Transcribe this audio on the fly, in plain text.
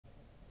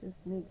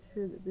just make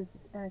sure that this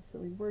is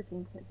actually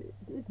working because it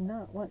did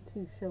not want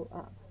to show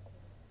up.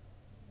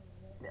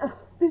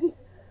 Video.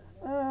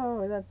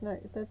 Oh, that's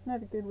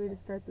not a good way to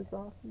start this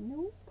off.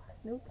 Nope.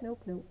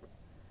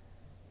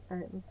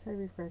 Alright, let's try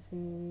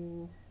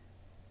refreshing.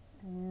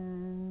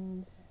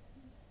 And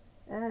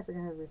I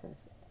forgot how to refresh.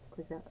 Let's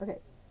click that. Okay.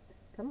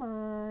 Come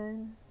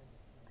on.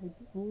 I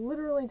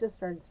literally just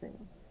started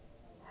streaming.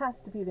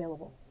 Has to be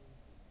available.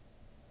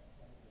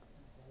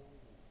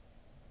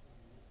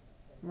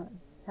 Come on.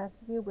 Has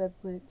to be a web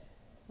glitch.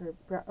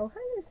 Oh,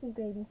 hi there, sweet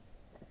baby.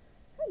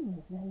 Hi,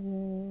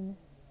 Nyan.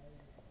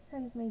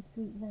 How's my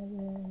sweet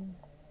Nyan?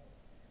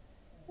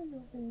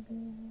 Hello,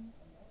 baby.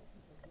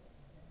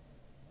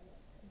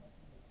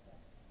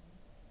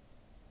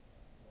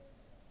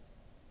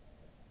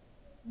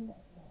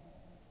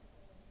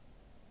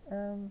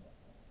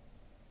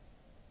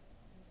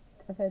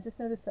 Okay, I just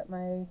noticed that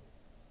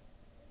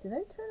did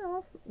I turn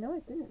off? No, I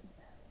didn't.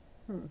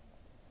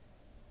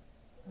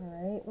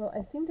 Alright, well,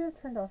 I seem to have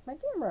turned off my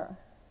camera.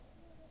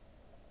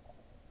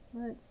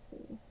 Let's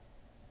see.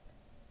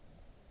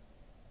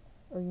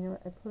 Oh, you know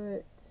what? Let's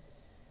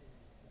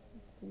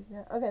do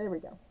that. Okay, there we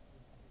go.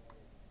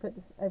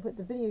 I put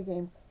the video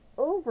game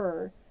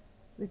over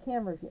the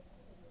camera view.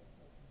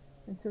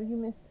 And so you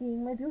missed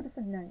seeing my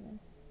beautiful Nyan.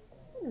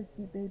 Hello,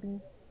 sweet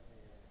baby.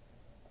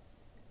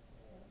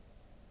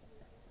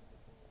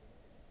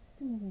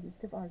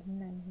 Sweetest of all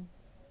Nyan.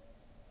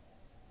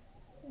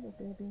 Hello,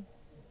 baby.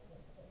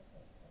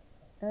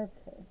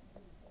 Okay.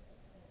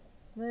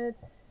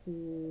 Let's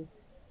see.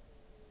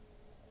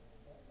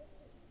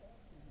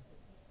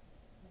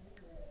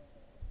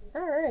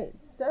 Alright,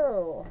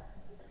 so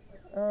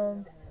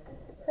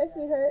hi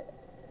sweetheart.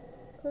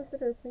 Close the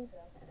door, please.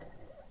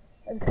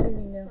 I'm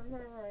streaming now.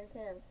 I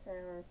can't.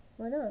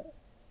 Why not?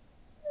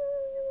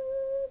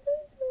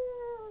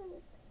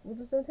 Well,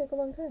 just don't take a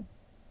long time.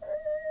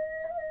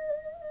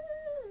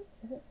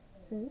 Okay,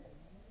 sweet.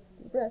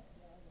 Deep breath.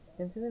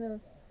 In through the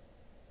nose.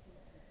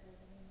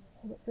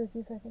 Hold it for a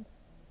few seconds.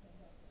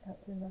 Out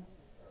through the mouth.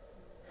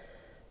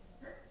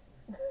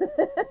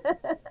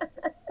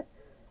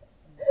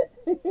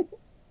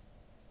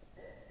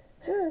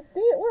 See,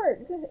 it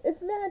worked.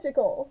 It's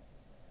magical.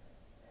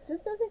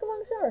 Just don't take a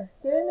long shower.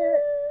 Get in there,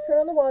 turn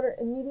on the water,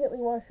 immediately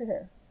wash your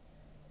hair.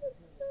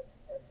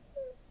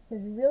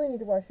 Because you really need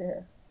to wash your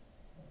hair.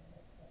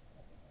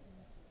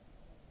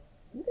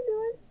 You can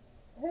do it.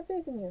 I have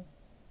faith in you.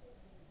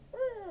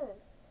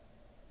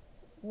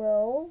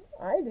 Well,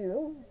 I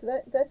do. So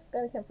that's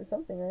got to count for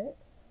something, right?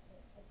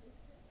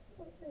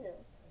 What's for you?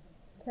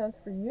 Counts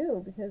for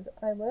you because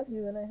I love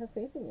you and I have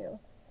faith in you.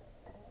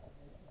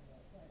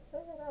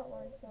 Does it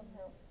outline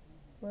somehow?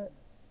 What?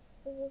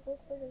 Does this look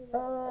like it's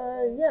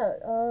yeah,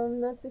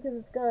 that's because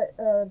it's got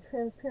a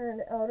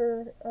transparent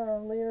outer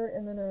layer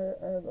and then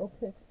a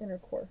opaque inner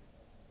core.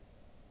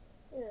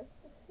 Yeah.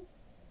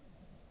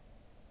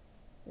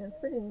 Yeah, it's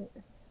pretty neat.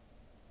 It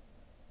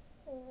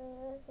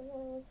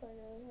looks like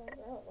it has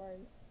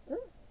outlines.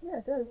 Oh, yeah,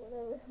 it does.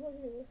 Whatever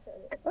you look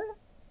at it. Oh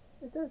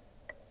yeah, it does.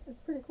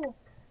 It's pretty cool.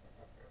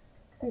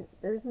 See,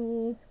 there's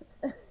me.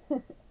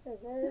 And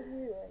there's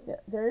you. Yeah,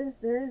 there is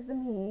the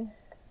me.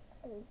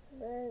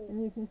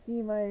 And you can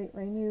see my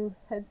new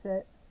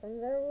headset.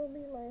 And there will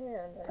be my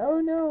hand. Oh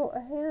no,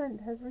 a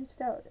hand has reached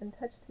out and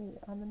touched me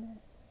on the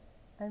neck.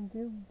 I'm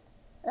doomed.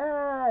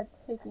 Ah, it's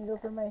taking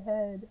over my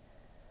head.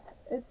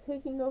 It's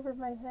taking over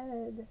my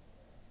head.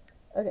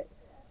 Okay,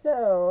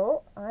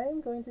 so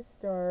I'm going to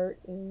start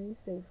a new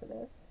save for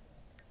this.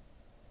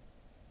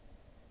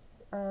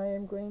 I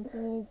am going to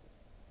need...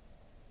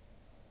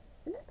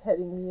 Are you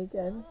petting me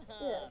again?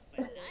 Yes.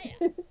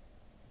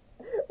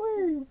 Why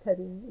are you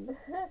petting me?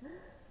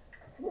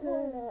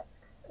 Why not?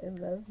 I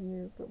love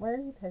you, but why are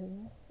you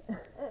petting me?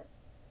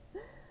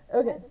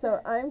 Okay, so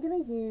I'm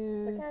gonna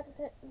use...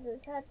 The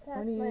cat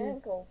tapped my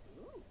ankles.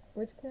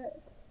 Which cat?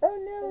 Oh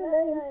no,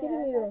 Nyan's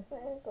getting you. My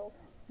ankles.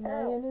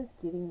 Nyan is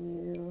getting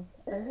you.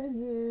 I'm gonna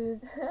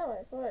use... Ow,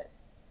 my foot.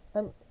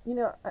 You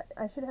know,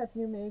 I should have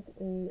you make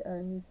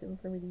a new sim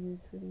for me to use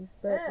for these,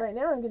 but right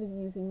now I'm gonna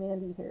be using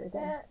Mandy here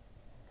again.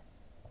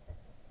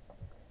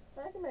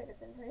 I can make a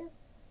sim for you.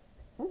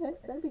 Okay,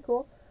 that'd be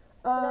cool.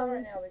 Not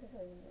right now because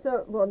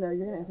So, well, no,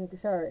 you're gonna take a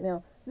shower right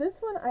now. This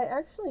one, I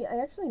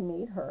actually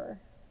made her.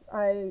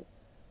 I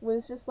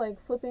was just like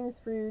flipping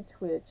through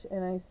Twitch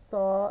and I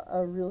saw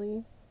a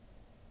really,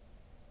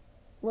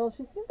 well,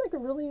 she seemed like a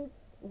really,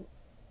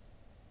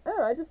 I don't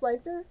know, I just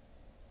liked her.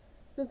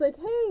 So it's like,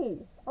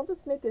 hey, I'll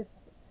just make a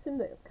sim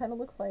that kind of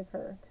looks like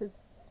her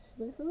because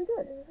she looks really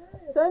good.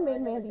 So I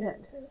made Mandy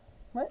Hunt.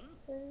 What?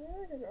 Are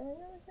you a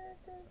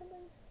character or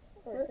something?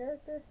 Or What? a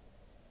character?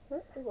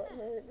 What?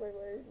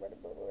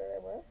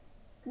 What?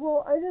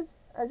 Well, I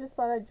just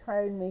thought I'd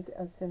try and make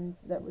a sim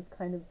that was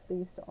kind of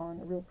based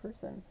on a real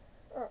person.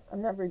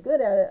 I'm not very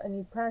good at it. I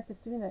need practice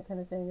doing that kind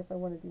of thing if I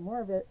want to do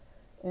more of it.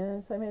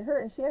 And so I made her,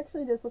 and she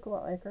actually does look a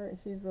lot like her, and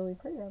she's really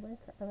pretty. I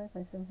like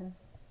my sim here.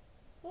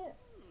 Yeah.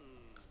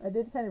 I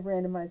did kind of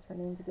randomize her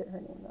name to get her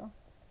name though.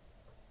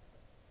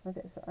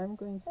 Okay, so I'm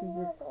going to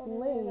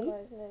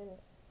replace.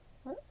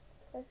 What?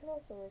 I can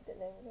also look at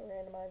names and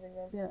randomizing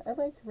them. Yeah, I'd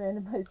like to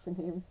randomize the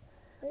names.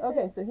 Me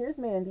Okay, too. so here's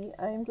Mandy.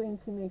 I am going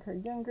to make her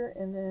younger,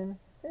 and then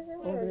This is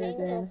older where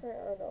again.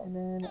 adult. And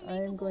then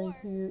I'm going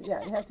to,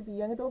 yeah, you have to be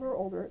young adult or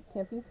older.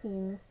 Can't be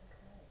teens.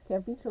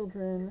 Can't be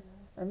children.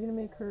 I'm going to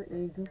make her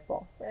a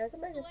goofball. Wait, I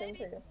can make a sim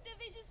for you.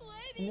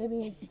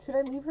 Maybe, should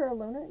I leave her a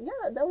loner?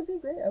 Yeah, that would be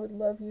great. I would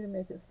love you to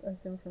make a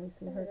sim for me,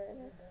 sweetheart.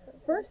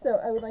 First, though,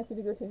 I would like you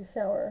to go take a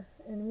shower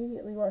and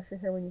immediately wash your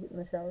hair when you get in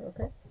the shower,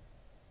 okay?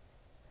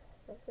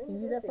 Can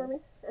you do that for me?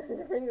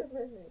 Bring this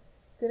with me.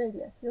 Good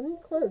idea. You'll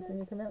need clothes when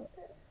you come out.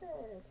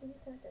 In 2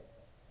 seconds.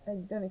 I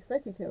don't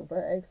expect you to, but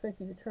I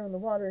expect you to turn on the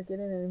water, get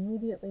in, and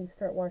immediately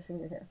start washing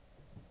your hair.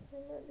 I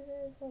might be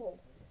very cold.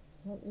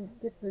 Well, you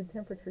get the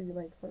temperature you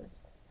like first.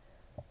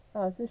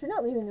 Since you're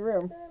not leaving the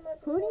room, Then I might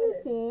be who do you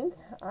flooded.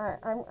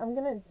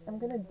 think? I'm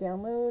gonna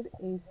download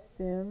a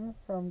sim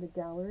from the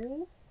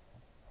gallery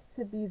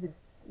to be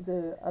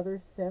the other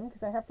sim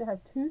because I have to have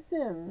 2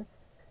 sims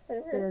I'm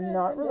that pretty are sure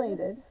not the sim doesn't-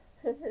 related.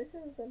 I'm pretty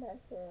sure the sim has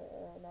to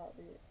not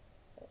be.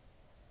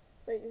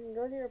 Wait, you can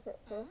go to your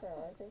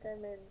profile. I think I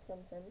made some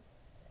sims.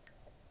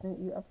 And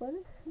you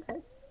uploaded? Okay.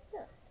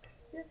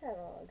 Your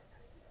catalog.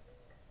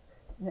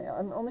 Yeah,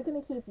 I'm only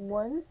gonna keep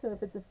 1. So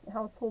if it's a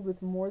household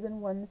with more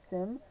than 1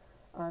 sim,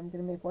 I'm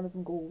gonna make one of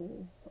them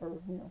goalie,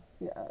 or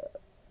yeah.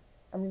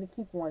 I'm gonna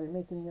keep 1 and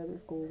make any others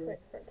goalie. Wait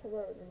for it to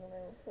load, and then I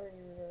will show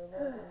you the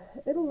loading.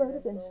 It'll load speed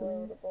of the eventually.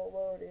 loadable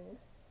loading.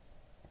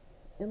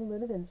 It'll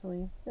load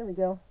eventually. There we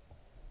go.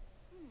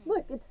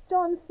 Look, it's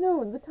Jon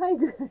Snow and the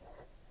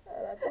Tigers.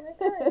 That's the next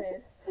one I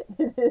made.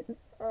 It is.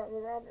 The I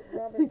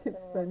Robin think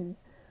it's one. funny.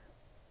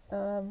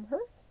 Her?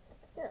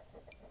 Yeah.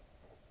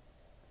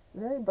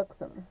 Very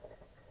buxom.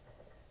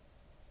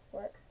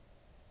 What?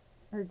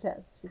 Her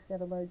chest. She's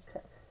got a large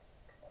chest.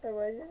 Wait,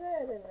 what did you say?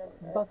 I didn't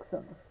know.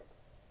 Buxom.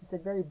 I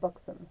said very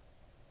buxom.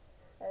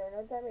 I don't know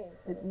what that means.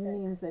 It Okay.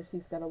 means that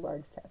she's got a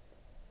large chest.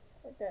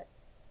 Okay.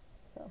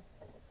 So,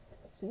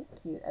 she's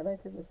cute. I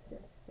like her lipstick.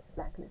 She's got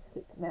black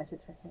lipstick.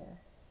 Matches her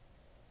hair.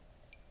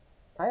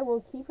 I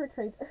will keep her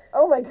traits.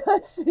 Oh my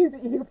gosh, she's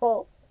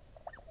evil.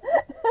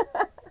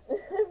 I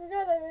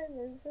forgot I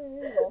made this so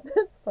evil.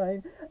 That's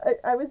fine.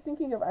 I was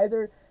thinking of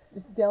either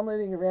just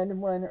downloading a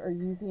random one or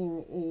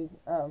using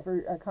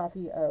a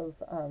copy of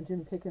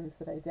Jim Pickens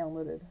that I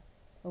downloaded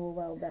a little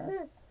while back.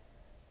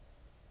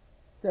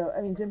 So,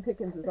 I mean, Jim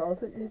Pickens is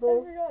also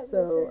evil. I forgot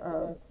So, the traits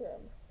of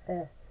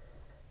that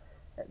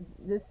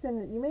sim. this sim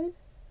that you made?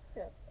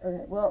 Yeah.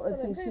 Okay, well,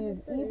 let's see. That's what She I'm is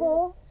saying, it's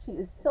evil, she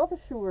is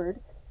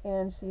self-assured,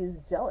 and she is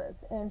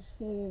jealous. And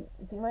she,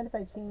 do you mind if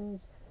I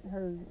change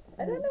her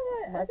I don't know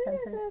why. I think lifetime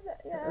I trait? said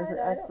that. Yeah, Or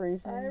her I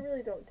aspiration? I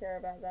really don't care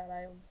about that.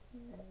 I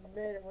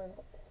made it was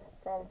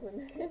probably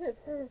made it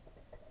for.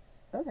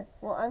 Okay.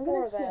 Well, I'm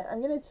For gonna that.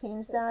 I'm gonna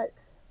change that.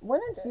 Why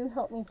don't Okay. you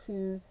help me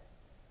choose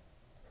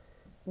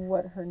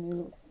what her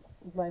new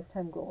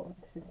lifetime goal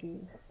should be?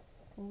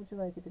 What would you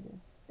like it to be?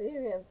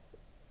 Deviants.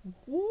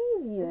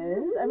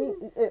 Deviance. I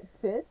mean, it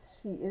fits.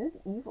 She is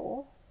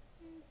evil.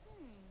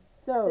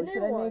 So The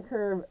should new I one. make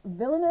her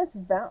villainous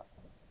Val?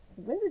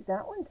 When did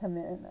that one come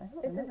in? I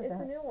don't remember It's a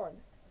that. new one.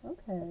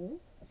 Okay.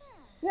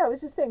 Yeah, I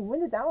was just saying, when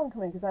did that one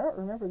come in? Because I don't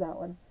remember that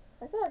one.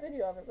 I saw a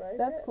video of it, but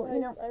That's I, cool. I, You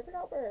know- I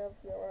forgot where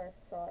I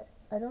saw it.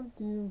 I don't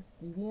do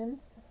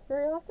deviants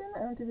very often. I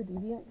don't do the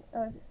deviant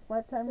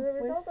lifetime There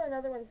was wish. also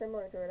another one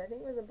similar to it. I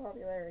think it was in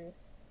popularity.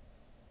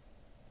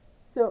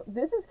 So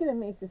this is going to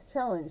make this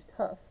challenge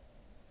tough.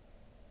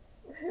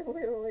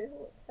 wait.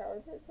 How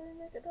is it going to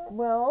make it up?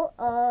 Well,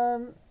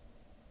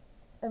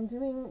 I'm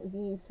doing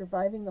the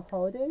surviving the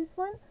holidays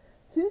one.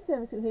 2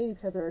 Sims who hate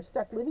each other are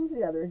stuck living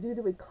together due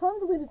to a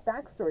convoluted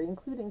backstory,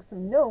 including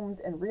some gnomes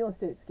and real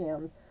estate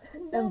scams.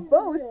 And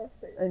both,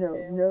 I know,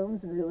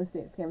 gnomes and real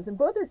estate scams, and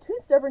both are too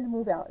stubborn to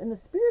move out. In the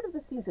spirit of the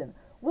season,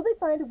 will they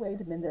find a way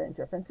to mend their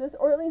indifferences,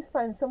 or at least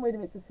find some way to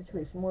make the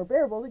situation more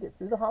bearable to get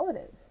through the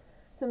holidays?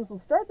 Sims will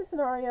start the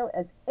scenario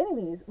as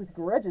enemies with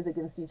grudges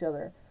against each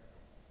other.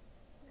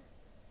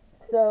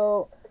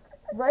 So,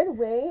 right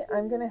away,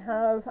 I'm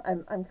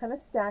kind of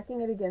stacking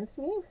it against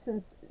me,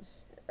 since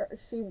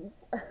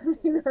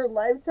her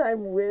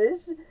lifetime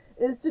wish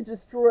is to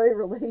destroy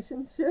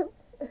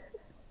relationships.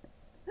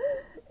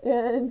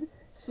 And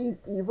she's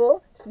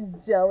evil, she's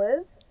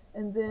jealous,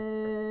 and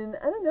then,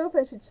 I don't know if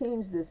I should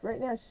change this. Right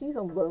now, she's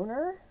a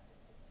loner.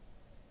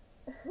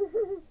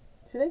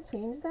 Should I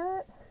change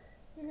that?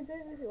 You can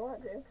change it if you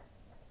want to.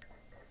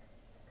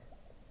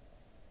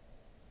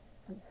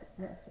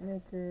 Master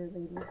Maker,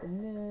 Lady of the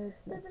Knits,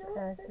 Master Wait,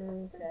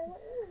 Actress. okay,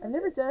 I've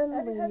never done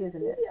Have you Lady of the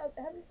seen Knits.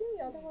 have you seen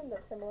the other one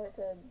that's similar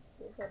to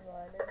this one that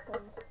I made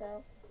one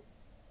now?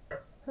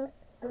 Huh?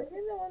 Have you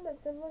seen the one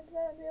that's similar to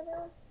that, the other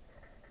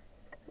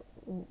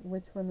one?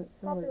 Which one that's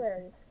similar?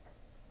 Popularity.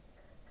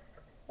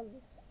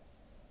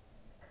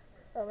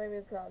 Oh, maybe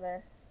it's not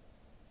there.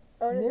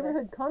 Oh, it is there.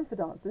 Neighborhood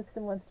Confidant. This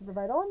sim wants to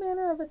provide all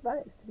manner of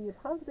advice to be a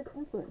positive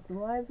influence in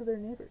the lives of their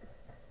neighbors.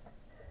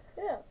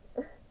 Yeah.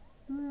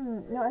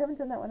 No, I haven't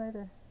done that one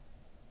either.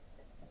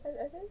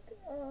 I think,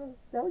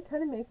 That would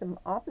kind of make them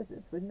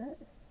opposites, wouldn't it?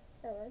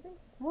 Yeah, I think.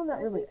 Well, not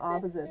I really think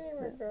opposites,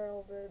 Gamer but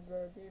Girl did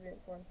the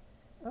Deviants one.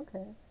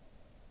 okay.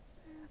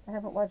 I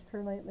haven't watched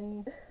her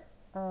lately.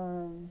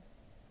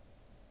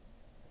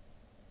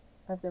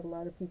 I've got a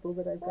lot of people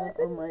that I've got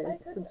on my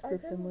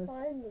subscription list.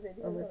 Find the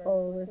video on my that I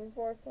follow was list. looking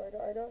for, so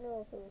I don't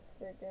know if it was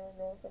Fake Gamer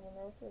Girl or someone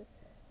else's.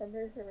 I'm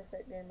pretty sure it was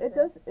Fake Gamer It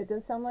Girl.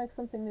 does sound like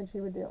something that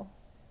she would do.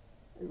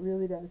 It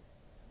really does.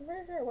 I'm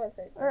pretty sure it was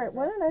Fake Gamer Alright,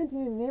 why Girl. don't I do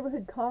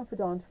Neighborhood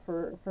Confidant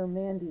for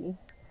Mandy?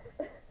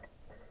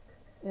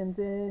 And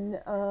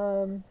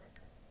then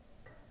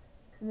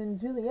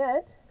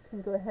Juliet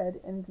can go ahead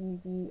and be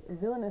the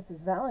villainous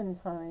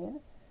Valentine.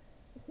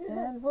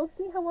 And we'll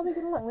see how well they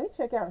get along. Let me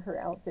check out her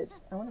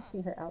outfits. I want to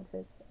see her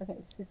outfits. Okay,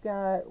 she's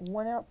got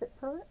one outfit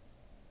per,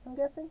 I'm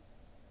guessing?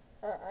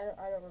 I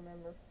don't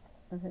remember.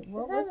 Okay,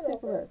 well, Let's have let's it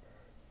take a over.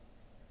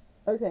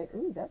 look. Okay,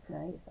 ooh, that's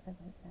nice. I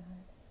like that.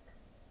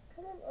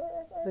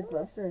 The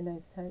gloves are a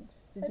nice touch.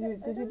 Did you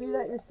do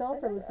that yourself,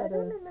 or was that I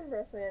don't remember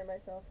if I made it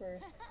myself or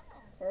if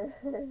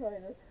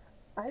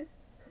I just.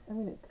 I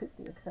mean, it could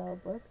be a styled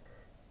look.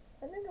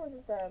 I think it was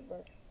just a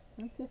look.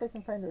 Let's see if I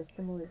can find her a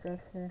similar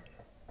dress here.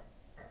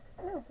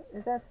 Oh,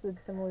 if that's the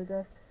similar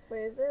dress.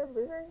 Wait, is there a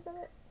blue version of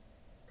it?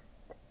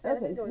 I Okay,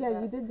 think it was yeah,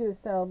 that. you did do a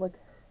styled look.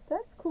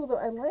 That's cool though.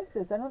 I like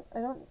this. I don't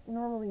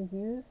normally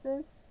use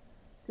this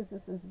because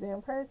this is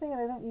vampire thing,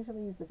 and I don't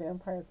usually use the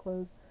vampire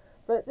clothes.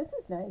 But this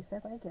is nice. I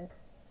like it.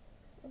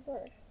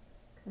 Okay.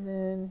 And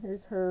then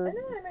here's her. I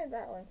know I made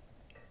that one.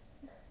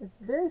 It's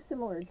very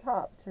similar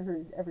top to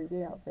her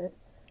everyday outfit.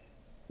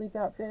 Sleep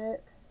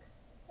outfit.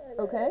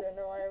 Okay. I don't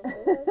know why I was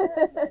like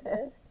that, but I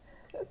did.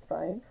 That's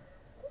fine.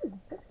 Ooh,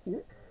 that's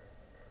cute.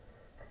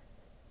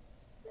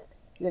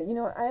 Yeah, you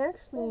know,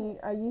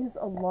 I use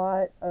a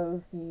lot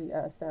of the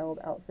styled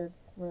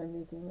outfits when I'm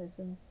making my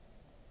Sims.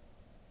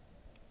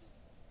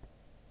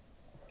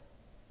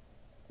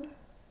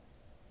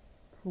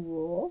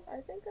 Cool.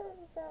 I think that was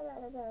a style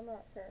outfit, but I'm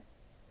not sure.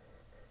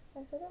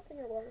 Actually, I don't think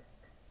it was.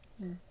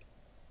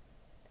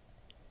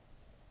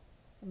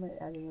 I might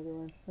add another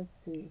one. Let's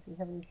see if you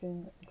have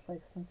anything that looks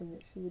like something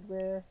that she would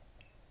wear.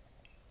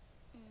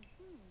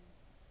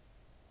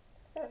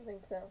 I don't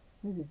think so.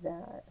 Maybe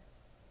that.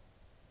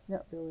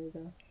 Not really,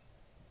 though.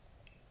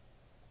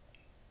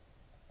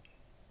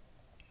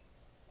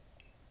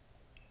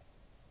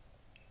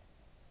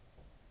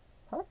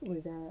 Possibly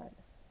that.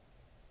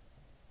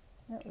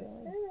 Not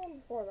really. Maybe the one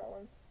before that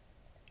one.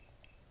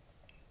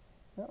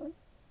 That one?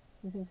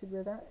 You think she'd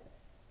wear that?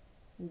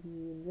 Maybe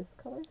in this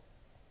color?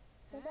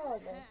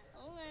 Probably.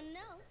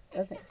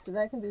 Okay, so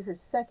that can be her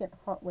second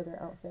hot weather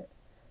outfit.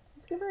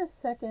 Let's give her a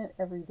second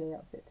everyday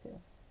outfit, too.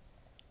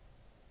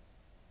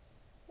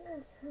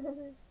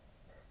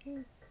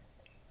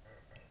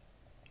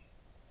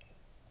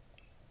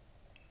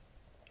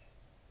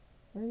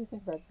 What do you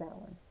think about that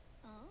one?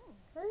 Oh,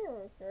 I think it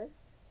looks good.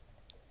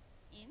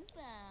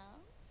 Impel,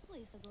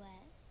 Fleece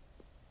Glass.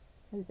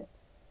 What do you think?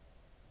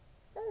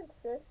 That looks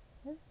good.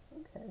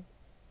 Okay.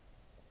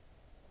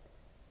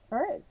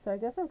 Alright, so I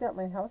guess I've got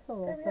my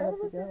household all Have you set ever up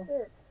to looked go. at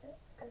their...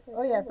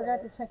 Oh yeah, I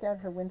forgot to check out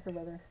her winter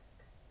weather.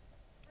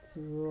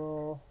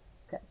 Cool.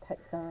 Got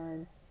tights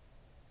on.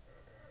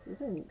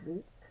 These are neat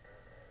boots.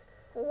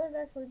 Those aren't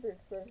actually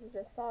boots, those are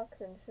just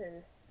socks and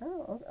shoes.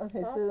 Oh,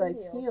 okay, Socks so and like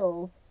heels.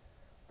 heels.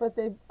 But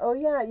they, oh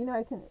yeah, you know,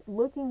 I can,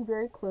 looking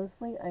very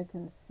closely, I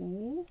can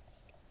see.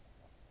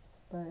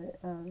 But,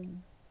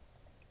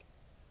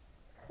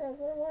 That's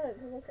what I wanted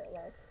to look at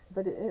like.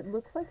 but it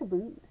looks like a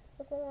boot.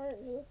 That's what I wanted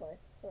it to look like.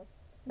 So.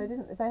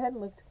 If I hadn't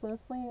looked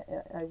closely,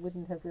 I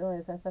wouldn't have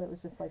realized. I thought it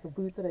was just like a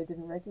boot that I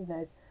didn't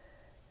recognize.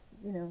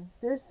 You know,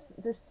 there's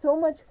so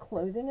much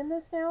clothing in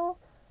this now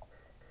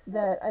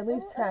that I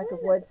lose track of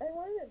what's. I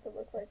wanted it to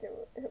look like it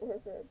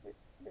was a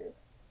boot.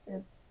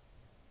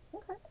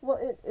 Okay. Well,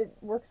 it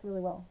works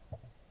really well.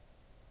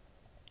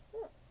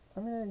 Yeah.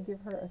 I'm gonna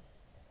give her a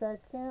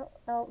second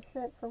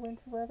outfit for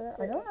winter weather.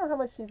 I don't know how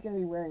much she's gonna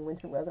be wearing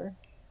winter weather.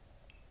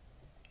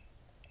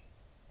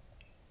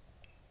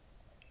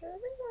 I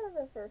think one of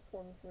the first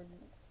ones would.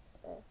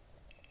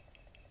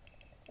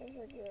 Sounds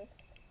like this.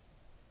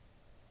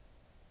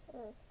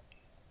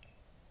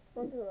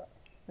 Don't do that.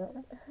 That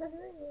one? I think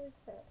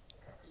like that.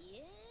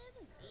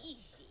 Yes,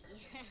 easy.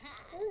 I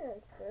think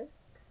that's good.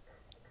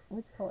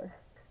 Which color?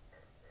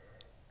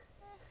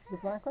 The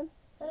black one?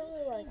 I don't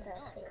really like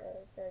that,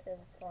 but I guess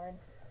it's fine.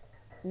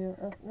 Yeah.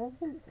 Well,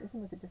 we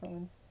can look at different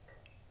ones.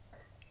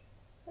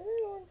 I think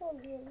the one called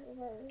the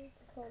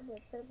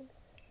perfect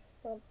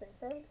something.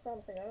 Perfect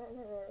something. I don't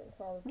remember what it was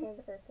called. It's one of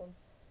the first ones.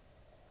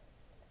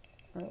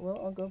 All right. Well,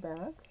 I'll go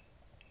back.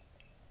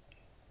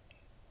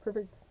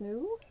 Perfect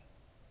snow.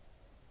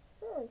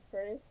 That looks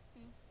pretty.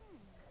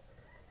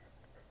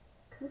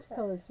 Which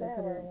color should I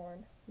put Flower in?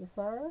 one. The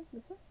flower one?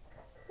 This one?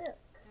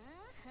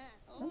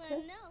 Oh,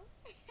 Okay. no.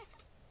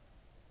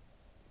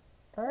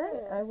 All right.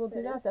 Yeah, I will do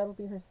pretty. that. That'll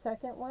be her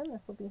second one.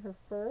 This will be her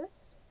first.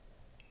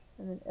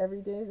 And then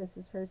every day, this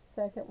is her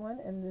second one,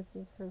 and this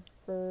is her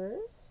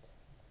first.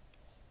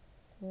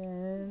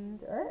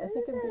 And all right, I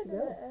think I'm good to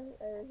go.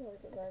 I originally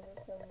designed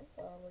this like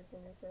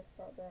when we first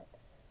got that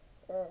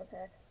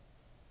pack.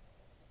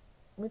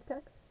 Which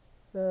pack?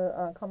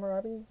 The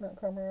Kamarabi, not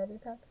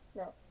Kamarabi pack?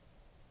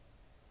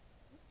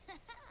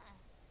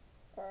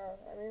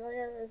 I mean, like,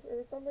 it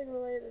was something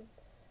related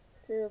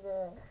to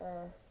the,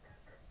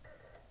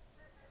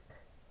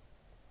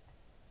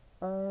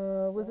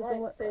 was it the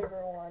one?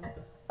 lightsaber one.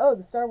 Oh,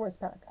 the Star Wars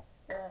pack.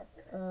 Yeah.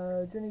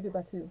 Journey to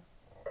Batuu.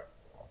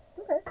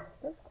 Okay,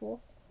 that's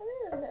cool. I think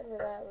it was meant for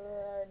that,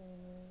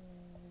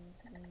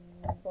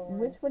 but boring.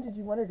 Which one did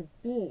you want her to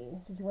be?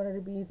 Did you want her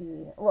to be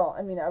the? Well,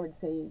 I mean, I would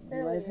say you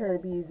Fairly wanted her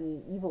to be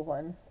the evil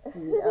one,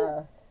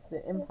 the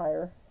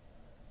Empire.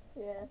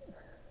 Yeah.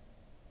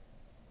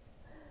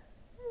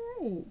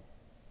 Right.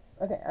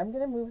 Okay, I'm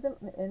gonna move them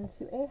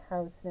into a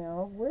house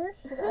now. Where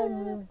should I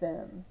move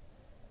them?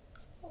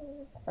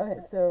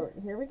 Okay, so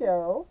here we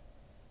go.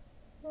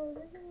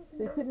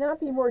 They could not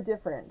be more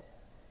different.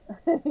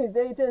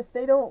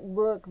 they don't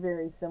look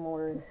very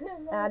similar in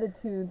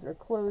attitudes or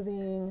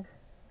clothing.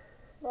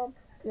 Mom.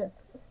 Yes.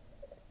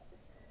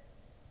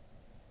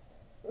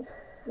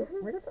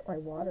 Where did I put my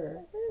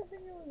water?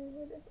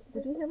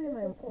 Would you hand me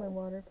my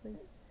water,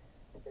 please?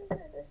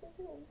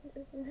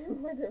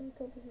 More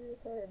difficult to be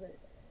sorry, but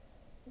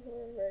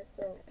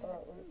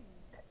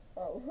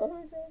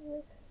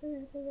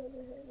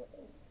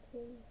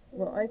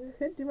Well, I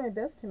could do my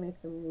best to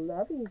make them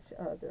love each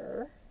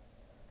other.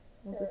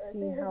 We'll just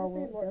see how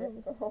it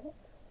goes.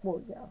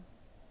 Well, yeah.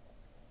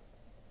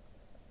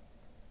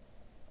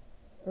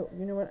 Oh,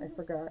 you know what? I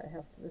forgot. I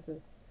have to. This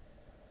is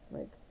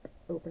like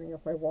opening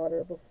up my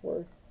water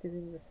before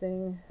giving the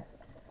thing.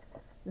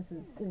 This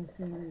is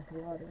infused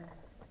water.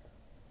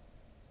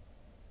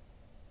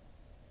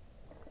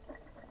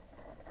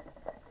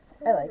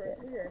 I like it.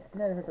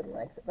 Not everybody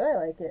likes it, but I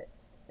like it.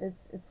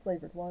 It's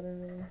flavored water,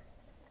 really.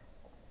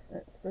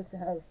 And it's supposed to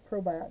have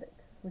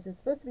probiotics, which is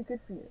supposed to be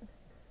good for you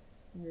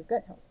and your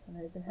gut health. And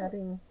I've been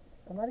having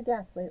a lot of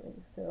gas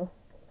lately, so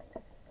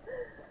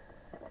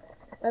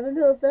I don't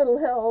know if that'll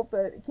help,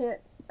 but it can't.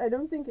 I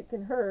don't think it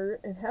can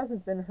hurt. It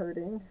hasn't been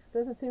hurting. It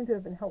doesn't seem to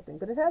have been helping,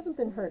 but it hasn't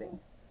been hurting.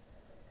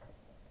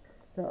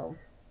 So.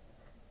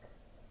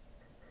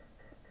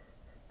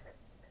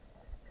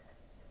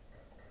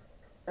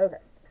 Okay.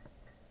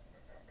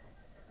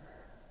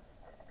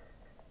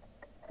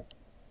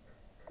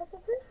 I'm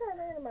pretty sure I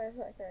made my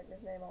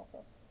character's name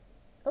also.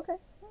 Okay.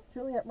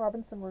 Juliet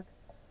Robinson works.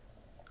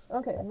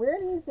 Okay, where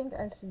do you think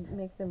I should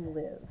make them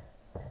live?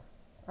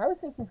 I was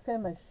thinking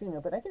San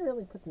Myshuno, but I can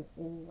really put them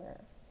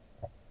anywhere.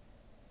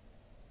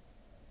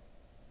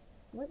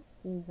 What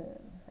season?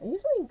 I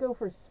usually go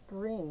for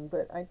spring,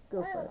 but I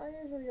go for... I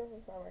usually go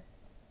for summer.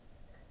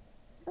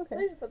 Okay.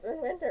 So you should put them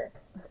in winter.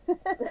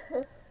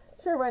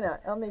 Sure, why not?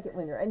 I'll make it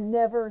winter. I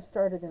never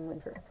started in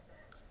winter.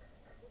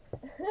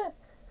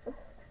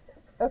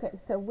 Okay,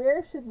 so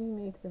where should we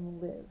make them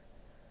live?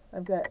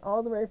 I've got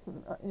all the way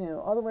from,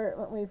 all the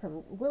way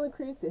from Willow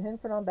Creek to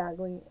Hinford on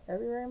Bagley,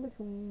 everywhere in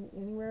between,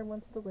 anywhere I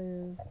want them to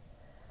live.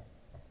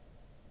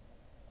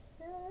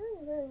 Yeah,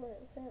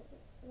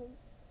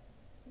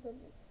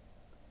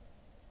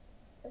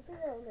 I think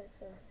that would make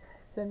sense.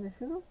 San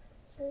Myshuno?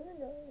 I think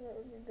that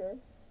would be good.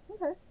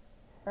 Okay.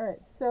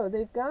 Alright, so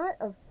they've got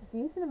a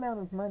decent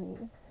amount of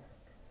money.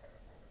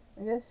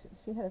 I guess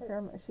she had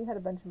a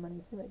bunch of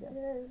money too, I guess.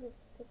 Yeah,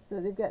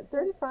 So they've got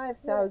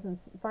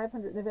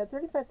 35,500, they've got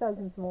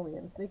 35,000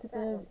 simoleons. They could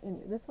live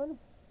in this one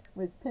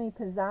with Penny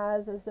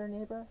Pizzazz as their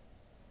neighbor.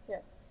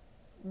 Yes.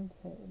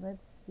 Okay,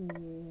 let's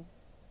see.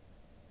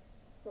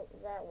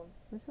 That one.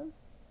 Which one?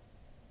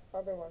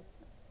 Other one.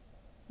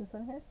 This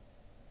one here?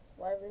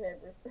 Lively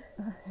Neighbors.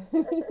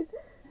 Alright.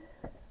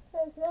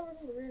 That was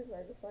the reason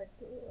I just liked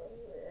the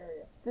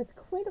area. This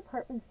quaint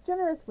apartment's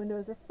generous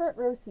windows are front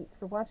row seats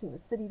for watching the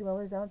city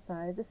dwellers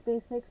outside. The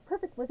space makes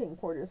perfect living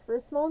quarters for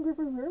a small group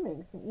of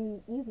roommates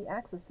and easy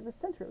access to the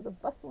center of the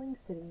bustling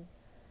city.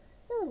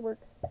 Yeah, that'll work.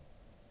 Yeah.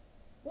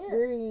 It's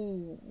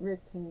very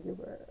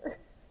rectangular.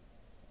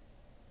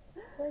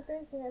 Like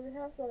basically every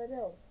house that I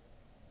build.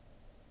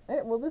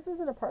 Alright, well, this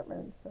is an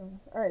apartment, so...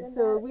 Alright, And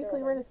so that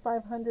weekly building. rent is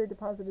 500,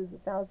 deposit is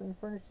 1,000,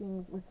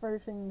 with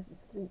furnishings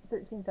it's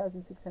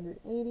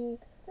 13,680.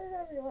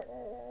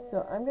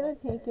 So I'm gonna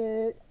take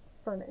it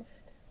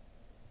furnished.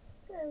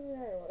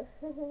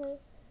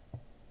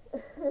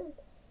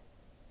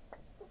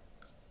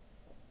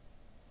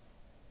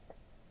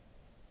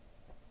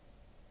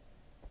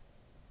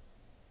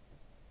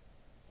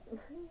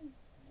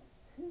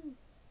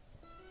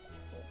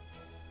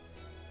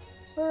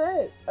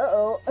 Alright,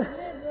 uh-oh.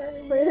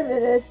 Wait a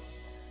minute.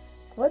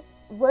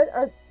 What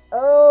are...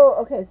 Oh,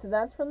 okay, so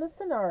that's from the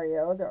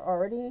scenario. They're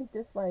already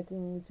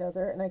disliking each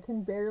other, and I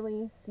can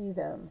barely see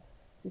them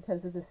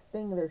because of this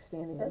thing they're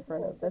standing in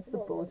front of. That's the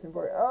bulletin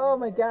board. Oh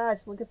my gosh,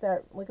 look at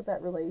that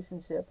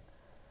relationship.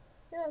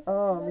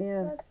 Oh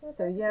man.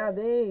 So yeah,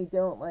 they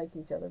don't like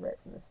each other right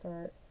from the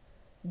start.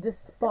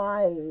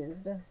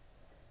 Despised.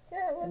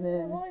 Yeah, and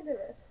then avoided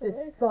it.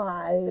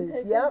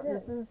 despised. Yep,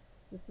 this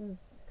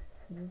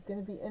is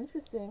gonna be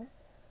interesting.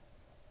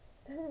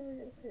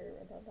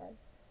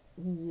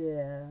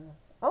 Yeah.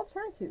 I'll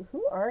try to.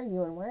 Who are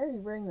you and why are you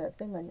wearing that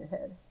thing on your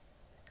head?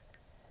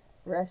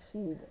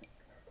 Rashid.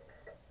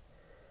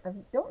 I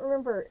don't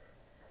remember.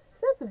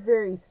 That's a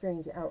very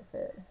strange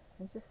outfit.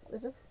 It just,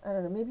 I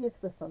don't know. Maybe it's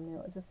the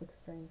thumbnail. It just looks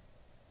strange.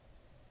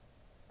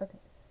 Okay,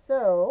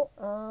 so,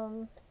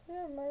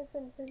 Yeah, my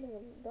son sleep in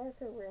the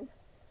darker room.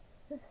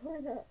 Why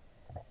not?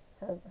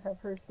 have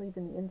her sleep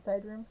in the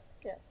inside room?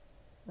 Yes.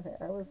 Okay,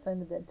 I will assign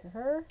the bed to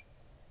her.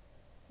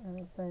 I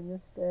will assign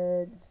this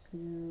bed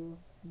to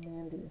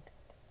Mandy.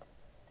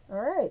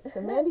 Alright,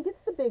 so Mandy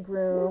gets the big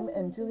room,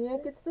 and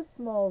Juliet gets the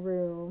small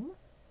room.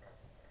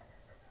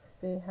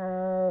 They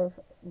have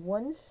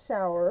one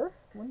shower,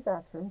 one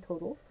bathroom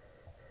total.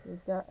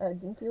 They've got a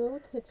dinky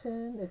little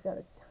kitchen. They've got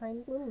a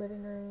tiny little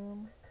living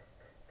room.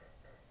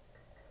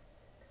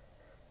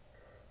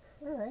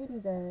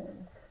 Alrighty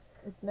then.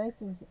 It's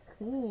nice and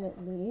clean at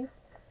least.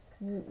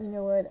 You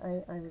know what?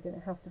 I'm going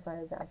to have to buy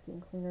a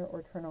vacuum cleaner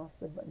or turn off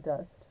the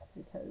dust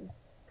because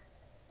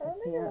I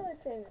don't think it really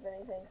changed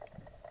anything.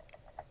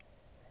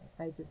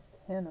 I just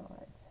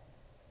cannot.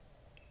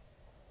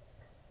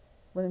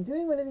 When I'm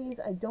doing one of these,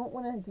 I don't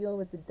want to deal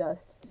with the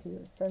dust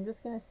too. So I'm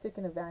just going to stick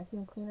in a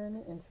vacuum cleaner in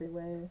the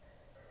entryway,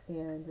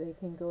 and they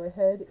can go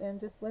ahead and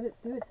just let it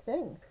do its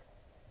thing.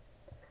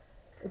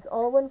 It's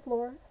all one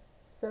floor,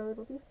 so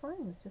it'll be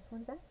fine with just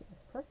one vacuum.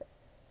 It's perfect.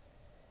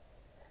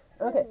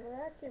 Okay.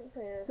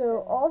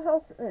 So all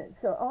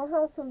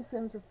household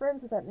Sims are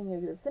friends without any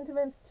negative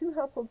sentiments. 2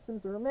 household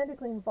Sims are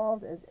romantically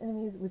involved as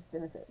enemies with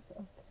benefits.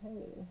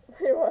 Okay.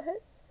 Say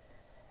what?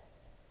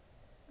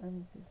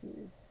 I'm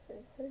confused.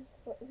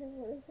 What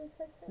is this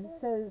section? It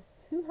says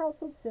 2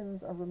 household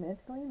Sims are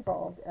romantically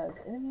involved as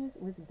enemies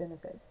with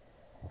benefits.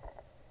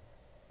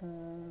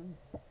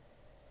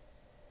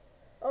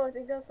 Oh, I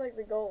think that's like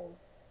the goals.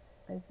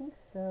 I think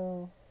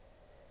so.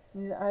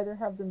 You either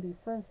have them be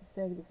friends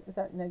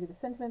without negative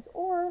sentiments,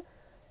 or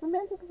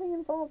romantically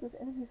involved as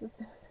enemies with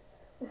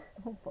benefits.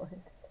 Oh boy.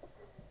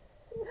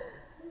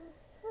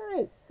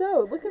 Alright,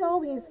 so look at all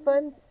these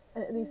fun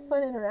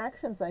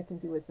interactions I can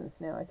do with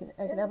this now. I can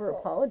have her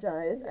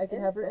apologize. I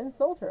can have her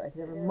insult her. I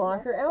can have her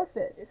mock her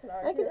outfit.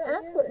 I can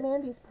ask what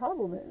Mandy's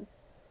problem is.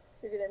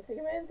 You could MC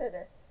Command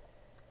Center.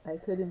 I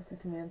could MC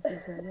Command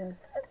Center,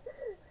 yes.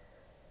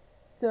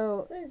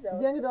 So,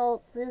 young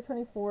adult, 3 of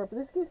 24, but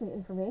this gives me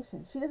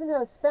information. She doesn't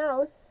have a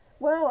spouse.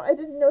 Wow, I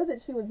didn't know that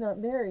she was not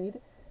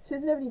married. She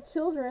doesn't have any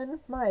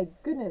children. My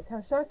goodness, how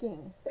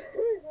shocking.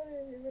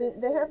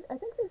 They have, I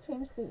think they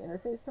changed the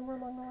interface somewhere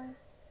along the line.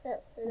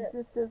 Yes, they did.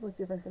 This does look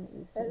different than it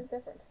used to. That is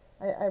different.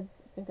 I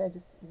think I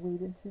just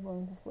waited too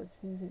long before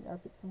changing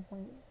up at some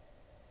point.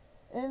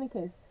 In any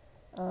case,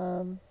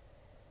 I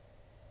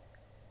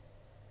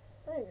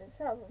think your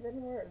child with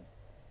in words.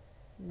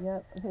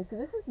 Yep. Okay, so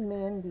this is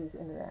Mandy's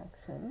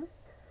interactions.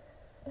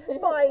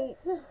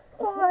 Fight!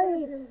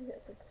 Fight!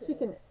 She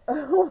can,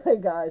 oh my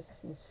gosh,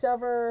 she can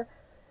shove her.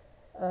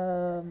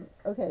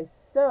 Okay,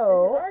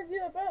 so. They can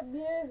argue about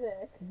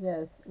music.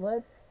 Yes,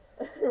 let's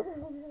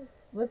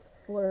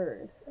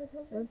flirt.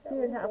 Let's see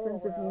what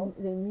happens if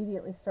they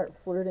immediately start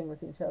flirting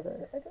with each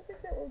other. I don't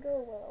think that will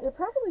go well. It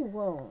probably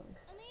won't.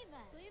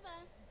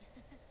 Aliva.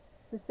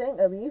 They're saying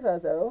Aliva,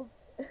 though.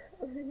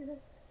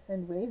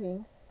 And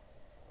waving.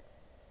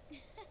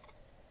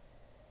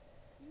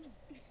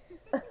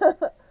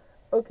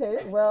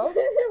 Okay, well.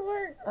 It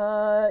worked.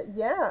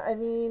 Yeah, I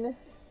mean.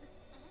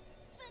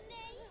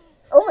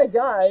 Oh my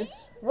gosh.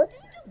 What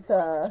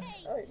the?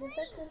 Oh, you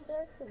can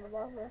text in the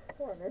bottom left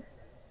corner.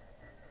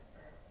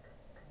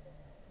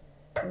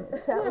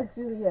 Chat with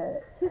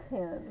Juliet. Kiss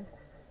hands.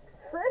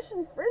 Fresh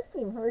and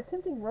frisky from her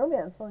tempting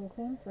romance while in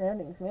clean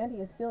surroundings. Mandy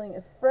is feeling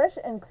as fresh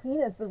and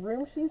clean as the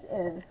room she's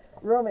in.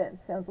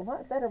 Romance sounds a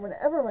lot better when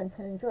everyone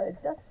can enjoy a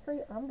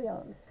dust-free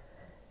ambiance.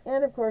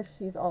 And of course,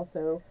 she's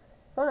also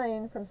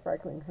fine from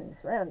sparkling clean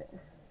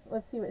surroundings.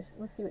 Let's see what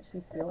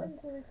she's feeling.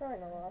 Will be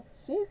fine a lot.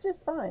 She's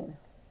just fine.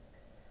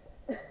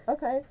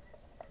 Okay.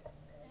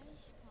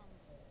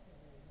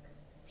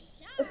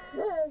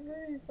 That's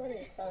really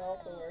funny. That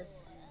also works.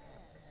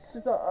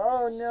 She's all,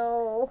 oh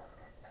no.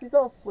 She's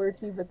all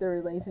flirty, but their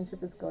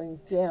relationship is going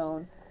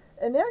down.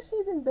 And now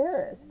she's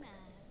embarrassed.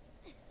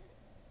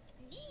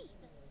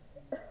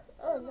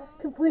 Oh no.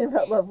 Complain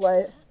about love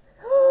life.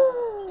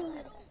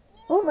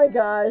 Oh my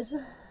gosh.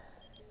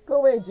 Go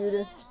away,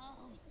 Judith.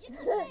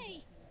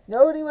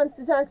 Nobody wants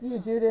to talk to you,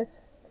 Judith.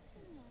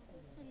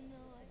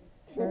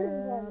 I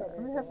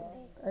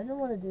don't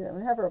want to do that. I'm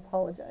going to have her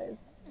apologize.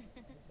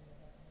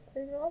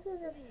 You can also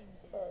just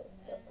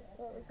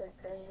it's like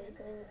friendly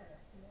things.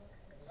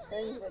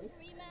 Friendly.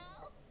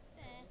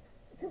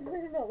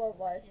 Complain about love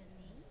life.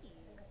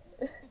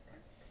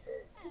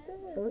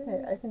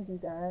 Okay, I can do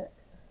that.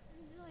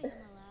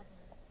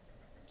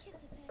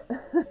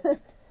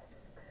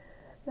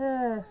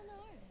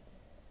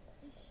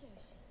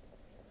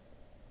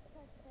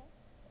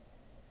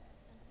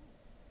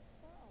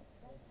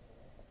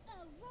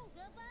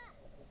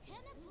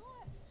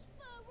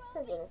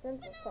 Have an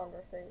offensive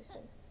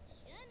conversation.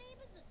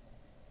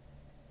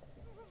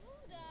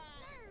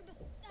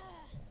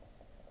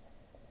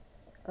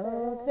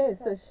 Okay,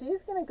 so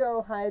she's going to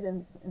go hide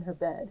in her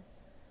bed.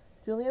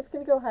 Juliet's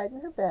going to go hide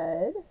in her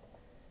bed.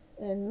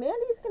 And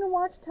Mandy's going to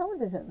watch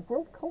television,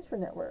 World Culture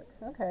Network.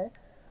 Okay.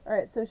 All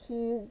right, so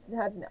she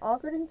had an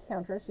awkward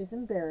encounter. She's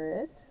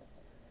embarrassed.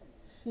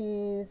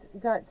 She's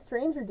got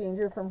stranger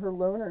danger from her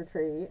loner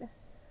trait.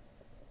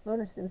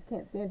 Loner Sims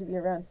can't stand to be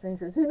around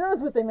strangers. Who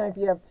knows what they might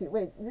be up to?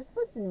 Wait, you're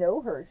supposed to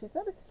know her. She's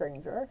not a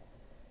stranger.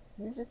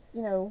 You're just,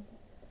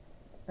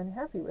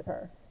 unhappy with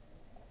her.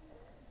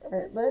 I'm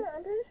Alright, pretty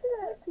let's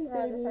sure that see,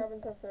 magic baby.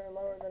 happens if they're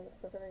lower than a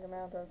specific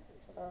amount of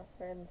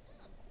friends.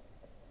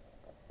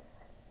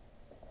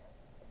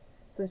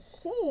 So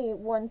she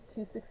wants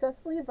to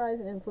successfully advise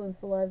and influence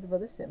the lives of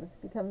other Sims,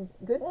 become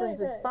good friends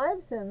with Right.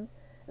 5 Sims,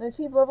 and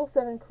achieve level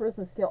 7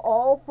 charisma skill,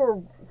 all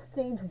for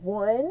stage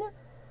 1?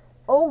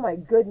 Oh my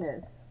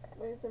goodness.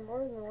 Wait, is there more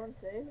than one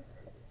stage?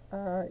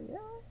 Yeah,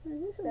 there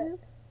usually Yeah. is.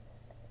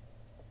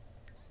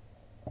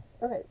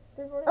 Okay.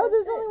 There's only Oh, one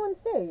there's stage. only one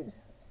stage.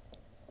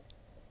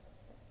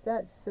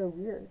 That's so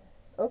weird.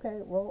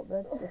 Okay, well,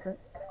 that's different.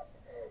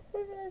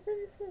 Wait, but I'm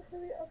pretty sure for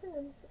the other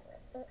ones,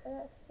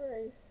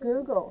 aspiration.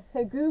 Google.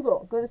 Hey,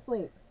 Google, go to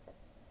sleep.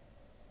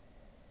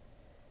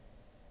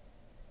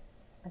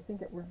 I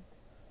think it worked.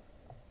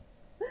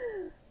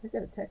 We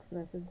got a text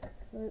message.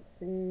 Let's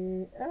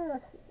see.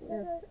 Yes.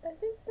 I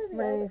think for the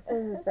My other,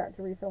 phone is about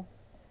to refill.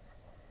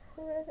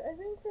 I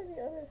think for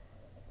the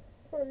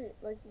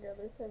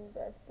other Sims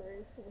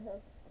aspiration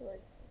have to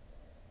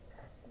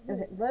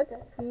Okay, let's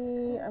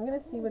see. I'm gonna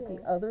see what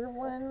the other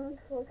ones.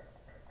 But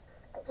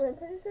I'm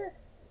pretty sure.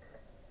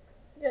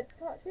 Get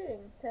caught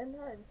cheating 10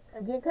 times.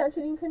 Get caught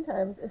cheating 10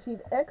 times,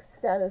 achieve X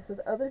status with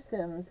other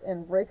Sims,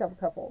 and break up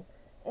couples.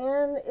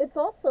 And it's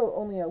also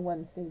only a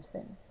 1-stage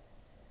thing.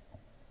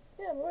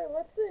 Yeah, but wait,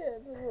 what's the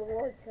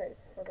reward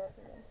traits for both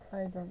of them?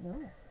 I don't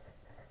know.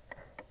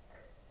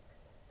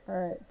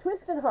 Alright,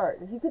 Twisted Heart.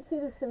 If you could see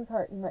the Sim's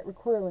heart, you might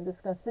recoil in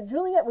disgust, but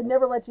Juliet would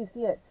never let you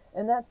see it,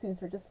 and that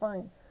suits her just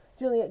fine.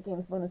 Juliet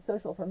gains bonus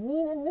social for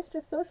mean and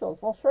mischief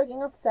socials, while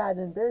shrugging off sad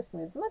and embarrassed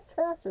moods much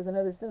faster than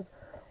other Sims,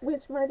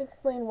 which might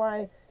explain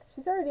why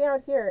she's already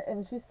out here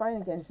and she's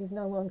fine again. She's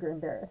no longer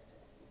embarrassed.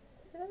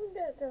 She doesn't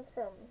get it just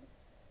from.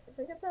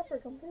 She gets that for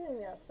completing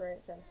the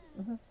aspiration.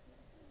 Mhm.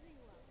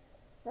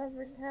 Not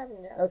for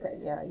having the Okay,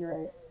 aspiration. yeah, you're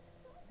right.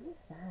 What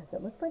is that?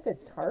 That looks like a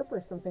tarp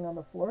or something on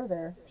the floor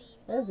there.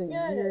 That is a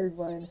Yeah, it weird is.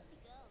 one.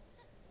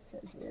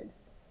 That's weird.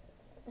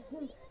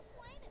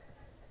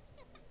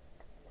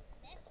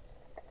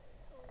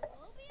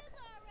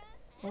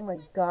 Oh my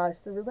gosh,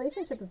 the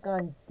relationship has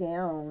gone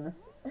down.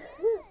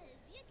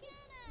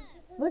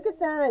 Look at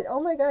that. Oh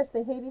my gosh,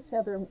 they hate each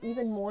other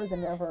even more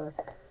than ever.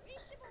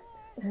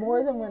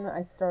 More than when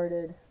I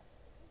started.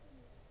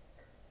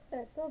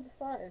 They're still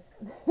despised.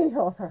 They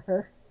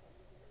are.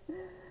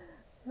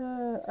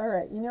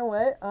 Alright, you know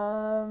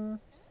what?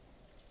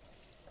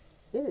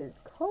 It is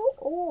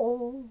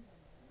cold.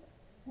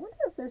 I wonder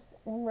if there's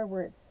anywhere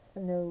where it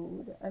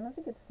snowed. I don't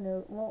think it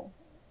snowed. Well,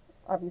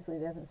 obviously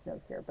it hasn't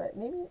snowed here, but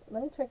maybe,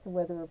 let me check the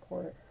weather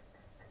report.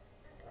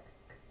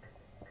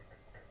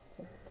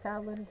 Check the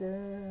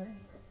calendar.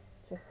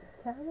 Check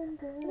the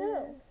calendar.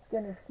 No. It's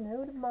gonna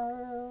snow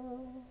tomorrow.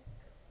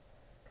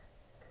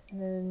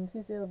 And then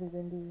Tuesday will be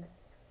windy.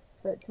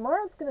 But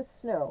tomorrow it's gonna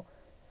snow.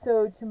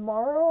 So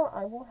tomorrow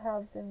I will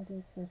have them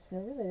do some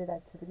snow-related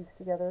activities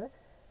together.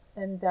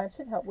 And that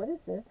should help. What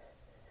is this?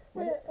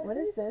 Wait, What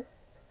is this?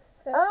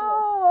 Festival.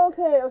 Oh,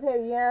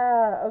 okay,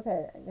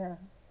 yeah.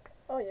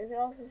 Oh, you can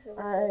also show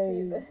them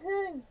I- the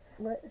thing.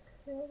 What?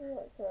 You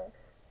know,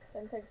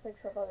 then takes a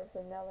picture of others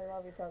and now they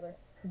love each other.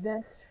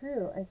 That's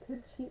true. I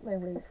could cheat my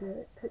way to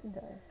it, couldn't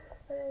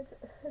I? I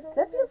don't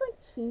That feels like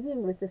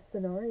cheating with this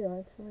scenario,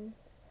 actually.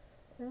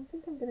 I don't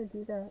think I'm gonna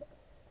do that.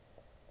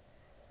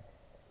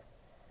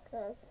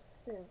 That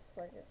seems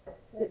like it.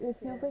 It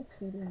feels like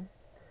cheating.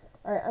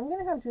 Alright, I'm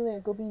gonna have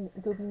Juliet go be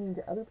mean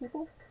to other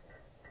people.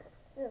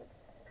 Yeah.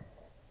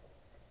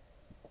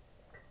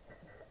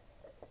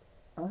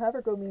 I'll have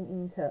her go be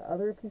mean to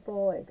other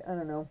people, like, I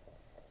don't know,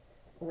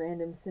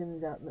 random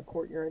Sims out in the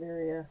courtyard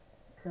area,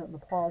 out in the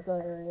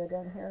plaza area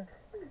down here.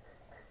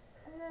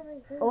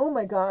 Oh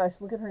my gosh,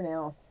 look at her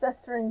now.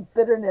 Festering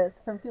bitterness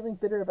from feeling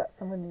bitter about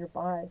someone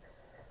nearby.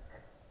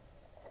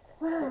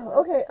 Wow,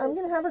 okay, I'm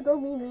gonna have her go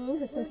be mean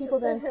to some people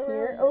down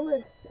here. Oh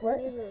look, what?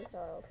 Neither is a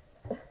child.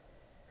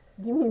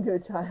 You mean to a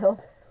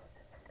child?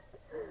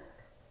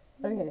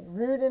 Okay,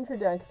 rude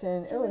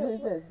introduction. Oh, and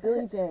who's this?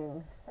 Billy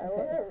Jane. I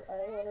wanna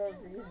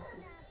read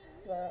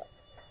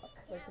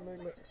the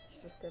mood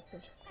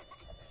description.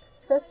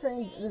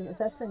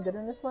 Festering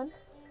bitterness one?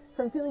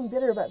 From feeling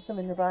bitter about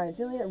someone nearby,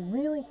 Juliet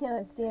really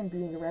cannot stand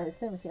being around a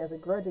Sim she has a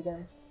grudge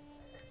against.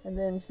 And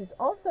then she's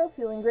also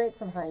feeling great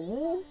from high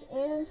needs,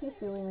 and she's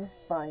feeling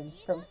fine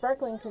from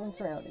sparkling clean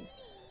surroundings.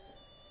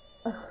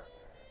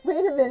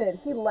 Wait a minute,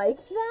 he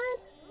liked that?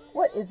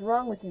 What is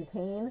wrong with you,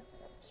 Tane?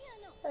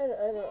 I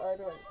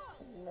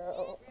don't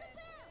know.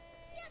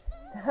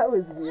 That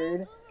was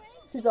weird.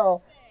 She's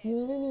all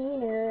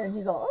neener, and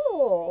he's all,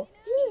 oh,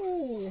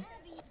 yay.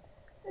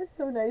 It's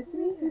so nice to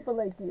meet people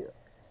like you.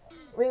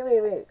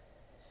 Wait.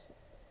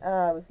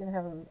 I was gonna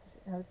have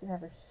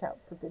her shout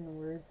forbidden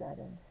words at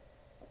him.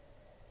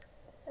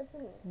 It's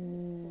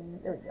in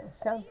There we go.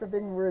 Shout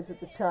forbidden words at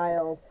the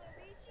child.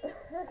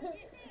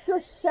 Just go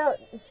shout.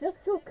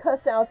 Just go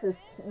cuss out this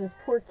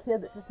poor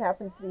kid that just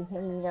happens to be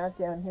hanging out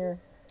down here.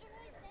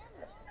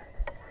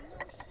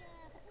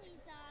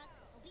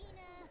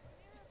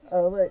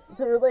 Oh look,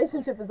 the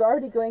relationship is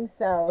already going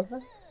south,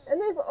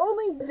 and they've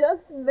only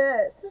just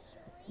met.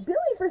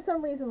 Billy, for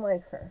some reason,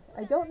 likes her.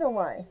 I don't know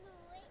why.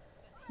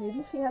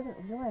 Maybe she hasn't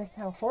realized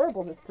how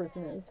horrible this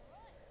person is.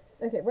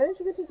 Okay, why don't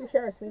you go take your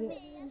shower, sweetie?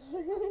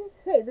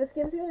 Hey, this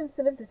gives you an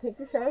incentive to take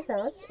your shower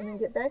fast and then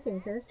get back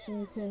in here so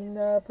you can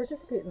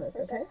participate in this,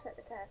 okay? Pet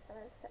the cat. I'm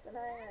gonna pet the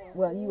lion.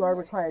 Well, you are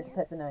required to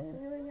pet the lion.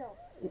 Here we go.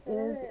 It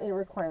is a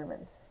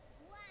requirement.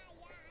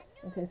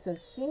 Okay, so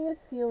she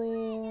is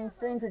feeling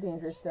stranger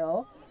danger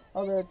still,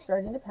 although it's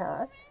starting to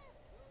pass.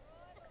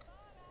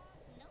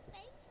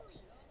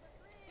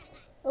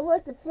 Oh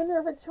look, it's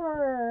Minerva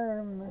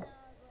Charm!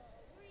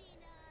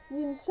 The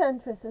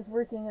Enchantress is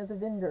working as a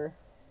vendor.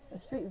 A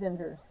street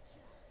vendor.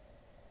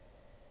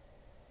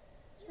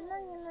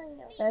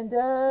 And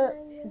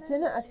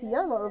Jenna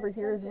Akiyama over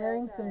here is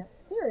wearing some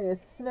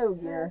serious snow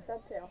gear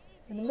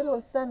in the middle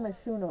of San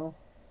Myshuno.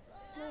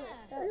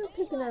 Why are you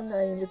picking on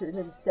Nyan with her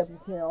little stubby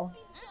tail?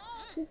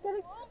 She's got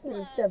a cute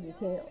little stubby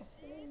tail.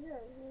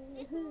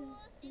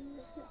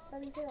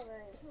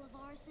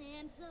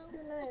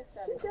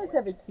 She does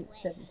have a cute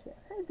stubby tail.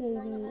 Hi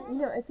baby. You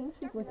know, I think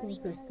she's looking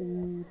for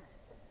food.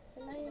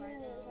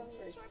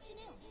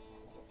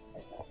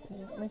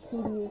 My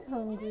kitty is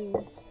hungry.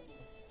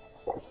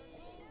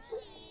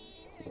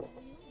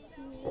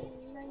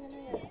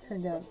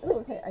 Turn down. Oh,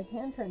 okay. I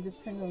can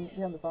just turn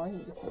down the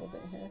volume just a little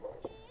bit here.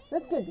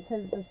 That's good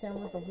because the sound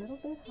was a little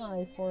bit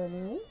high for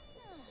me.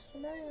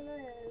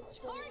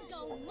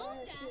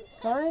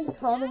 Find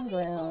common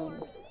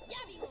ground.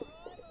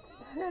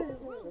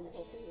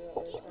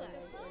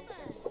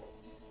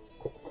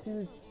 She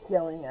was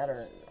yelling at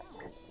her.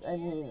 I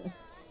mean,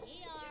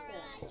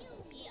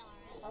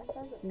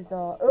 she's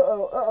all,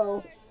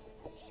 uh-oh.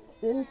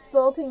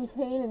 Insulting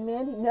Tane and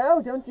Mandy.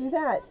 No, don't do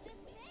that.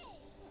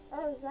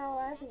 Oh, it's not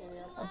laughing at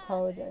me. I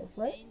apologize.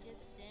 What?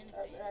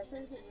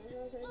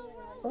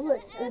 Oh,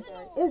 look, it's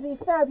Izzy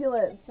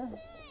Fabulous. I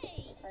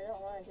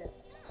don't like it.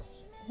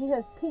 He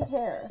has pink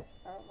hair.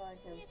 I don't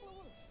like him.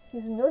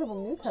 He's a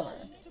notable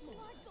newcomer.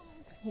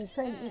 He's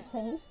trying to eat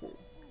Chinese food.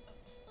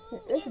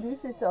 Here,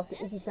 introduce yourself to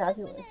Izzy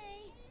Fabulous.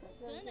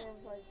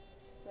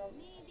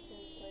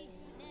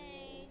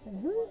 And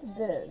who is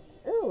this?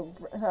 Ooh,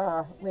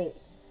 wait.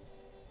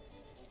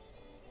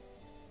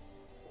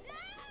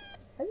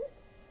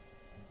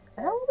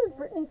 How old is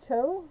Brittany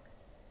Cho?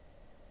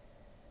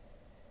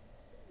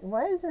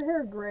 Why is her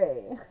hair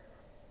gray?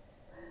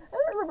 I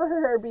don't remember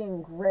her hair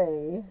being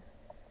gray.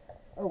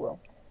 Oh well.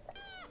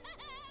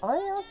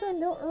 I also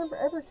don't remember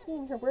ever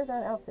seeing her wear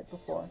that outfit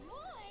before.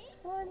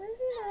 Well, I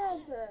maybe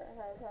has the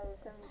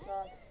Sims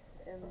got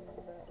in the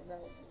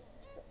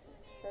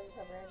Sims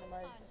have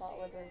randomized hot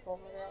weather and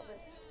cold weather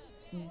outfits.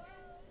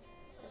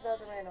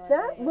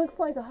 That looks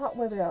like a hot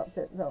weather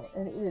outfit though,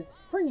 and it is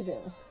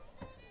freezing.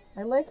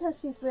 I like how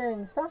she's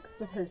wearing socks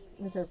with her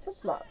flip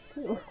flops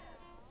too.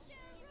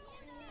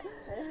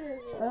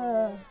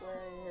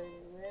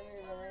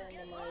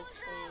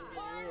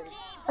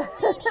 Look,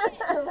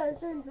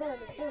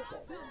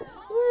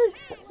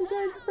 she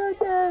joined the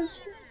protest.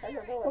 I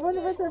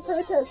wonder what they're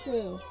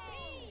protesting.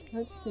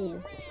 Let's see.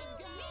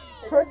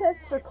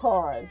 Protest for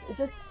cause. It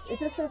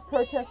just says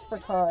protest for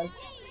cause.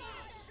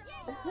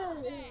 I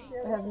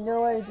have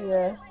no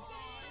idea.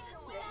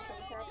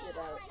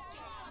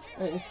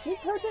 Wait, is she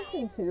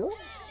protesting too?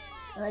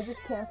 And I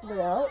just canceled it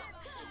out?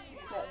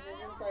 No, you're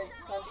just like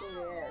punching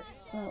the air.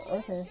 Oh,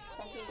 okay.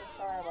 Punching the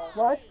sky above.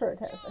 Watch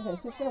protest. Okay,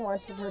 she's gonna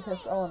watch the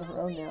protest all on her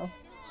own now.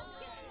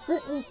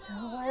 Brittany,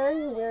 why are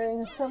you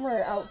wearing a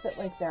summer outfit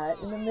like that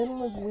in the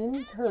middle of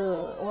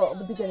winter? Well,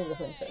 the beginning of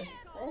winter.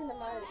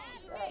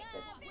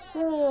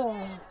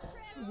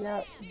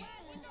 Yeah.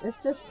 It's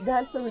just,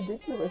 that's a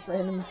ridiculous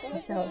random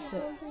outfit.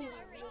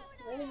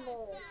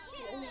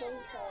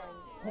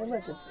 Hey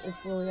look,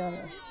 it's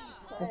Liliana.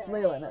 It's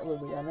Layla, not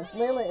Liliana. It's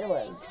Layla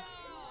Illes.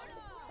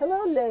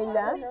 Hello,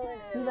 Layla.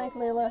 Do you like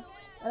Layla?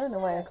 I don't know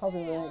why I called her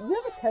Layla. You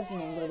have a cousin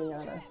named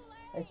Liliana,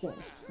 I think.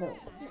 No,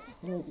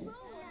 maybe.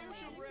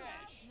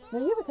 No,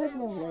 you have a cousin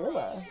named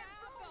Layla.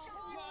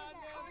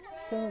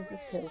 Same as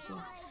this character.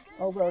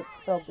 Although it's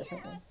spelled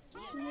differently.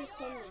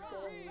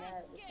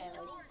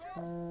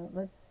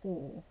 Let's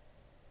see.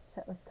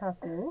 Chat with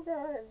Taku.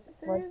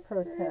 Watch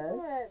protest.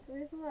 The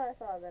reason why I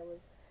thought that was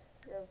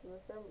because your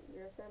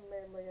son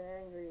made like an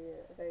angry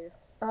face.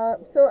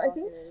 So I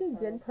think she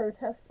did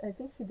protest. I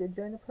think she did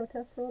join the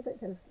protest for a little bit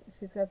because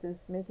she's got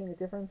this making a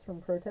difference from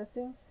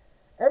protesting.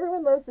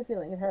 Everyone loves the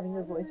feeling of having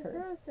your voice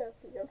heard.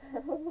 Protesting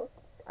about?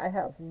 I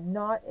have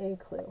not a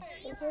clue.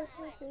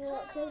 Protesting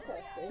about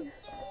protesting.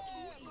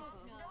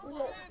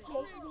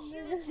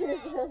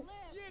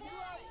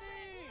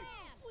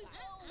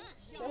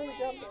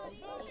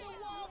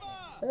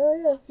 Oh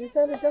yes, you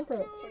found a jump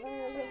rope.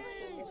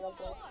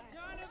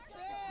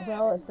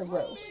 Well, it's a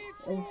rope,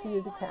 and she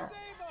is a cat.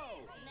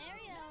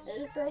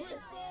 It is broken.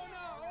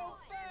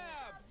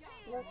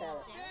 Look at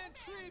it.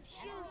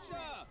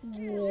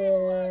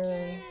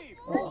 Yeah.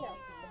 Oh.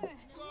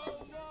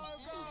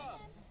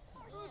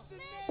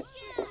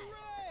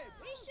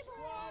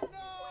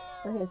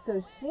 Okay,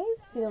 so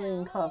she's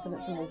feeling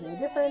confident from making a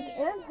difference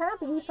and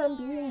happy from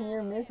being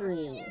near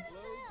misery.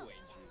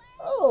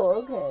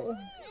 Oh, okay.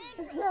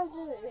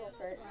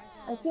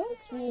 I think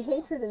the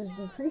hatred is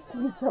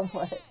decreasing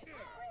somewhat.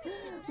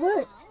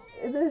 Look,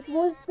 there's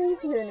more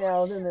space here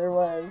now than there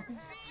was.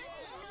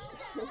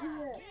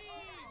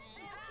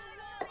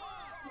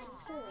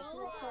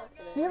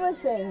 She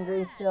looks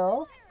angry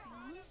still.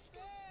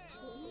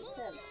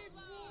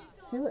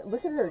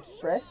 Look at her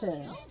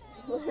expression.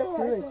 She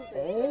looks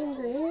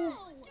angry.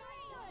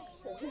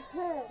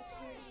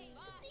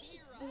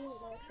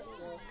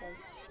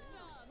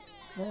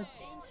 Let's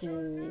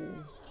see.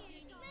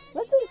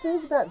 Let's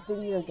enthuse about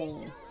video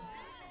games.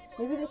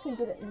 Maybe they can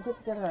get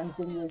together on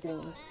video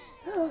games.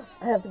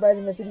 I have to buy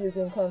them a video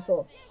game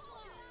console.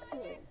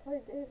 Play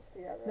games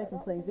together. They can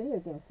play video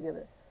games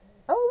together.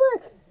 Oh,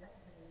 look!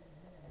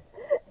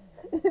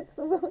 It's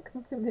the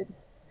welcome committee.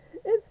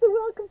 It's the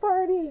welcome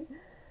party.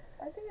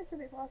 I think it should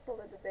be possible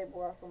to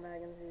disable welcome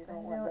wagons if you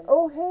don't want them.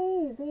 Oh,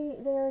 hey,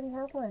 they already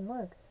have one.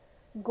 Look,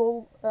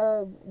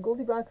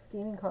 Goldilocks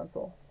gaming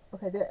console.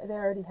 Okay, they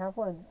already have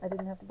one. I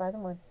didn't have to buy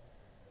them one.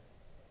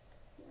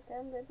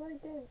 Damn, they play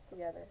games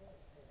together.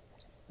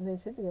 They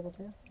should be able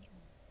to.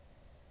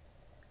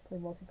 Play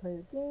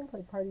multiplayer game,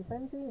 play Party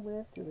Frenzy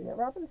with Juliet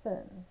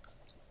Robinson.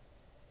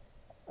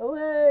 Oh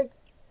look!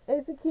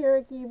 It's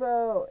Akira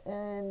Kibo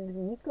and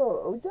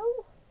Miko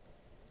Ojo?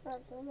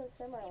 That's almost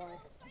semi-like.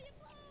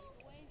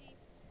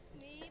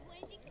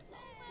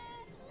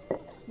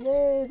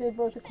 Yay, they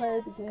both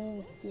acquired the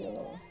gaming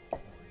skill.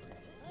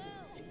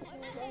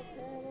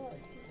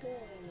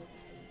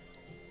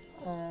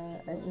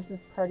 And this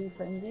is Party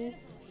Frenzy.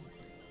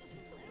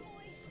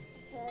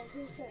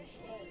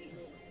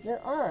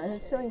 There are, and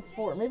it's showing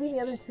 4. Maybe the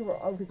other 2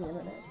 are over the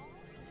internet.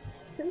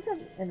 Sims have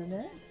the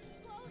internet.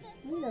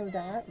 We know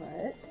that much.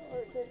 Or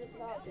it could just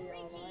not be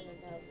online and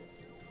have...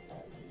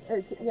 Or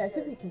it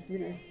could be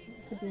computer.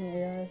 It could be an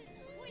AI.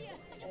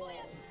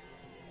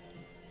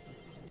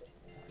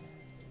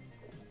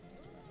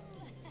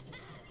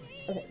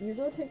 Okay, you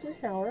go take your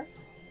shower.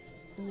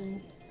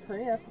 And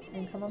hurry up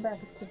and come on back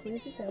as quickly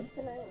as you can.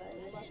 You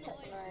must cut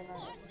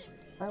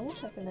 99. I will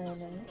cut the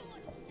 99.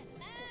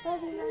 Oh,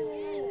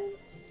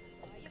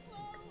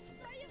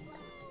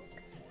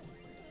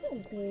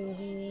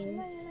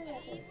 baby.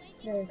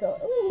 There's all.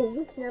 Oh,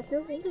 you snapped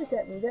your fingers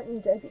at me. That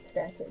means I get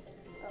scratches.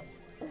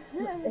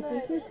 I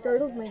think you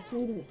startled my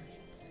kitty.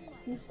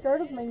 You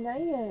startled my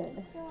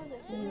Nyan.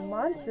 You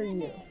monster,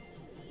 you.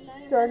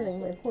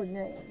 Startling my poor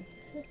Nyan.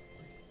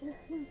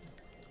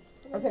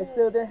 Okay,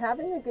 so they're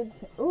having a good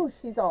ooh,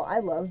 she's all, I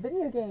love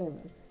video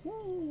games.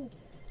 Yay.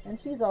 And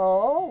she's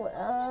all,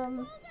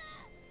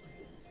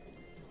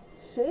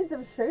 shades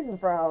of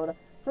Schadenfreude.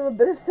 From a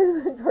bitter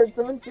sentiment towards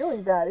someone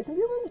feeling bad. It can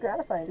be a little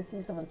gratifying to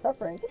see someone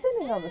suffering,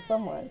 depending on the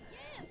someone.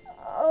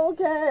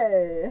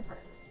 Okay.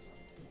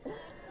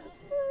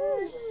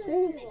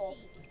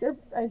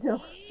 I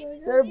know.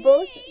 They're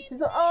both,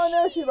 she's all, oh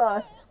no, she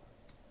lost.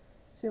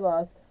 She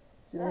lost.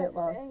 Juliet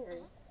lost.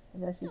 Angry.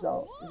 And now she's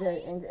all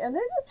very angry. And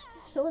they're just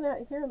chilling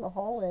out here in the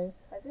hallway.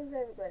 I think they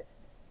have a glitch.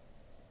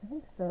 I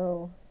think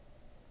so.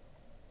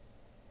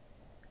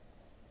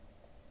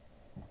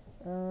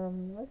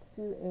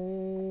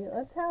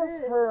 Let's have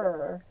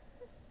her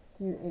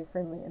do a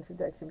friendly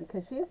introduction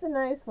because she's the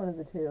nice one of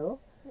the two.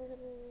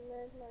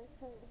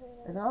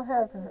 And I'll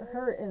have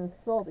her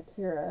insult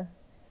Akira.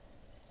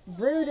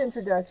 Rude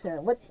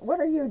introduction. What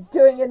are you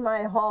doing in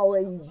my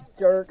hallway, you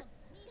jerk?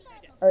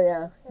 Oh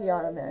yeah, he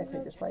automatically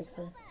dislikes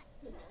her.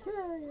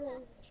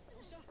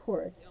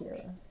 Poor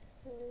Akira.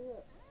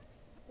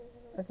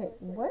 Okay,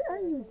 what are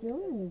you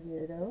doing, you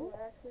weirdo?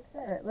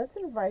 Alright, let's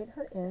invite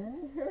her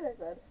in. What I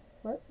said.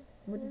 What?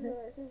 What did you say?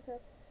 I think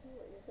that's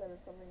what you said is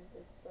something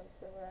that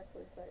they would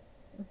actually say.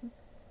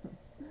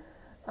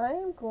 I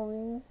am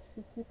going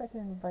to see if I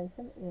can invite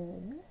them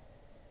in.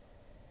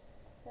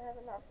 They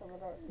haven't knocked on the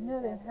door.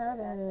 No, they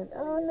haven't.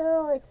 Oh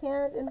no, I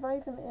can't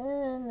invite them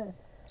in.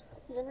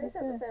 You can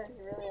reset the sound if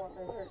you really want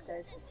the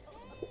fruitcake.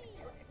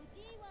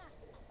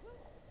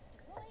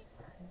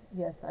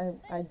 Yes,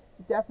 I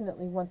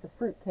definitely want the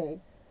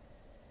fruitcake.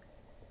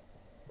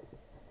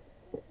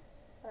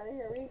 I need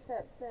to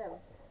reset Sim.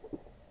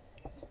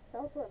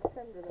 Help let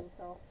Sim to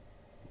themselves.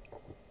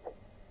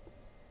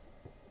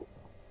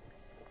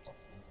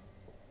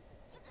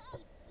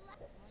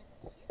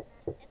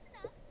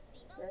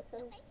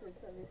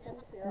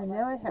 And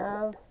now I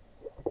have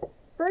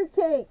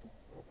fruitcake.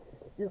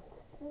 Yes.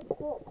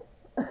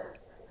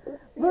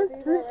 Most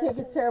fruitcake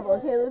is terrible.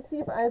 Okay, let's see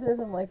if either of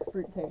them likes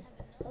fruitcake.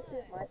 Let's see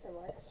if my Sim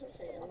likes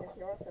fruitcake, and if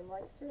your Sim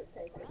likes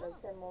fruitcake, because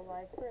Sim will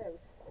like fruit.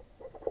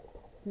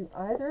 Do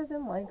either of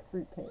them like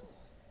fruitcake?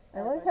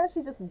 I like how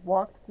she just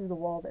walked through the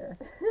wall there.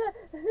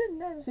 I didn't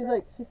notice She's that.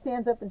 like, she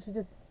stands up and she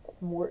just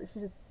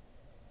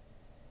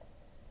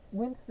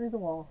went through the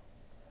wall.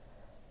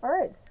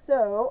 Alright,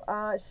 so,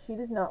 she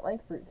does not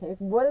like fruitcake.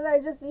 What did I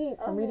just eat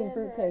from eating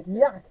fruitcake?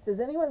 Yuck! Does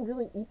anyone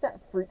really eat that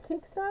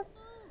fruitcake stuff?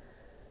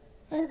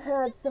 I've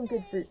had some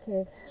good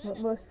fruitcake, but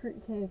most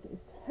fruitcake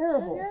is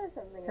terrible.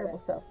 Terrible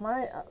stuff.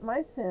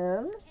 My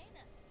sim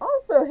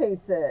also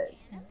hates it.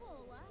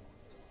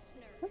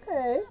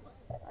 Okay,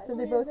 so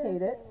they both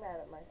hate it. Mad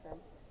at my sim.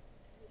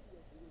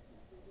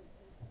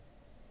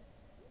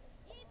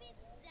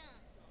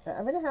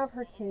 I'm gonna have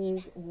her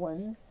take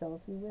one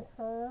selfie with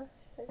her.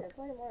 They can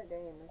play more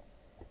games.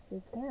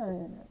 They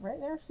can. Right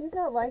now, she's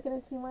not liking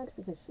it too much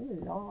because she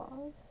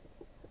lost.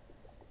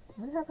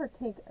 I'm gonna have her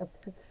take a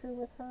picture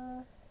with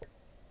her.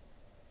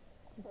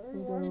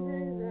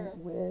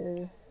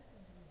 With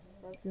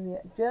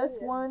Juliet.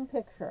 Just one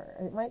picture.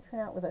 It might turn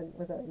out with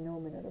a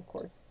gnome in it, of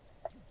course.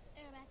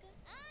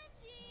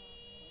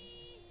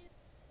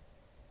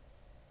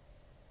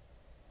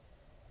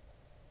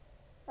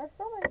 I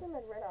felt like him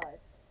had red eyes.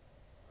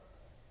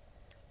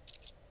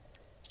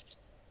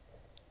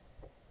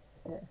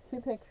 Yeah,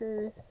 2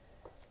 pictures.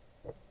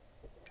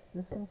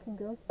 This one can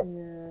go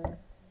here.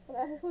 But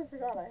I actually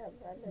forgot I had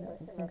No,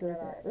 sim it can had go red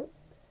there. eyes.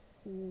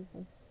 Oopsies.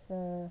 Let's,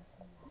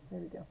 there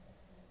we go.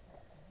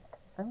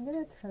 I'm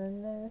gonna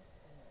turn this.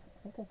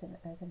 I think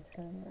I can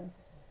turn this.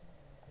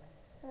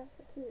 That's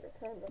the key to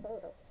turn the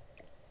photo.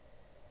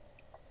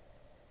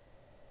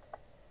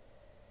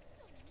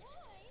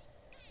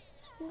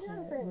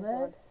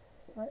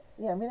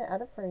 Yeah, I'm gonna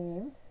add a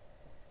frame.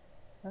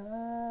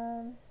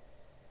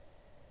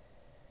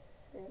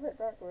 You put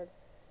dark wood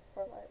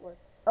or light wood.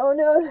 Oh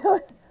no,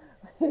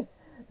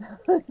 that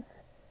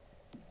one's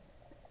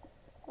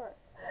What?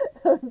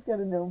 that one's got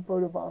a gnome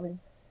photobombing.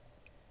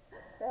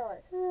 Sell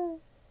it.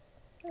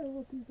 I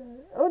will do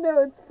that. Oh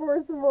no, it's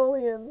 4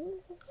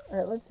 simoleons.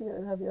 Alright, let's see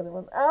how the other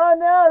one. Oh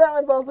no, that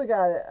one's also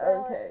got it.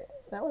 Okay.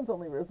 That one's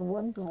only worth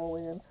 1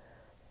 simoleon.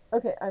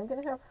 Okay, I'm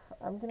gonna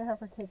have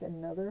her take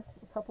another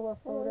couple of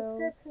Well, photos.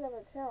 the description of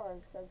the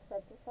challenge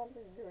said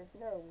something to do with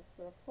gnomes,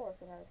 so of course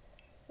it has.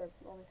 The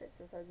only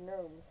picture says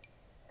gnomes.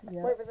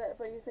 Yeah. Wait, but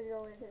you said you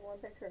only take 1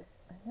 picture.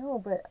 I know,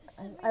 but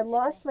I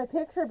lost my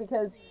picture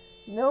because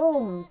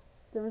gnomes.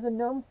 There was a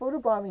gnome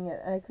photobombing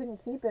it, and I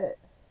couldn't keep it.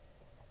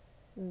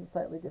 This is a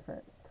slightly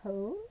different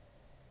pose.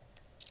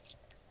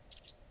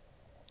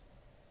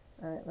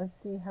 Alright, let's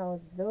see how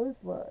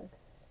those look.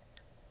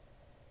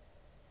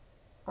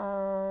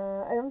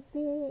 I don't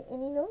see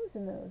any gnomes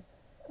in those.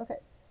 Okay.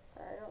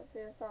 I don't see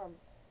a thumb.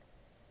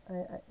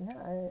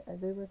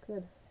 They look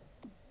good.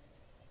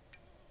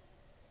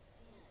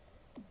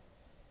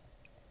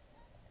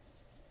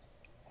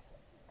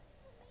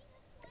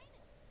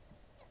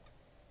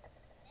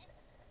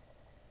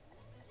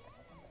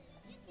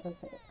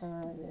 Okay,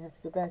 we have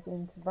to go back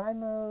into buy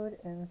mode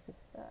and fix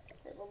that.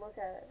 Okay, we'll look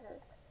at it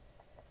first.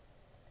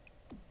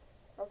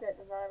 Okay, it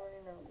does not have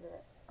any gnomes in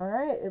it.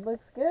 Alright, it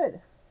looks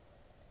good.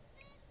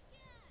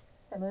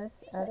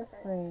 Let's add a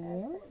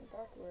frame.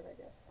 Dark wood, I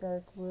guess.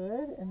 Dark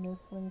wood, and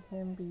this one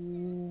can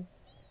be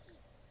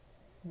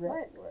red.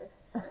 Light wood.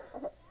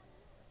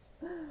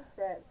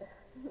 Red.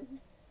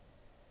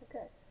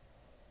 Okay.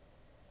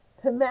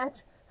 To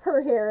match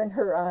her hair and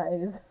her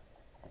eyes.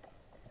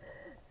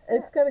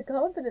 It's got a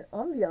confident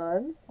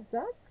ambiance.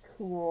 That's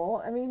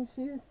cool. I mean,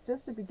 she's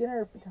just a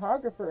beginner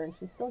photographer, and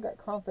she's still got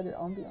confident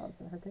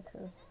ambiance in her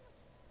picture.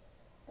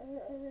 I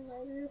mean,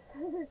 maybe this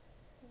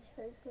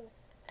faces.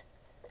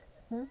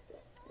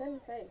 Sim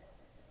face.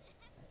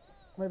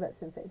 What about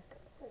Sim face?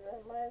 I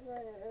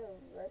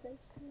think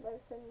my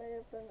sim may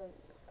have been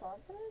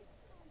confident.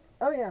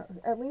 Oh yeah,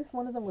 at least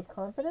one of them was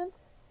confident.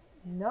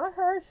 Not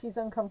her. She's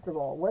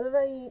uncomfortable. What did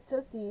I eat?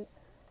 Just eat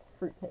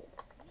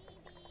fruitcake.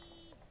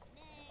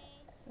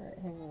 Alright,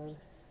 hang on.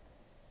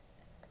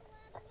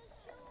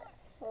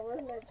 Well, it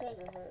wouldn't make sense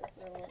if it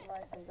was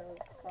my sim that was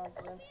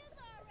confident.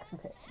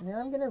 Okay, now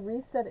I'm going to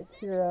reset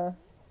Akira.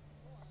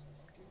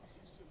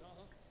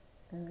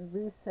 And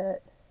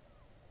reset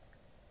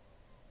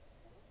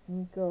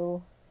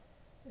Nico.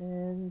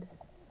 And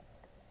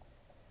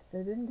they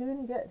didn't do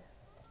any good.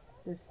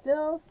 They're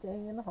still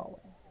staying in the hallway.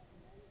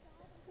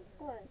 That's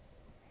fine.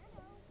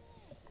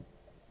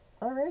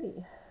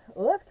 Alrighty.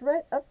 Left,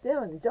 right, up,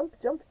 down,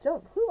 jump, jump,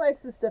 jump. Who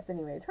likes this stuff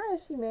anyway? Try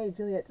as she may,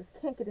 Juliet just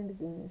can't get into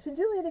gaming. Should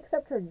Juliet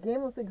accept her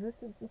gameless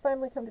existence and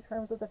finally come to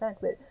terms with the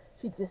fact that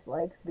she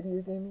dislikes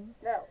video gaming?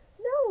 No.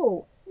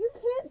 No! You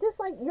can't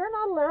dislike. You're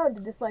not allowed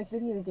to dislike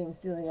video games,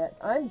 Juliet.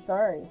 I'm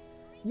sorry.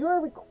 You are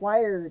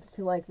required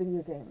to like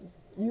video games.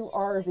 You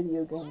are a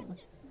video game.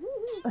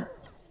 No,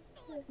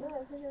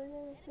 video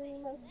games, so you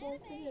must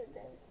like video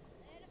games.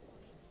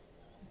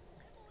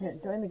 Here,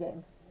 join the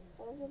game.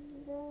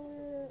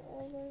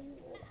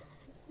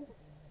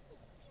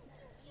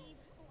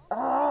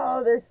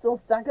 Oh, they're still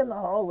stuck in the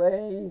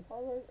hallway.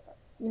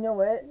 You know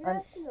what?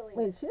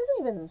 Wait, she doesn't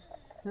even.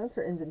 That's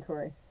her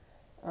inventory.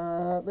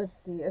 Let's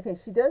see. Okay,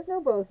 she does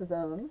know both of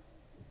them.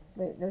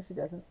 Wait, no, she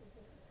doesn't.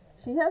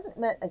 She hasn't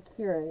met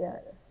Akira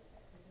yet.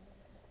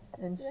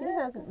 And she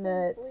hasn't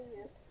met.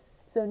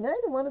 So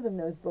neither one of them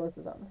knows both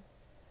of them.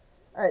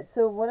 Alright,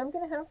 so what I'm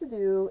going to have to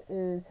do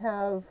is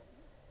have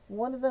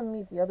one of them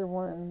meet the other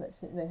one that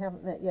they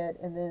haven't met yet,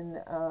 and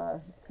then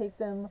take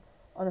them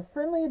on a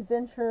friendly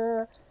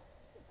adventure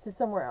to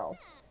somewhere else.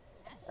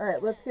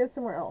 Alright, let's go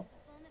somewhere else.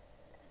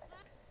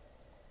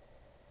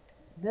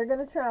 They're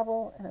going to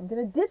travel, and I'm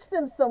going to ditch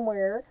them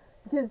somewhere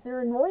because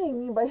they're annoying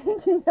me by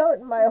hanging out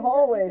in my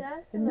hallway. You can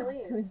ask them to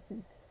leave.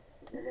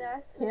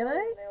 Can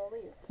I? They will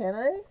leave. Can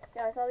I?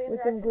 Yeah, I saw the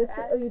With them interaction. glitching?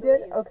 Ask Oh, you to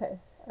did? leave. Okay.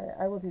 Alright,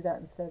 I will do that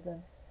instead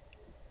then.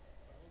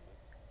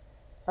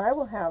 I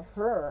will have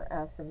her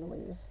ask them to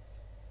leave.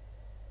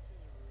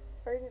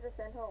 Or you can just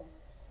send home.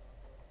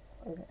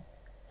 Okay.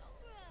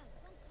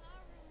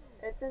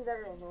 It sends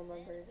everyone home,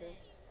 I'm pretty sure.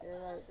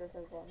 Yeah, it just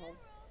sends one home.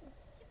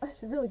 I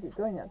should really get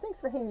going now. Thanks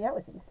for hanging out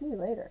with me. See you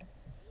later.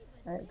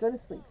 Alright, go to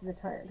sleep. You're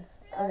tired.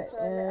 Okay,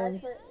 and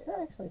she's not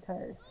actually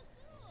tired.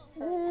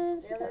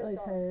 And she's not really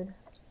tired.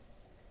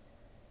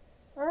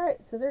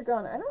 Alright, so they're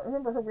gone. I don't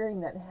remember her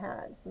wearing that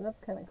hat, so that's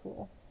kind of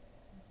cool.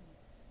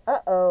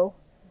 Uh-oh.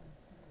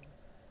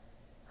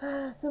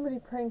 Somebody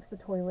pranked the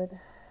toilet.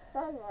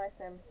 Probably my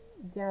sim.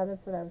 Yeah,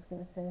 that's what I was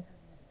going to say.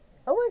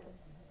 Oh, look!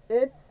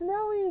 It's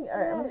snowing!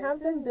 Alright, I'm going to have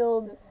them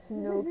build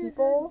snow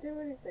people. Do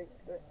anything,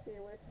 but see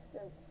which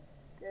sim.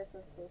 Yes,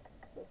 it's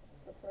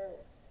the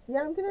toilet.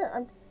 Yeah,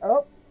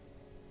 oh!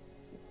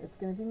 It's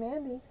going to be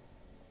Mandy.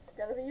 It's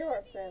gotta be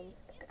your sim.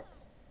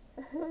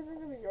 It's gonna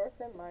be your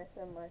sim, my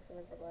sim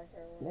is the black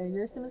haired one. Yeah,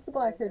 your sim is the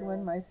black-haired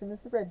one, my sim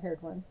is the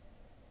red-haired one.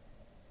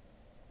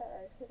 I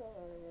actually don't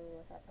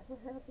remember what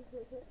happened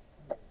with it.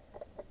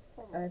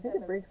 Oh, I think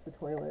it breaks the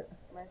toilet.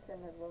 My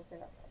sim has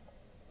woken up.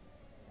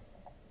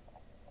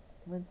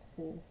 Let's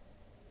see.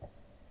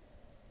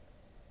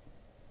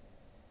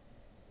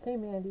 Okay,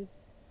 Mandy.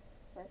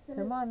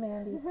 Come on,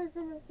 Mandy. My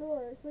sim is still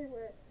in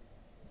sleepwear.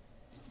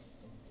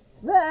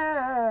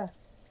 Ah!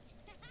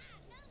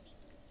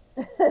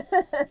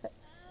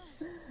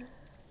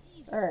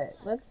 Alright,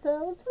 let's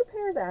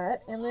prepare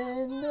that, and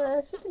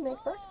then she can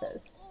make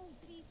breakfast.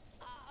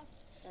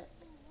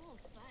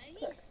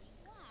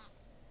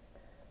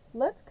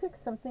 Let's cook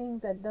something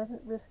that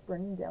doesn't risk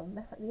burning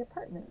down the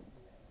apartment.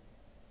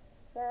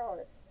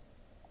 Salad.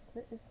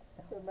 Where is the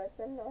salad? Does my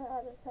sim know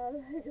how to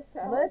make a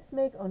salad? Let's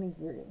make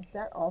onigiri.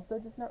 That also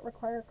does not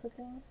require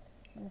cooking.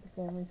 Make a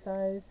family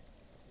size.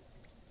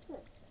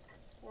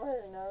 I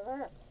didn't know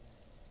that.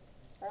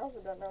 I also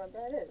don't know what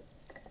that is.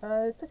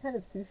 It's a kind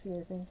of sushi,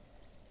 I think.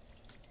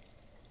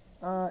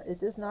 It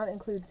does not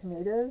include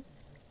tomatoes,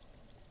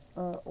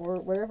 or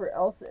whatever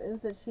else it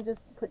is that she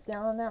just put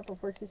down on that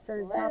before she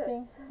started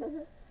chopping.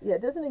 Yeah,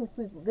 it doesn't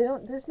include,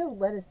 there's no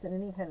lettuce in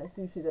any kind of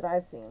sushi that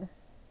I've seen.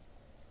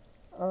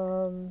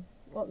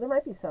 Well, there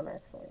might be some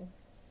actually.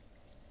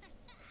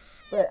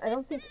 But I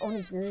don't think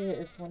onigiri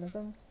is one of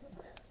them.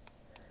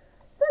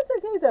 That's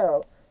okay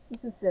though.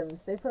 This is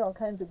Sims. They put all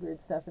kinds of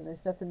weird stuff in their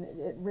stuff, and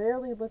it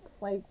rarely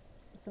looks like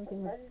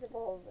something that's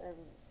vegetables and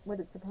what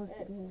it's supposed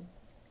to be.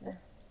 Yeah.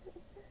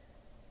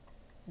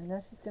 And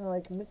now she's gonna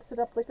like mix it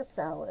up like a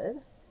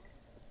salad.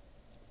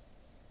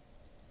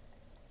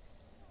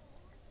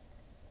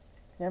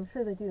 Yeah, I'm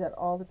sure they do that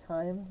all the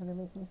time when they're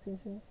making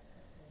sushi.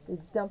 They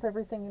dump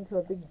everything into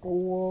a big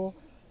bowl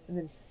and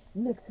then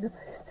mix it up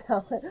like a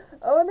salad.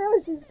 Oh no,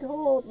 she's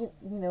cold. You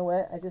know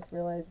what? I just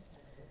realized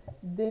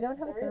they don't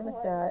have a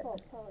thermostat.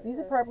 These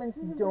apartments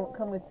don't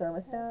come with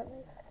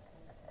thermostats.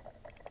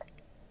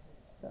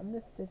 So I'm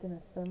just sticking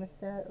a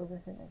thermostat over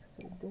here next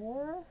to the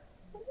door.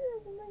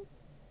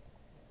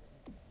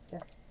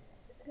 Yeah.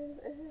 If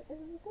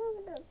you talk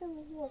about some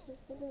of what is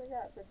really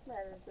got that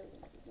matters,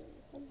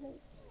 something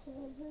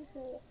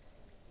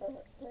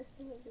my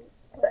sim would be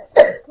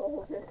quite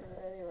cold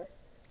anyway.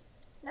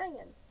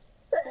 Nyan!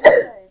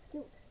 Nyan is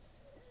cute.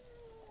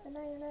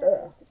 Nyan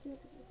is the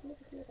cute.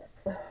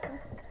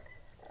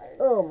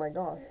 Oh my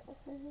gosh.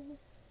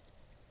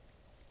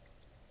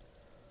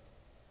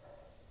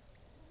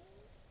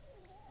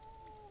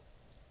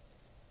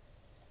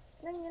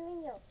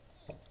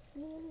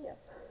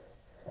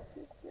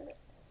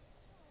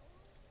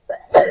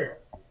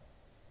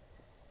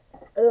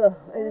 Ugh,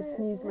 I just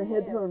sneezed my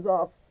headphones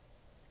off.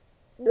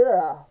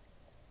 Ugh.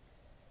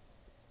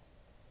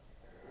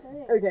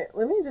 Okay,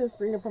 let me just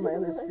bring up on my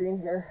other screen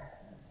here.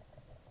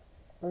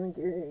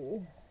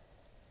 Onigiri.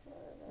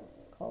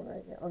 It's called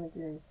right, yeah,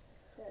 onigiri.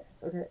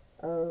 Okay,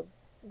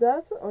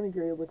 that's what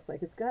onigiri looks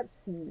like. It's got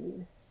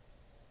seaweed.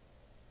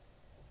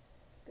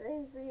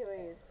 Green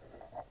seaweed.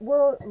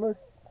 Well,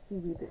 most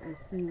seaweed that you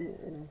see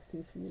in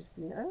sushi is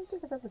green. I don't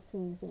think I've ever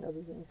seen anything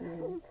other than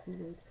green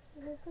seaweed.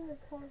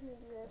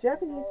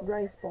 Japanese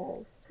rice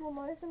balls. Well,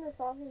 my sim is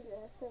talking to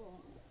your sim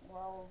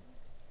while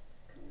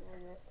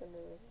your sim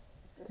is...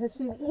 Because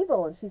she's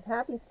evil and she's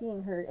happy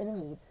seeing her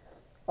enemy.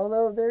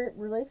 Although their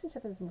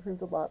relationship has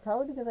improved a lot,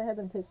 probably because I had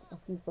them take a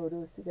few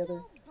photos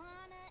together.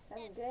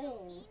 And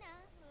game.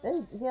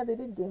 And yeah, they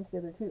did game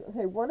together too.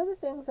 Okay, one of the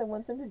things I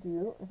want them to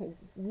do, okay,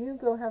 you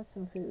go have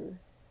some food.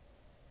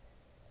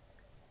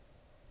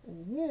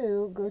 And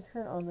you go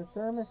turn on the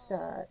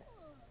thermostat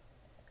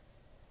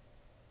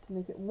to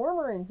make it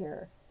warmer in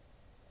here.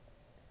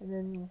 And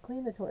then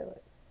clean the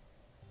toilet.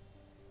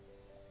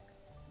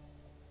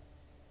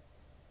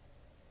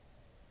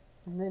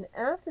 And then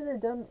after they're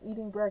done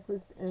eating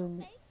breakfast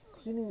and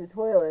cleaning the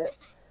toilet,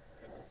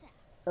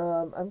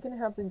 I'm going to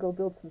have them go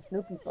build some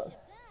snow people.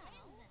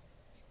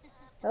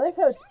 I like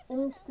how it's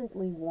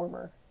instantly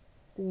warmer.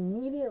 They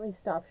immediately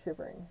stop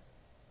shivering.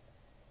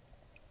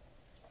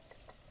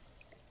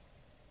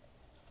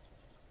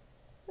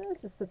 Let's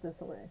just put this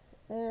away.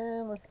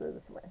 And let's throw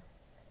this away.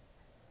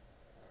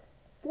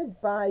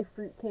 Goodbye,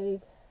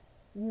 fruitcake.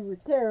 You were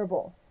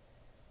terrible.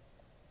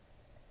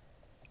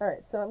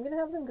 Alright, so I'm going to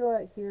have them go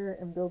out here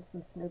and build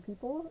some snow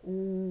people.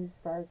 Ooh,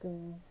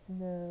 sparkling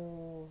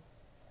snow.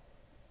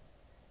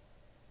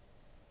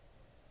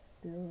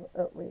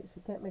 Oh, wait, she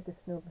can't make a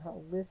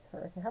snowball with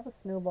her. I can have a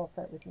snowball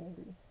fight with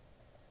Mandy.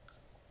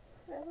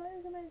 I thought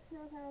you could make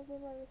snow tiles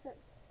with my set.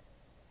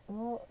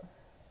 Well,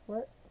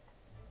 what?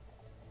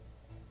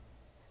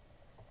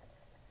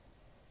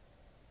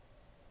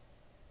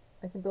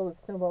 I can build a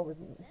snowball with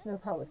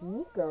snowpile with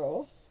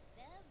Nico,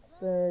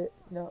 but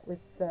not with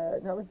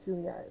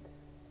Juliet.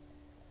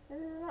 This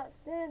is not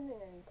standing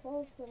in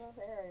close enough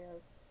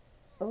areas.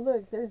 Oh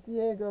look, there's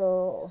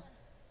Diego.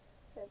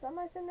 Is that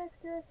my sim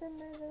next to your sim,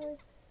 maybe?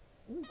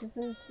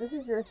 This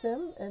is your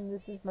sim, and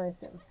this is my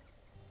sim.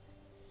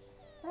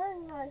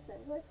 I'm my sim.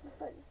 Like,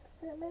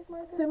 make my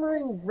sim.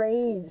 Simmering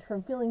rage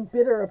from feeling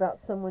bitter about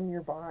someone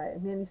nearby.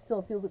 Mandy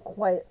still feels a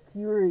quiet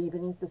fury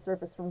beneath the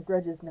surface from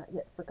grudges not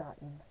yet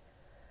forgotten.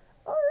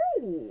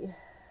 Alrighty.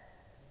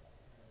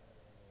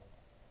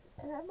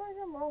 Have my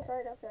sim walk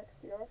right up next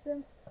to your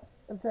sim.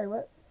 I'm sorry,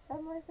 what?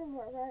 Have my sim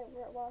walk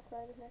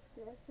right up next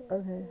to your sim.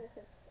 Okay.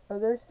 Oh,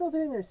 they're still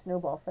doing their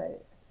snowball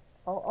fight.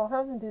 I'll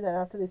have them do that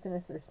after they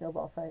finish their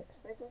snowball fight.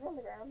 Wait, put it on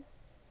the ground.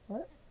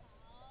 What?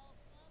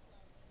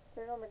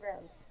 Put it on the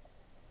ground.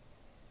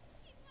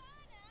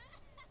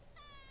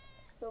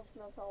 Build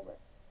snow pellet.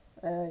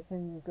 I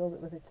can build it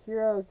with a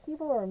Kiro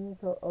Kibo or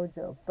Miko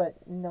Ojo, but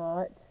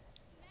not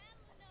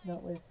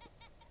with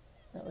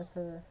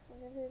her.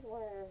 Look at these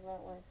wires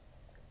that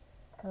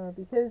way.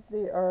 Because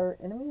they are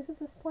enemies at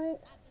this point.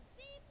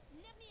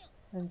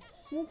 And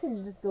she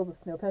can just build a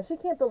snow pal. She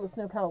can't build a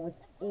snow pal with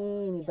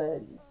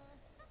anybody.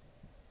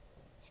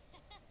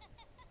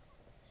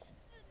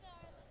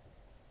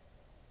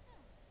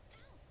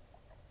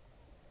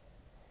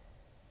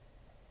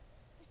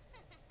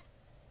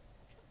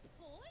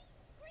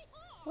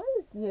 Why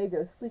is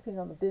Diego sleeping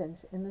on the bench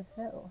in the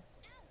snow?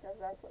 Because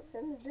that's what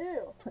sims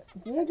do.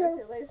 Diego,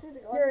 They're too lazy to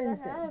go you're into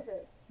insane. their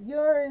houses.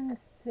 You're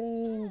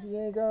insane,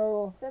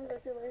 Diego. Sims are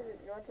too lazy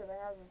to go into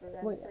their houses and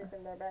then Well, yeah. sleep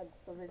in their beds,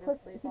 so they Plus,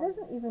 just sleep he on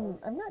doesn't even.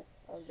 I'm not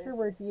sure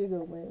where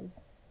Diego lives.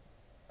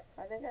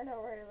 I think I know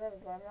where he lives,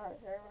 but I'm not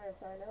sure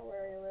if I know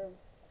where he lives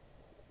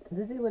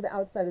Does he live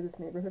outside of this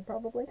neighborhood,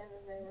 probably? in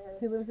his neighborhood.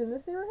 He lives in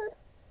this neighborhood?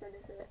 Pretty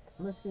sure.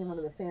 Must be in one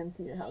of the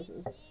fancier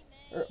houses.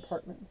 Or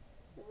apartments.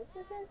 What's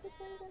the guy's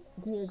name?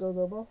 Diego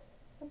Lobo.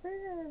 I'm pretty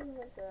sure this is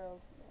like the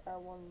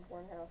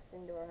one house,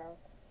 singular house.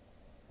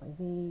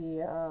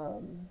 The,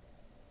 No,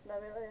 I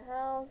mean like a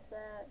house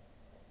that,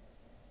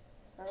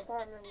 an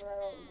apartment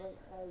that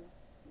has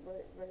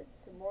like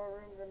more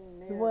rooms than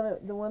me.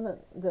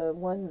 the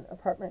one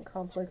apartment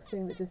complex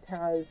thing that just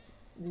has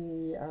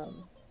the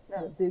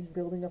big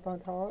building up on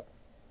top.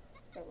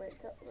 But wait,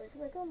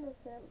 click on the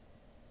same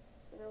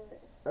building.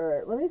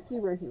 Alright, let me see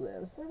where he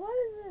lives. So what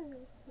is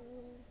this?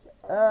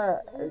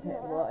 Okay,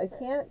 well, I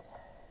can't.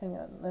 Hang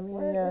on, let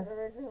What is me, his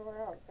original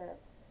outfit?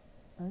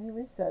 let me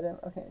reset him.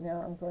 Okay,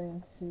 now I'm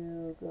going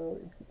to go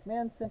into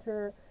Command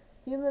Center.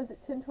 He lives at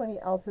 1020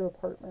 Alto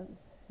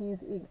Apartments.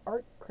 He's an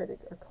art critic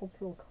or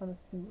cultural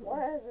connoisseur. What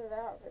is his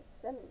outfit?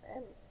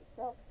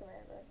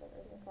 Self-command, I think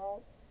is it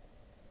called?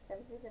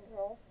 MC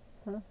control?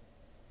 Huh?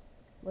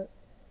 What?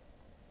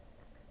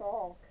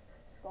 Scroll.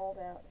 Scroll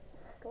down.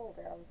 Scroll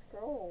down.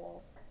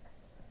 Scroll.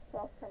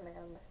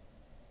 Self-command.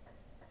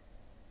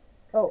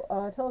 Oh,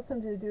 tell us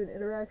something to do an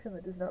interaction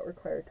that does not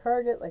require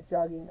target, like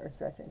jogging or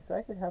stretching. So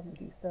I could have him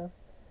do stuff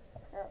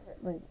Outfit.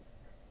 like.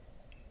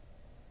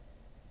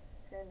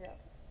 Change out.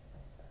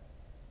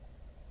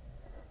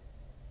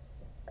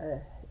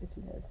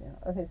 Itchy nose now.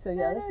 Okay, so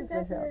yeah, this is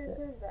winter outfit.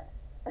 Swim's at.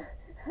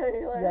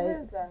 You're like, Right.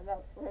 what is that?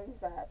 That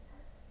swims at.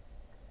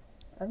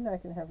 I'm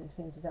not gonna have him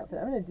change his outfit.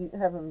 I'm gonna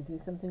have him do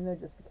something though,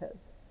 just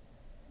because.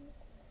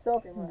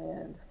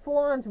 Self-command,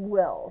 flaunt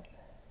wealth.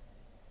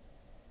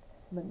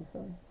 Money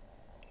phone.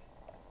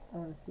 I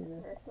want to see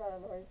this. There's not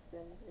a noise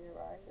sims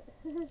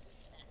nearby.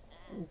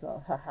 He's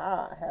all,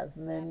 haha, I have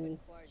money.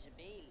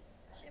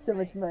 So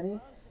much money.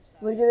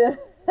 Look at him.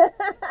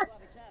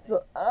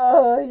 So,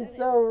 oh, he's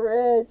so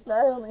rich. And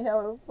I only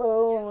have a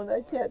phone.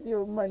 I can't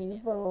do a money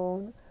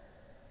phone.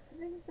 I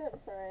think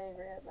Sims are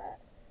angry at that.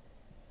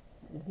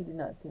 He did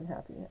not seem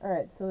happy.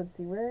 Alright, so let's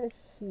see. Where is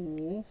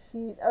she?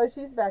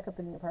 She's back up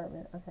in the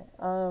apartment. Okay.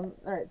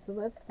 Alright, so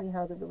let's see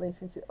how the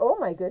relationship. Oh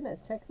my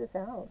goodness, check this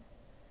out.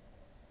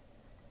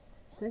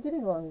 They're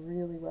getting along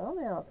really well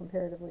now,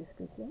 comparatively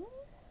speaking.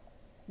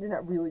 They're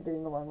not really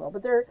getting along well,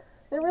 but their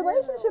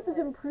relationship is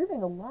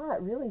improving a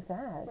lot, really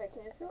fast. Wait,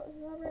 can you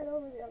scroll right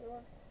over the other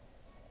one?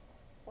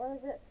 What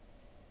is it?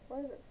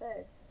 What does it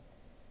say?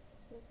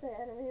 Does it say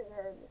enemies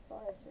or the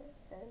spies?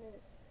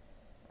 Enemies.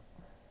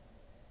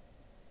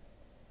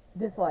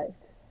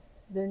 Disliked.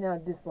 They're now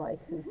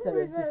disliked instead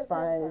of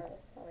despised.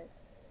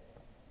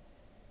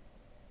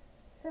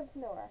 Sims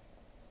nowhere.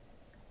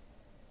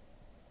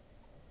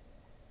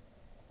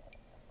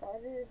 Why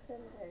do you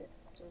Sims hate?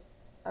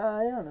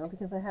 I don't know,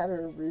 because I had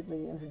her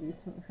rudely introduce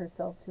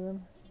herself to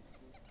him.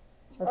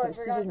 Oh, Okay, I she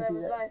forgot didn't that do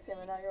was that. my Sim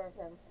and not your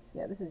Sim.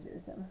 Yeah, this is your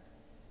Sim.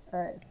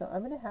 Alright, so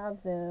I'm gonna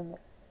have them.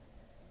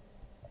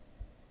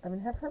 I'm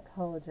gonna have her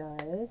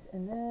apologize,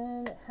 and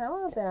then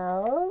how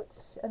about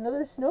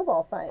another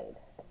snowball fight?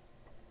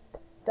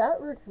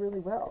 That worked really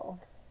well.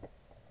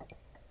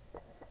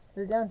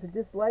 They're down to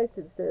disliked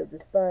instead of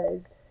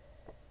despised.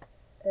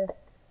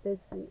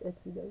 Itchy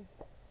nose.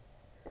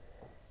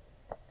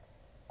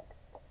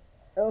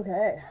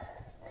 Okay.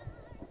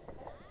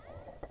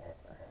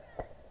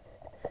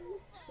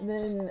 And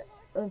then,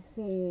 let's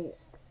see,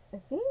 I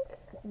think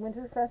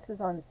Winterfest is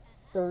on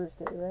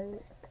Thursday,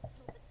 right?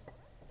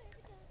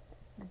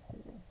 Let's see.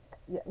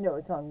 Yeah, no,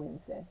 it's on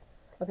Wednesday.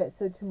 Okay,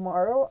 so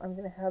tomorrow I'm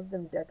going to have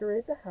them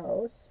decorate the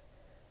house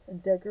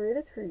and decorate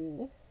a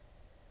tree.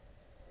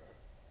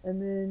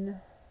 And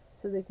then,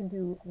 so they can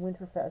do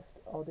Winterfest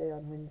all day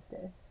on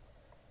Wednesday.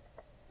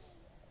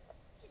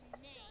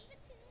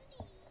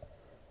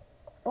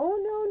 Oh,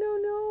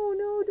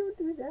 no, don't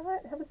do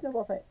that. Have a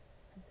snowball fight.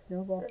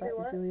 Snowball fight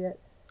with Juliet.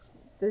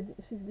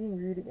 She's being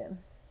rude again.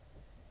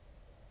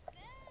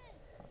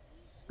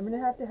 I'm going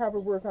to have her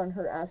work on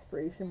her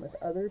aspiration with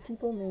other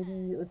people.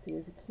 Maybe, let's see,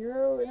 is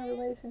Akiro in a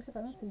relationship? I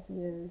don't think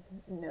he is.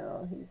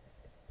 No, he's...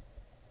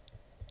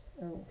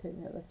 Okay,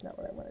 no, that's not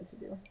what I wanted to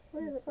do.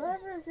 What is it?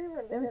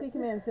 MC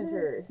Command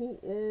Center. He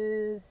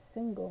is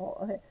single.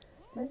 Okay.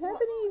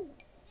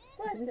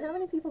 Do we have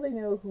any people they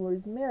know who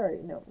is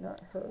married? No, not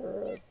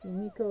her. Let's see,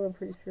 Miko, I'm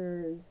pretty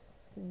sure, is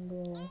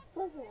single.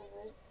 What is any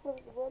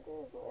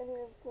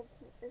of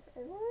is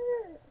one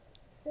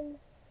Sims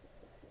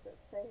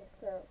things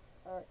to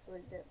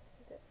actually get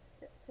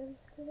Sims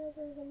together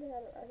or something?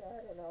 I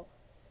don't know.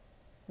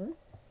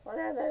 What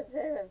are the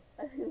achievements?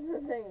 I mean the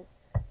things.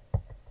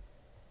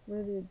 What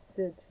are the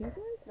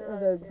achievements?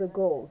 Or the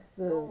goals?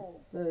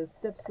 The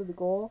steps for the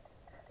goal?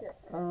 Yes.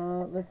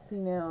 Let's see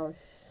now.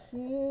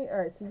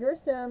 Alright, so your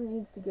Sim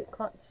needs to get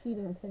caught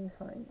cheating 10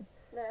 times.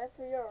 No, that's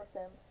for your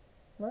Sim.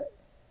 What?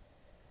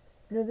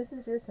 No, this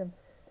is your Sim.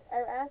 I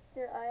asked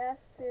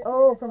you.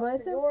 Oh, for my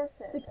Sim? Your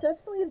Sim.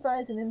 Successfully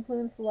advise and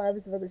influence the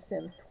lives of other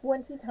Sims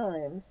 20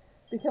 times.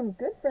 Become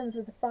good friends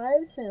with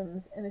 5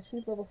 Sims and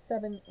achieve level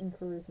 7 in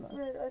Charisma.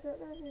 Right, I don't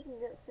know if you can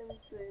get Sims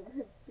to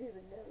be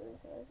together,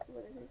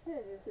 but if you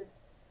can, you could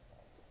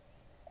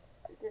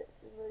get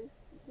at least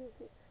your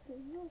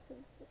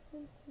Sims.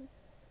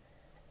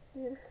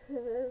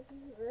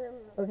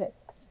 Okay,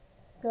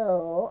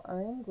 so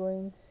I'm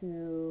going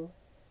to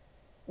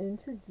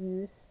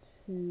introduce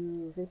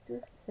to Victor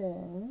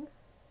Feng,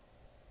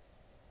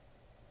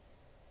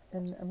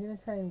 and I'm going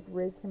to try and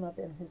break him up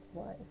and his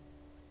wife.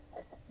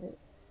 Wait,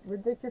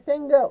 where'd Victor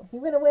Feng go? He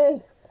went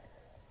away.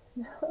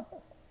 No.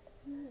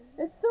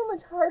 It's so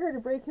much harder to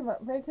break him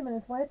and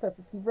his wife up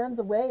if he runs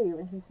away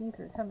when he sees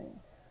her coming.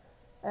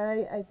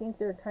 I think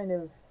they're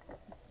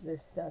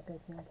stuck, I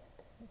think.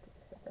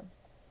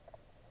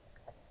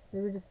 They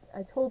were just,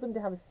 I told them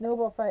to have a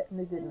snowball fight and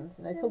they didn't.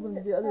 And I told them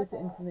to do other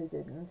things and they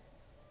didn't.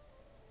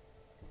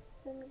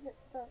 Sims get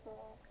stuck a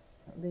lot.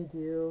 They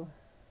do.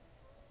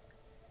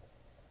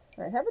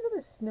 Alright, have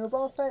another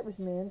snowball fight with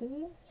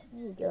Mandy.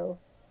 There you go.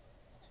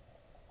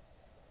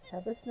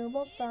 Have a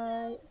snowball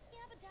fight.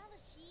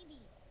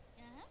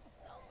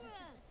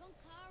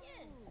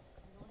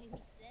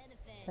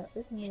 Chat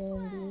with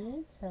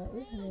Mandy. Chat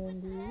with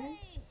Mandy.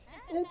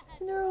 It's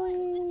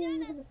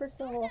snowing! For the first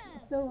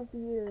snow of the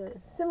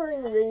year.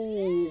 Simmering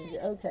rage.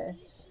 Okay.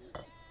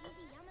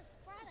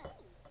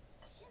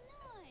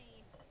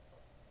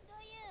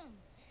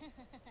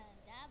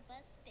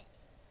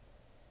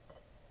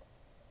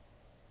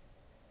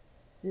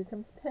 Here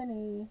comes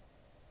Penny.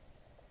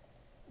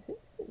 Hey.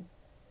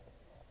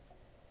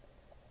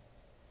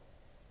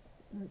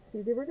 Let's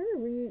see. They were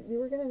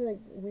gonna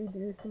like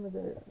redo some of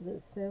the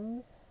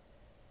Sims.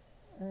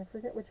 And I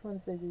forget which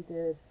ones they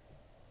redid.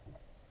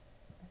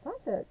 I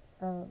thought that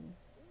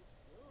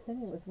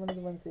Penny was one of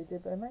the ones they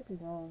did, but I might be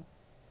wrong.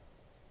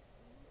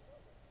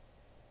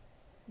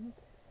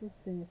 Let's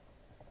see.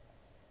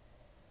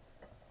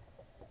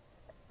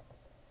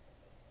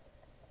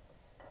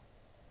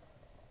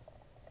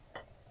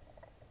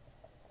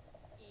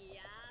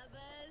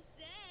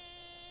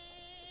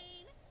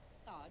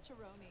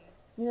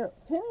 You know,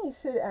 Penny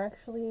should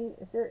actually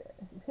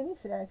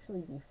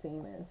be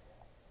famous.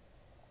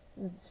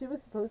 She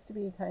was supposed to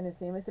be kind of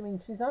famous. I mean,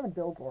 she's on a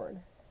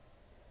billboard.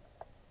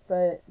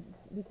 But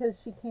because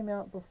she came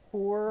out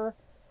before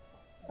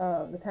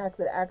the pack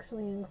that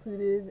actually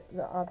included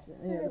the option,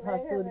 the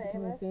possibility of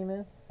becoming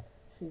famous,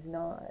 she's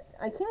not.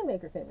 I can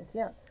make her famous,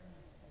 yeah.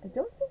 I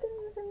don't think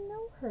any of them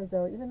know her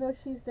though, even though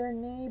she's their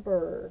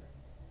neighbor.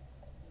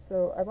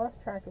 So I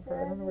lost track of her.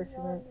 I don't know where she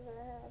went.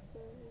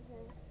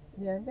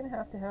 Yeah, I'm gonna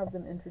have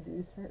them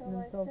introduce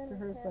themselves to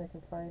her so I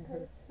can find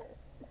her.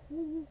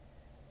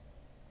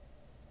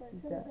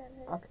 Who's that?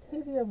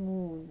 Octavia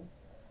Moon.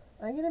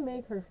 I'm gonna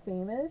make her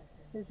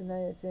famous. Here's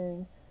Anaya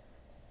Jang.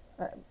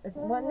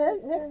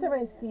 Next time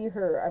I see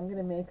her, I'm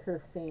gonna make her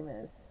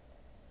famous.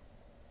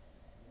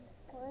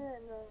 Why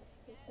didn't know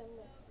she's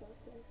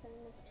supposed to be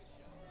famous?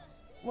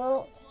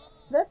 Well,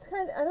 that's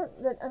kind of,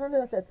 I don't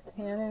know if that's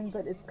canon,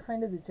 but it's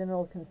kind of the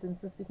general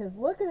consensus because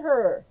look at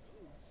her.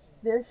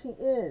 There she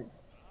is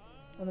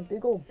on a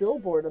big old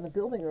billboard on the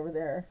building over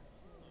there.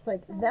 It's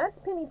like, that's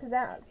Penny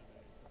Pizzazz.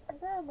 It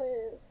probably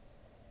is.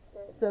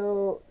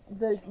 So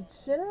the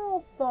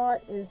general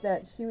thought is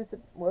that she was,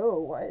 whoa,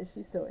 why is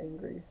she so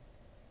angry?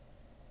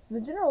 The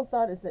general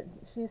thought is that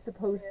she's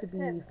supposed to be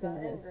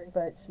famous,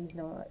 but she's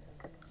not.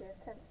 Yes,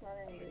 Kent's not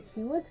angry.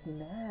 She looks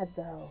mad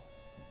though.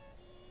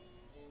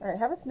 Alright,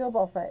 have a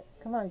snowball fight.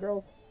 Come on,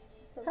 girls.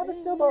 Have a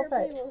snowball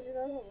fight. People she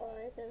doesn't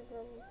like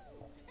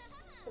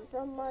and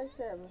from my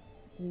sim.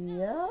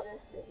 Yeah.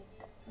 This day.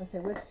 Okay,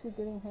 what's she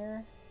getting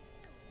here?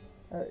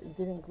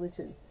 Getting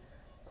glitches.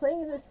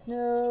 Playing in the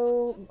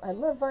snow. I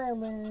love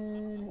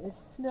violin.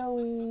 It's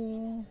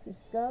snowy. So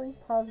she's got all these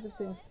positive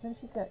things. But then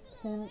she's got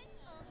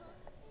tints,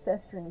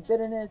 festering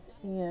bitterness,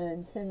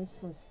 and tints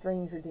from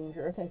stranger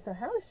danger. Okay, so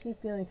how is she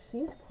feeling?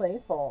 She's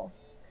playful.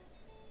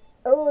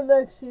 Oh,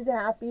 look, she's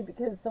happy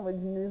because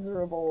someone's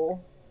miserable.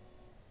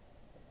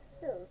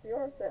 Yeah, it's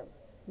your sim.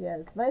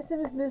 Yes, my sim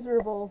is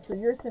miserable, so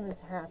your sim is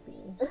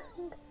happy.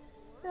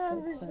 Yeah,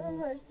 That's because funny.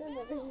 my sim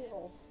is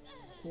evil.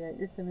 Yeah,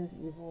 your sim is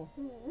evil.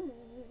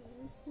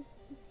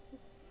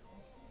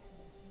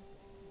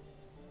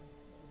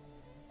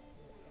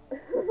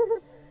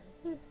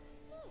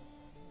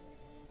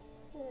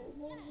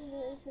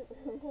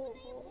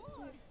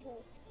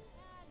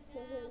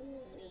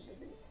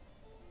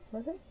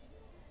 Okay.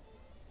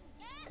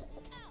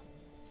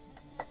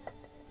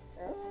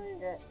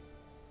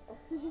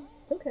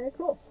 Okay,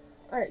 cool.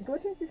 Alright, go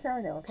take your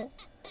shower now, okay?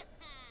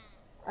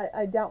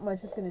 I doubt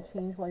much is going to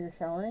change while you're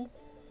showering.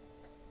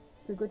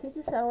 So go take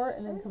your shower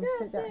and then come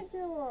straight back. Take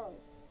too long.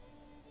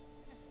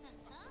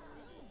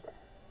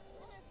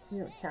 You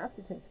don't have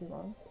to take too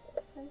long.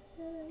 I'm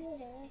sure it was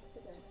an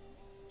accident.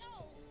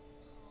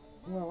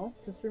 Well,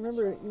 just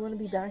remember you want to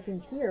be back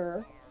in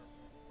here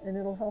and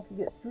it'll help you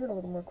get through it a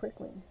little more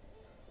quickly.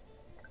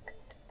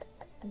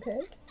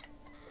 Okay?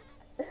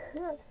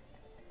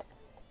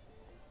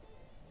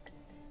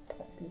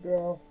 Clappy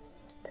girl.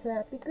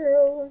 Clappy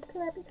girl.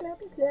 Clappy,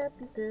 clappy,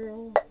 clappy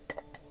girl.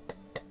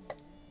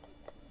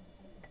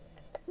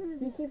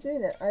 If you keep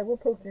doing that, I will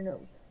poke your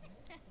nose.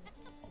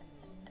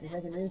 If I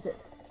can reach it.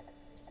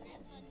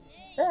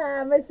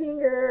 Ah, my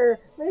finger!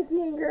 My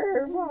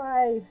finger!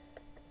 Why?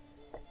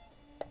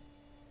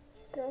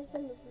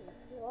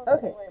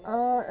 Okay,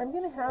 I'm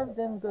gonna have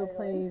them go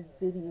play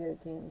video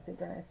games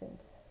again, I think.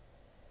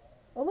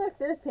 Oh look,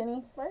 there's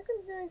Penny. My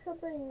sim's doing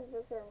something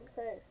with her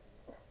face.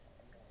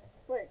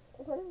 Wait,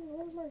 what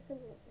is my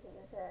sim's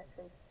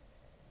interaction?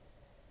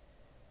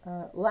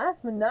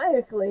 Laugh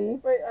maniacally.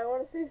 Wait, I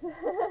want to see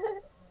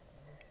that.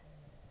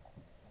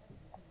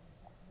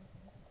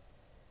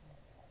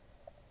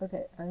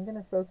 Okay, I'm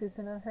gonna focus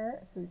in on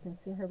her so we can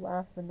see her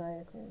laugh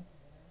maniacally.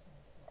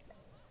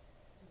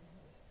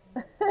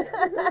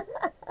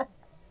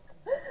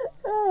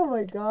 Oh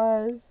my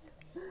gosh.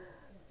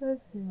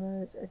 That's too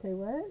much. Okay,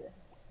 what?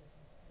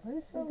 What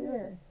is she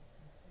doing?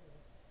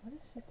 What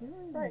is she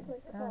doing? Right,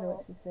 click the I don't know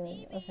what she's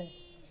doing. Okay.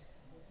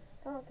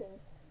 Talking.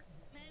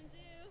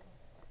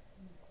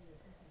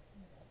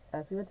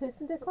 As we would taste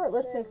and decor,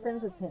 let's make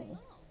friends with Penny.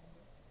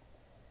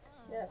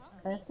 Yeah.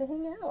 Nice to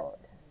hang out.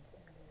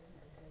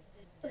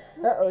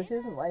 Uh-oh, she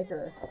doesn't like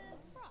her.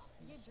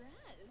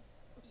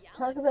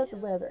 Talk about the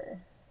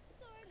weather.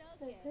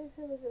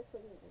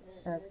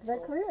 Ask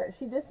about career.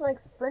 She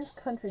dislikes French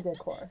country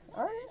decor.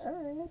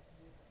 Alright.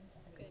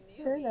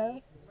 Fair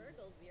enough.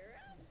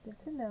 Good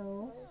to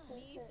know.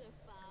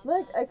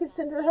 Look, I could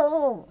send her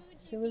home.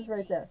 She was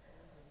right there.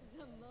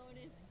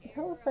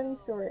 Tell a funny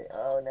story.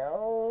 Oh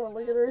no,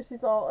 look at her.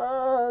 She's all,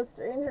 oh,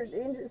 stranger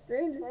danger,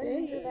 stranger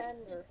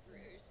danger.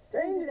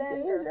 Stranger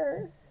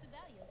danger.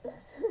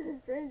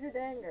 Stranger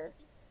danger.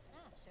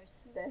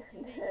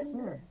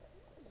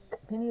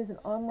 Penny is an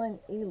online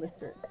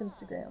A-lister at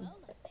Simstagram.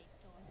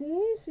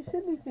 See? She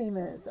should be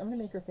famous. I'm gonna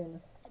make her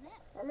famous.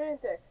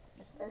 Romantic.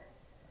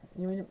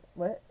 You mean,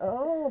 what?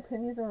 Oh,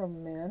 Penny's a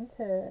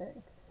romantic.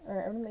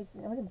 Alright, I'm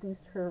gonna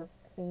boost her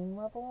fame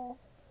level.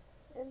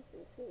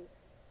 MCC.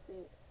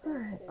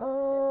 Alright,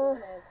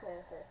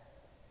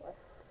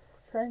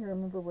 trying to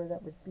remember where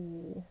that would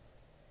be.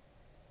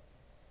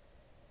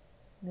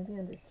 Maybe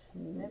under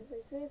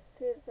cheats.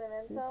 Cheats and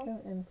info. Cheats and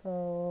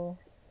info.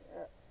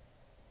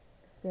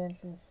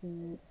 Expansion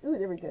sheets. Ooh,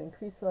 there we go.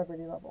 Increase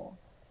celebrity level.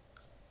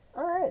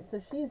 Alright, so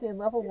she's a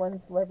level 1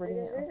 celebrity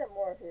You can read now. it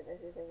more if you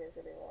think it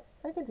should be more.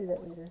 I could do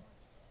that later.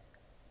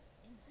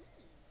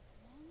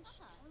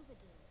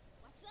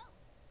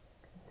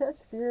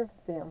 Best fear of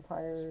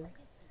vampires.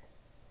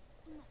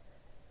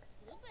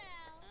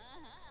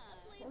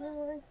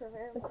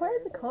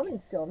 Acquired the comedy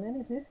skill.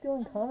 Mandy's new skill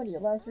in comedy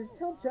allows her to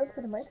tell jokes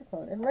at a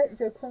microphone and write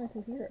jokes on a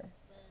computer.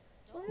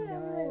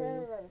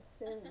 Nice.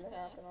 seems to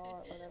happen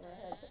all whenever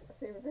I had.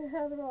 Seems to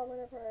happen all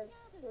whenever I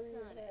believe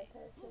in that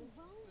person.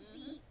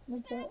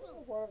 What's that?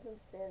 One of them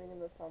standing in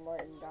the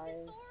sunlight and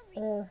dying.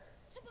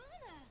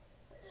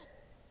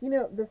 You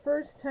know, the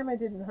first time I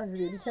did the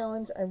 180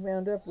 challenge, I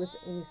wound up with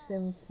a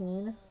sim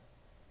teen,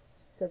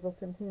 several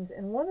sim teens,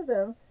 and one of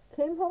them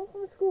came home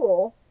from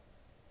school,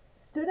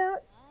 stood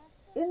out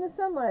in the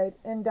sunlight,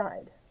 and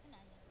died.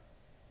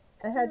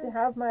 I had to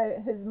have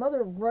his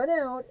mother run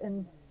out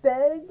and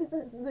beg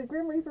the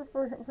Grim Reaper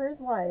for his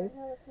life,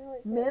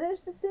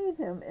 managed to save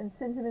him, and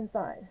send him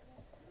inside.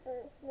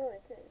 Really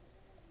cave.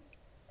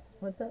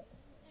 What's up?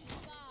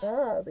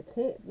 Ah, the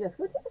cave. Yes,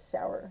 go take a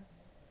shower.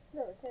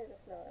 No, the cave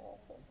is not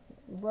also.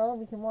 Well,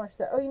 we can watch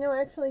that. Oh, you know,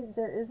 actually,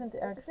 there isn't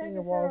actually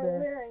a wall there.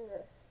 Wearing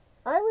this.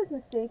 I was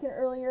mistaken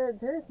earlier.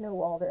 There is no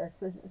wall there,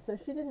 so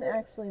she didn't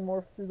actually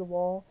morph through the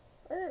wall.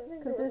 I didn't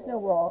think Because there's no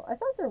wall. I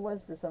thought there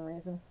was for some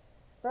reason.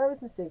 But I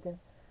was mistaken.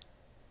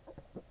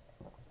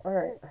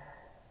 Alright.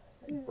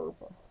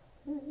 Burpa.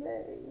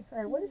 Yay.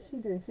 Alright, what is she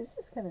doing? She's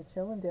just kind of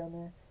chilling down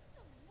there.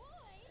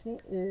 She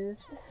is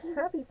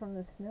happy from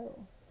the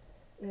snow.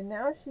 And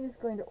now she's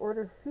going to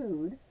order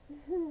food.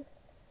 No.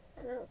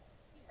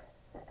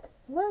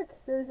 Look,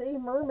 there's a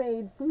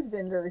mermaid food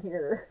vendor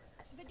here.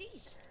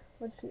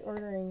 What's she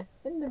ordering?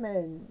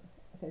 Indamen.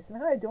 Okay,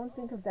 somehow I don't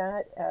think of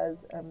that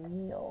as a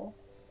meal.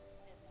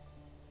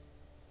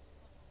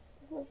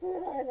 It's a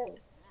food item.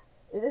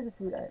 It is a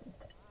food item.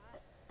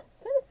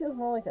 Kind of feels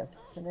more like a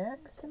snack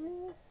to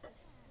me.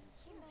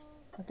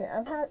 Okay,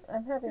 I'm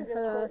having You can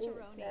her. still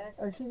eat snacks.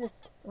 Oh, she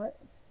just what?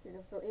 You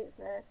can still eat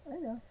snacks. I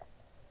know.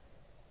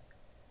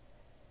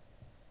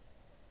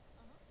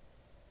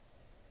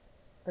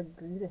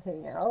 Agree to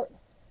hang out?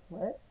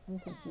 What? I'm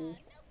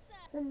confused.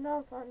 Sim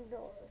knocked on the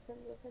door. Sim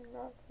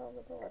knocked on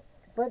the door.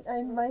 But I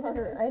invited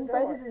her.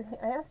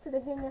 I asked her to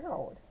hang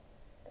out.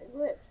 A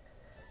glitch.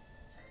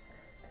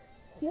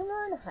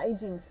 Humor and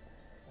hijinks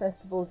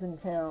festivals in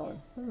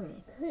town.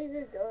 You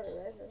could go to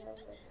it and have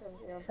like some,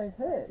 you know, I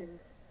could.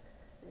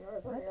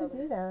 hijinks. I could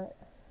do that.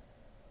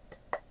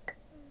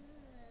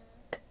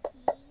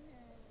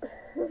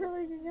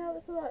 Like you can have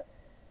it so that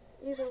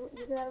you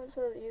can have it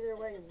so that either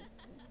way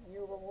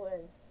you will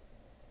win.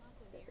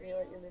 You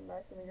like in the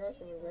maximum yours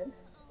will win.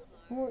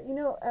 Well, you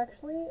know,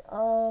 actually,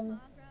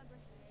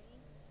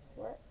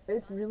 What?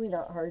 it's really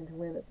not hard to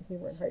win at the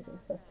Humor and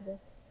Hijinks Festival.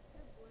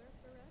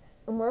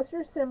 Unless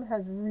your sim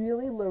has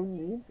really low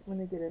needs when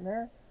they get in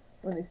there,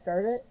 when they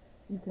start it,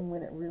 you can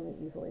win it really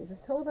easily.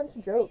 Just tell a bunch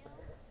of jokes,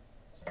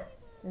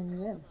 and you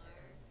win.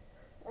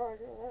 Oh, I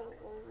don't have it.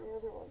 What was the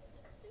other one?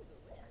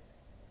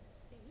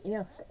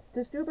 Yeah,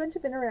 just do a bunch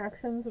of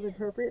interactions of the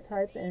appropriate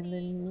type, and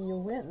then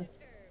you'll win.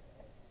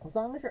 As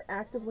long as you're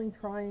actively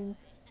trying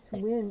to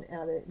win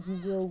at it, you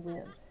will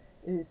win.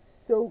 It is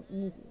so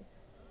easy.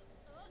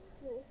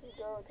 You can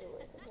go to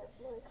it and have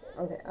money.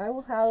 Okay, I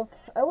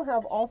will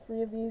have all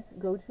three of these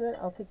go to it.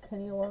 I'll take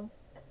Penny along,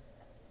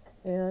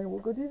 and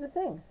we'll go do the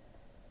thing.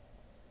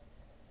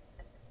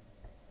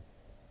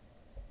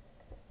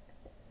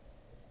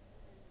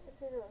 What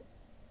you doing?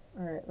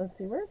 All right, let's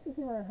see. Where's the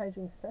Humor and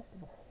Hijinks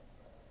Festival?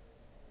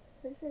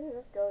 You should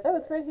just go to Oh,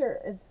 it's it. right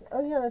here.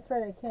 Oh yeah, that's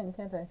right. I can,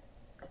 can't I?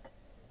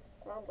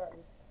 Wrong button.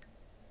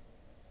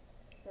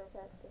 Go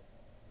faster.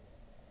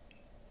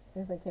 I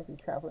guess I can't be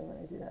traveling when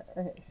I do that.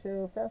 Okay,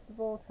 show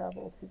festival,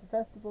 travel to the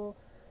festival.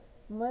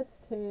 Let's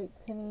take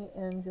Penny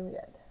and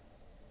Juliet.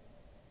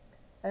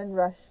 And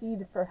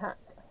Rashid Farhat.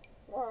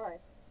 Why?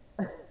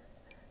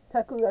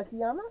 Taku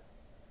Akiyama?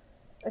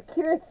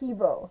 Akira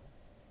Kibo.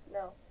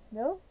 No.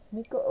 No?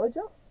 Miko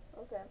Ojo?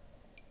 Okay.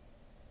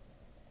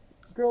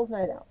 Girls'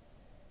 Night Out.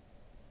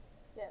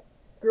 Yes.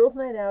 Girls'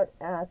 Night Out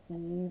at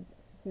the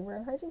Humor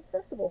and Hijinks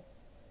Festival.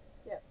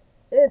 Yep.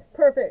 It's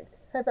perfect.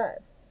 High five.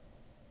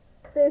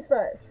 Face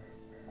five.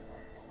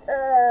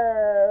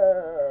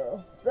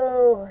 Oh,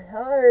 so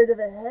hard of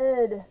a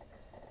head.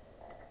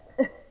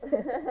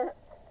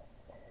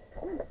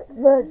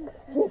 Must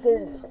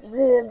chicken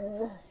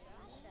ribs.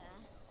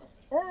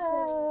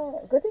 Ah,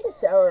 go take a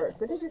shower.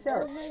 Go take a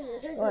shower.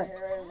 What?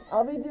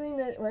 I'll be doing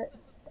this. What?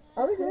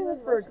 I'll be doing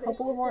this for a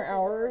couple of more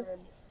hours.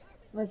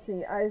 Let's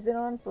see. I've been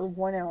on for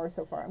 1 hour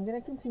so far. I'm gonna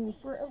continue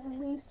for at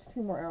least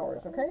 2 more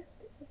hours. Okay?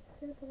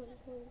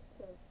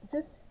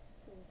 Just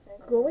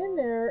go in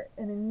there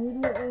and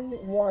immediately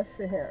wash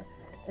your hair,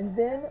 and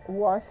then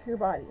wash your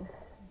body,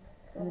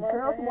 and then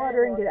turn off the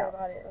water and get out.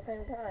 At the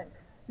same time.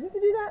 You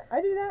can do that.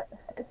 I do that.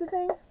 It's a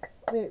thing.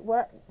 Wait,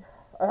 what?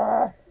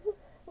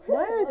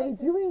 Why are they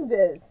doing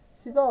this?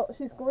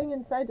 She's going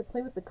inside to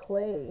play with the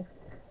clay.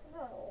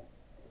 No.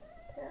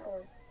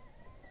 Coward.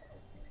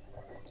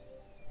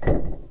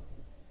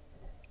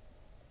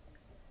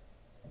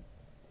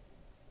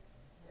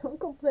 Don't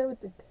go play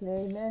with the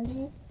clay,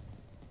 Mandy.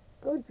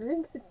 Go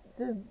drink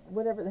the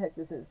whatever the heck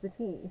this is, the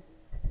tea.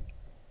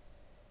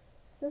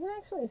 Doesn't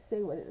actually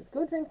say what it is.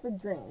 Go drink the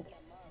drink.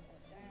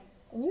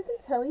 And you can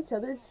tell each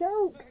other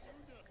jokes.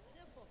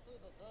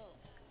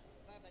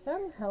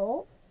 That'll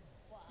help.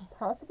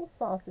 Impossible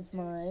sausage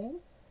mine.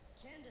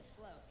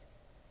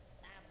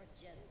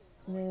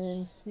 And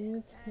then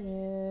she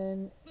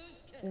can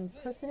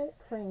impersonate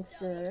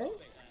pranksters.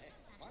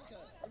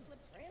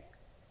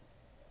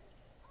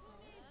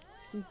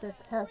 Be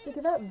sarcastic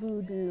about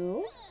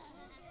voodoo.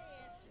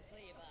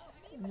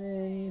 And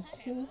then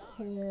she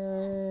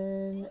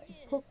can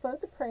poke fun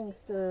at the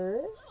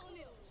pranksters.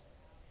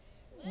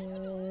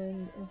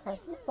 And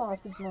impossible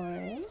sausage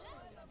lines.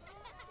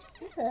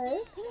 Okay,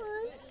 come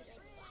on.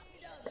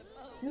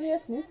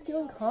 Juliet's new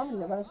skill in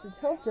comedy allows her to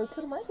tell jokes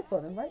at a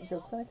microphone and write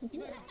jokes on a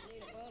computer.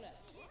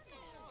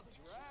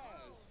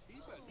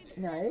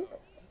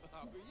 Nice.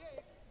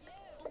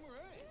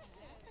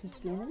 She's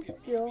gaining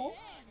skill.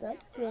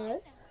 That's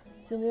good.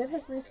 Juliet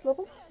has reached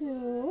level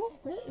 2.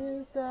 Where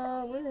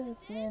is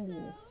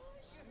Mandy?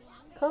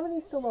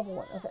 Comedy's still level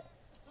 1. Okay.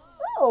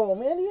 Oh,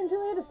 Mandy and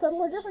Juliet have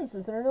settled their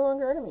differences and are no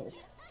longer enemies.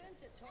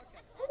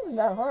 That isn't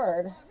that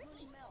hard.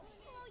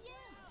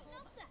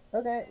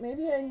 Okay,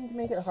 maybe I need to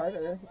make it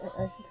harder.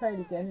 I should try it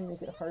again and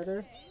make it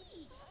harder.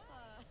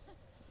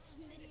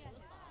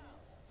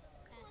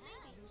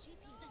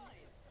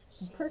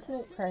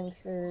 Impersonate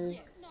pranksters.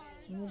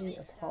 Maybe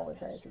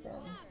apologize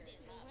again.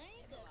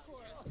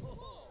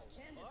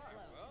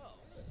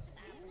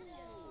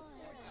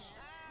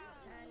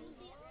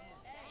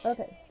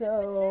 Okay,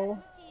 so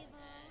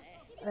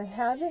I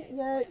haven't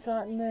yet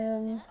gotten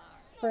them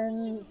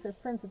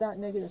friends without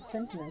negative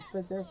sentiments,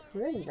 but they're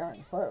pretty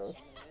darn close.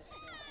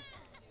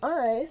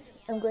 I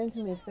am going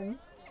to make them.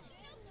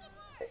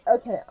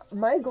 Okay,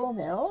 my goal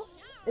now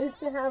is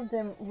to have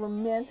them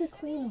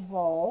romantically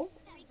involved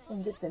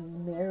and get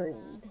them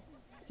married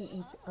to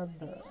each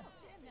other.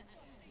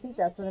 I think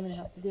that's what I'm going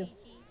to have to do.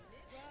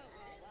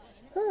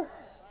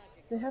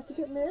 They have to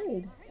get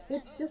married.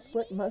 It's just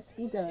what must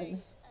be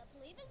done.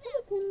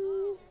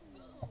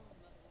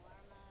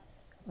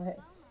 Okay,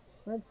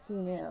 let's see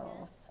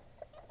now.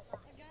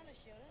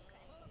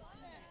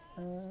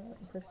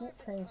 Impersonate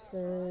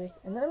pranksters.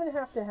 And then I'm going to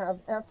have,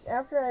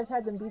 after I've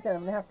had them beat that,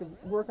 I'm going to have to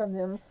work on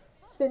them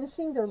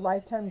finishing their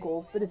lifetime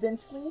goals, but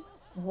eventually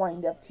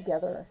wind up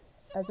together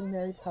as a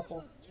married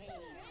couple.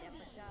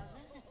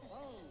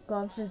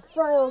 Gone through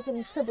trials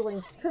and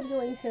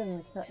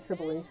tribulations, not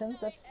tribulations,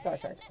 that's Star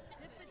Trek.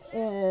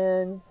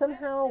 And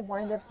somehow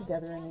wind up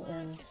together in the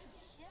end.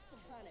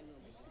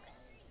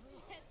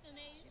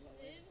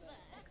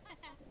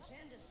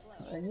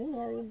 Are you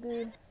married,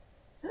 dude?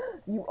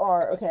 You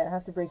are. Okay, I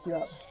have to break you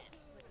up.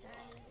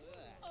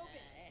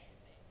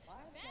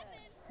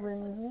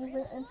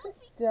 Friendly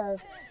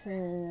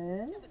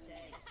introduction.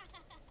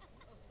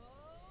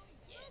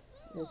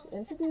 Just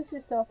introduce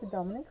yourself to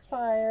Dominic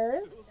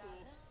Fires.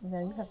 Now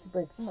you have to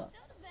break them up.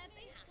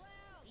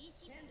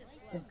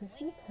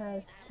 Impersonate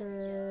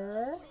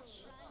pastor.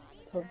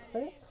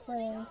 Cold-blooded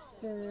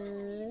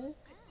pranksters.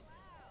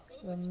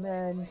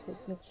 Romantic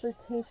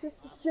McFlirtatious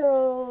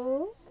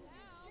joke.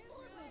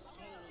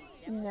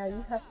 Now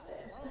you have to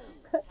use the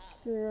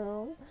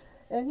restroom.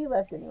 And he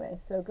left anyway,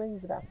 so go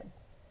use the bathroom.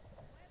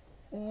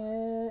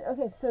 And,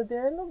 okay, so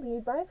they're in the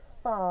lead by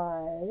 5.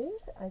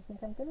 I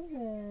think I'm gonna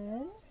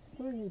win.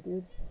 Who are you,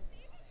 dude?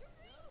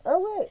 Oh,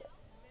 wait.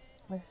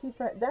 My sheep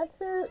friend. That's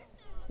their...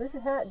 Where's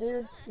your hat,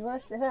 dude? You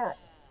lost your hat.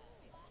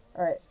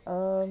 Alright,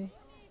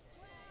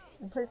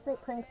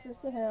 impersonate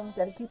pranksters to him.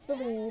 Gotta keep the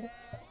lead.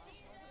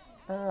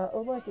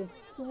 Oh, look,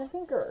 it's Tina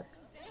Tinker.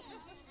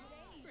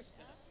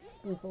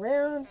 Goof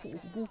around, she's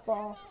a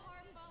goofball.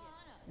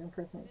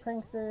 Impersonate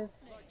pranksters.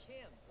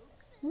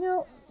 You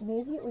know,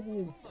 maybe it would be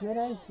a good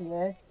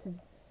idea to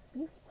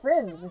be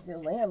friends with your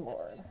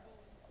landlord.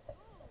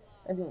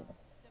 I mean,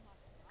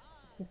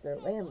 he's their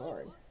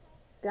landlord.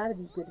 It's gotta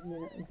be good to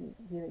be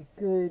in a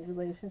good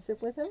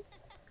relationship with him.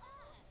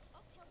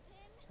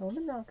 Tell him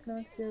a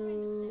knock-knock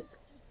joke.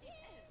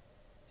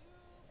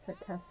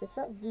 Sarcastic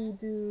about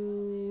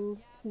voodoo.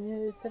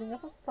 Tina is setting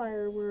up a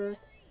firework.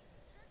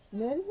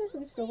 Mandy has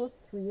reached level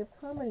 3 of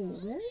comedy.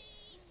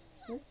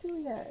 Where's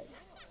Juliet?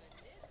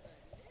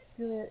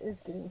 Juliet is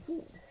getting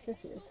food. There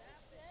she is.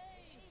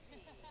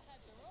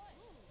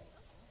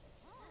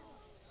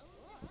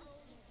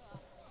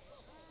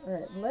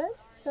 Alright,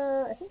 let's,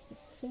 I think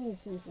she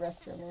needs to use the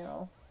restroom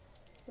now.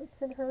 Let's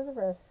send her to the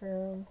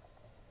restroom.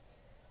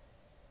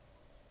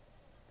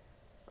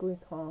 Gooey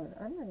Con.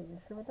 I'm not even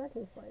sure what that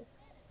tastes like.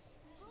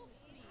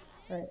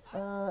 Alright,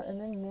 and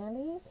then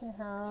Mandy can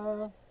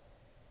have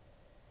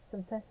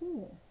some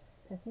tahini.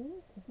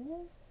 Tahini?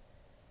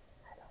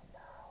 I don't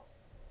know.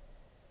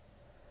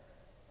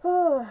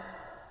 Oh,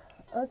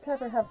 let's have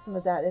her have some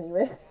of that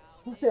anyway.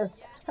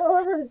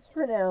 However it's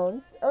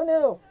pronounced. Oh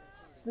no!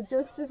 The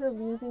jokesters are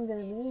losing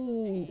their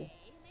lead.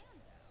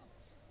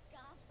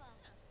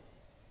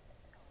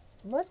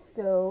 Let's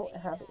go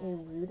have a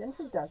rude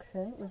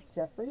introduction with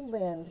Jeffrey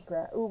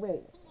Landgraf. Oh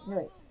wait. No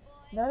wait.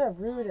 Not a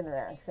rude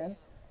interaction.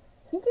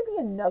 He could be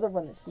another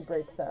one that she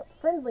breaks up.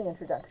 Friendly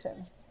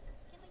introduction.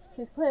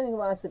 She's planning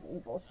lots of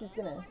evil. She's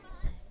gonna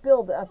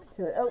build up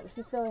to it. Oh,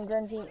 she's feeling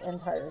grungy and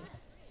tired.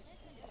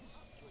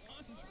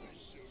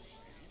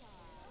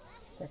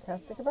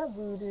 Sarcastic about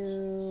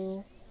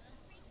voodoo.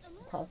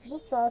 Possible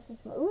sausage.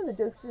 Ooh, the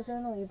jokesters are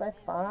in the lead by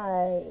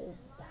 5.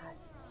 Yes.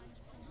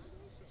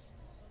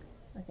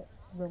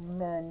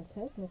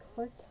 romantic, make a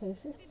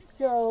flirtatious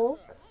joke.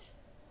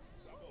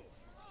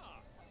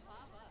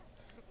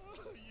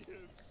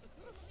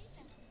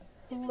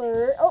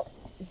 Flirt. Oh,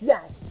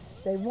 yes,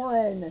 they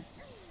won.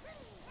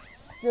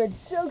 The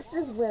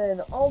jokesters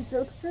win. All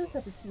jokesters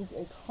have received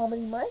a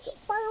comedy mic,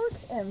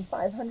 fireworks, and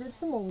 500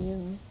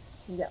 simoleons.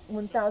 So you get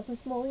 1,000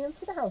 simoleons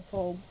for the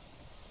household.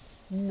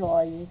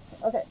 Nice.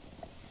 Okay.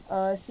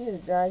 She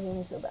is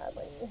dragging so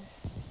badly.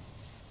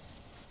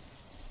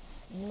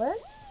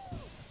 Let's...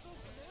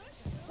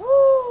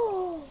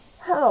 Oh,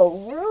 how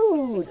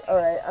rude.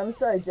 Alright, I'm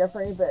sorry,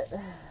 Jeffrey, but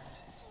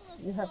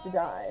you have to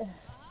die.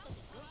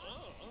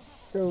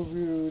 So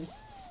rude.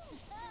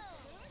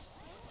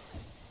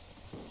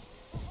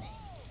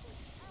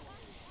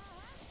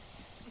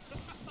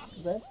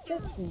 Let's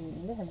just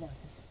let him knock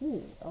his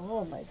feet.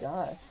 Oh my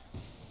gosh.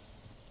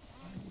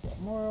 You got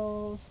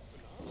morals.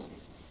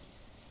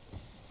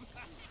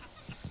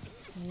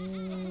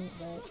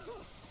 Let's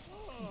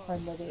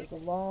find whether there's a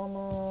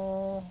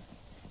llama.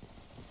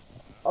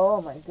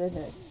 Oh my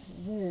goodness.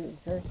 You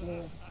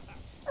jerky.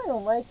 I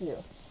don't like you.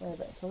 What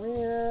about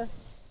career?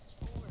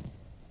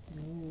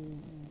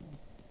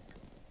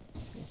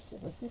 Mischief.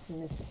 Let's do some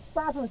mischief.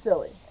 Slap him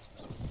silly.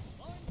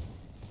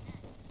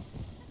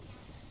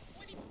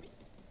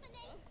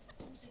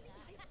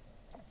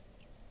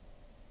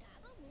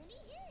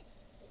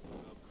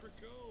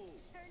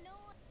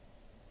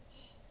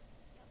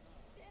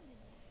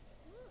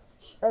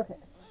 Okay.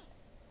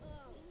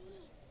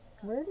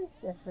 Where does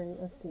Jeffrey...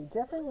 Let's see.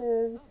 Jeffrey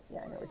lives... Yeah,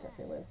 I know where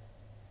Jeffrey lives.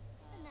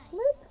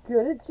 Let's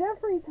go to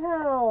Jeffrey's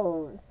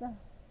house.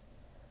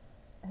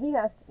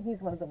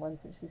 He's one of the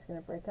ones that she's going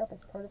to break up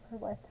as part of her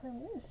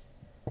lifetime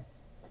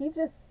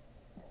wish.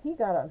 He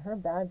got on her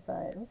bad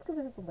side. Let's go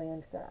visit the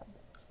land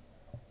grabs.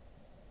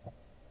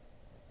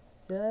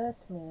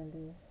 Just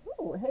Mandy.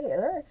 Oh, hey,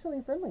 they're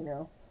actually friendly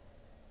now.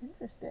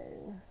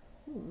 Interesting.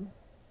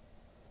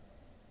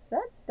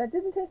 That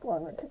didn't take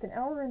long. It took 1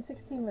 hour and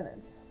 16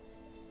 minutes.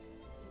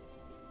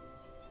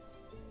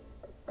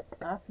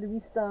 After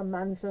Vista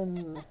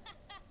Mansion.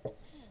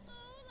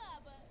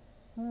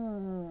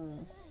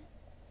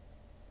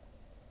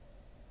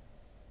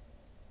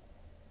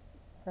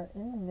 Are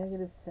any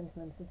negative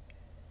sentiments? Let's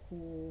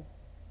see.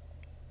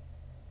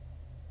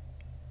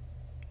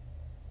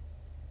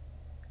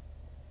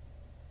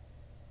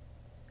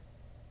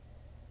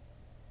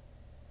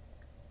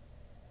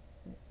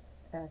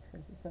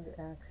 Actions. It's under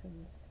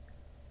actions.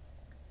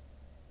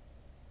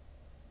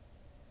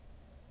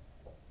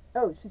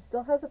 Oh, she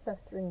still has a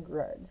festering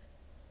grudge.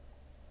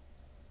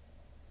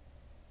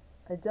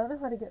 I don't know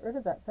how to get rid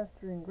of that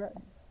festering grudge.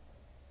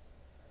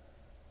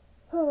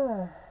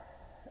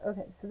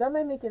 Okay, so that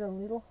might make it a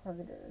little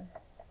harder.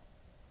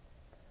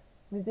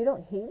 I mean, they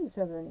don't hate each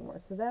other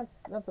anymore, so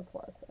that's a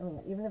plus. I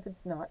mean, even if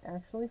it's not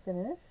actually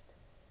finished.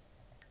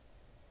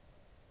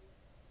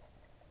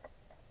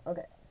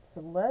 Okay,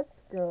 so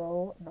let's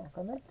go knock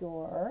on the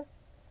door.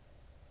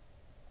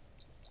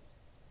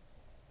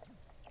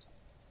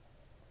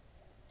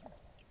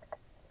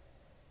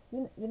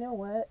 You know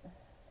what?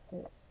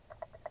 Wait.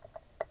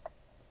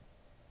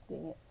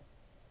 Dang it.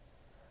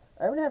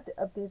 I'm going to have to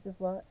update this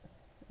lot.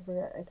 I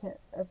forgot I can't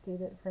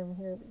update it from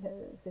here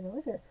because they don't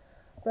live here.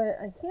 But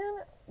I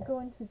can go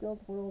into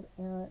build world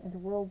and into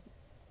world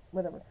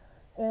whatever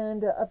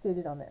and update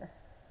it on there.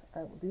 I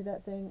will do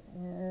that thing.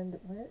 And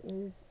where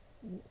is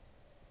the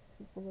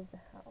people of the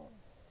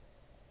house?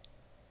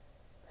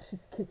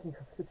 She's kicking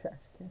over the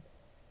trash can.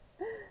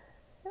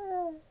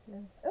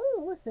 Yes.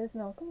 Oh, look, there's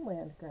Malcolm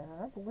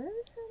Landgrab.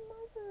 Where's your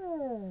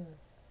mother?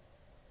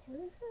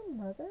 Where's your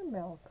mother,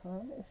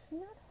 Malcolm? Is she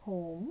at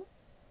home?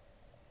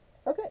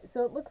 Okay,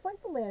 so it looks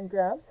like the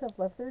Landgrabs have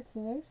left their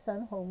teenage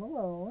son home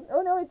alone.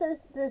 Oh, no, wait,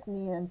 there's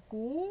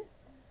Nancy.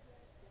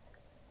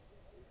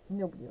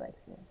 Nobody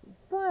likes Nancy.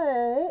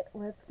 But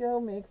let's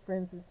go make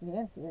friends with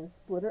Nancy and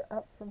split her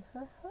up from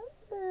her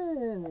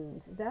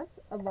husband. That's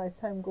a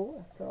lifetime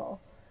goal, after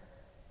all.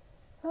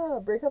 Oh,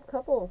 break up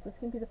couples. This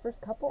can be the first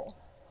couple.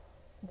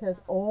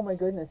 Because, oh my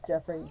goodness,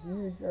 Jeffrey,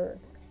 you jerk.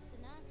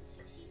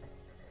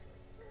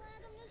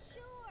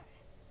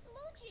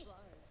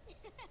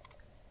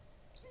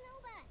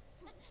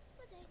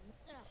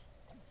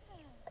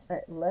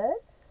 Alright,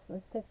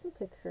 let's take some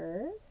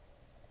pictures.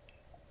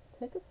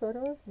 Take a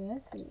photo of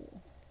Nancy.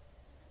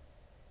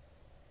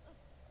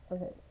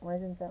 Okay, why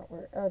didn't that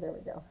work? Oh, there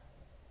we go.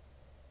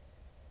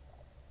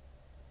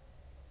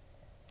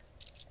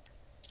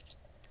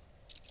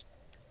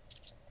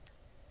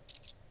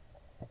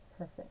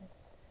 Perfect.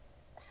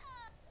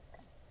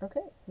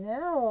 Okay,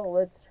 now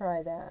let's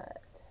try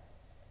that.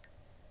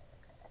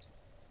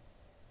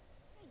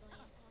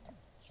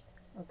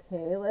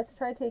 Okay, let's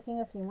try taking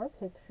a few more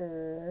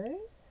pictures.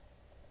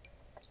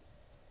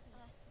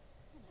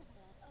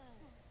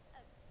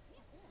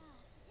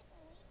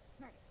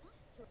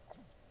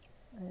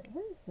 Alright,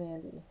 where's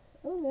Mandy?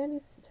 Oh,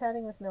 Mandy's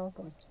chatting with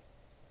Malcolm.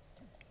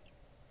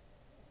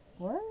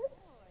 What?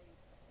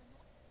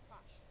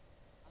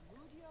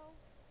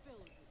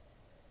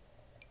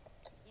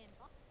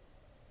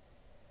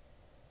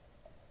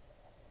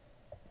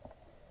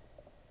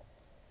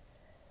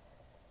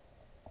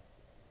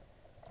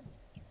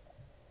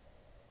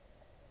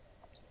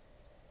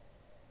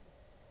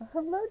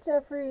 hello,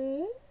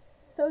 Jeffrey.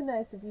 So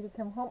nice of you to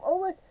come home. Oh,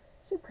 look,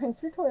 she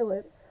pranked your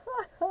toilet.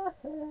 Poor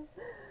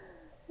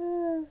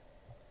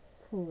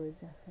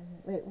Jeffrey.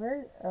 Wait,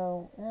 where?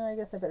 Oh, I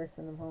guess I better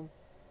send them home.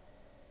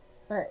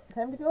 Alright,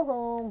 time to go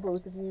home,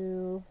 both of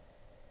you.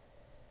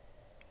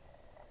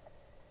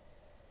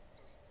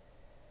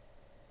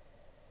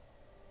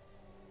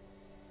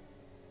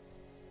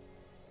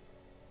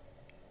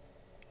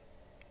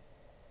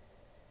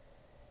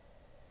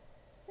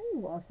 Are you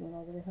walking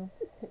all the way home?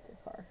 Just take your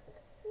car.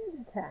 Use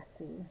a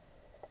taxi.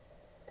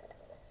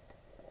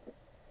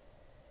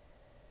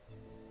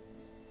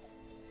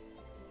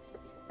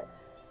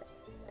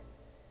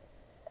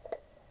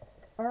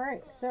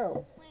 Alright,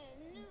 so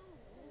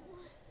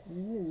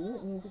you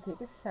need to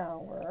take a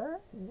shower.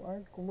 You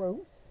are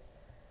gross.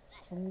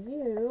 And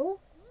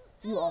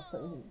you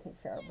also need to take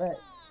a shower, but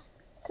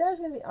shower's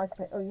gonna be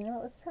occupied. Oh, you know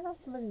what? Let's turn off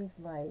some of these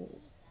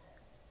lights.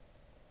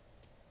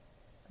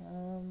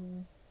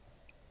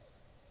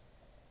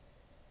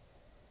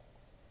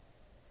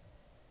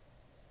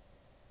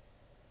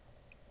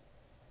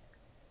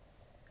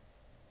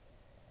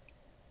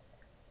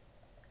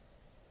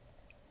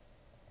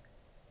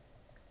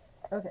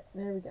 Okay,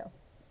 there we go.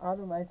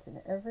 Auto lights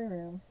in every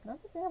room.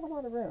 Not that they have a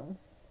lot of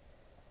rooms.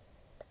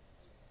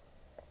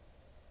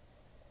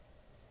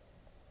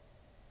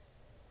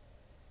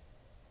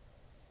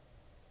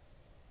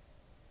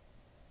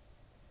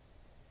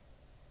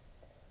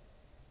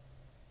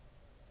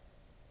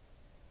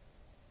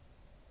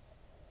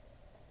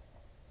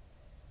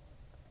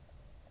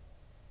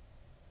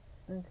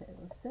 Okay,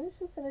 well, as soon as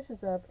she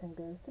finishes up and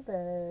goes to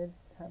bed,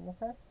 time will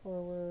fast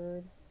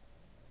forward.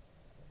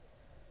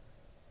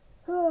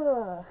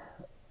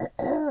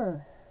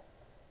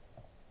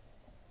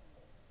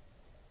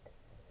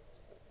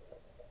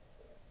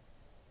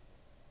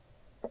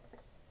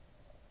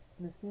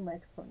 This new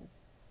microphone is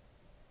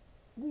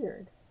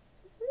weird.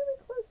 It's really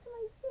close to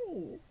my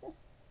face.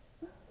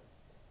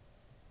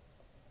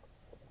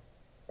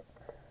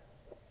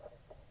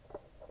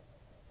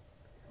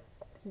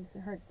 It makes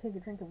it hard to take a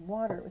drink of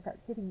water without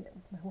hitting it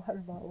with my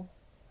water bottle.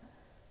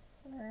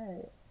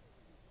 Alright.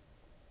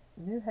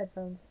 New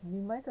headphones,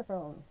 new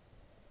microphone.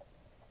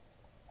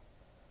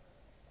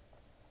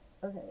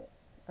 Okay,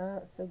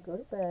 so go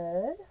to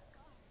bed.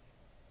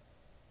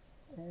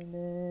 And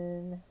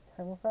then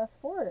time will fast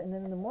forward. And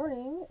then in the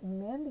morning,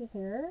 Mandy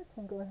here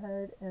can go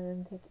ahead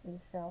and take a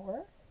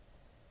shower.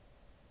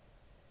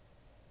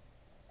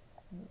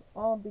 And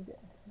we'll all be good.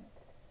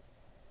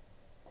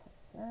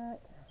 That's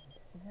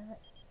that.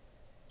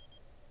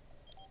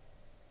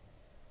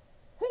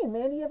 Hey,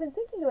 Mandy, I've been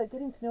thinking about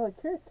getting to know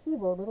Akira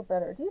Kibo a little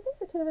better. Do you think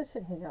the two of us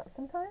should hang out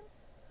sometime?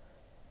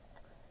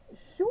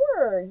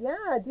 Sure,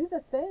 yeah, do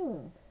the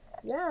thing.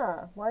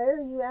 Yeah, why are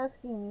you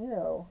asking me,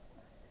 though?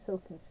 I'm so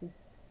confused.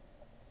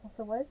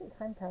 Also, why isn't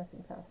time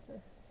passing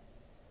faster?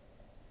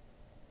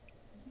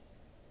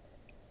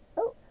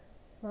 Oh,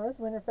 Rose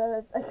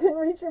Winterfest. I couldn't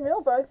reach your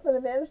mailbox, but I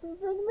managed to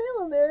throw the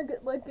mail in there.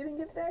 Good luck getting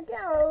it back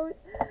out.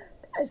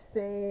 Gosh,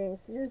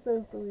 thanks. You're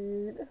so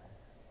sweet.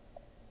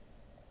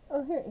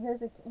 Oh,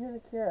 here's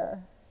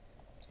Akira.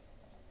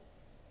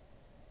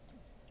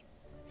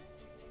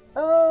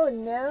 Oh,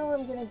 now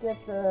I'm gonna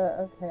get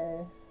the...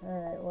 Okay.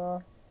 Alright,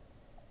 well...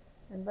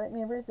 Invite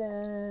neighbors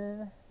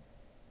in.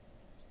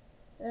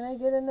 And I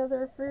get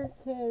another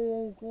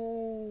fruitcake.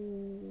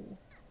 Yay.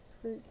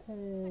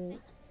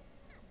 Fruitcake.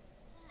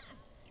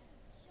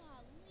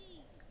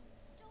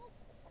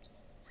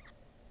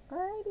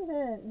 Alrighty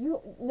then.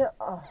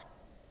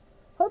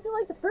 Hope you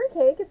like the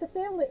fruitcake. It's a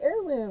family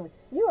heirloom.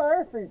 You are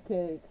a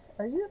fruitcake.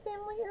 Are you a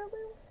family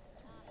heirloom?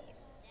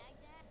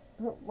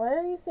 Why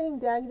are you saying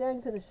dag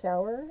dag to the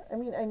shower? I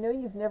mean, I know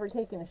you've never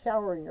taken a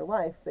shower in your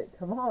life, but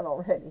come on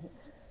already.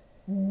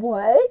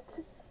 What?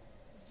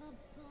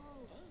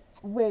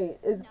 Wait,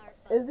 is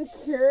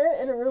Akira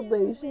in a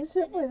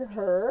relationship with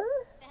her?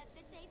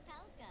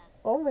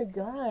 Oh my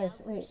gosh,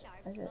 wait,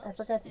 I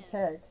forgot to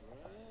check.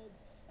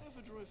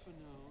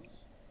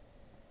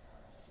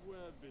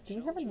 Do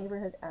you have a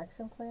neighborhood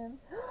action plan?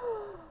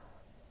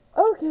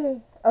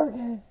 Okay,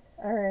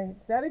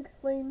 alright, that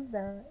explains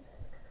that.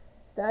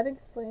 That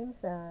explains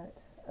that.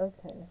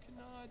 Okay.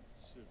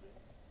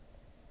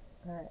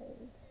 Alright.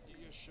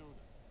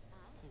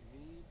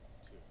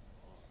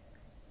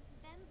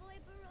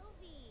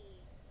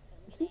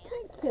 She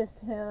can't kiss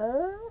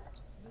him.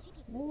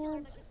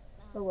 Man.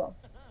 Oh well.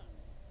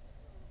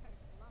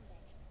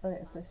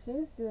 Okay, so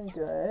she's doing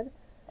good.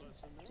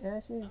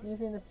 And she's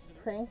using the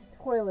pranked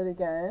toilet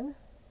again.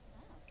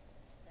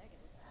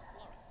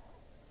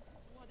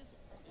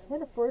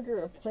 Can't afford to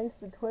replace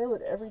the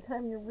toilet every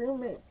time your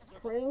roommate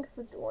pranks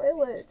the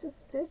toilet. Just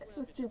fix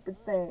the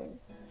stupid thing.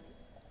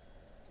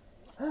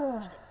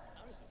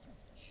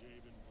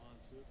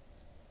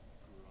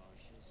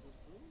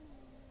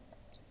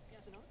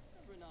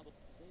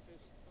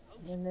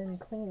 And then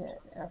clean it.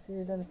 After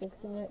you're done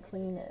fixing it,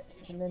 clean it.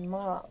 And then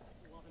mop.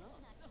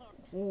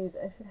 Jeez,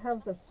 I should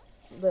have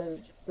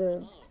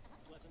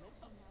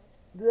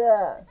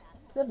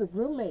have the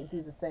roommate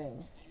do the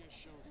thing.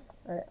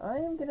 Alright, I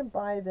am gonna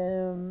buy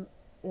them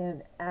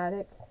an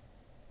attic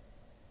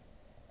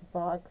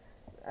box.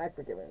 I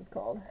forget what it's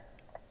called.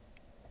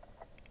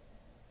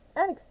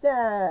 Attic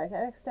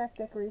stack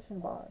decoration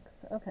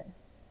box. Okay.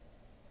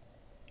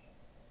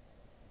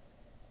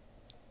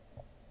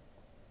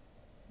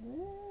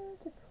 Where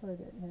to put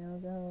it now,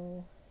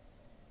 though?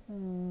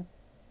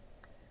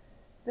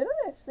 They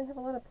don't actually have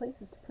a lot of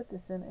places to put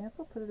this in. I guess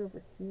I'll put it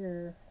over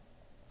here.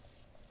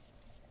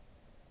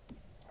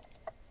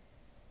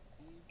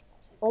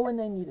 Oh, and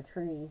they need a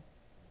tree.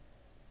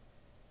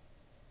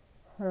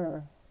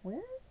 Huh.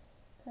 Where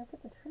can I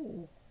put the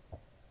tree?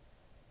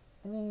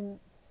 I mean...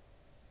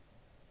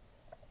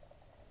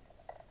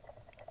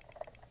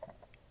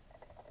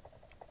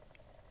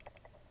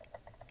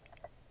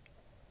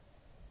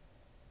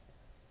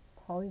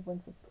 Polly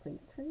wants a plate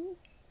tree?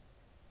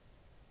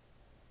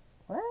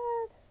 What?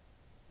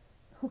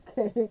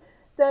 Okay,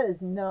 that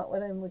is not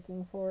what I'm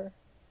looking for.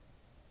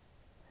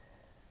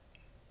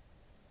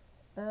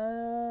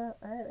 Alright,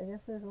 I guess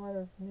there's a lot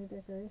of new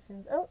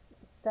decorations. Oh,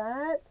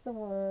 that's the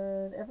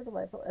one. Ever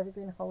delightful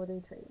evergreen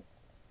holiday tree.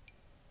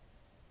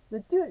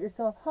 The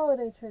do-it-yourself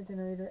holiday tree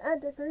generator.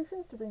 Add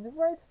decorations to bring the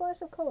right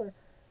splash of color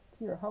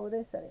to your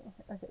holiday setting.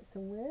 Okay,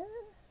 so where?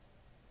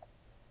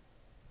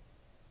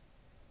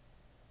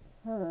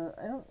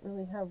 I don't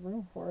really have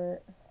room for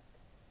it.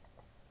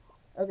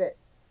 Okay,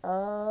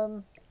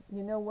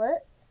 you know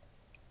what?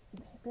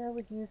 They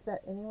barely use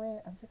that anyway.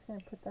 I'm just going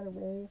to put that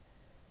away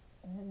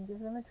and give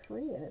them a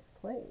tree in its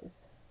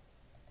place.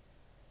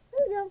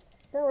 There we go.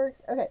 That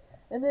works. Okay,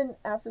 and then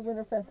after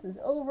Winterfest is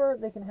over,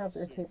 they can have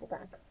their table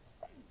back.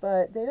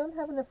 But they don't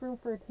have enough room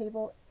for a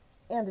table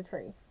and a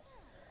tree.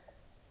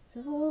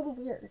 Which is a little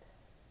weird.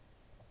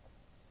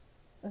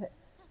 Okay.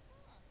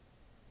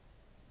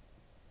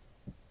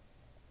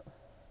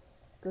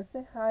 Go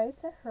say hi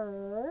to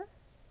her.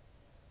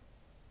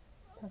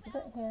 Talk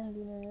about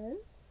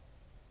handiness.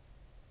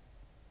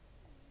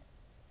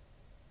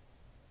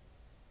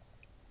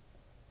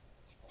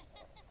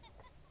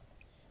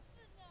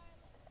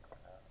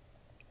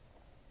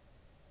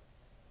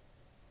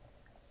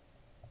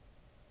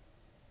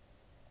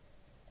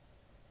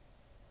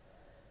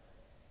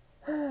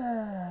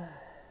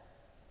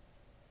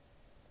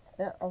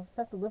 Yeah, I'll just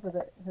have to live with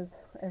it because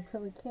I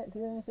really can't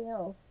do anything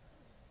else.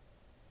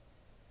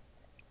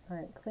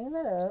 Alright, clean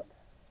that up.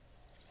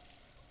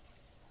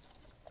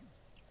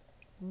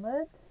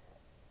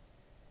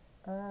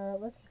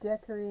 Let's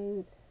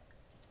decorate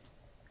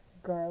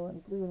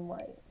garland blue and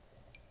white.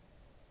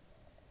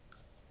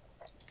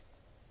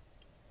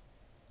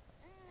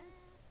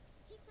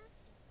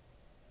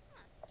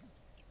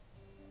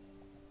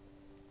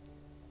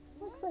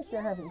 Looks like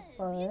they're having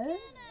fun.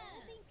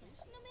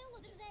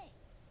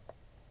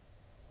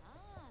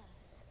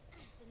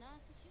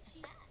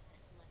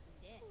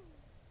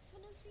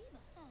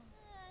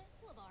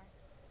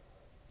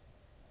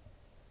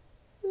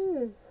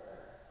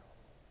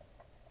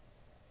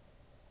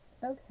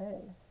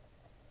 Okay.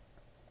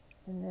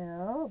 And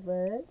now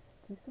let's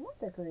do some more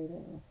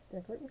decorating.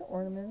 Decorate the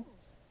ornaments.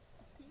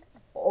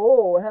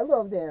 Oh,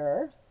 hello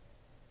there.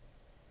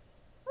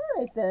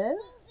 Alright then.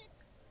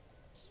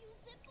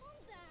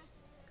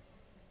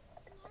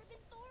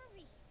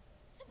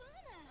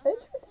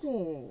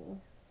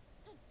 Interesting.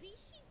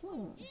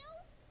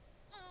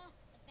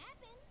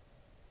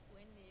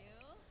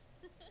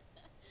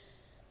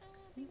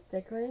 Let's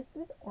decorate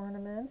with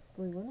ornaments,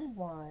 blue and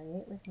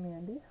white, with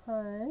Mandy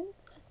Hunt.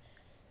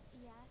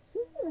 She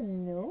doesn't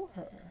even know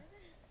her.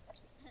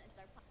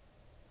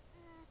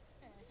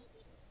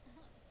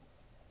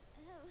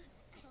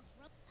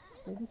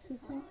 Maybe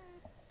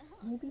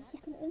she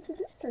can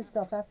introduce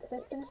herself after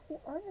they finish the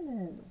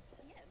ornaments.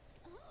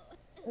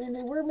 I mean,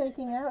 they were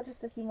making out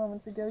just a few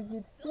moments ago,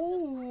 you'd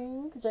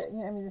think, but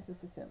yeah, I mean, this is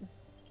The Sims.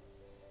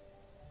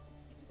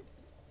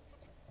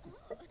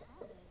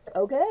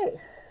 Okay,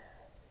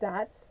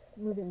 that's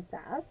moving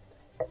fast.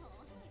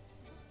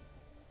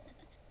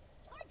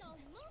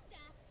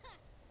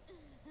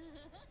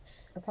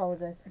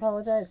 Apologize.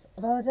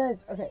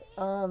 Okay,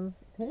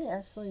 Penny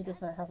actually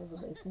does not have a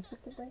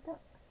relationship to break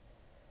up.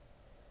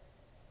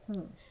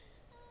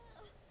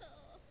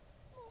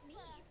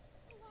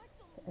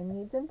 I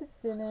need them to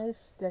finish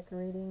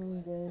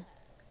decorating this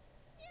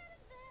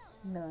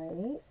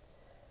tonight.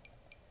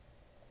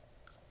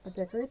 I'll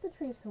decorate the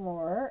tree some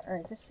more.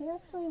 Alright, does she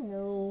actually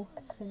know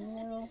Penny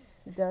now?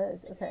 She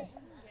does, okay.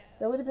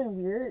 That would have been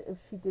weird if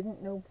she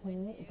didn't know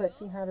Penny, but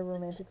she had a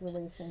romantic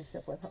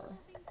relationship with her.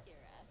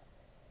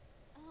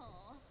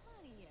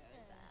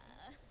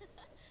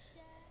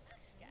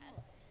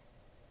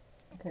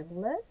 Okay,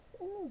 let's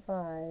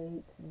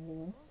invite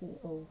Nancy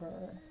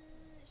over.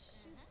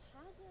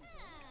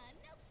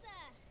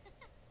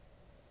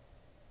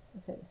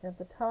 Okay, have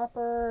the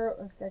topper.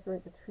 Let's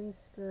decorate the tree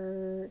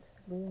skirt.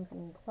 Blue and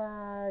green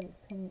plaid.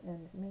 Penny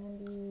and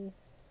Mandy.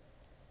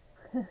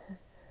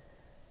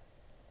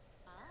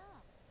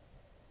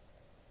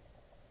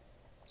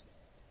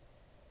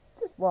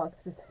 Just walk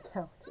through the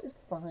house.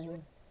 It's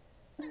fine.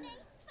 And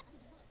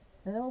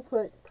then we'll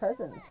put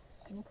presents.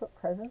 We'll put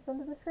presents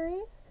under the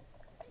tree.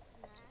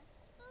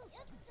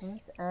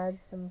 Let's add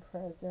some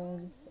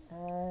presents.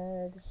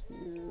 Add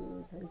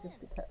to just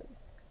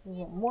because we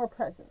want more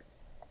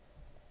presents.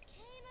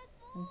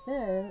 And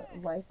then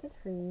light the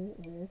tree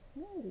with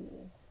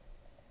Mandy.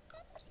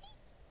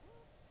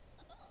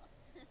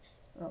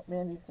 Oh,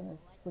 Mandy's gonna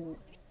sleep.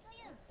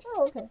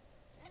 Oh, okay.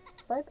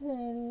 Bye,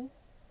 Penny.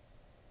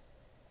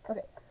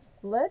 Okay,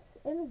 let's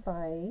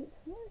invite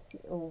Nancy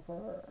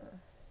over.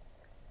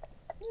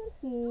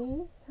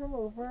 Nancy, come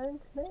over and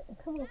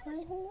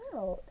hang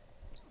out.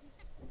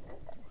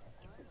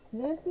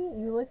 Nancy,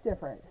 you look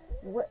different.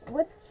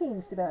 What's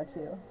changed about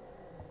you?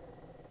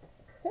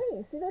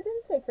 Hey, see, that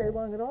didn't take very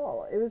long at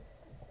all. It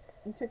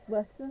took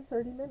less than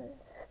 30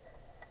 minutes.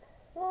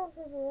 Well,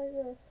 so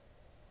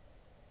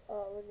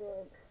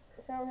the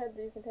shower head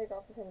that you can take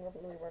off the thing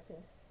wasn't really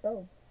working.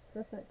 Oh,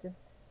 that's not good.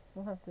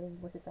 We'll have to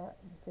look at that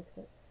and fix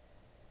it.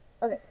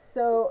 Okay,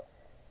 so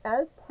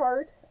as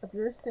part of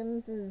your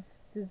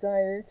Sims'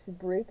 desire to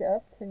break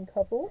up 10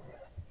 couples,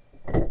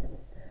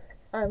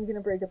 I'm going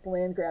to break up the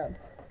land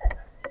grabs.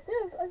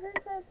 Yes, I heard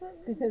that.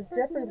 Because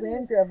Jeffrey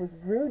Landgrab was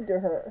rude to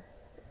her.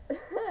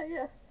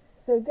 Yeah.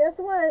 So guess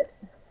what?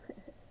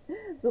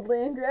 The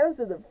Landgrabs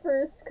are the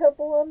first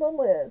couple on the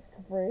list to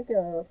break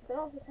up. But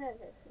also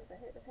pancakes, because I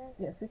hate the pancakes.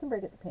 Yes, we can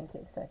break up the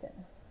pancakes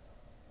second.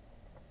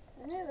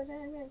 I hate the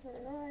pancakes,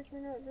 and I don't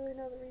actually really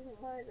know the reason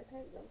why they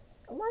hate them.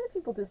 A lot of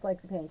people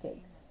dislike the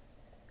pancakes.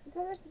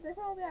 But they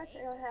probably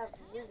actually have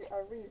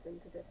a reason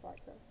to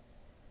dislike them.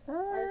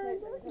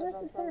 Not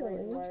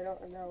necessarily. I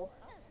don't know.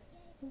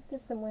 Let's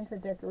get some winter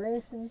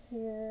decorations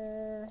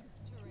here.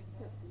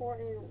 For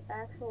any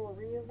actual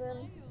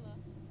reason.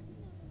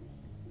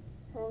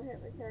 Don't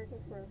hit the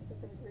characters for a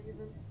specific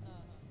reason.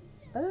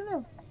 I don't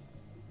know.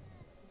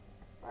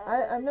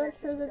 I'm not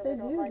sure that they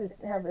do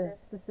just have a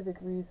specific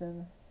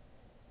reason.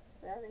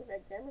 I think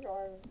that Gamer Girl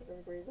has a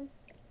specific reason.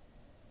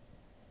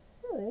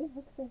 Really?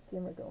 What's Big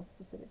Gamer Girl's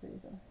specific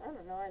reason? I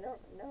don't know. I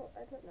don't know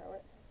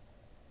it.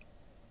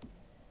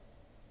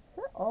 Is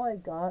that all I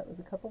got? Was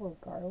a couple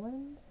of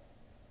garlands?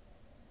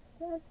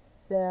 That's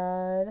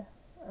sad.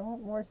 I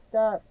want more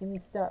stuff. Give me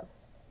stuff.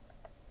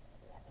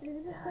 Did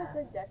you just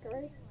like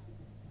decorate?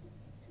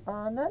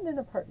 Not in an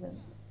apartment.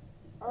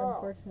 Oh,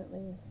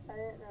 Unfortunately. I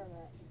didn't know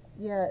that.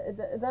 Yeah,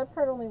 that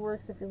part only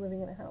works if you're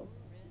living in a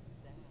house.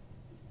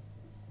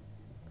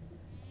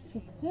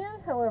 She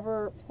can,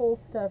 however, pull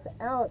stuff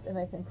out and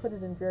I can put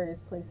it in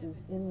various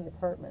places in the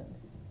apartment.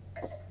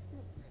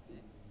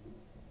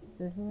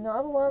 There's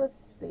not a lot of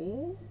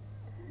space.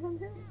 Funny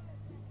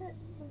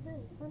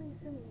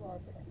Sims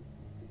logic.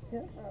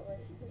 Yeah.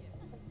 Like,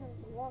 I can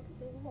walk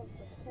through the walls,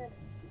 but I can't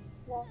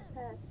walk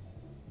past.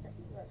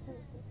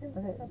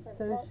 Okay,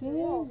 so she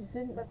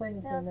didn't play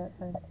anything that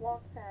time.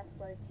 Walk past,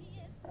 like,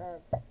 a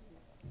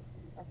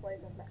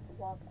place and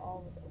walk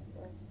all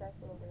the stuff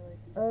over, like.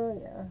 Oh,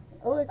 yeah.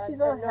 Oh, look,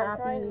 she's all I'm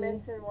happy. trying to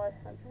mention what,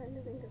 I'm trying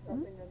to think of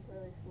something that's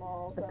really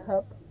small. A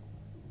cup.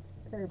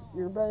 Her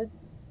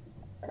earbuds.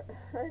 I'm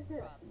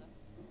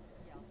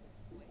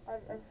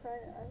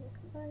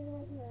trying to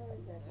make another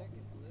example.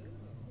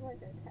 Like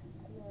a cat.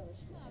 No,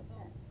 it's not a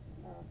cat.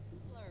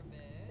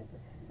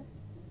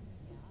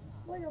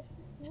 Like a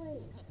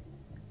plate.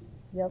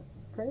 Yep,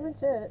 pretty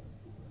much it.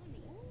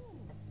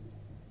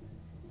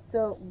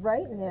 So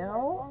right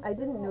now, I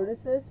didn't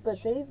notice this,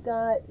 but they've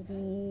got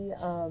the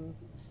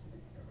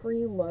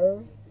Free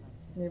Love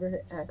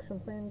Neighborhood Action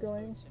Plan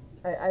going.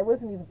 I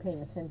wasn't even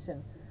paying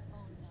attention.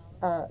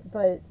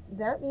 But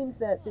that means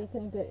that they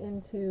can get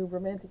into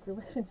romantic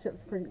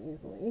relationships pretty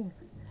easily.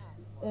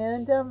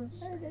 And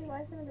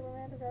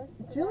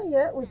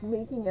Juliet was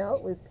making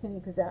out with Penny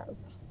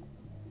Pizzazz.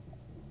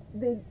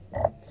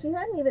 She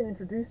hadn't even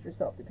introduced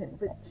herself to Penny,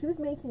 but she was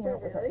making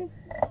out with her.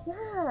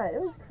 Yeah,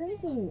 it was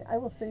crazy. I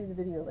will show you the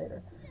video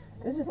later.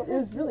 It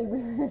was really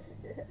weird.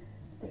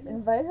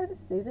 Invite her to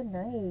stay the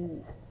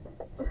night.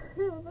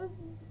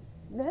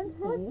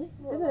 Nancy,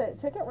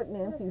 check out what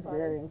Nancy's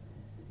wearing.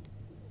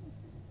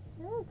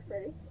 That looks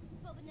pretty.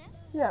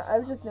 Yeah,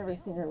 I've just never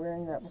seen her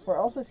wearing that before.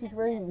 Also, she's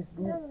wearing these That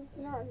boots. was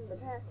not in the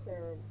pack they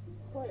were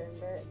put in,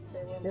 but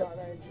they were Yep. not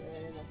in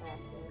the pack.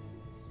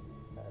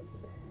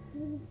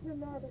 They're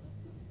not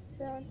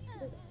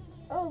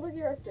oh, look at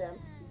your Sim.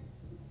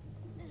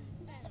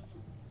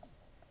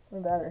 What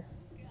about her?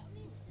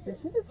 Did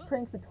she just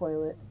prank the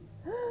toilet?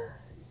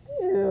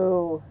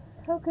 Ew.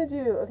 How could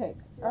you? Okay,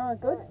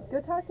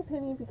 go talk to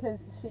Penny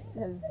because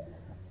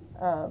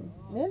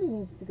Mandy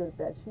needs to go to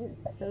bed. She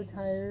is so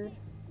tired.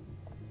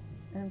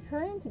 And I'm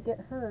trying to get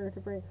her to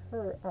break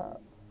her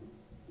up.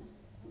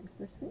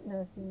 Mr. Sweet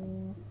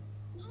Nothings.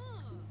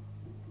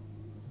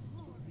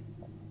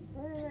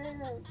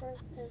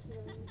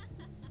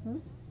 Hmm?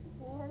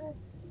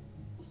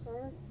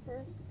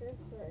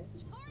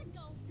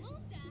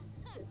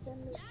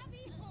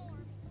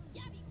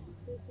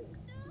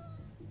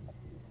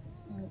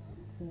 Let's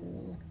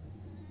see.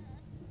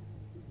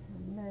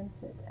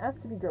 Romantic.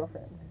 Asked to be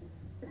girlfriend.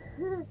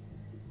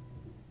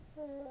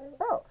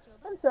 Oh,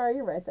 I'm sorry,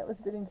 you're right. That was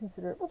a bit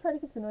inconsiderate. We'll try to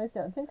keep the noise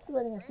down. Thanks for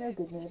letting us know,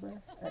 good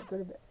neighbor. Alright, go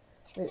to bed.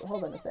 Wait,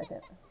 hold on a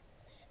second.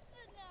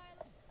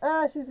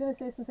 Ah, she was going to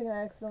say something and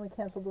I accidentally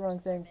canceled the wrong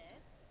thing.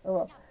 Oh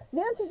well.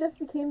 Nancy just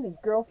became the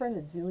girlfriend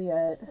of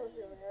Juliet. Oh,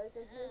 Juliet is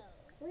in his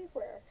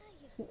sleepwear.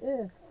 She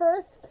is.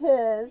 First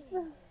kiss.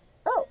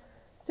 Oh,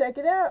 check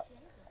it out.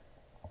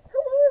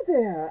 Hello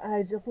there.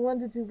 I just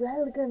wanted to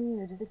welcome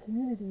you to the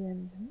community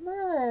and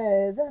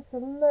my, that's a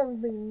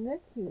lovely neck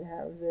you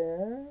have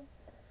there.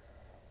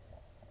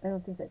 I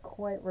don't think that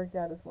quite worked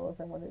out as well as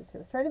I wanted it to. I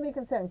was trying to make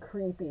him sound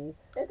creepy.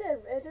 It did.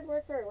 It did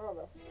work very well,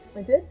 though.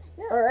 I did?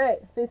 Yeah. Alright,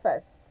 phase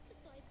 5.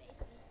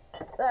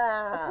 I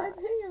Ah. think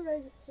it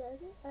makes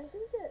sense. I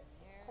think it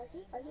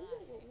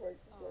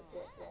works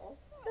well.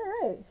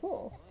 Alright,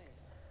 cool.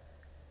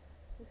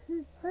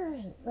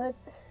 Alright,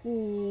 let's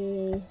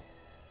see.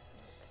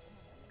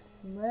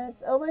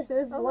 Oh look,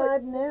 there's Oh,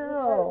 blood look,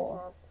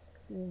 now.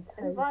 The The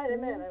entire invite him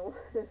scene. in. I want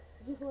to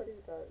see what he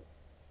does.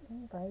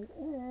 Invite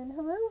in.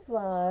 Hello, I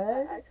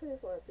Vlad. actually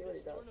just want to see what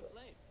he does.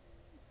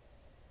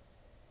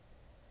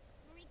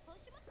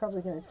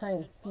 Probably gonna try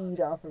and feed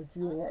off of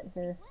Juliet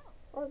here.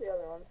 Or the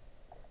other one.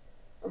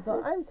 She's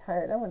all, I'm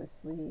tired, I want to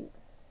sleep.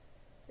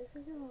 He's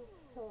gonna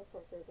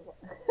teleport through the wall.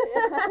 Yeah,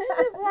 he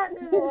just walked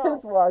through He the wall.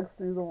 just walks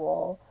through the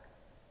wall.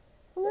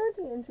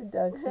 Flirty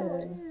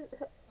introduction.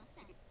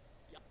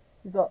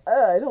 He's all,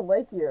 I don't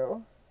like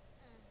you.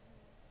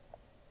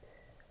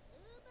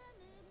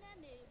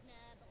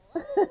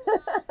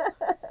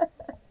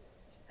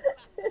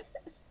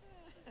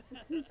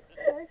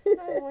 Next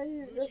time, why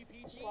you just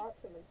watch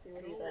him and see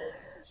what he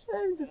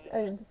does? I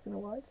am just gonna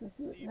watch and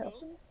see what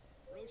happens.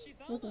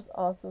 This is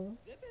awesome.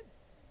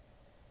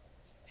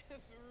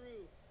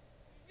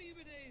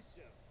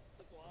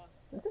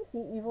 Isn't he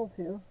evil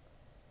too?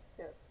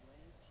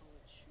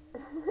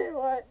 Wait,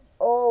 what?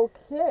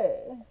 Okay.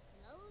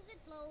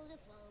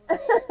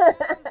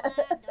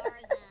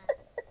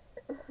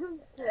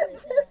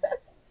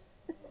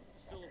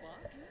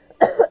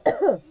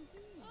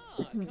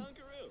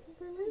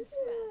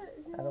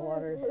 Out of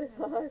water.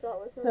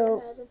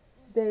 So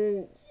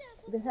they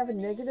have a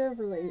negative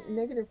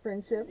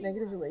friendship,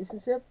 negative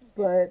relationship,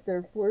 but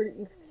they're flirting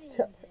with each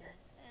other.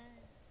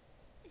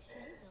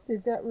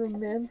 They've got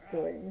romance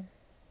going.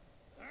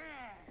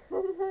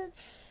 I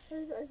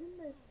think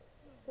they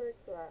searched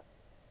for that.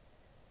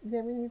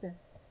 Yeah, me neither.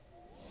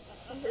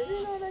 I'm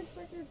really not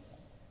expected.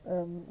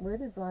 Where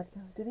did Vlad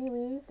go? Did he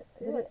leave?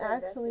 He Did went he to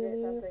actually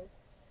investigate leave? something.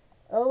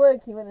 Oh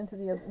look, he went into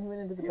the He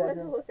went to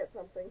bedroom. look at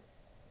something.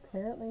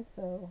 Apparently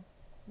so.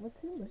 What's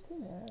he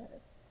looking at?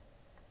 Okay.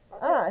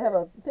 Ah, I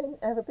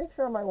have a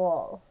picture on my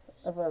wall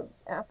of an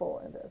apple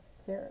and a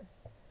pear.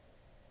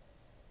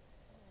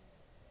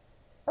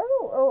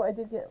 Oh, I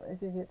did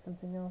get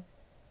something else.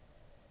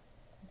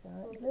 I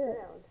got On the this.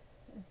 ground.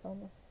 It's on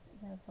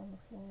the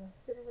floor.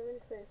 Give him any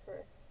space for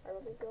it. I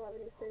don't think you'll have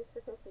any space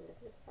for cooking if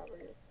you cover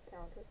your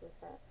counters with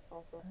that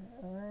also.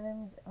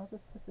 I'll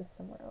just put this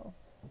somewhere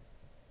else.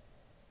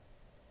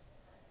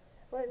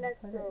 Put it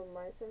next Put to it-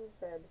 my son's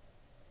bed.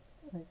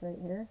 Like right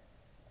here.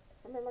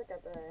 I mean, like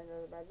at the end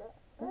of the bed.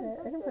 Okay,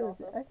 I can that's put good it.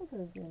 also. I can put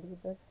it at the end of the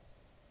bed.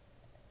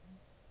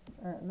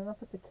 Alright, and then I'll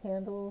put the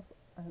candles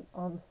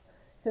on,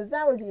 because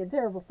that would be a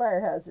terrible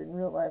fire hazard in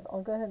real life.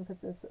 I'll go ahead and put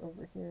this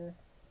over here.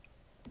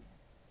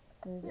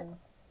 There you go.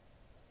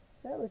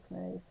 That looks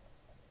nice.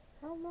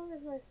 How long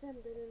has my son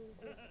been in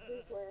his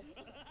sleepwear?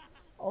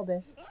 All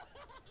day.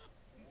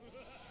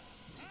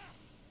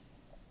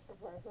 If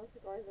I'm supposed to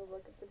going to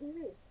look at the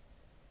TV.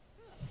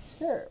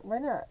 Sure, why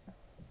not?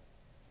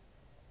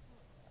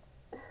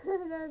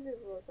 That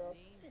just look up.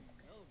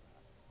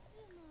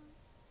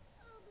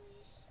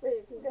 Wait,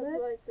 if you got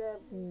like the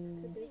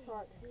see.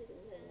 decot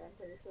heating thing, I'm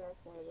pretty sure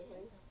that's one of the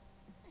things.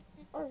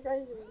 Oh,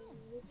 guys,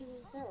 you can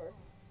shower.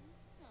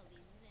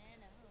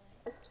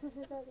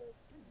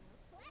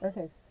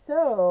 Okay,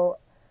 so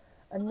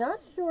I'm not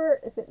sure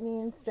if it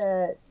means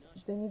that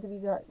they need to be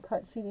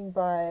caught cheating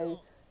by.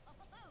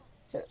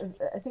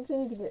 I think they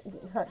need to get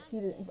caught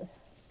cheating.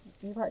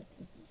 I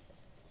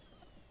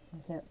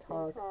can't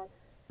talk.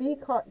 Be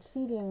caught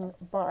cheating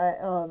by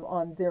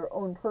on their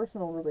own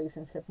personal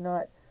relationship,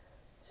 not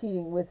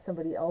cheating with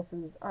somebody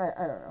else's. I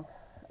don't know.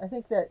 I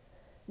think that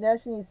now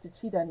she needs to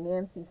cheat on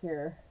Nancy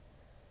here.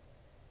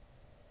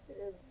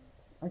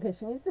 Okay,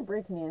 she needs to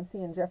break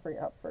Nancy and Jeffrey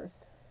up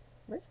first.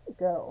 Where'd she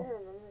go?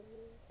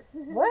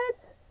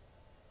 What?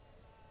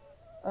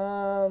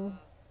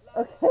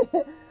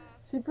 Okay.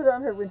 She put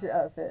on her winter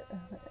outfit.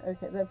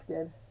 Okay, that's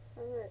good.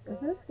 Is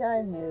this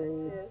guy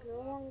married? She is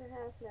no longer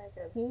half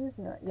naked. He's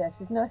not. Yeah,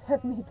 she's not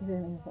half naked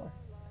anymore.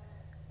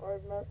 Or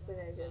mostly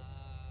naked.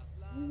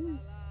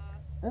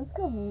 Let's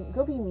go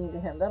be mean to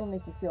him. That'll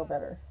make you feel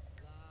better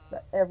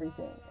about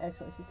everything.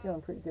 Actually, she's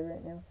feeling pretty good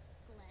right now.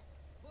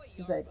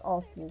 She's like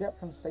all steamed up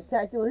from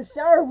spectacular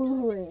shower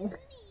woohooing.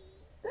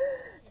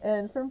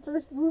 And from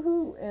first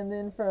woohoo, and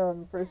then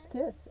from first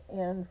kiss,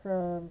 and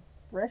from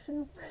fresh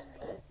and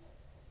frisky.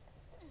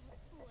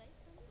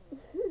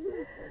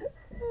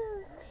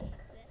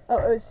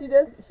 Oh, she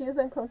is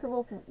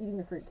uncomfortable from eating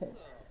the fruitcake.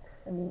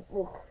 I mean,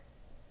 ugh,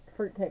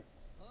 fruitcake.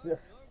 Ugh,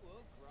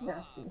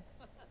 nasty.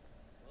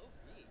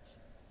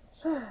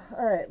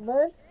 Alright,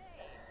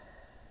 let's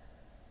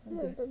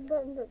There's a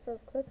button that says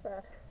click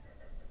that.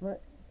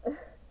 What?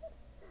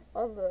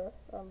 on the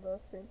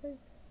screen thing.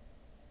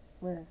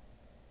 Where?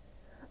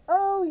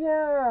 Oh,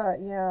 yeah,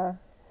 yeah.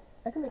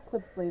 I can make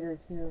clips later,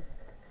 too.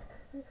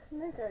 You can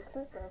make a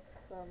clip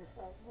of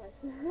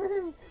like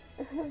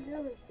the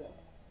other stuff.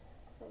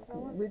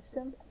 Which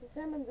sim? The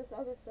sim and this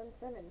other sim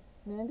simming.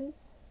 Mandy?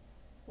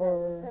 No,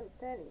 Or... the sim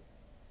Penny.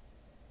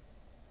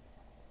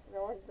 The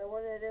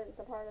one that didn't,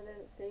 the part I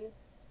didn't see.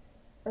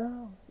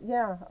 Oh,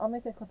 yeah, I'll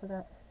make a clip of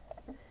that.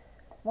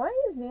 Why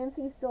is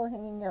Nancy still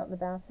hanging out in the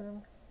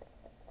bathroom?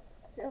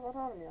 Do you have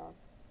autonomy on?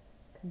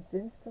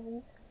 Convinced to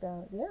leave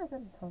spout. Yeah, I've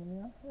got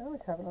autonomy on. I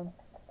always have it on.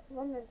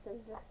 London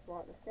sims just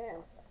want to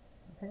stand.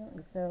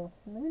 Apparently so.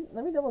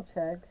 Let me double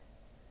check.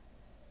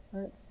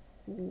 Let's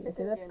see. It's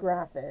Okay, in that's game.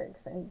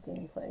 graphics. I need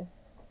gameplay.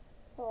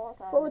 Full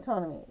autonomy. Full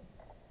autonomy.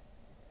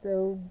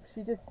 So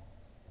she just...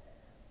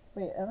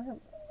 Wait, I don't have...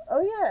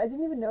 Oh yeah, I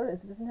didn't even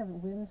notice. It doesn't have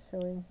winds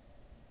showing.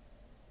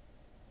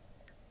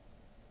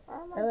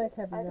 I like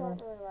having I that don't on.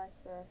 really like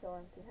the Fill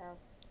Empty House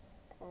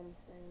home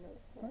thing.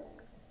 What?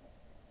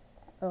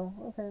 Oh,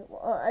 okay.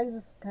 Well, I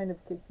just kind of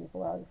kick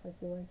people out if I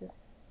feel like it.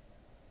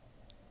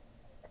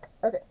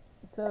 Okay,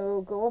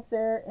 so go up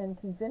there and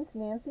convince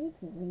Nancy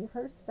to leave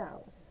her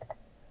spouse.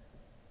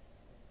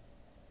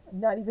 I'm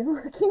not even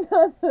working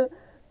on the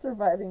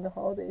surviving the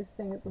holidays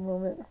thing at the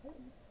moment.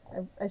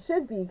 I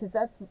should be, because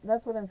that's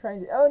what I'm trying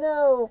to... Oh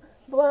no!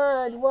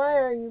 Blood, why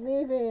are you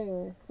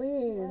leaving?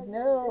 Please,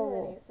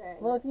 no.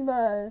 Well, if you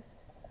must.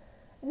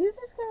 He's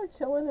just kind of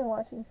chilling and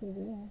watching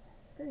TV.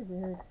 It's very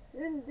weird. You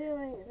didn't do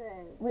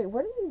anything. Wait,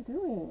 what are you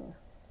doing?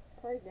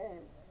 Play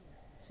game.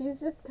 She's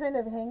just kind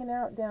of hanging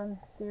out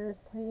downstairs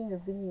playing a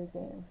video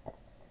game.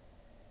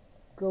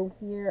 Go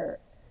here.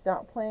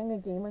 Stop playing a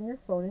game on your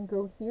phone and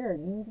go here.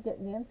 You need to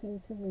get Nancy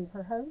to leave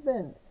her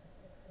husband.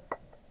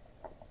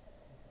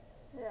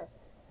 Yes.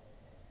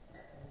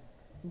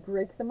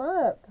 Break them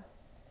up.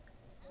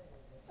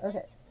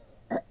 Okay.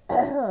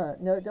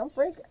 No, don't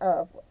break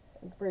up.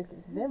 Break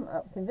them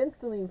up. Convince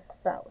to leave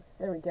spouse.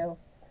 There we go.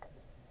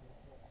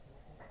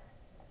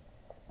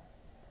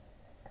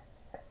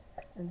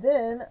 And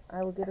then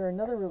I will get her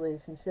another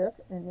relationship,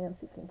 and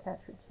Nancy can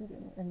catch her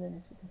cheating, and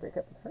then she can break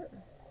up with her.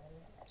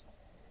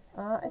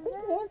 I think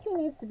Nancy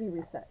needs to be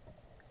reset.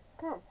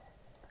 Huh.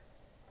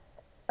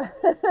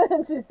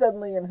 And she's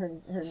suddenly in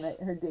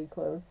her day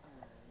clothes.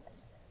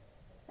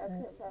 That's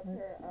her, let's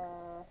see. I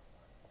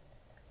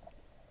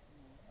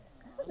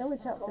don't know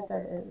which outfit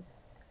that is.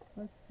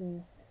 Let's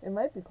see. It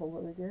might be cold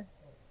weather gear.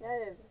 Yeah,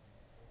 it is.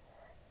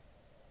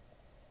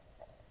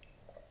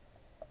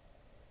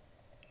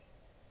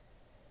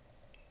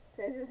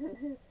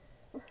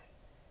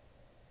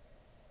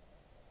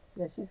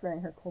 Yeah, she's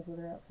wearing her cold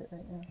weather outfit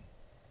right now.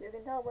 You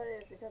can tell what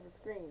it is because it's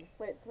green.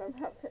 Wait, swim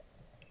outfit.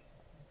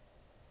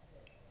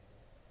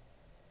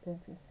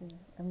 Interesting.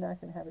 I'm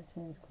not going to have her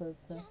change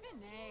clothes though.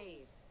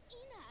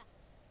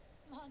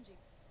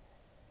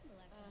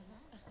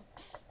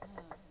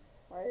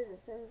 Why did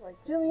it seem like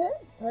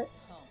Juliet? What?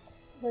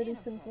 Why do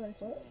Sims like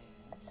what?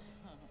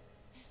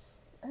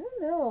 I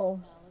don't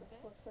know.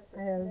 looks like I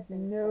they're have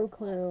sniffing no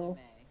clue.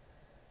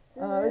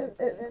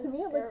 To me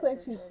it looks like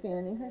she's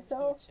fanning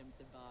herself.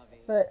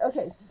 But,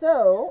 okay,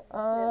 so, They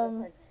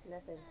look like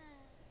sniffing.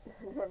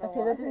 I don't know okay,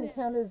 that why. didn't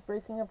count as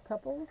breaking up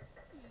couples?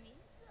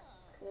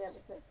 Yeah,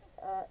 because,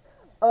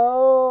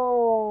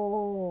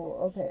 Oh,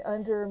 okay.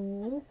 Under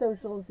mean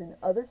socials in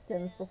other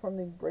Sims, perform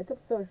the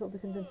breakup social to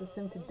convince a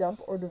Sim to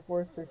dump or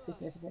divorce their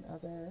significant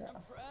other.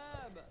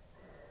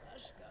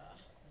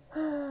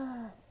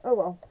 Oh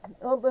well.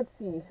 Well, let's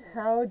see.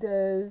 How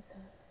does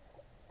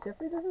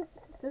Jeffrey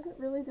doesn't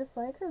really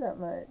dislike her that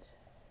much?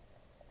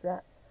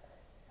 Drat.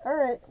 All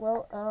right.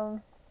 Well,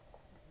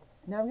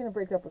 now I'm gonna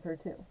break up with her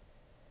too.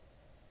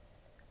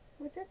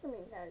 we checked the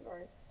mean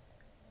category.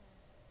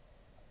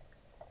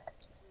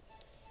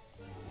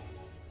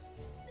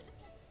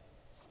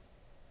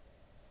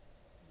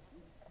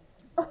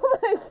 Oh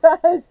my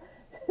gosh.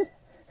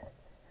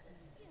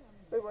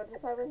 Wait, what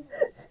just happened?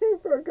 She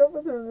broke up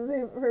with him,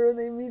 and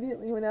they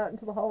immediately went out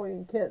into the hallway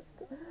and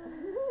kissed.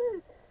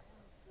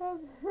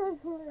 That's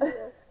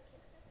hilarious.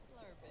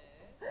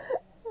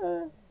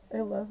 I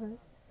love it.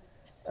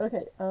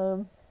 Okay,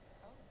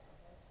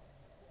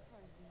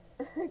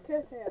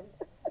 Kiss hands.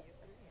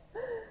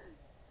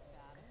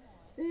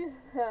 See if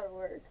that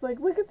works. it's like,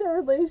 look at their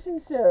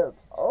relationship.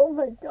 Oh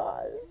my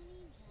gosh.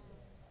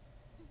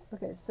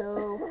 Okay,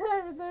 so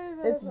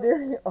it's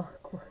very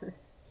awkward.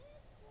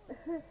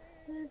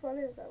 Very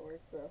funny if that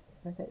works though.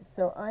 Okay,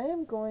 so I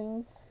am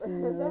going to...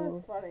 That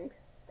was funny.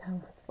 That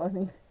was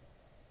funny.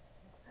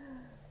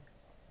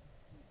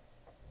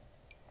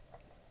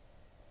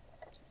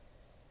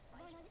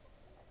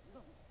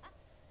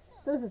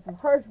 Those are some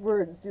harsh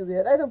words,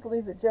 Juliet. I don't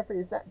believe that Jeffrey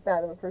is that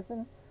bad of a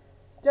person.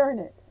 Darn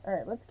it.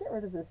 Alright, let's get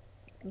rid of this.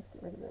 Let's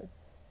get rid of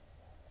this.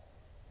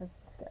 That's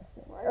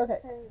disgusting. Why is Okay.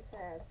 Penny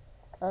sad?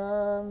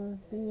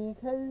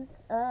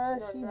 Because, No,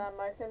 she...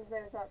 my Sim's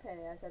name is not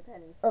Penny. I said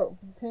Penny. Oh,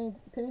 Penny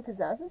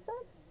Pizzazz is son?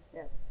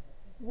 Yes.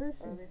 Where is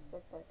Or at she? least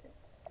looks like it.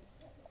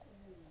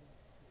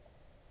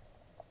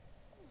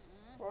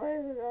 Why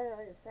is it going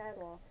like a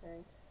sidewalk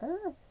thing?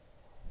 Ah,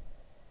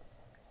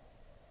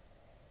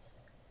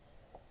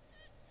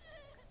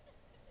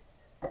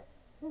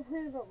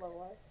 Wait about my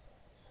wife.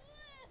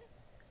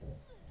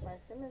 My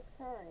sim is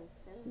kind.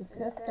 she's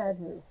got a sad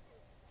mood.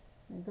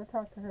 You go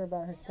talk to her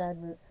about her sad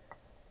mood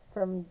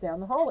from down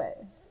the hallway.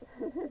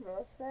 They're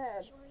both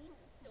sad.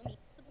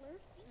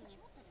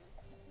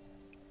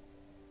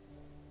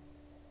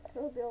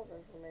 Show bills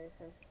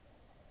information.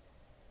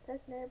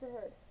 Check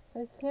neighborhood.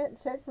 I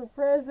can't check for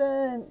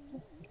presents.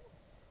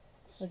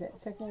 Okay,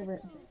 check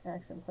neighbor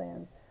action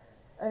plans.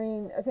 I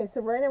mean, okay,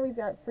 so right now we've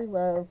got free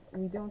love.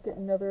 We don't get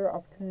another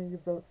opportunity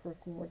to vote for a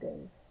few more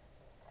days.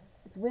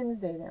 It's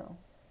Wednesday now,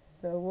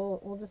 so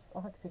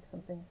I'll have to pick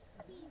something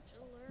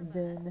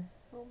then.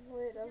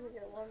 Hopefully it doesn't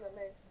get one that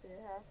makes you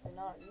have to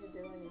not you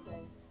do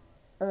anything.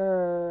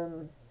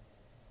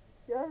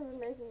 Yours is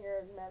making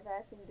your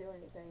vacuum do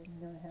anything.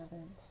 No, I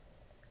haven't.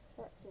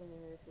 Not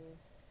cleaning routine.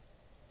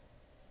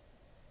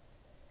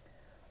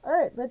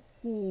 Alright, let's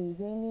see.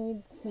 They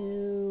need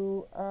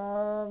to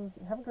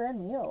have a grand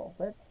meal.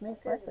 Let's make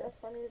Okay, the breakfast.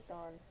 dust bunny is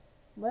gone.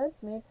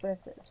 Let's make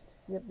breakfast.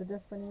 Yep, the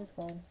dust bunny is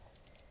gone.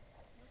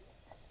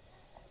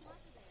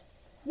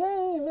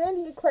 Yay!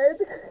 Mandy acquired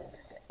the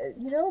cookies.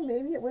 You know,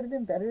 maybe it would have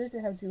been better to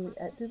have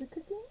Juliet do the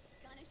cooking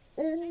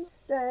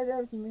instead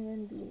of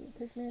Mandy,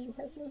 because Mandy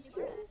has no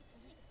skills.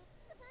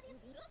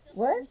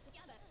 What?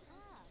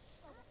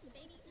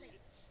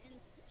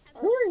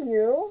 Who are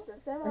you? The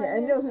semi Okay, I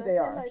know who they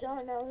are. I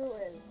don't know who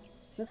is.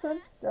 This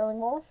one? Darling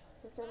Walsh?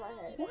 The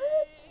semi-head.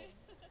 What?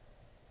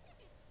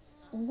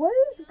 What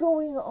is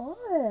going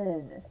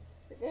on?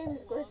 The game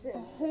is glitching.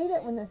 I hate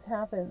it when this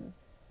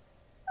happens.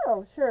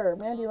 Oh, sure,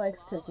 Mandy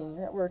likes cooking.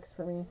 That works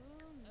for me.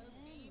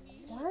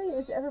 Why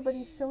is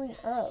everybody showing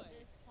up?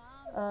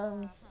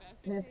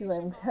 Nancy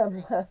Lamb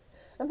left.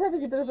 I'm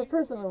having a bit of a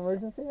personal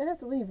emergency. I have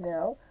to leave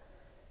now.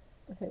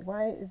 Okay,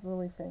 why is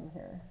Lily Fang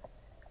here?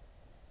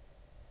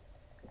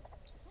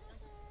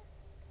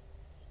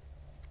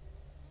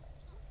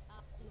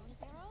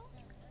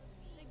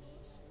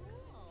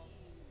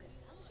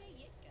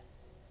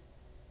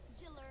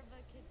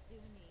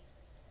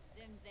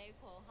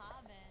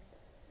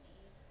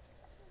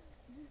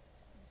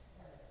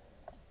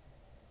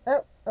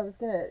 Oh, I was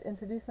gonna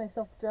introduce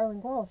myself to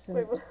Darling Walsh. And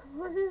Wait, what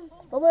is...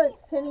 oh look,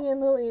 Penny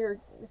and Lily are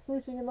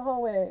smooching in the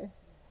hallway.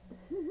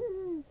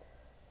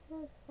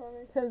 That's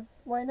funny. Because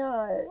why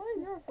not? Why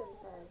is your sim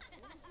sad?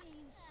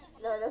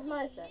 No, that's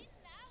my sim.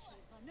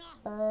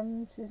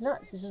 She's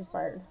not. She's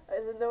inspired.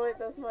 I said, no, wait,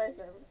 that's my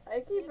sim.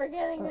 I keep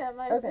forgetting that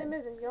my okay. sim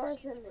isn't your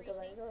sim because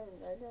I never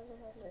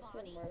have my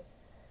sim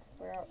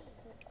where out.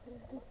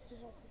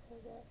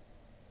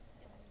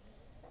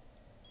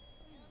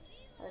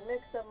 I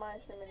mixed up my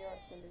sim and your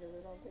sim because I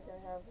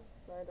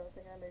don't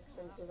think I make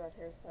sims with that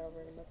hairstyle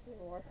very much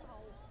anymore.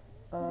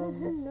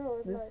 No,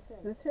 it's my sim.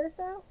 This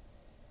hairstyle?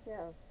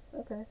 Yeah.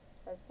 Okay.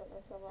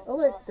 Oh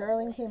look,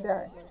 Darling came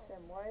back.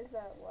 Why is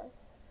that? What?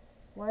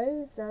 Why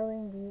is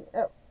Darling being...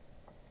 Oh.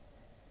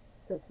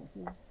 So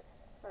confused.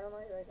 I don't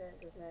like that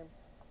character's name.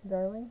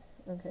 Darling?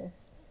 Okay.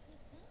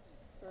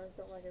 I just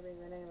don't like it being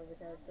the name of the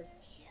character.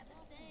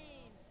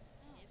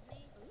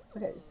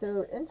 Okay,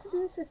 so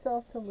introduce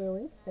yourself to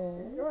Lily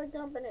Fang. Enjoy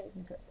company.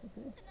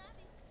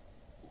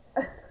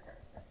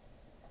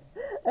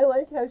 I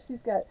like how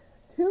she's got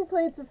 2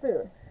 plates of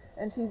food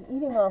and she's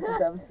eating off of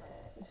them.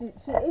 She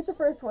ate the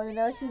first one and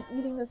now she's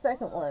eating the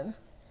second one.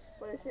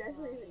 But is she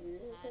actually even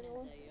eating the second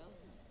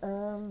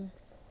one?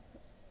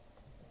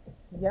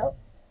 Yep.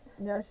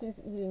 Now she's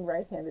eating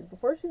right-handed.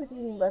 Before she was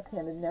eating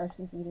left-handed, now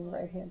she's eating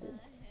right-handed.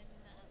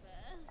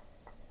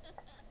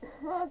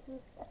 Well,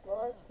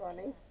 that's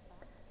funny.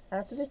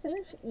 After they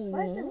finish eating...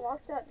 My sim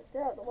walked out to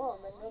stare at the wall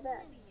and then go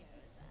back.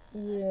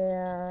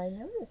 Yeah, I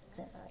noticed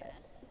that.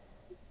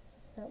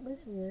 That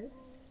was weird.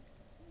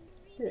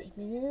 Here,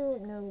 do you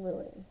know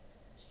Lily?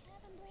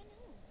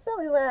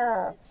 Belly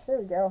laugh! There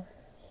we go.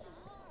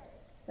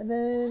 And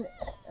then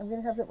I'm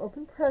going to have them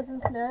open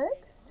presents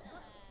next.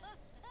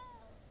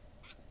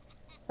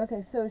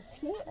 Okay, so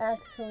she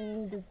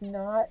actually does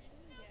not...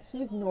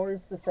 She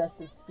ignores the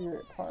festive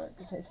spirit part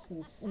because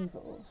she's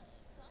evil.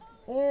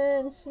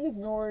 And she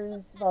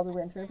ignores Father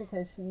Winter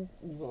because she's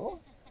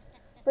evil.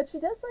 But she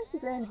does like the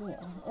grand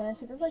meal, and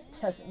she does like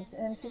presents,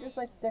 and she does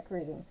like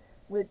decorating,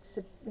 which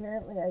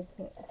apparently I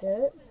can't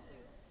get.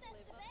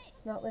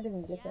 It's not letting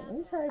me get them. Let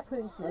me try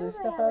putting some other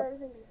stuff up.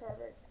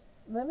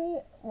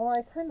 Well,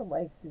 I kind of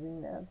like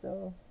doing that,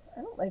 though.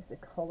 I don't like the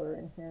color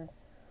in here.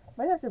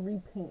 Might have to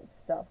repaint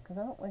stuff, because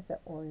I don't like that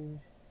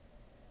orange.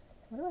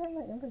 What do I have in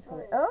my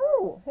inventory?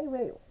 Oh! Hey,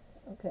 wait.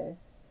 Okay.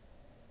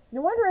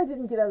 No wonder I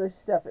didn't get other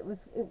stuff.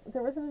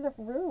 There wasn't enough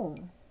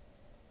room.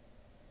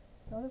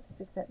 I'll just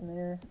stick that in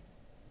there.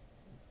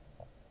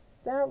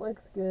 That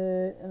looks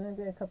good. And I've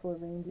got a couple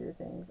of reindeer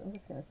things. I'm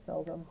just going to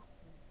sell them.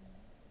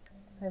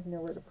 I have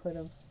nowhere to put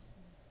them.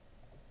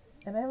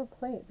 And I have a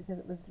plate because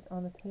it was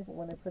on the table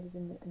when I put it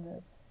in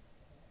the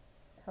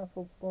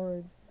household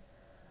storage.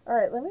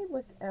 Alright, let me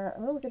look at...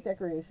 I'm going to look at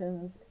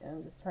decorations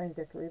and just try and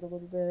decorate a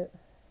little bit.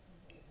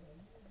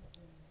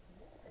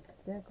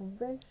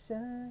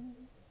 Decorations.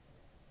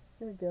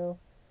 Here we go.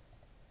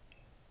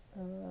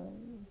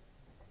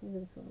 Maybe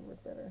this one will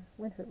work better.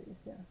 Winter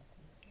wreath, yeah.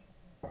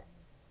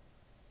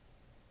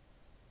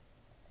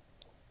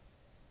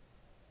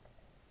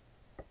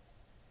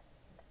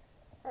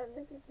 I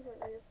think you can put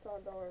wreaths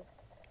on doors.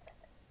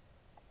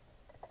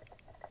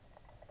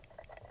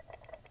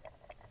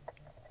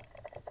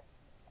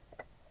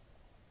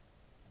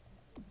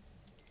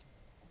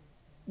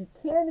 You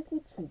can if you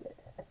cheated.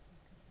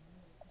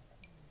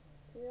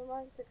 You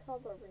like the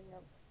coloring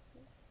of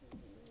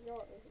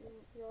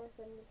yours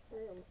in this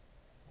room.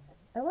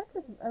 I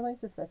like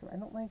this background. I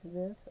don't like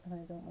this, and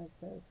I don't like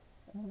this.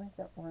 I don't like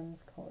that orange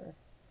color.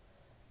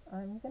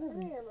 I'm gonna I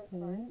think it looks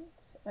fine.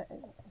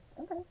 repaint.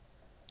 Okay.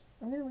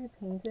 I'm gonna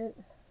repaint it.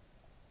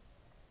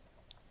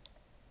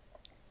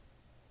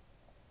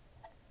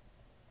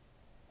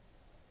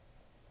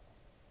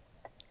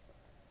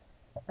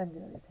 I'm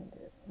gonna repaint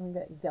it. We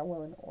got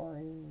yellow and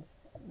orange.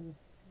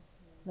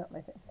 Not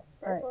my thing.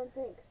 Alright. Purple and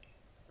pink.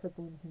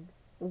 Purple and pink.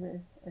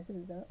 Okay, I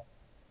can do that.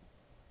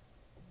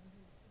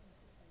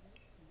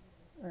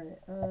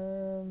 Alright,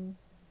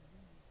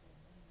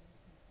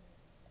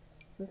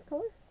 this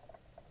color?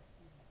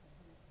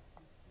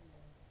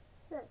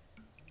 Sure.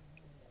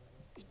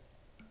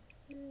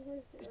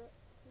 Where's the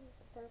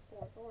purple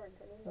and orange?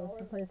 I mean, So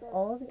let's replace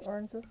all of the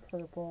orange with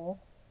purple,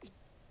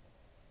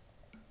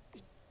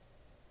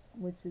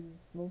 which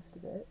is most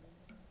of it.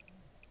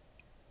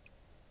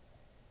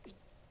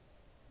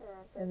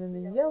 And then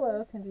the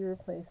yellow can be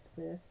replaced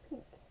with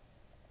pink.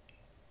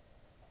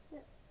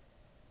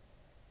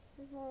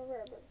 It's not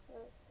red,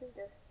 but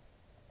pinkish.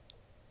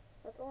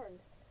 That's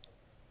orange.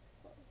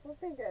 Well,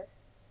 pinkish.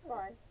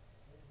 Fine.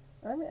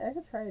 I mean, I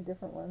could try a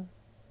different one.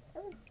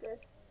 That looks good.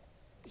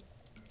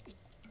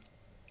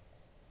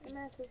 It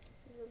matches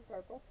with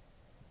purple.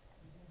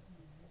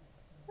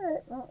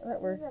 Alright, well,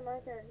 that works. My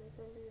character is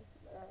going to be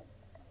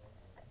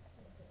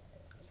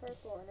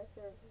purple, and if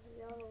there's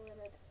yellow in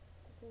it,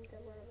 I think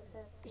where the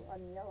purple on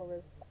yellow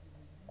is.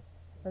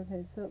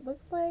 Okay, so it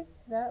looks like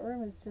that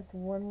room is just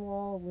one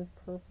wall with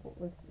purple,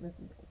 with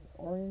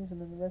orange, and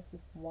then the rest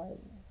is white.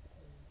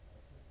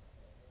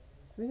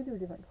 So we could do a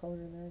different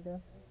color in there, I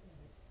guess.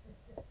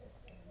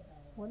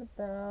 What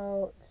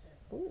about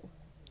blue?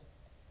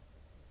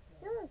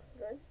 That looks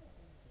good.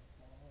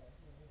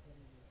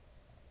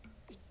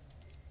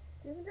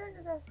 You can drag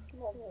across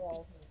multiple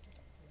walls.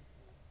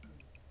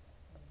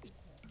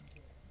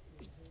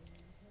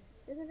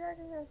 You can drag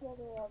across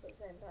multiple walls at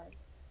the same time.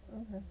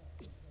 Okay.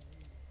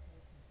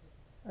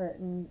 Alright,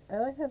 and I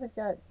like how they've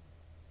got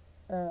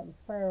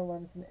fire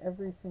alarms in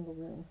every single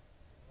room.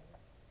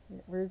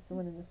 Yeah, where's the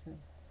one in this room?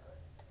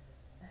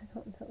 I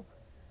don't know.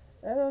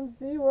 I don't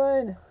see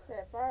one.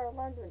 Yeah, fire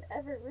alarms in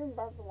every room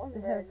but the one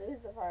where it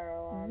needs a fire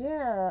alarm.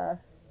 Yeah.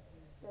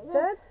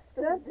 That's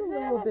a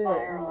little bit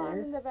fire alarm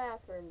weird. in the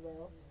bathroom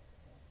though.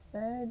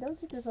 I don't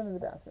think there's one in the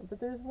bathroom, but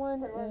there's one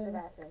Put one in the in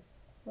bathroom.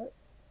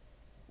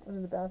 one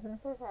in the bathroom,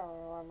 Put a fire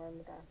alarm in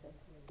the bathroom.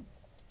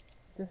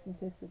 just in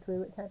case the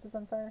toilet catches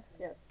on fire.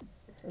 Yes.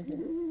 Okay.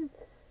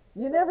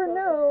 You never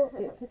know.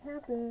 It could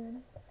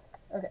happen.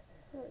 Okay.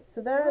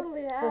 So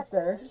that's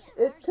better.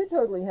 It could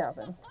totally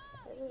happen.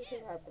 It really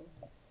could happen.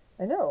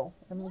 I know.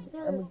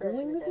 I'm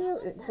agreeing with you.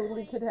 It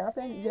totally could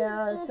happen.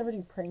 Yeah,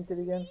 somebody pranked it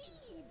again.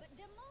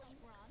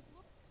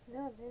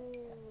 No, Penny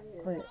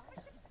Wait.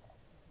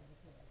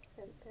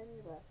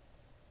 Penny left.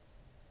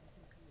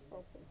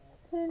 Open.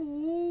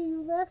 Penny,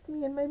 you left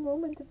me in my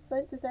moment of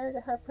slight desire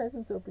to have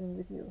presents opening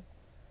with you.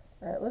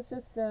 Alright, let's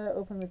just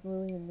open with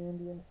Lily and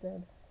Mandy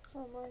instead.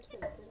 Oh, my thing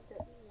did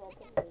get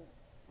multiple.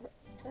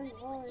 Then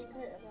following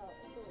trait about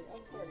Lily,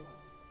 I'm 30.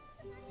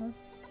 Huh?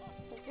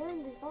 Let's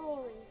learn the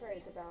following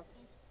trait about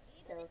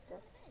character.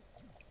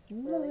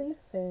 Lily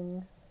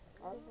thing.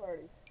 I'm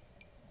 30.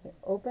 Okay,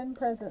 open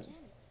presents.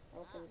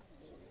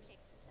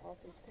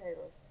 Open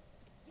potatoes.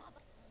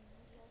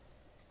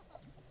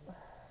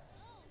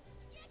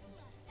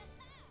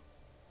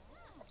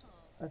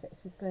 Okay,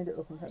 she's going to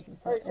open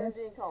presents. Oh, now. Sim's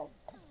being called.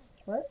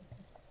 What?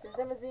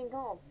 Sim is being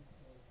called.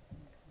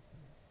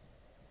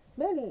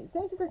 Mandy,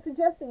 thank you for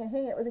suggesting a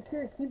hangout with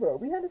Akira Kibo.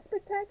 We had a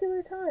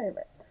spectacular time.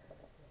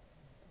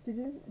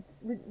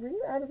 Were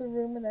you out of the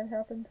room when that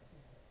happened?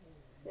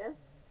 Yeah?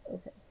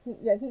 Okay.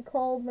 He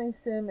called my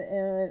sim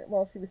and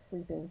while she was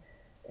sleeping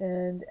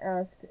and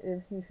asked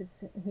if he should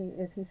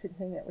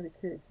hang out with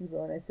Akira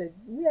Kibo, and I said,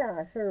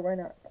 yeah, sure, why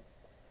not?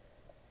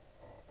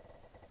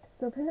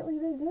 So apparently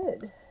they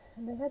did.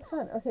 And they had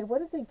fun. Okay, what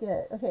did they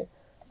get? Okay.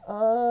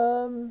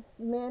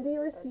 Mandy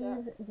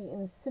received the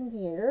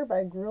Incendiator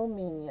by Grill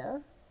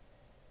Mania.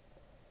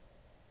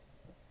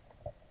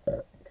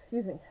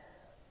 Excuse me.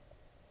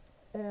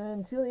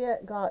 And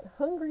Juliet got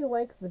Hungry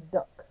Like the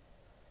Duck.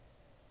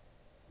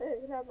 Hey,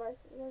 you can have my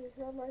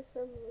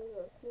sim with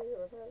a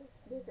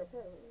sneaker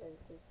present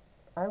thing.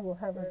 I will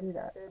have her do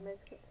that. It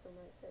makes sense for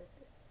my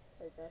character.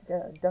 Like that. She's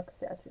got a duck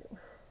statue.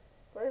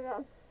 Put it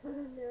on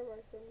near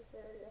my sim's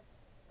area.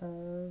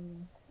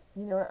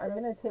 You know what? I'm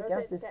gonna take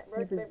out this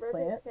stupid rotate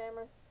plant. the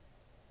camera.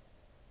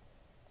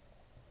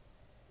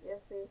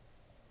 Yes, see.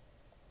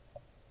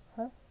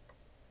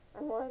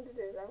 I wanted to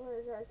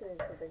try seeing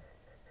something.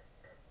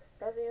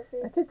 Pressing a I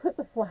seat. could put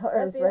the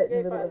flowers the right in the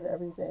escape middle of button.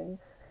 everything.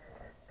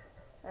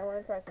 I want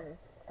to try something.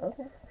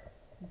 Okay.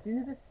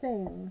 Do the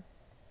thing.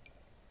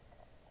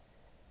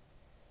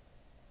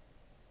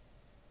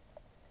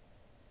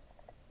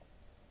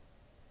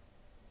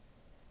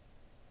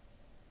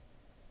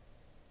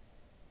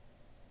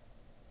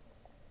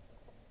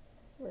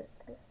 Wait.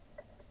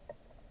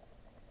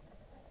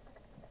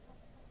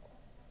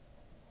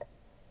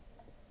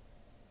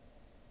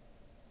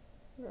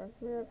 No,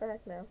 let's move it back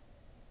now.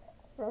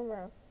 Wrong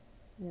mouse.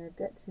 Yeah, I've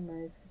got two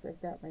mice because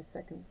I've got my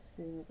second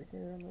screen over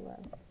here on the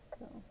left.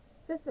 So.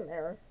 System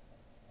error.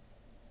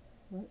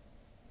 What?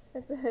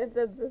 It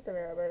said system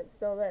error, but it's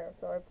still there.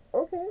 So I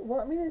Okay,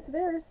 well, I mean, it's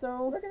there,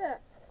 so look at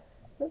that.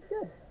 that's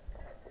good.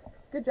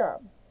 Good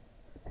job.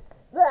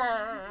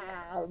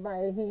 Ah, my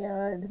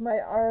hand, my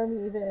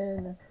arm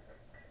even.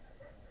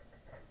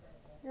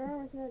 Your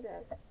arm is not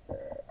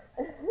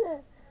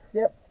dead.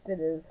 Yep, it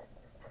is.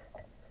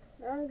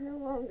 Now it's no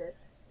longer.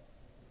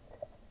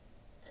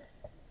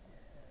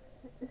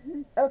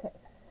 Okay,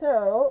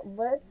 so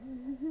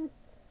let's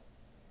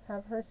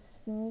have her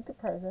sneak a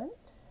present.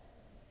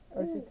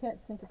 Oh, she can't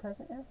sneak a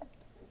present yet?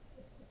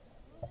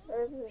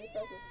 There isn't any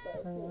presents that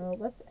I see. Well,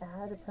 let's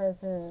add a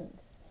present.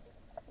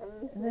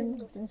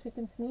 And then she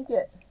can sneak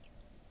it.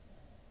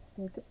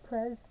 Sneak a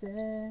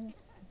present.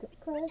 Sneak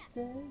a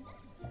present.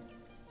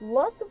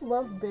 Lots of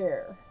Love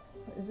Bear.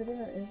 Is it in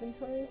our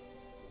inventory?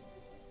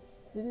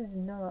 It is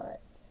not.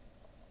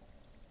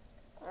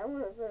 I'm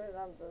gonna put it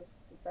on the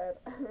bed.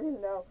 I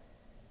mean, no.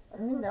 I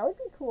mean, that would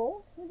be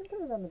cool. We can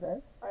put it on the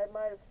bed. I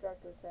might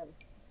obstruct the sim.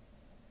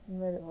 You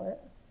might have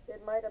what?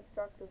 It might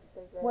obstruct the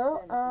sim.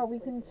 Well, we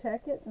can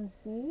check it and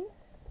see.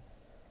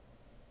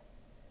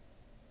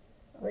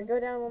 Wait, go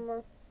down one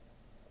more.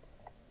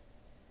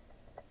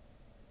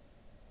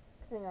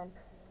 Hang on.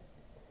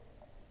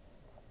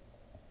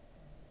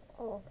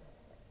 Oh.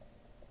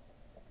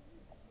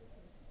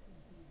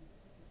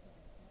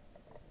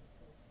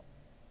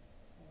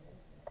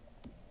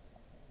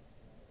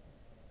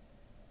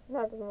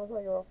 That doesn't look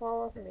like it will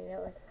fall off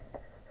immediately.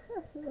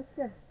 Yeah, that looks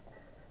good.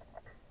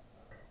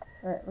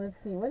 Alright, let's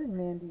see. What did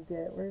Mandy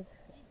get? Let's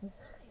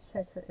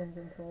check her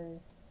inventory.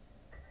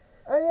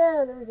 Oh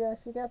yeah, there we go.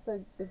 She got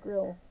the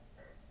grill.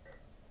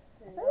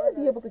 I would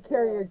be able to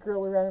carry a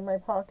grill around in my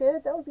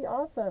pocket. That would be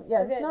awesome.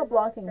 Yeah, Okay, it's not then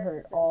blocking let's her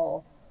at fix it.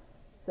 all.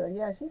 So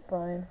yeah, she's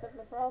fine. But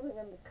the problem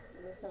when the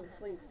sim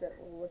sleeps, it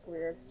will look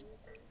weird.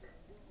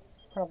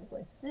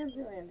 Probably. Here's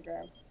Julian to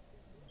grab.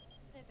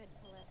 Vivid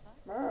Calipha.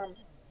 Mom,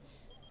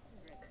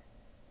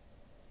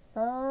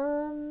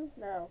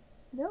 No.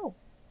 no.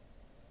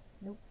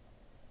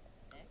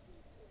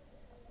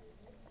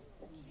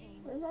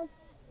 Where's Mom?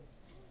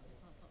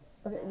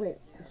 Okay, wait.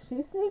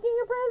 She's sneaking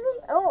a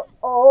present?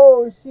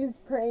 Oh, she's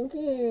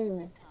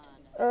pranking.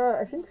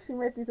 I think she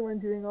might be the one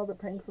doing all the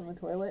pranks on the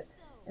toilet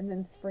and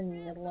then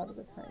springing it a lot of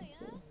the time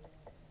too.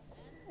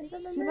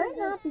 She might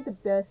not be the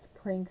best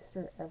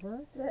prankster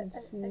ever, since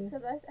she.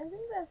 Because I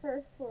think that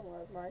first one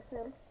was my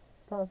sim.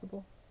 It's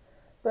possible.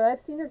 But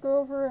I've seen her go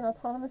over and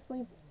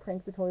autonomously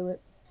prank the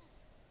toilet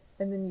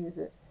and then use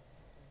it.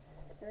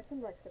 Your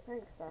sim likes to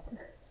prank stuff.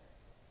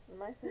 And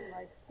my sim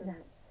likes to Yeah.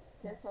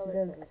 kiss She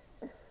other does.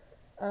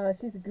 sims.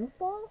 She's a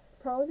goofball? It's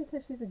probably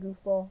because she's a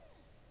goofball.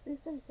 These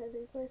sims can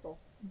be playful.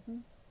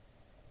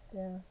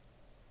 Yeah.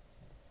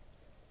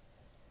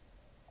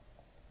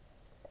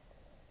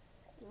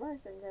 My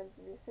sim tends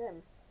to be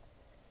sim.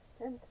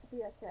 Tends to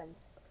be a sim.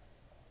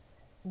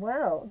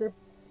 Wow.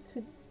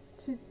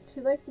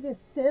 She likes to be a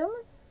sim?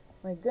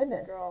 My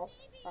goodness. Scroll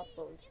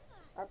upward.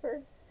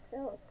 Upward?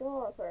 No,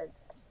 scroll upwards.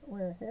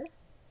 Where? Here?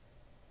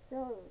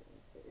 No,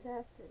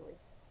 dastardly.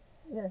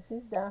 Yeah,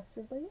 she's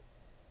dastardly.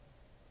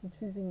 I'm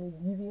choosing the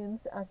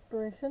deviance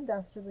aspiration.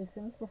 Dastardly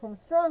sims perform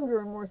stronger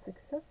and more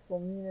successful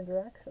mean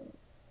interactions.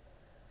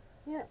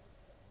 Yeah.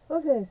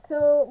 Okay,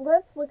 so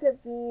let's look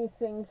at the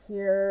thing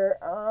here.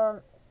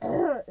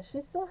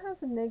 She still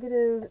has a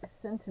negative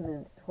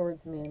sentiment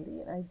towards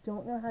Mandy, and I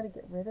don't know how to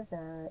get rid of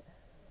that.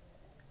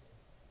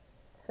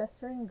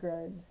 Festering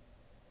grudge.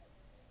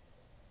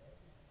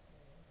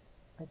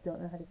 I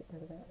don't know how to get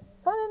rid of that.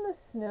 Fun in the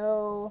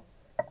snow.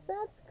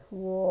 That's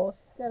cool.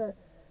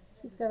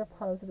 She's got a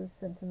positive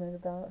sentiment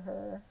about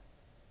her.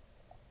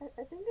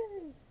 I think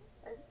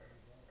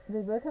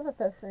They both have a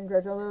festering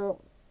grudge,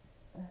 although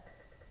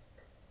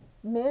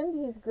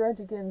Mandy's grudge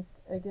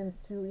against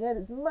Juliet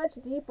is much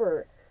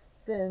deeper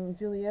than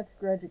Juliet's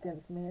grudge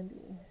against Mandy.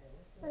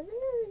 I think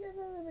if you get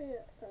them to be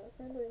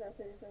friendly enough,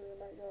 maybe something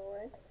might go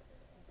away.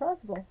 It's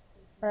possible.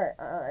 Alright,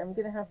 I'm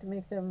gonna have to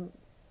make them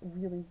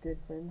really good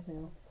friends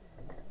now.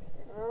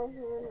 Oh,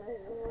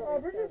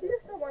 Bridget, do you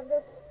still want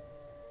this?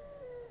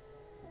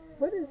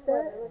 What is What,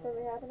 that? look what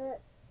we have in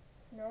it?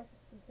 No, it's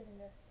just been sitting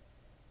there.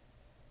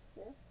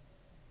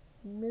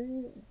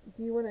 Maybe,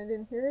 do you want it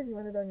in here or do you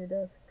want it on your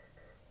desk?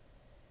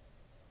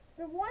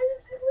 Then why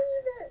did you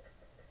leave it?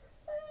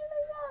 I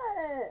even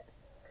got it.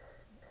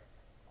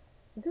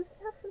 Just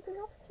have something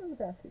else from the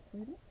basket,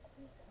 sweetie.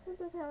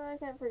 It's okay, I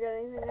can't forget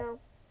anything now.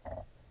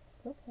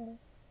 It's okay.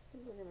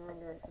 She's looking in the wrong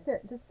direction.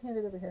 Here, just hand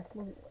it over here.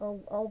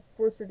 I'll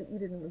force her to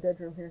eat it in the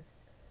bedroom here.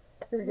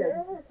 Here we go.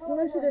 Just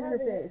smush it in her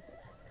face.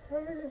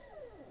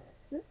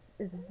 This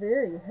is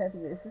very heavy.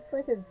 Is this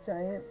like a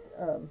giant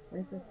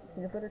Reese's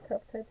peanut butter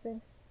cup type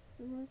thing?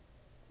 Mhm.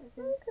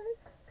 Okay. Okay.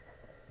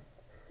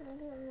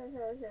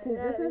 See,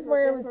 Dad, this is we're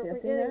where I was forgetting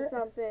guessing that.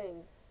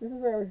 something. This is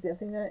where I was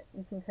guessing that.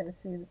 You can kind of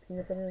see the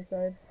peanut butter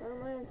inside. Oh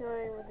my God,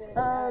 we're getting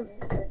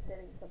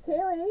forgetting something.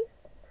 Kaylee,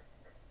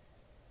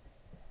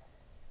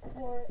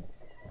 What?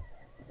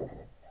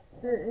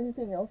 is there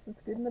anything else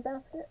that's good in the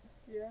basket?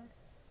 Yeah.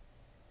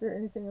 Is there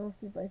anything else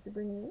you'd like to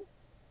bring me?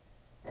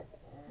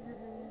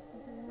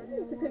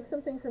 You could pick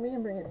something for me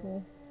and bring it to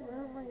me.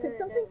 Oh my God, Pick you're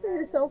something getting for mad.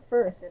 yourself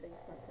first. Forgetting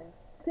something.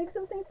 Pick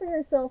something for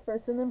yourself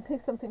first, and then pick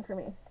something for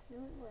me. You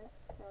know what?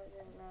 Probably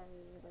getting mad at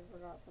me because I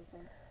forgot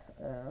something.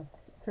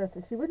 Trust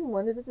me, she wouldn't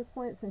want it at this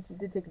point since you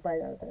did take a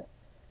bite out of it.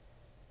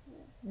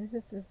 Your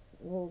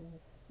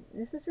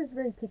sister's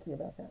very picky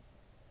about that.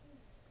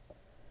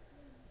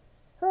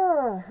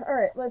 All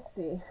right, let's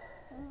see.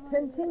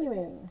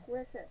 Continuing.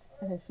 Where's it?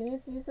 Okay, she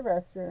needs to use the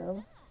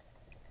restroom.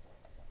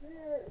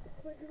 Yeah,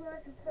 but you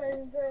like the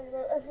same thing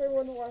that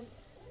everyone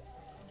wants.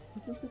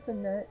 Isn't this a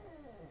nut?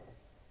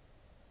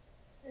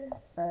 Yeah.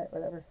 Alright,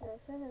 whatever. No,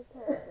 Sam is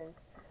toileting.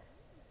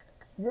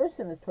 Your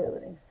sim is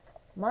toileting.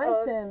 My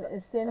Oh, sim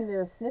is standing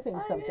there sniffing I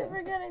keep something.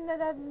 forgetting that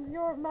that's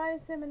my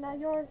sim and not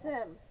your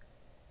sim.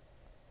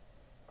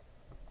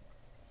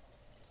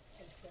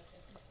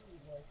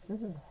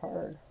 This is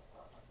hard.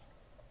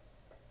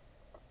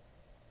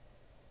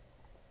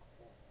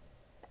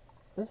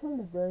 This one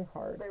is very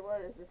hard. Wait,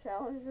 what is the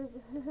challenge?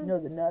 No,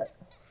 the nut.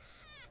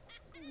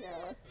 Yeah.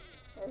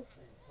 That's,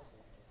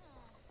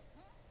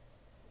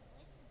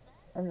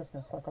 I'm just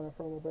gonna suck on it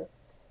for a little bit.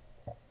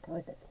 I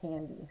like that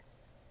candy.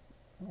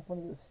 I like one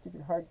of those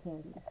stupid hard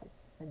candies that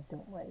I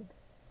don't like.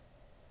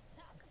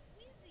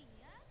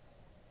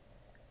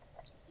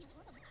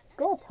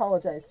 Go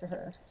apologize to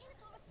her.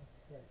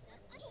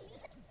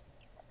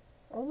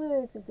 Oh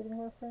look, they're getting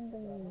more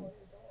friendly.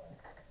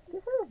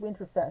 Give her a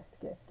Winterfest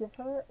gift. Give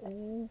her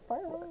a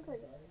firework.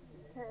 like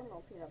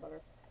caramel peanut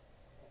butter.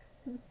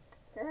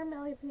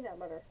 Caramelly peanut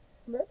butter.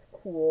 That's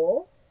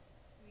cool.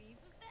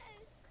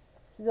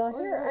 She's all,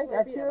 here, I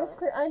got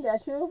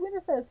you a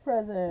Winterfest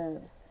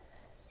present.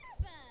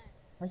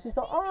 And she's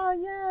all, oh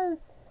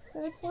yes,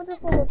 that's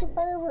wonderful. It's a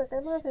firework. I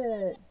love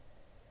it.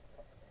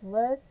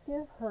 Let's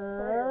give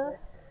her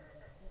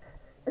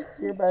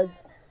earbuds.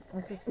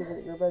 Let's just give her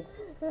the earbuds.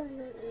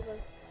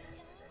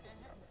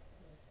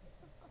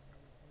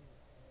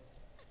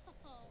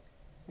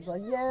 She's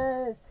like,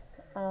 yes.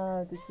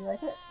 Did she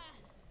like it?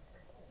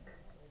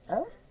 I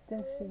don't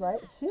think she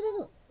liked. She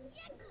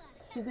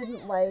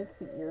didn't like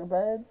the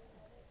earbuds.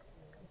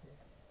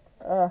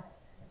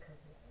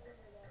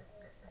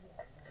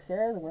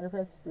 Share the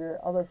Winterfest spirit.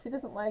 Although she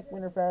doesn't like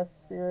Winterfest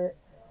spirit,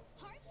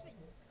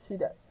 she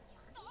does.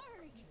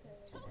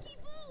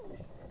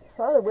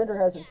 Father Winter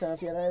hasn't shown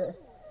up yet either.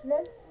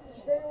 Mom,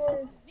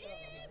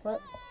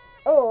 What?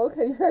 Oh,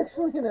 okay. You're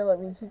actually gonna let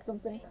me choose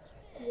something.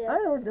 Yeah. I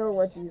don't know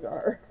what these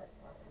are.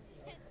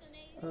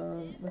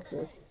 What's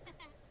this?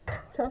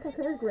 Chocolate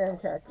covered graham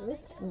crackers.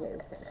 No,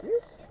 thank you.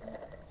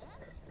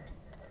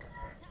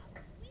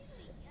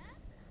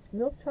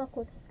 Milk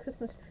chocolate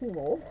Christmas tree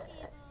mold.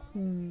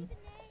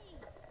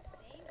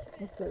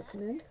 What's this?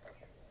 Mint?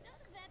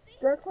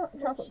 Dark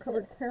chocolate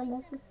covered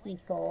caramels with sea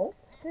salt.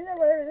 You know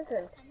whatever this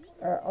is.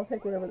 I'll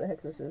take whatever the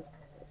heck this is.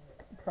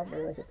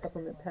 Probably like a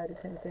peppermint patty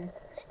kind of thing.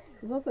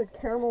 There's also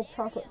caramel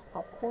chocolate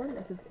popcorn,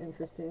 which is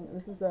interesting.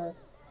 This is a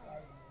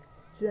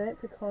giant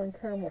pecan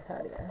caramel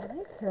patty. I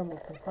like caramel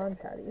pecan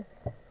patties.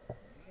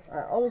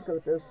 I'll just go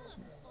with this.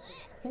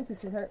 Thank you,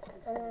 sweetheart.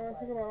 I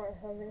think about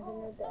having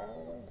some of that.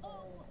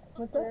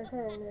 What's that?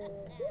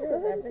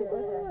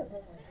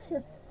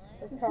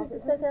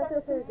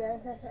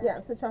 Yeah,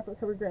 it's a chocolate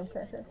covered graham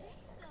cracker.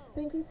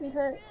 Thank you,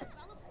 sweetheart.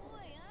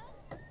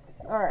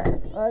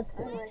 Alright, let's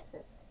see. I like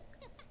this.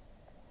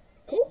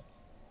 Cool.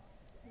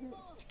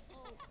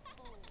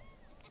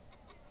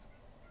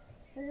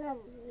 You're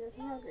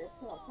hungry,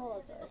 so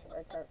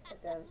apologize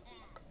again.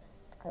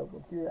 I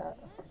will do that.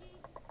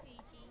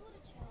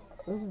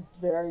 This is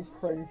very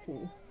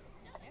crunchy.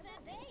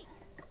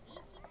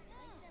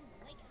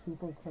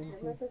 Super And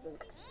crunchy. this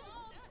isn't.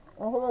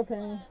 Oh, hello,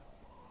 Penny.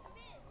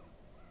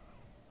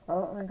 I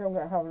don't think I'm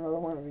gonna have another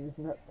one of these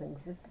nut things.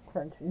 They're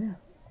crunchy.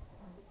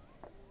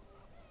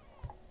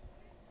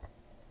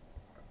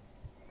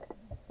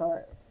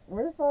 Alright,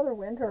 where's Father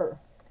Winter?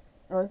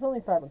 Oh, it's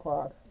only 5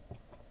 o'clock.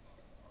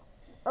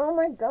 Oh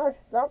my gosh,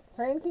 stop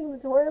cranking the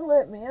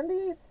toilet,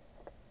 Mandy!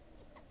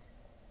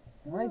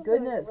 My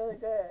goodness. Really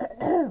good at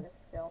handling this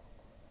skill.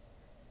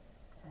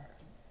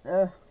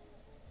 Your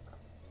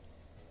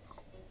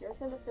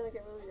sim is gonna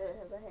get really good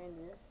at the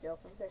handling skill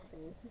from fixing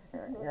you.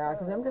 Yeah,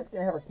 because I'm just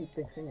gonna have her keep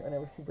fixing it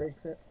whenever she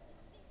breaks it.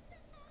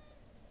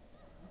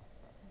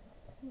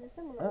 Your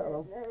sim will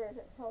Uh-oh. never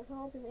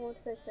how people won't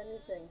fix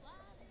anything.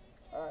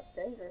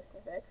 Dangerous to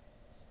fix.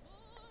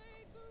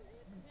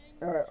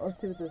 Alright,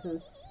 let's see what this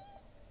is.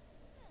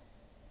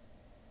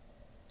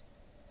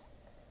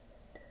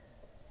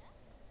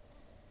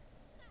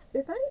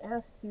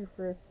 asked you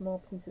for a small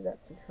piece of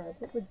that to try,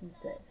 what would you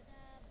say?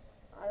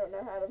 I don't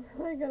know how to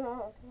break it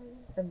off.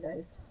 A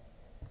knife.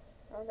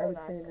 I would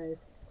say a knife.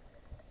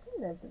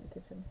 Knives in the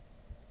kitchen.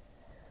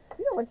 If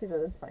you don't want to,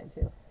 though, that's fine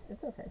too.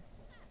 It's okay.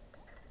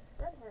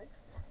 That's fine.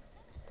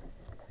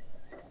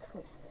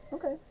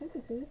 Okay, thank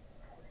you, sweetie.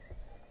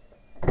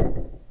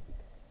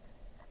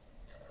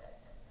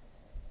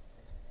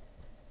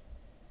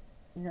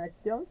 You know, I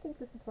don't think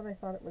this is what I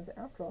thought it was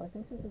after all. I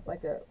think this is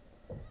like a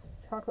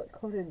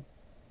chocolate-coated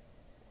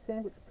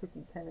sandwich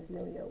cookie kind of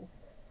dealio.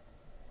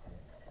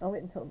 I'll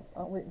wait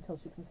until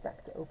she comes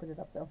back to open it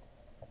up, though.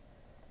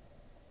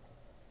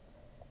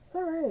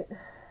 All right.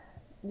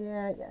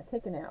 Yeah,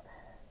 take a nap.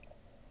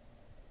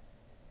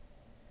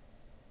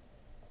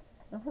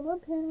 Oh, hello,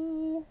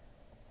 Penny.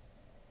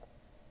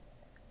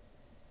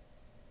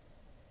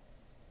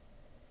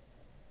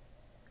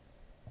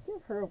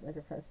 Give her a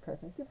Winterfest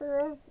present. Give her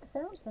a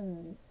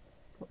fountain,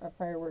 a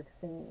fireworks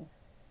thingy.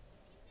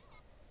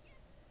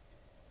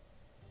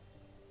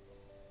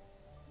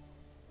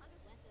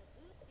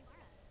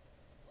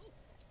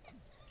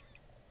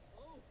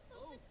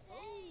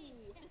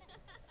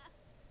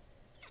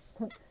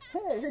 Hey,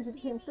 I heard you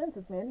became friends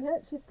with Mandy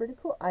Hut. She's pretty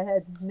cool. I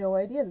had no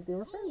idea that they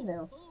were friends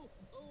now.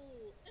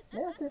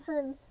 Yeah, they're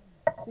friends.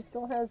 She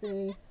still has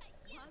a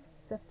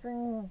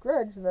festering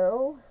grudge,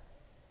 though.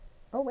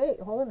 Oh, wait,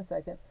 hold on a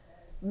second.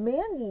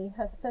 Mandy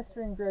has a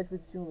festering grudge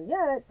with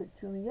Juliet, but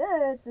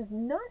Juliet does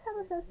not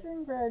have a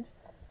festering grudge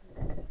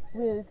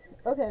with...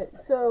 Okay,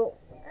 so...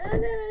 I don't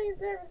have any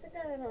service to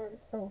get it on.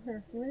 Oh,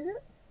 here. You want to do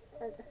it?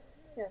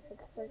 Yes,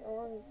 it's like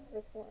along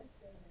this line.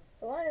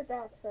 The line of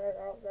dots that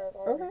are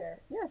already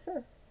there. Yeah,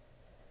 sure.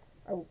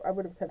 I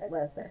would have cut it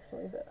less,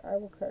 actually, but I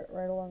will cut it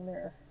right along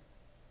there.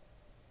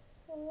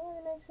 Well, we want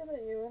to make sure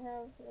that you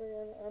have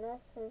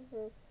enough of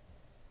the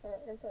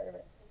inside of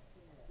it.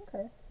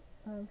 Okay.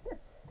 Here.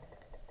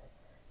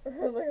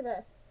 Look at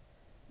that.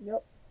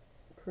 Yep.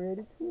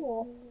 Pretty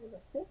cool.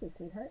 Thank you,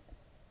 sweetheart.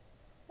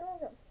 You're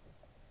welcome.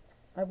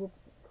 I will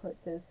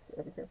put this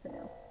over here for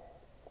now.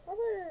 I'll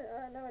put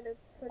it, no, I did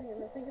putting it in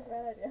the sink is a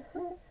bad idea.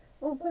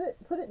 Well,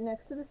 put it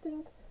next to the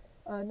sink,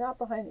 not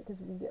behind it,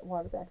 because we get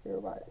water back there a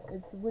lot.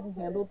 It's a wooden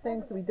handled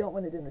thing, so we don't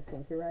want it in the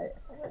sink. You're right.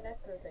 I'll put it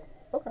next to the sink.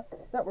 Okay,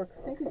 that works.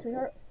 Thank you,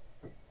 sweetheart.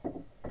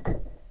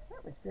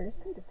 That was very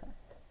sweet of her.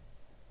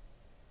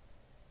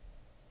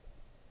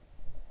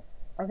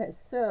 Okay,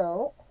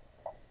 so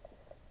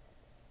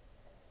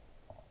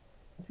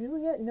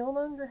Juliet no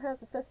longer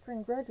has a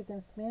festering grudge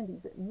against Mandy,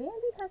 but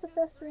Mandy has a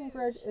festering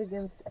grudge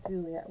against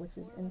Juliet, which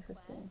is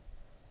interesting.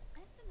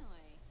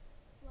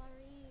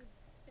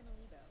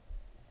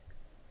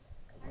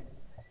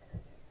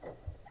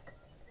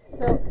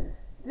 So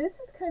this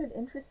is kind of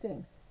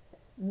interesting.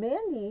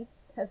 Mandy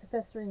has a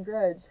festering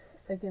grudge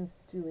against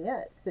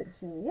Juliet, but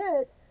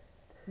Juliet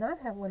does not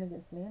have one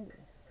against Mandy.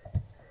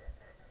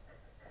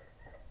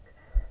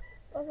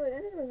 Oh, so it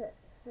ended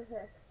with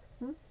her.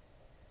 And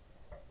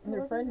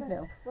they're friends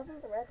now.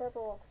 Wasn't the red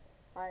level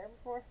higher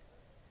before?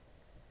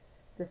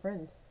 They're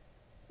friends.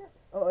 Yeah.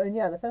 Oh, and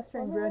yeah, the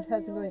festering Well, grudge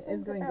what do you is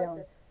think going about down.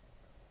 this?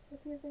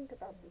 What do you think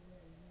about this?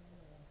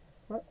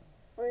 What?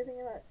 What do you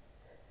think about it?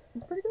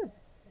 It's pretty good.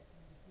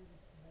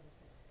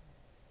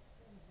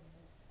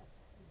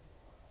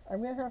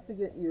 I'm gonna have to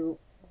get you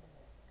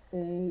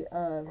a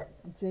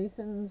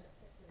Jason's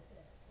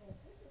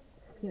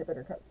peanut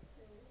butter cup.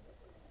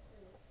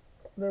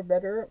 They're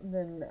better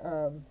than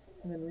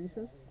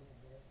Reese's.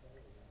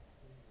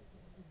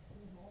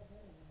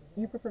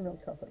 You prefer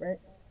milk chocolate, right?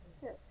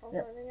 Yeah. Also,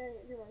 Yeah. I think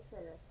I do want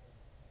sugar.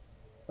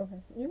 Okay.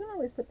 You can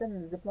always put them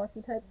in a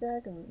Ziploc-y type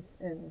bag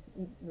and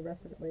eat the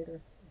rest of it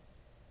later.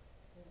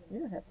 You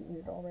don't have to eat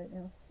it all right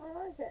now. I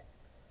like it.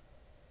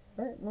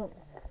 Alright, well,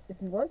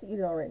 if you want to eat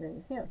it all right now,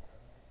 you can.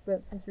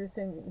 But since you're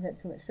saying that you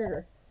had too much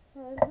sugar.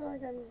 I feel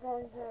like I'm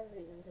going to have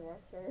eaten too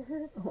much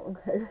sugar. Oh,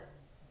 okay.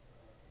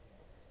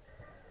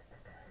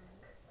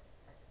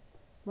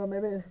 Well,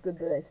 maybe it's good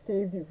that I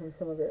saved you from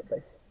some of it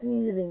by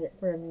stealing it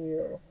from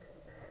you.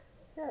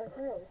 Yeah,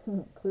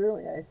 clearly.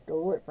 Clearly, I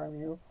stole it from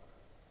you.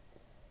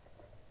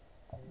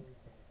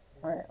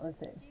 Alright, let's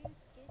see.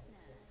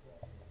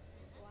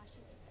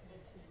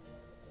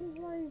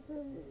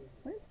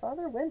 Where's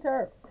Father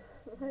Winter?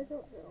 I don't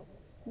know.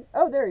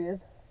 Oh, there he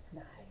is.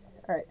 Nice.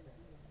 Alright.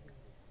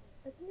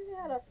 I think you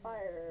had a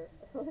fire.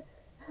 You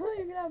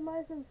could have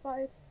mice and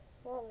fight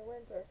while in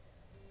winter.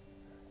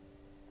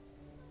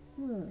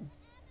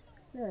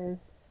 There he is.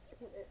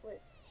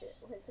 Wait,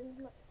 I'm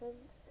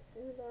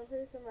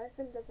pretty sure my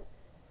sim doesn't,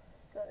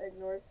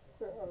 ignores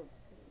the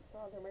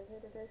Father Winter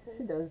tradition.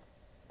 She does.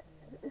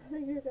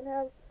 You can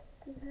have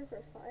a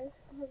fight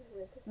with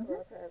for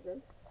a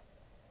present.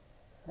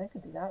 I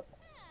could do that.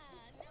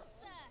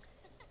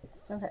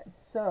 Okay,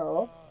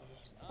 so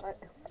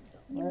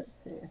let's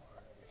see.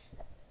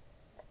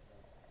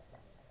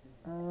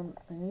 I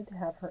need to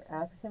have her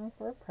ask him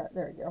for a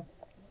there we go.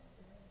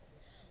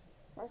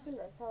 My sim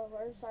does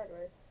probably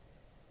sideways.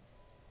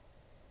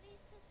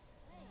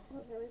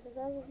 Okay, because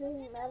I was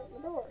being mad at the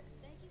door.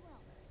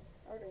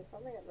 Or doing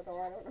something at the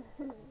door, I don't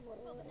know what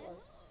it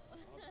was.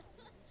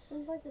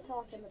 Seems like they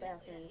talk in the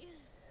bathroom.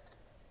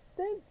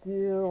 They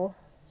do.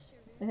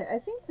 And I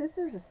think this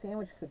is a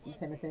sandwich cookie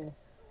kind of thing.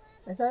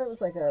 I thought it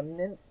was like a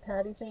mint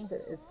patty thing,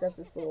 but it's got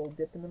this little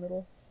dip in the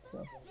middle.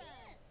 So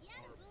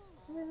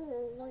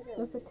Like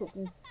that's a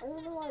cookie. I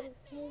don't know why this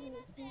seems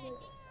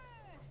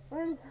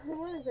like.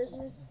 What is this?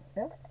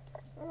 Yeah.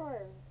 I don't know why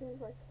it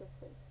seems like this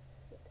thing.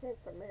 The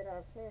cakes are made out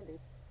of candy.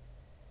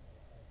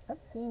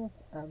 I've seen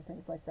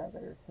things like that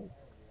are cakes.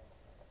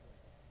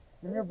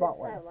 I've never bought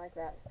one. I like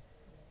that.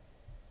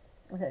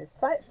 Okay,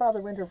 fight Father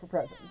Winter for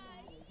presents.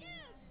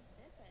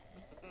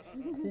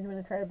 Did you want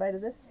to try a bite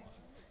of this?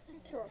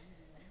 Sure.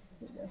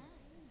 Here you go.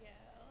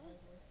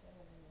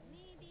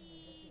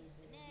 Maybe,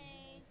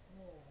 nay,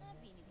 a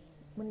beanie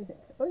bean. What do you think?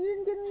 Oh, you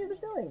didn't get any of the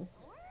filling.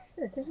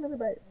 Here, take another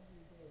bite.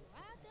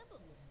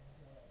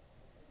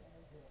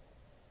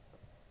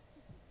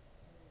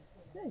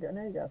 There you go.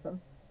 Now you got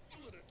some.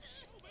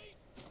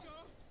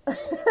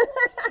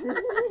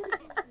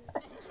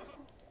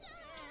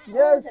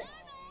 Yes.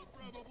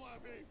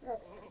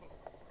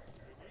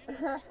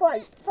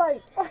 Fight!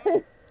 Fight!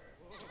 Fight!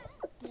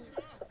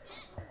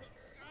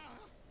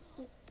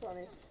 It's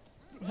funny.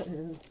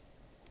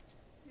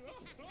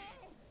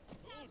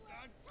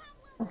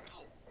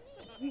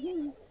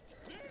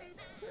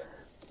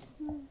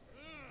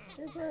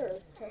 It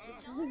is. Because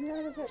it's coming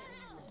out of it.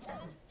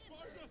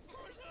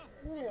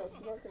 Yeah,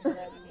 smoking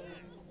that.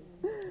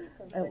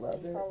 I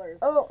love it. Colors.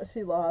 Oh,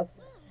 she lost.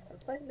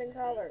 Conflicting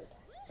colors.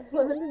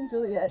 Lemon and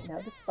Juliet now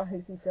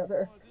despise each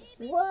other.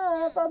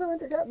 Wow, Father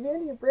Winter got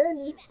Mandy a brand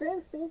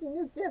spanking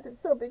new gift.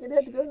 It's so big it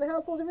had to go in the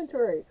household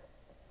inventory.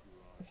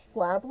 A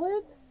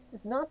slablet?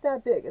 It's not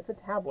that big. It's a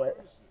tablet.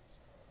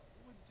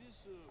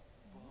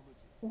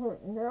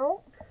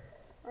 No.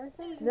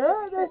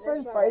 No, they're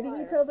friends fighting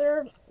each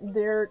other.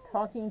 They're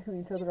talking to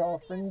each other all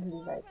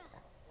friendly like.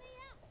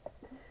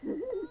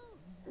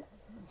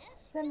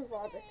 Sims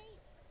logic.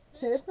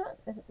 Okay, it's not.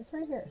 It's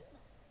right here.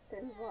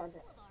 Sims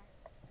logic.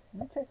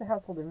 Let me check the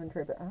household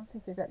inventory, but I don't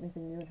think they've got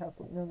anything new in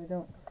household. No, they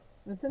don't.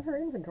 It's in her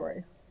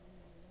inventory.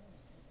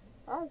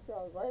 I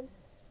feel like.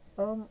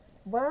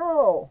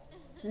 Wow.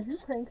 Did you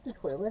prank the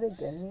toilet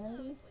again,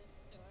 Mandy?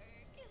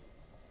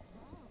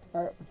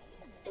 Alright,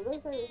 It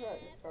looks like it's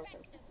broken.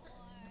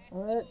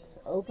 let's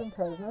open I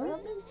presents.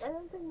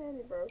 don't think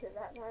Mandy broke it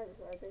that time,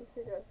 so I think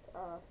she just,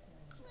 I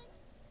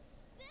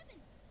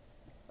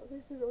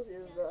think she just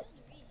used the,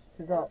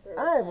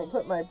 I will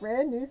put my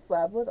brand new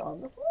slablet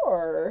on the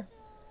floor.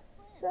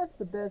 That's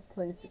the best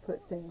place to put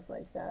things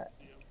like that.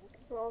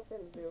 what all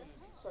Sims do.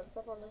 Put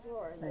stuff on the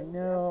floor and I then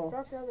know.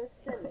 obstruct other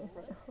Sims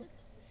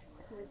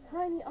with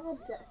tiny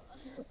objects.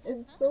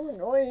 It's so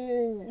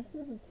annoying.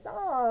 Just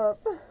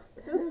stop.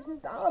 Just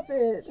stop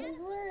it. It's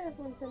hilarious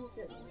when Sims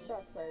get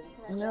stuck by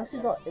And now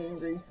she's all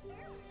angry.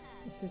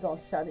 She's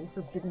all shouting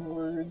forbidden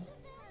words.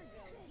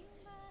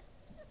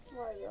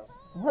 Why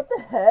though? What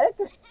the heck?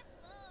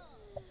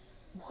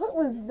 What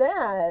was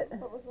that?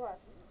 What was what?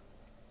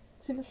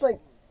 She just like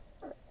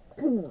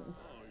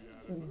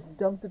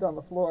dumped it on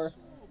the floor.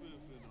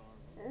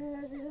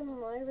 She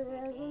didn't like the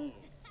present.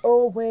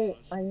 Oh wait,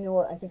 I know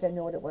what. I think I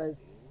know what it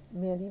was.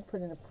 Mandy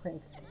put in a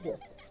prank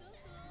gift.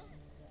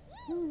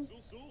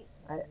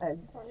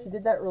 She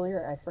did that earlier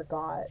and I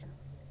forgot.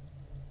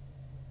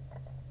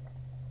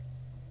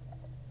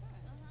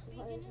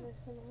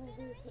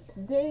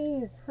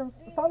 Dazed from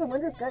Father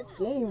Winter's got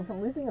game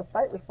from losing a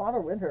fight with Father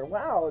Winter.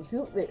 Wow,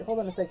 wait, hold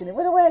on a second. It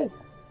went away.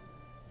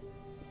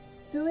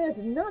 Juliet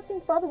did not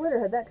think Father Winter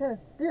had that kind of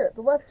spirit.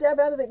 The left jab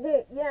out of the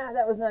gate. Yeah,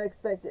 that was not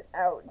expected.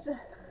 Ouch.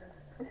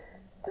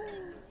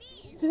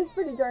 She's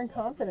pretty darn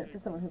confident for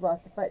someone who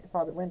lost a fight to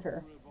Father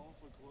Winter.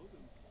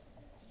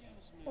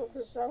 Oh,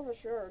 for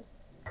self-assured.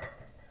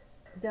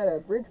 Got a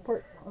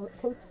Bridgeport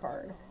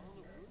postcard.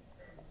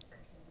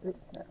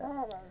 Oops, not that.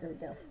 Oh, There we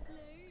go.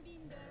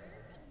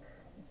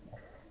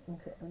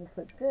 Okay, I'm going to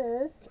put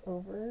this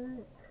over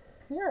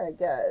here, I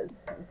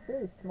guess. It's a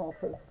very small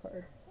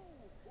postcard.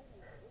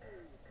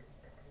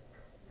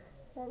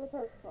 the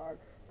postcard.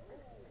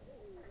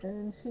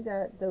 And she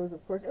got those,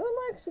 of course.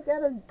 Oh, look, she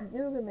got a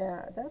yoga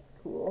mat. That's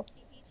cool.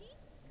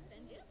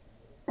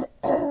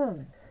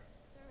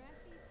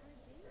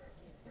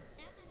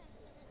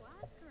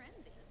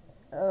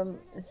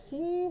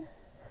 She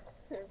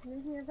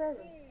Sneaking your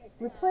present.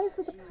 replaced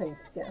with a prank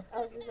gift.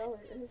 Oh, she's always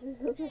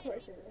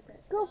replacing it. Okay.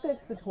 Go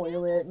fix the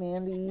toilet,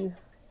 Mandy.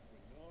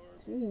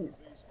 Jeez.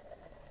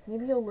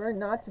 Maybe you'll learn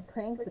not to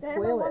prank The the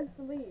camera toilet. wants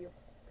to leave.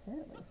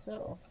 Apparently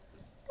so.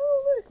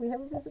 Oh, look, we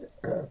have a visitor.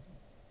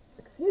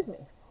 Excuse me.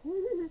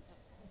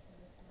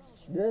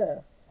 Yeah.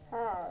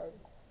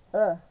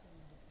 Ah,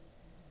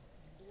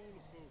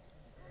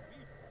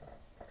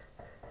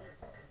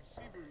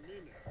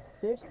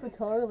 Fix the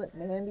toilet,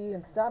 Mandy,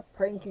 and stop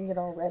pranking it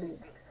already.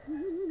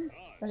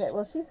 Okay,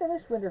 well, she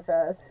finished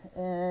Winterfest,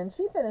 and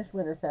she finished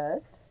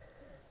Winterfest.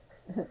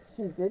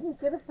 She didn't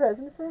get a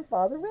present from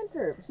Father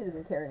Winter, but she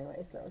doesn't care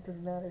anyway, so it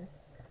doesn't matter.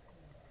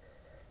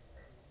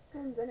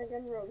 and then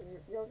again,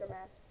 yoga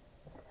mat.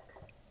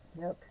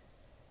 Yep.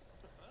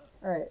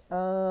 Alright,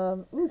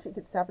 ooh, she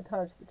could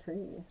sabotage the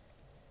tree.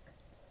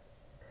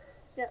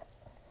 Yeah.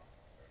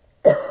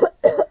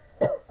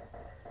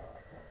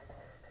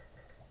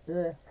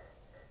 Ugh.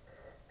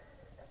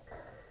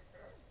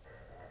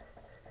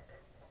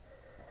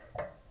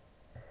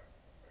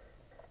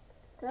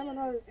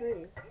 Sabotage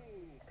tree.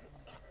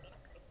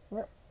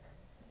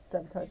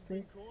 Sabotage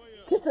tree.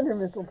 Kiss under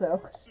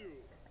mistletoe.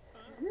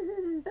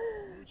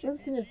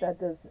 Let's see if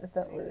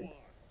that works.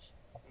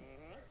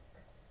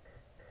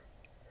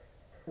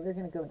 They're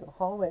gonna go into the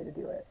hallway to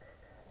do it.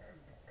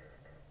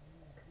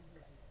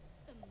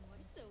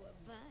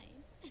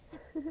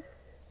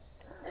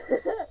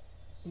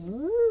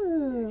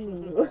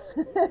 Ooh.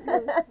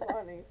 That's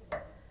funny.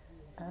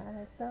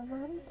 I saw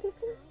Mommy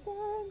kissing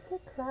Santa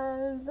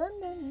Claus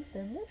underneath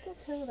the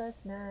mistletoe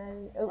last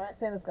night. Oh, What?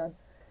 Santa's gone.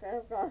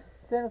 Santa's gone.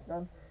 Santa's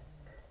gone.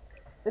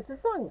 It's a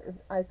song.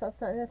 I saw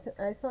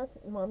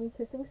Mommy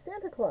kissing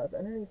Santa Claus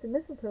underneath the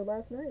mistletoe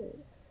last night.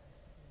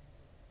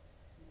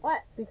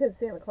 What? Because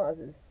Santa Claus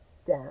is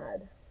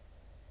dad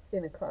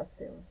in a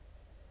costume.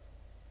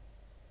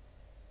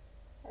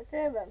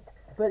 Okay then.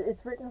 But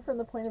it's written from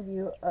the point of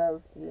view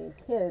of a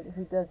kid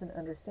who doesn't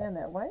understand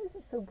that. Why is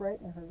it so bright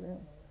in her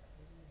room?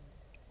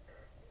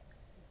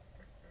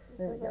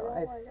 There we go.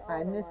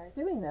 I missed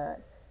doing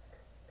that.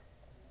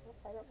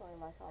 I don't really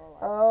like all the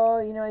lights. Oh,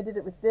 you know, I did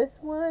it with this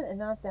one and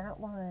not that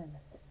one.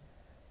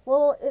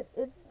 Well,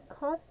 it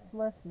costs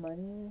less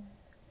money.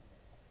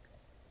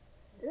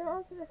 You can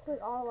also just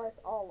click all lights,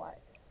 all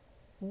lights.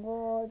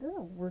 Well, it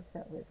doesn't work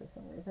that way for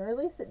some reason. Or at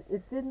least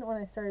it didn't when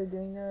I started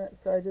doing that.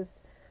 So I just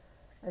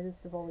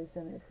have always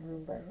done it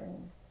room by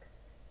room.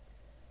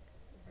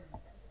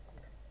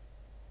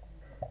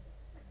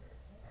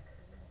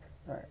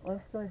 Alright,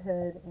 let's go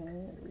ahead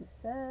and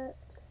reset.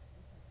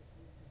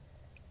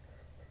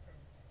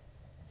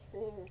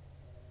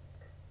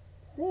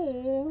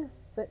 Seeing,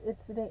 but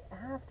it's the day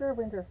after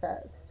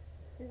Winterfest.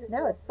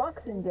 Now it's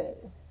Boxing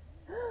Day.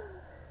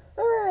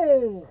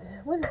 Alright,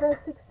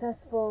 Winterfest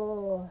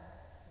successful.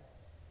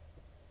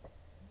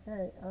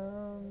 Alright, I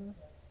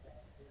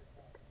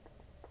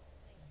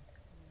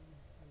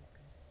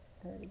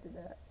already did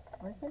that.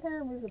 Why can't I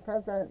remove the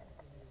presents?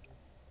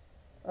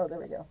 Oh, there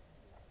we go.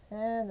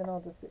 And then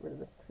I'll just get rid of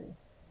the tree.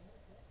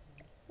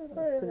 I'll just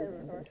put it in the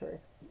inventory.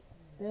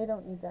 They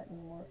don't need that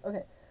anymore.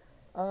 Okay.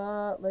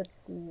 Let's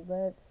see.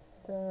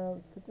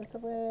 Let's put this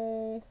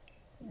away.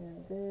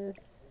 And this.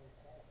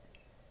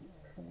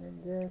 And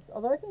then this.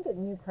 Although I can get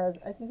new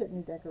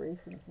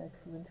decorations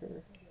next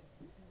winter.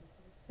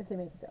 If they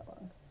make it that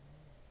long.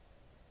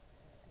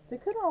 They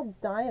could all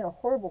die in a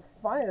horrible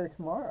fire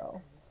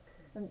tomorrow.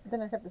 And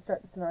then I'd have to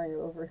start the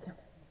scenario over again.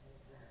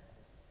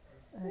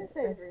 You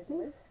saved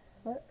recently.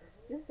 What?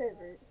 You saved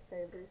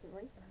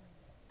recently.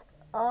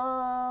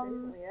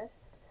 Um, Recently, yes?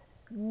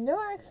 no,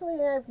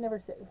 actually, I've never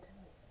saved.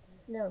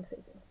 Now I'm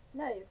saving.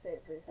 No, you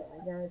saved recently.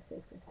 Now I've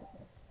saved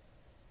recently.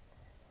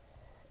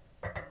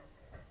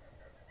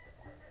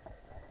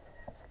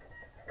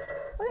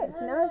 Okay,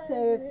 so now I've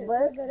saved.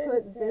 Let's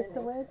put this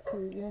away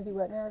too. You're gonna do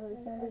what now, Lily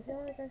I Candy?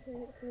 feel like I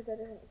should put that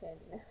in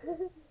candy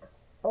now.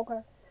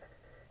 Okay.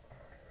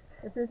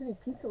 If there's any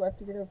pizza left,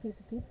 you get a piece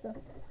of pizza.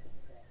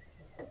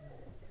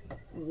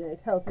 Yeah,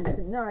 healthy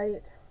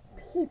tonight.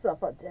 Pizza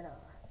for dinner.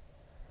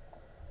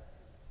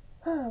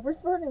 We're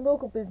supporting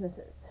local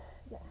businesses.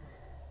 Yeah.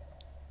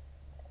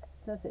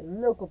 That's a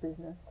local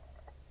business.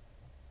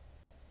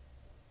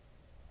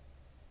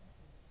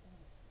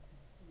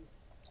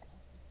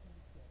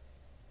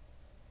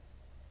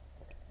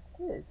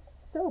 It is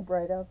so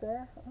bright out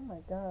there. Oh my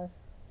gosh.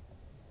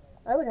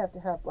 I would have to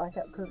have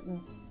blackout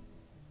curtains.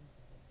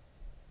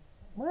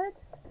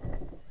 What?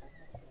 Do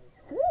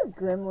they have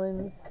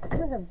gremlins?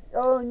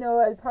 Oh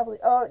no,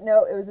 oh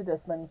no, it was a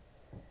dust bunny.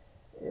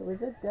 It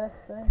was a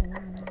dust bunny.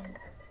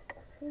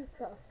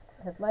 Pizza.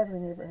 I have lively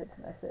neighborhoods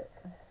and that's it.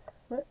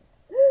 What?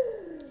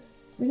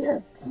 We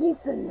have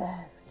pizza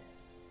left.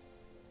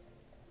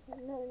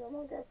 No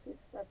more got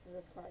pizza left in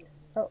this card.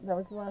 Oh, that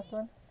was the last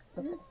one?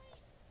 Okay.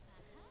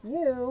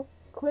 You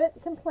quit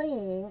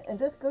complaining and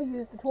just go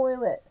use the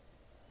toilet.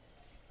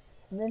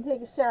 And then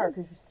take a shower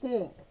because you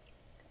stink.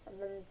 And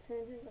then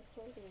changing the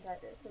clothing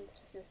pattern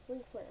since you're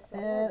sleeping.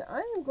 And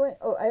I am going,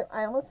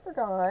 I almost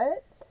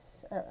forgot.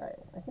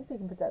 I think they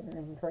can put that in their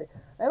inventory.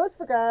 I almost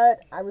forgot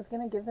I was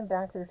going to give them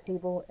back their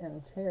table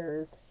and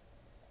chairs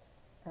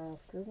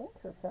after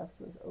Winterfest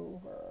was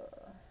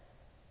over.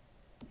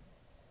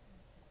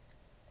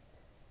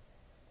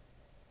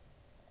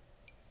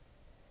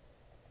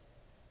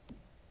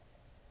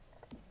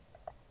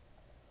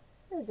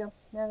 There we go.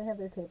 Now they have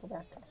their table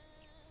back.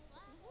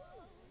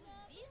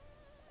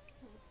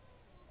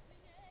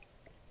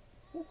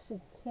 I guess she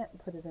can't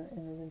put it in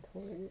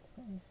inventory,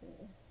 can she?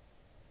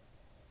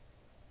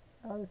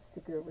 I'll just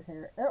stick it over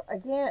here. Oh, I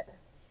can't!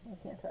 Why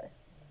can't I?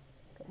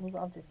 Got move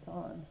objects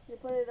on. You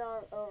put it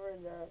on over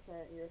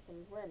your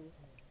son's limbs.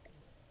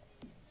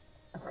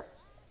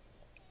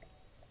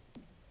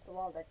 The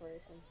wall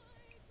decoration.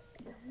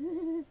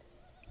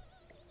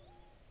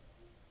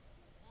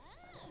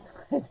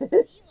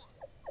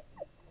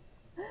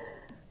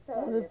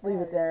 I'll just leave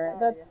it there.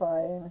 That's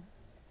fine.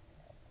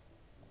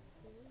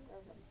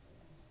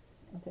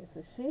 Okay,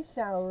 so she's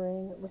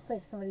showering. It looks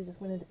like somebody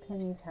just went into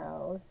Penny's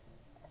house.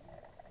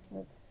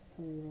 Let's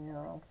see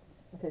now.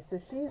 Okay, so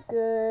she's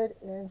good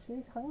and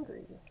she's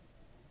hungry.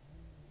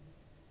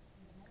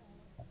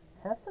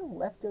 Have some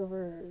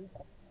leftovers.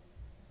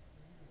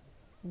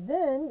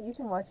 Then you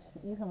can watch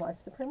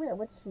the premiere.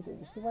 What's she doing?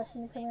 Is she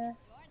watching the premiere?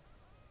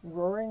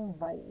 Roaring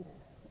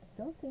Vice. I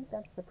don't think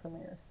that's the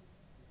premiere.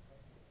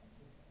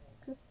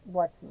 Just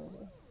watch the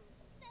movie.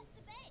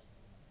 Sesta Bay.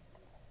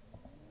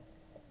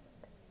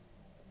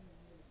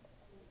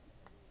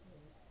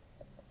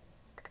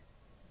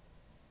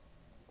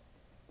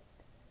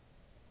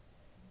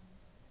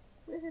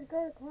 We should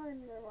go to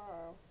climbing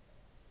tomorrow.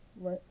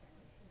 What?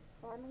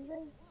 Climbing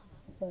thing?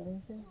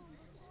 Climbing thing?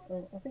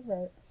 Oh, I'll think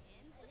about it.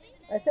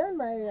 I found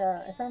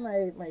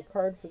my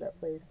card for that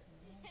place.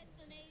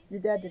 Your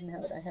dad didn't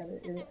have it. I had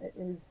it. It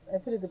was. I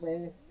put it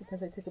away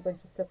because I took a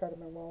bunch of stuff out of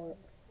my wallet.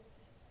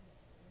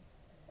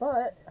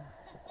 But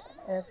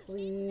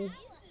actually,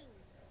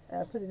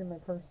 I put it in my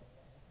purse.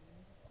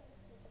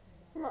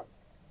 Come on.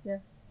 Yeah.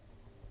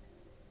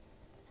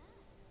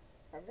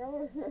 I've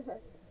never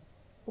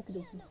Okie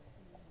dokie.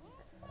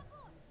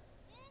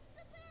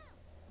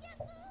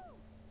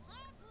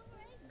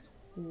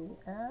 See,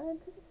 add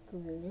to the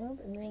group,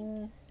 and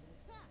then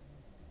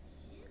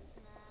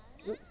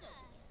oops,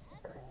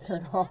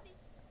 turn off.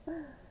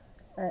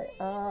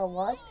 Alright,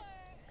 watch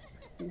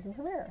season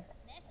premiere.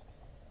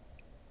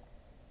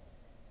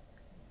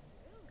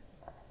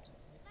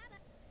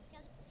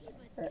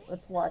 Alright,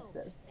 let's watch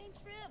this.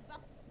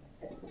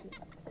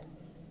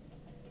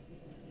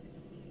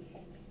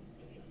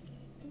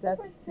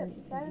 That's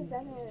that is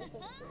definitely a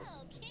Sims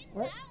 3.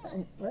 what?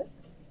 What?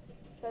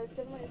 That is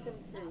definitely a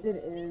Sims 3. It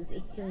is.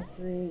 It's Sims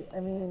 3. I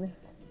mean,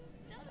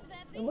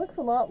 it looks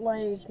a lot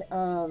like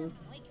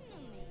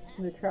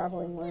the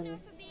traveling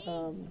one.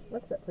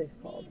 What's that place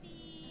called?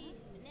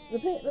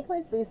 The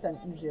place based on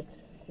Egypt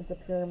with the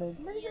pyramids.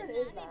 I'm pretty sure it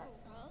is that.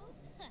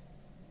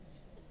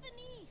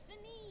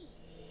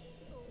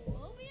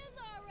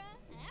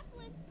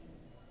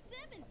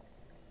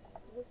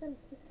 The Sims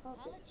keep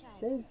talking.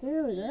 They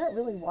do. They're not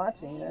really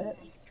watching it.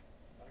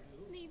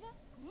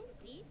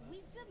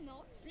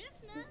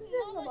 This is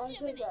just a bunch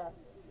of the...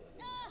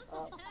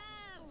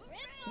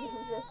 This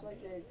is just like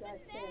the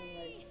exact same,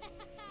 like...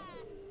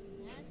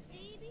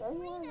 Those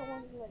are the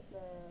ones like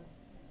the...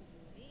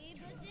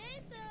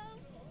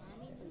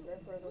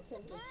 For the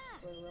Sims,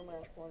 for the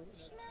romance ones.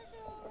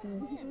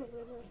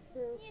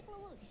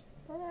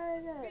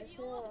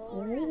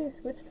 Maybe they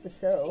switched the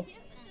show.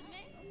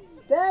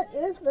 That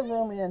is the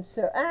romance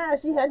show. Ah,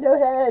 she had no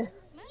head.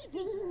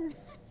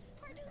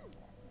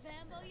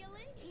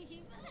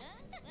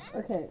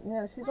 Okay,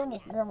 no,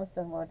 they're almost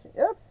done watching.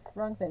 Oops,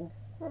 wrong thing.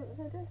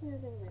 They're just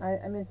using the...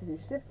 I meant to do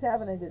Shift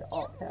Tab and I did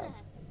Alt Tab.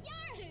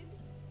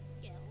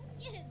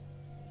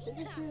 They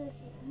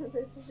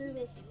just do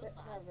this,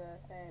 have the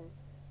same...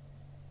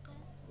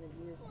 They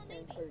use the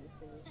same footage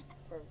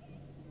for...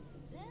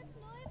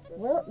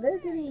 Well, they're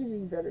getting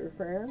even better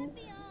friends.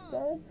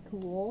 That's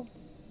cool.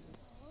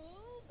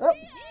 Oh,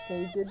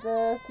 they did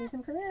the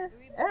season premiere.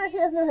 Ah, she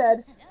has no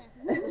head.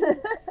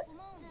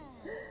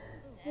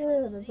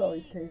 Oh, that's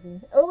always crazy.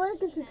 Oh,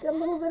 look, and she's got a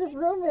little bit of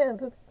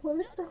romance with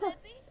Plymouth Rock.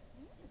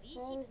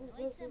 Oh,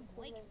 that's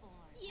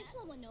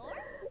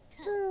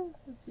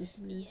just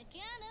weird.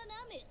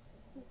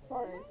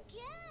 Sorry.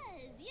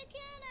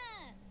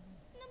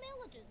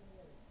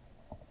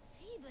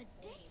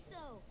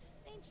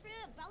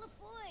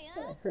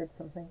 I heard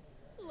something.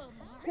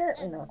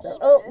 Apparently not, though.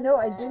 Oh, no,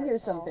 I did hear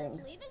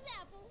something.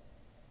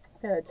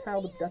 Got a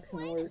child abduction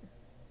alert.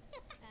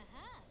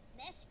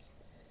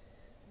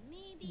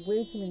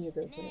 Way too many of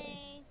those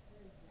anyway.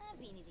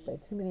 By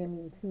too many, I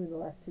mean 2 in the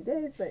last 2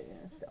 days, but, you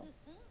know, still.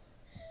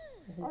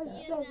 I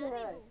hate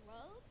that.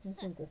 This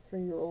one's a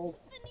 3-year-old.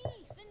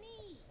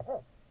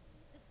 Oh.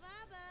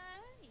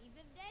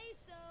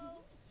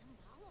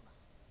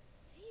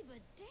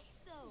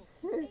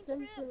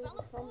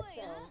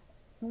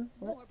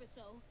 What?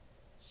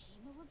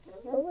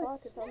 Oh,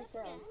 look.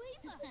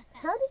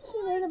 How did she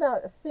learn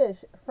about a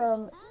fish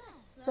from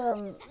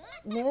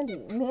Mandy?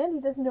 Mandy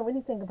doesn't know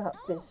anything about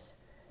fish.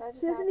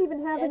 She doesn't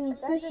even have any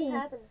That just fishing.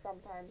 happens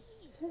sometimes.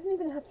 She doesn't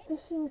even have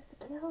fishing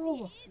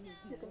skill.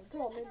 You can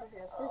still maybe if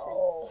you're fishing.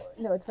 Oh,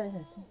 no, it's right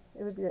here. See?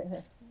 It would be right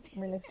here.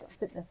 Right next to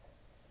fitness.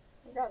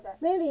 You got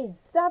that. Mandy,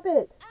 stop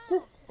it!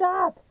 Just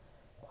stop!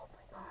 Oh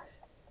my gosh.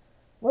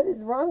 What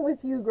is wrong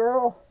with you,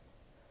 girl?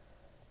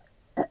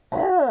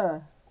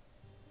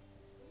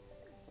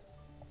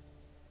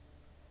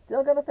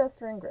 Still got a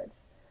festering grudge.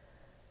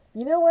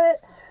 You know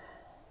what?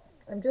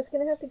 I'm just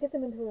going to have to get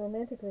them into a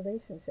romantic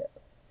relationship.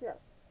 Yeah.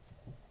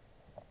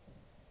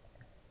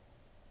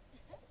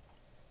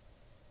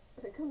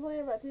 Complain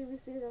about TV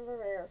season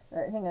premiere.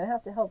 Alright, hang on. I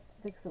have to help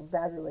fix a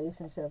bad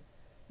relationship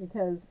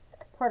because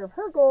part of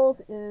her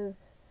goals is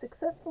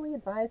successfully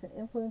advise and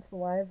influence the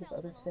lives of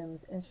other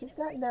Sims, and she's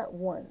gotten that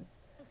once.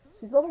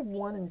 She's level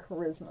 1 in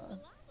charisma.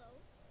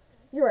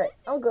 You're right.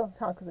 I'll go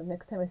talk with him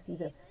next time I see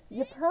him.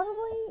 You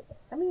probably,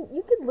 I mean,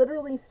 you could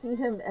literally see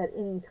him at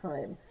any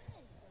time.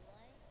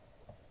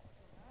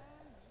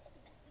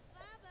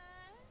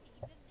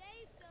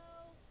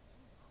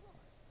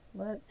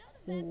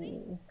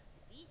 see.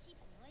 Bishi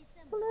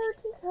panoisa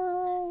Flirty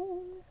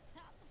time.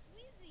 top of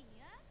wheezy,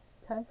 huh?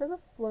 Time for the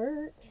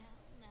flirt.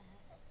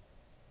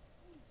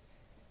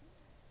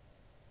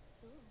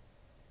 So,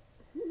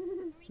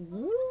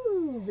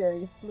 Ooh,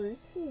 very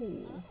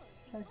flirty.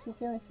 How's she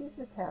feeling? She's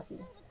just happy.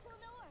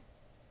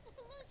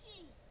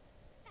 Lucy.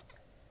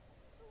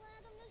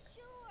 Welcome to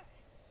shore.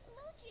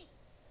 Lucy.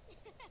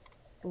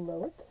 Blow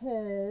a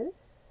kiss.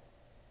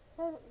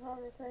 Pleasant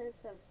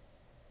conversation.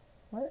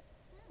 What?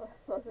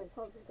 Pleasant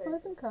conversation.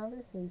 Pleasant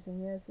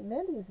conversation, yes.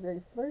 Mandy is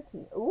very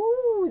flirty.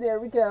 Ooh, there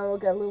we go.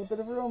 Got a little bit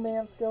of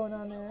romance going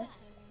on there.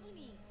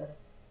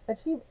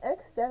 Achieve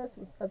X status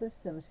with other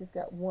Sims. She's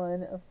got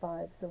 1 of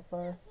 5 so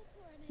far.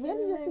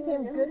 Mandy just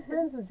became good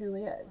friends with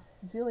Juliet.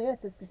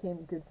 Juliet just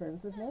became good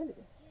friends with Mandy.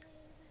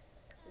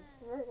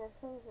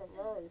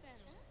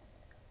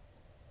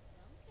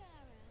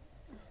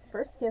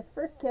 First kiss,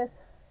 first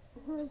kiss.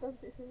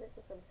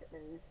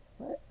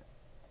 What?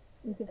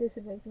 You think I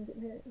should make them get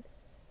married?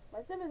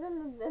 My sim is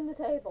in the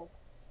table.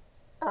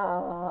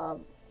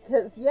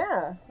 Because,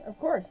 yeah, of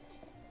course.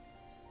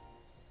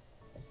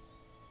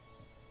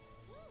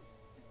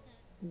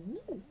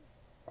 Ooh.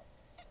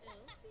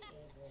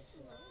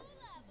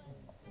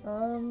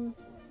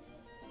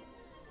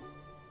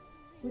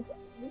 Would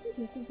you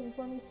do something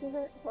for me,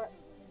 sweetheart? What?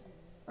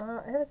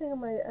 I have a thing on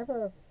my, I have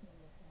a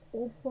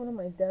old phone on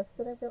my desk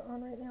that I've got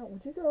on right now.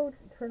 Would you go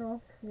turn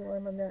off the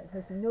alarm on that?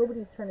 Because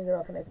nobody's turning it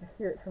off and I can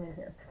hear it from in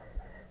here.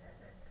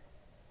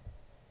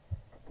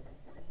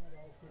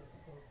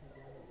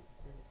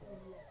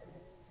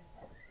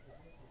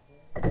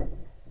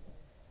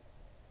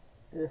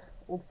 Ugh,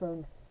 old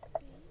phones.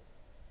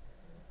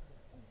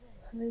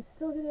 And they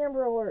still get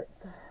Amber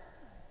Alerts.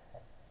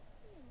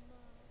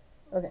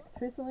 Okay,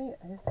 truthfully,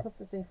 I just hope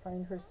that they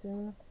find her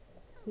soon.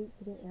 Hate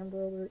getting Amber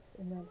Alerts,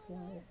 and that's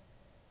why.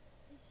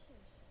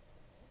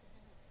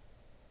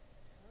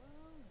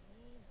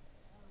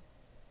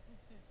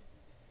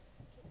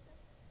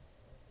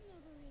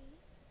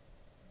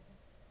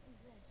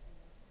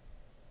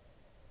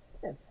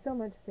 There's so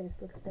much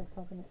Facebook stuff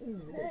popping up. It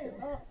is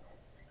ridiculous.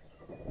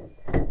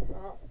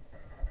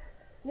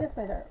 Yes,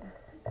 my darling.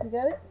 You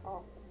got it?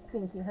 Oh.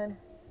 Thank you, hun.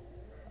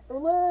 Oh,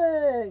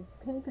 look!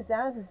 Penny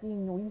Pizzazz is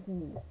being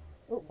noisy.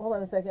 Oh, hold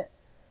on a second.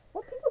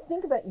 What people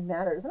think about you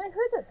matters, and I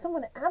heard that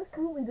someone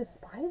absolutely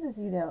despises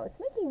you now. It's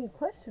making me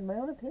question my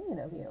own opinion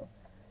of you.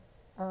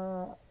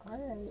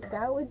 Alright,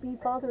 that would be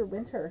Father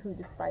Winter who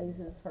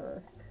despises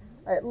her.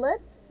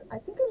 Alright, I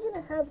think I'm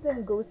going to have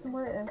them go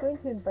somewhere, and I'm going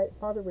to invite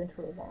Father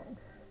Winter along.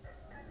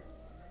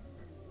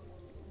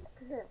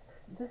 Here.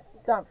 Just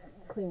stop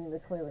cleaning the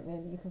toilet,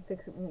 Mandy. You can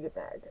fix it when you get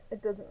back.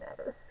 It doesn't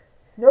matter.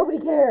 Nobody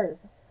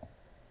cares!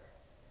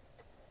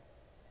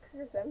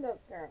 Your sim does,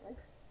 apparently.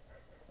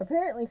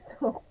 Apparently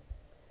so.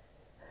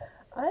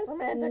 I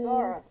Romantic think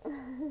aura.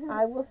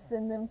 I will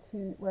send them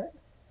to, what?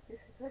 You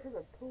should go to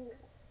the pool.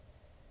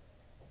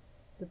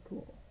 The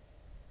pool.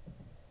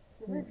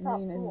 The You rooftop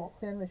mean pool. in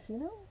San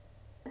Machino?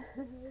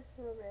 This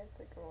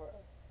romantic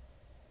aura.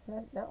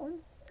 That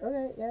one?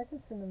 Okay, yeah, I can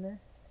send them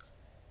there.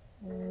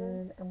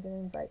 And I'm going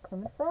to invite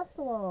Clement Frost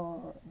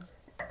along.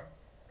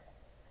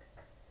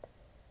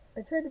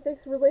 I tried to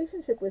fix a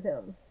relationship with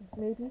him.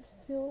 Maybe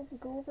she'll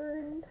go over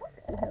and talk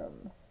to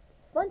him.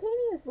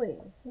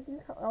 Spontaneously. You can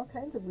do all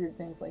kinds of weird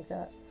things like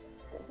that.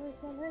 It's like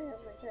something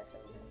else like that.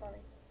 That would be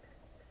funny.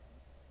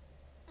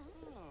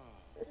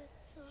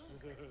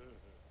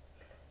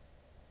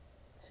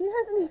 She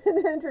hasn't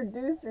even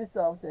introduced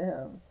herself to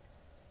him.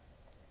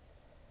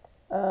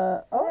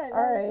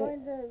 Alright.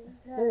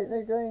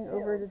 They're going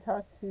over to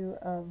talk to,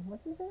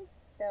 what's his name?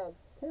 Caleb.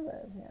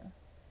 Caleb, yeah.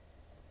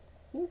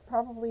 He's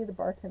probably the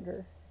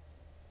bartender.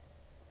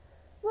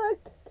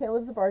 Look,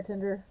 Caleb's a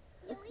bartender.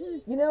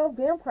 You know,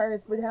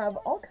 vampires would have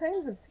all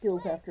kinds of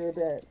skills after a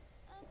bit.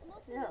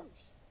 Yeah.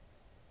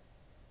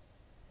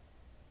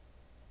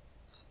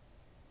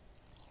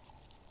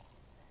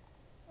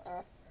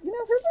 You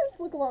know, her boots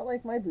look a lot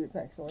like my boots,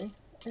 actually.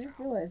 I just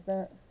realized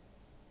that.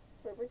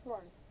 Wait, which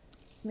one?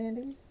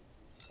 Mandy's?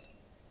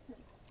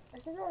 I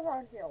think it was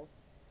on heels.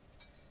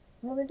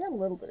 Well, they've got a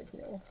little bit of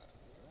heel.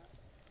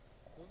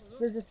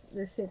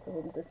 They're shaped a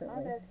little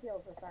differently. Not as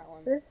heels as that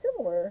one. They're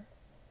similar.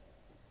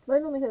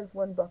 Mine only has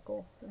one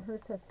buckle, and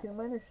hers has two.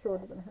 Mine are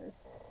shorter than hers.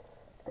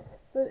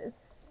 But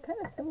it's kind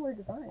of similar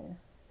design.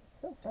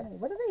 It's so funny.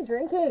 What are they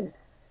drinking?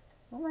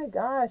 Oh my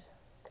gosh.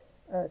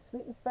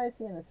 Sweet and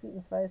spicy and a sweet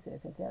and spicy, I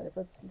think. Yeah, they're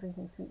both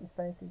drinking sweet and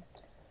spicy.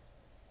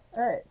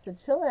 Alright, so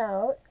chill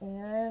out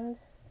and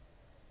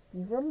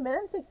be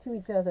romantic to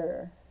each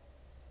other.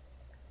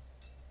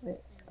 Wait,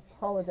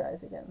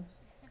 apologize again.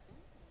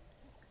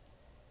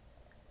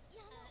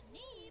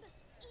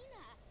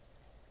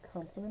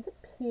 Compliment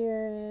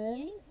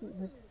appearance. You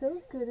look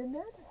so good in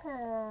that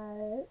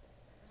hat.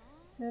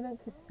 No, don't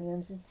kiss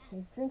hands.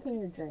 You're drinking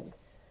your drink.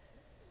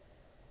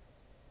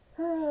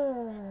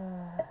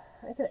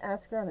 I could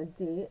ask her on a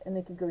date, and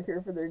they could go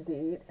here for their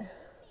date.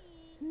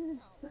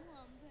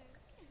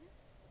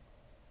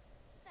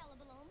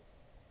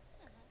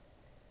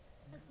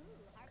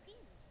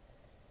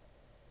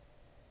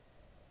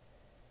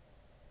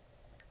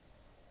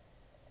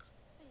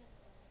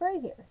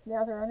 here.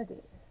 Now they're on a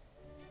date.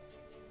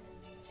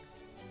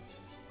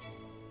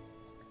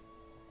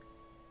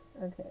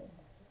 Okay.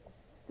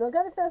 Still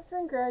got a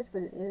festering grudge,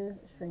 but it is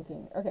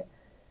shrinking. Okay.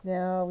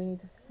 Now we need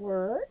to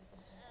flirt.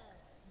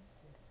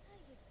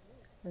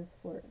 Where's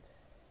flirt?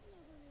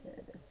 There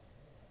it is.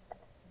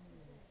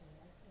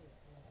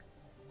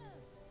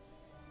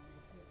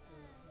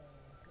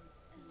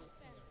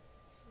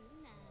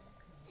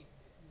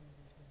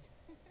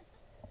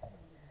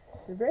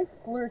 They're very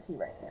flirty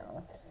right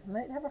now. I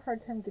might have a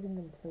hard time getting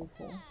them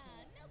playful.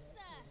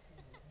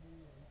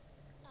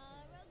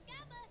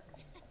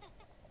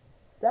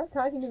 Stop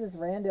talking to this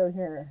rando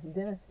here,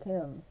 Dennis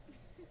Kim.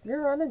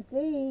 You're on a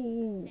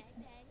date.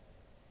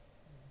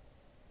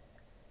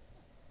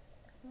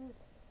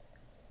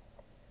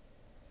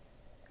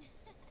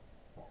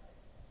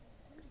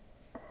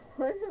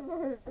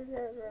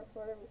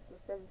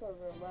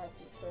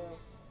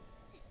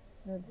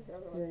 That's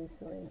very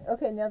silly.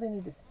 Okay, now they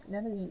need to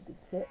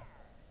kiss.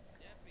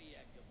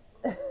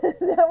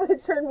 That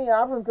would turn me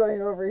off of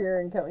going over here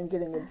and coming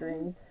getting a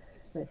drink.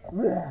 Like,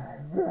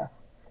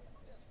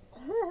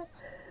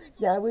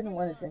 yeah, I wouldn't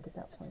want to drink at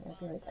that point. I'd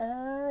be like,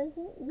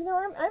 you know,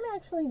 I'm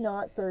actually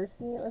not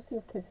thirsty. Let's see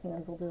if Kiss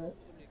Hands will do it.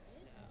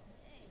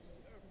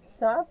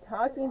 Stop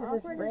talking to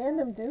this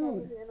random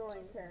dude. The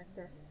annoying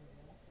character.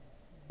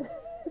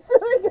 So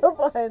we go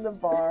behind the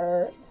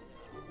bar.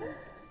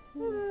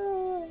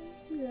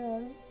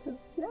 Yeah, 'cause,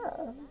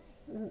 yeah.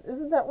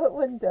 Isn't that what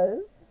one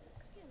does?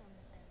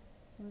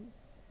 Let's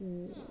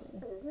see.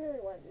 I really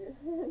want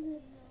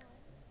you.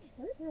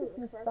 Where is this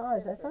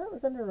massage? I thought it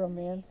was under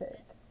romantic.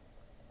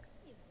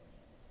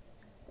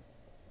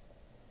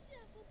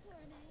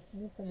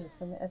 Maybe it's under,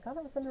 I thought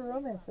it was under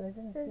romance, but I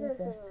didn't see it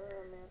there.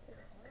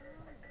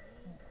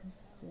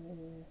 Let's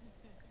see.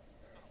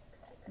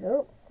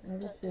 Nope.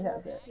 Maybe she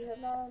has it. You have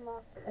not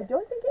unlocked it. I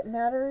don't think it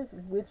matters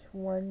which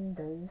one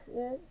does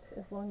it,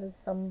 as long as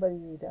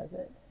somebody does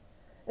it.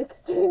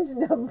 Exchange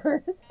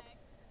numbers.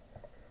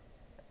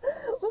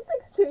 Let's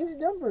exchange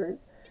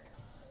numbers.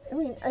 I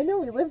mean, I know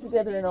we live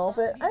together and all,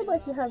 but I'd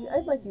like you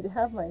to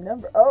have my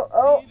number.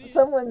 Oh,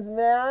 someone's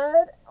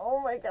mad.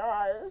 Oh my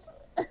gosh.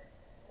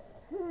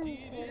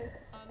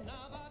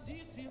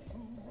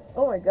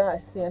 Oh my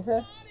gosh,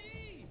 Santa.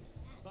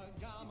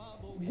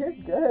 You're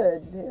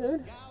good,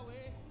 dude.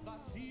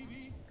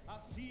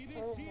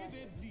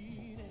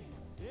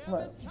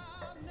 What?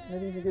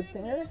 That he's a good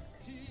singer?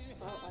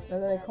 Or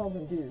that I called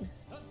him dude?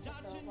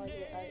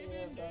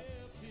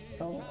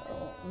 Oh,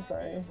 I'm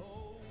sorry.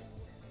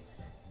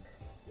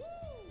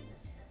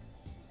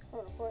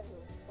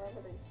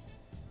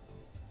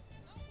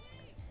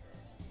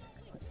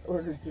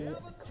 Ordered you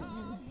at the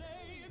queen.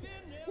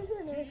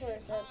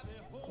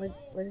 What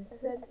did you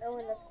say? Oh,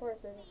 and of course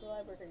there's a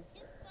celebrity.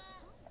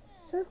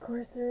 Of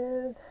course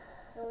there is.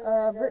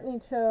 Brittany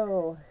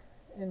Cho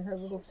in her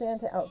little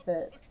Santa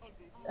outfit.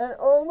 And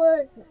oh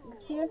look,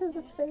 Santa's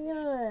a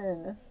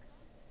fan.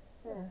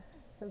 Yeah,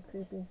 so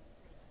creepy.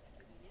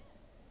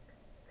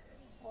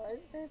 What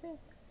is creepy?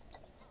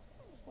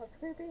 What's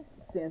creepy?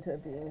 Santa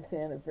being a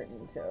fan of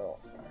Brittany Cho.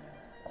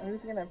 I'm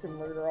just gonna have to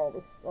murder all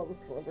the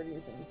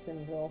celebrities in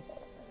Simville.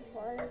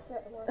 Why is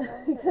that? Why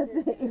Because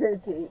they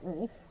irritate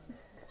me.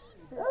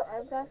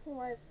 I'm asking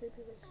why it's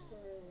creepy.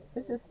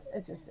 It just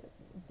is.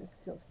 It just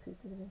feels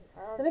creepy to me.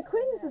 An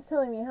acquaintance is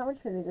telling me how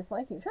much they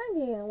dislike you. Try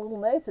being a little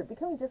nicer.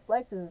 Becoming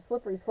disliked is a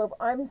slippery slope.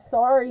 I'm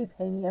sorry,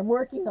 Penny. I'm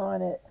working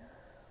on it.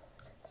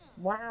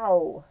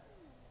 Wow.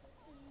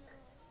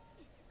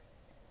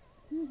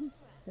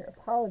 Here,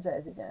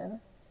 apologize again.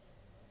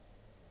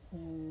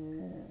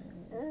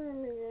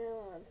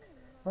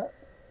 What?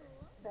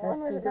 That's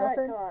your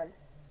girlfriend?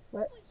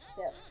 What?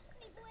 Yes.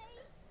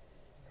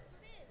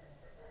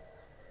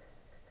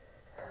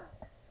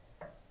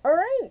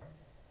 Alright.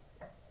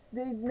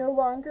 They no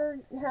longer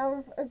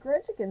have a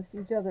grudge against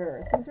each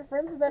other. Since you're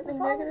friends with every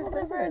negative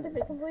to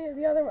be completed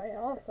the other way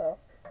also.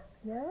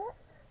 Yeah.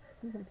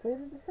 You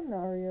completed the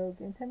scenario.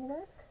 Game time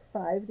elapsed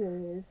 5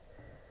 days.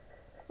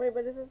 Wait,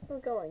 but is it still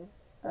going?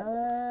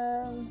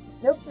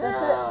 Nope, that's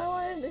I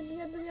wanted to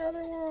get the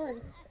other one.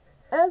 it.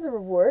 As a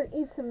reward,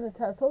 each sim in this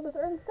household has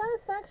earned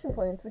satisfaction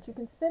points, which you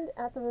can spend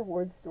at the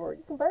reward store.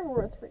 You can buy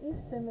rewards for each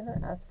sim in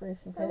our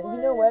aspiration planet. You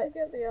know what? To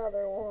get the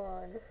other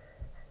one.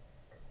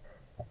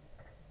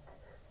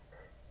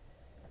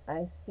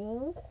 I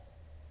think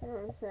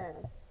I'm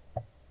sad.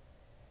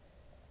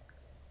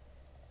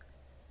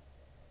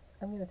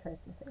 I'm gonna try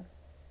something.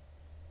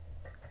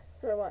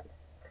 For what?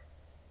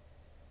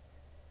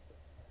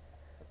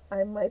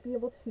 I might be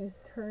able to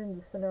turn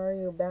the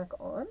scenario back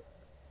on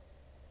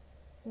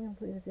and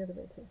complete it the other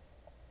way too.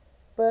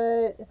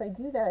 But if I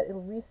do that,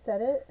 it'll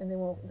reset it, and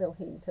they'll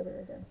hate each other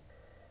again.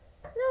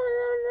 No.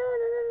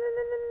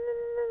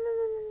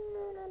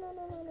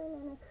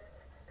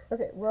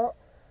 Okay, well,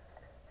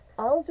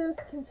 I'll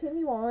just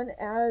continue on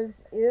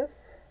as if.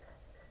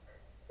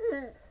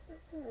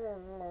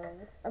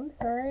 I'm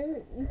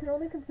sorry, you can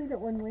only complete it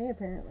one way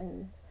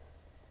apparently.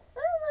 I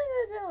don't like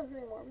that challenge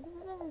anymore because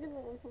it doesn't give me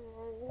what I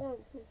want.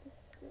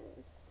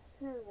 It's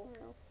terrible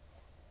now.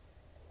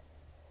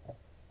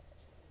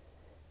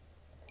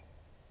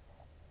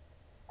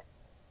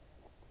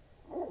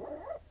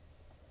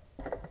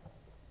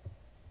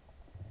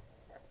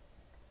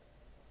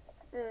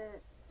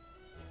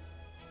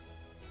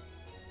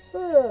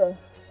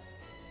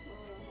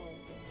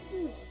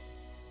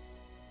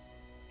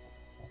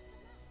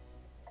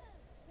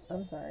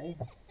 I'm sorry.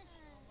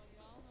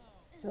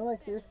 They're like,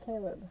 here's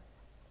Caleb.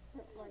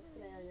 Like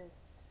scenarios.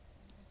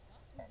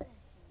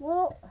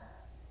 Well,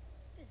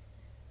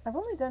 I've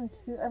only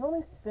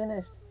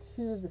finished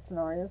 2 of the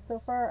scenarios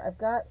so far. I've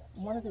got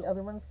one of the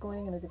other ones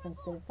going in a different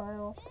save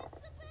file.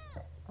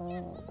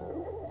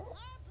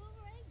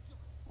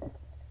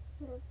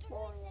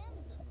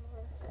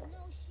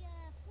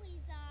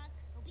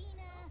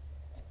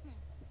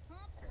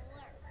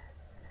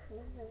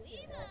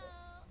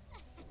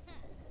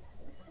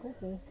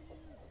 Okay.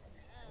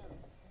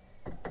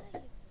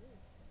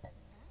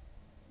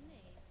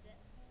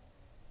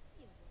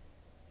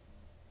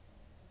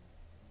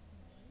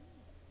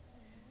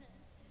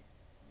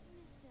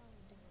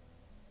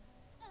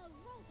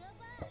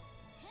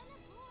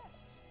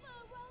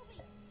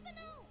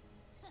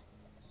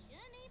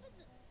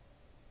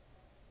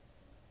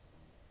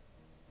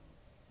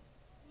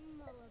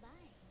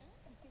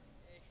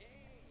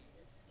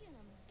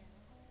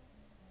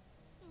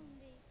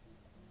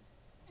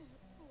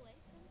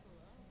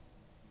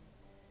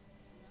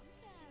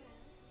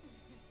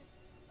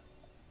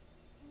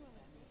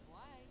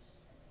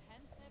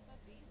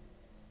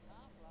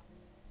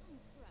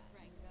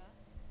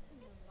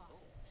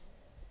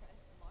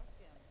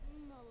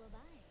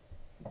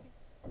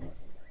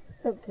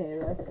 Okay,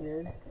 that's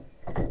weird.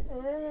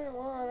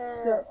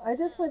 So I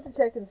just went to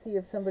check and see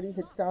if somebody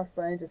had stopped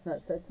by and just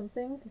not said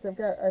something, because I've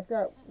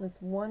got this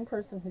one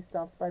person who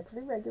stops by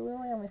pretty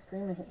regularly on my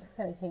stream and just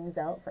kind of hangs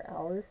out for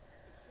hours.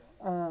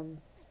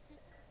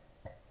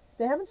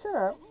 They haven't shown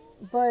up,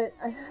 but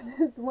I had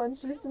this one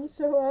person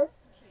show up.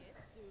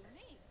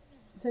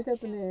 Check out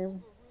the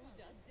name.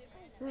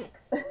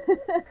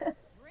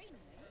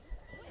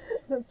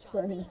 That's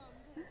funny.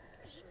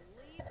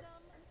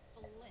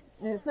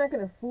 And it's not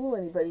going to fool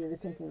anybody into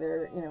thinking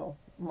they're,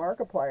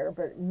 Markiplier,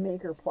 but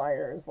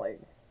Makerplier is like,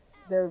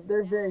 they're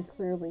very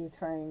clearly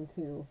trying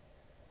to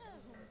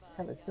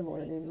have a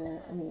similar name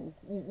there. I mean,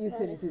 you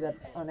couldn't do that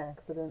on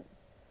accident.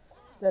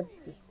 That's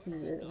just too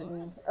weird of a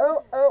name.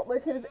 Oh,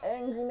 look who's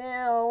angry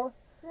now.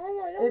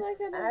 Oh, I don't like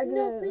having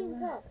no clean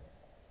Agnes. cups.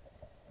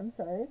 I'm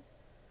sorry.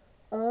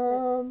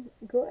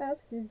 Go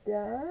ask your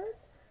dad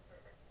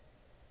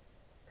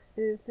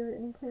if there are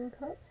any clean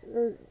cups,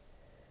 or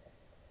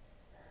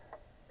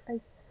I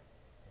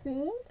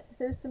think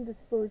there's some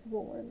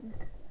disposable ones.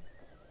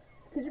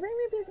 Could you bring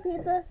me a piece of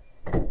pizza?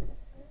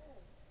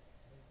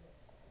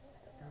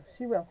 Oh,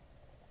 she will.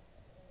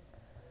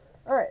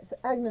 Alright, so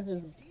Agnes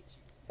is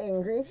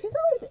angry. She's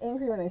always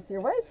angry when I see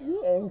her. Why is he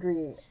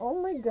angry?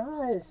 Oh my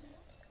gosh.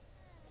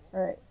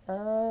 Alright,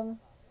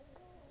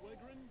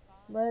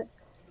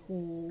 let's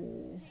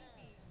see.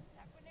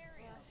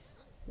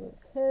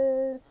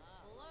 Kiss.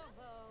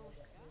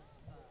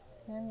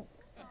 I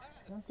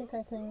don't think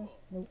I can.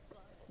 Nope.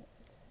 Can't.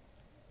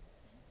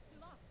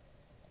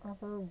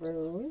 Offer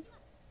Rose.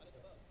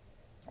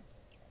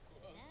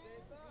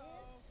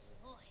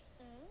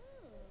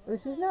 Oh,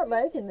 she's not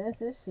liking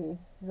this, is she?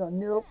 She's all,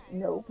 nope.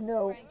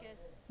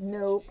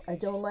 Nope, I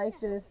don't like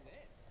this.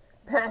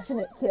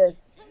 Passionate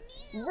kiss.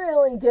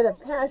 Really get a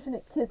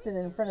passionate kiss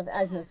in front of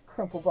Agnes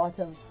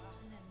Crumplebottom.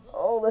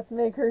 Oh, let's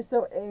make her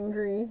so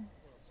angry.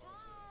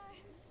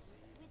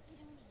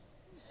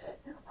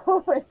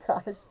 Oh my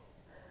gosh.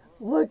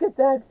 Look at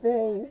that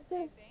face.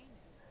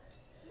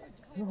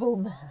 So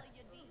mad.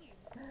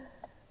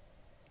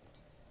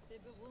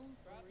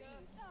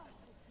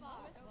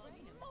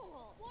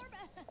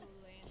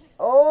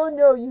 Oh,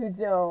 no, you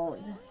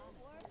don't.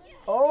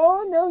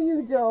 Oh, no,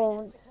 you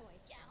don't.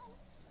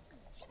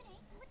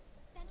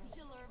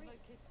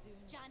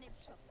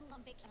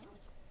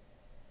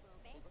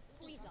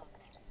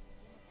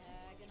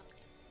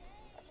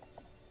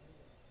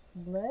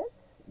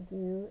 Let's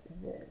do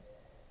this.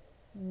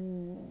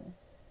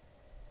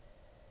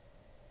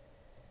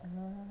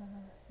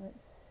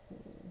 Let's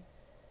see.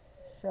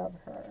 Shove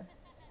her.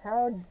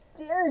 How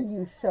dare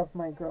you shove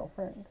my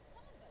girlfriend?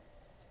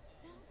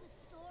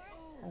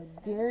 How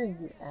dare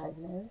you,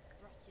 Agnes?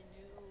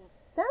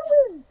 That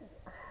was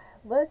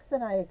less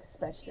than I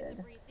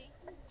expected.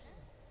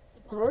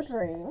 Throw a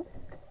drink.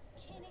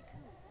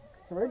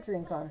 Throw a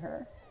drink on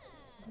her.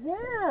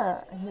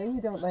 Yeah, I know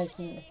you don't like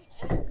me.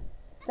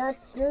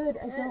 That's good.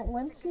 I don't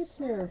want you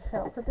to.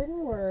 Shout forbidden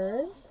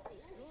words.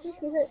 You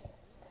see that?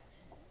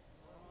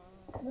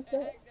 What's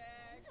that?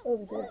 Oh,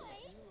 good.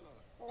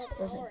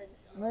 Okay.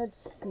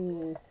 Let's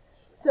see.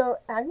 So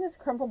Agnes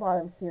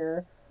Crumplebottom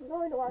here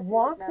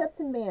walked up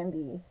to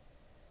Mandy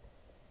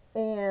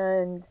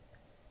and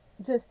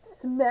just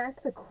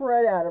smacked the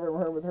crud out of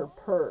her with her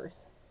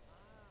purse.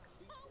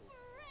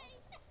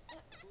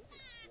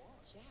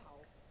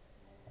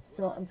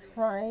 So I'm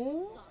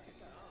trying.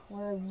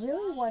 What I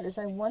really want is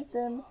I want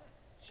them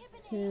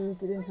to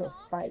get into a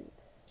fight.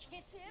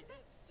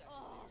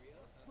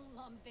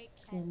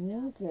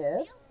 New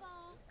gift.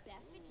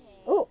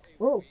 Oh,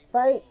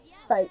 fight.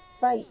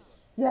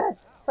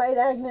 Yes, fight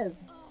Agnes.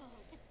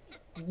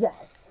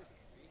 Yes.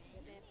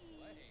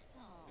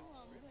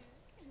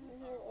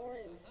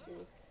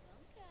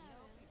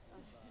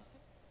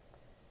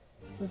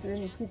 Is there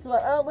any pizza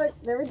left? Oh, look,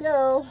 there we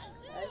go.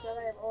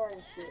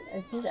 orange juice.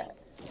 I see that.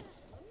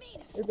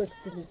 It looks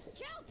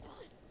delicious.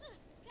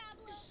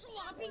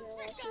 And you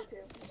want to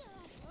too.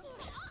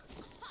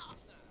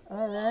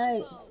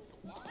 Alright.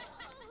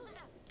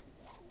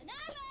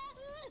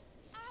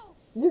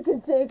 You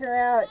can take her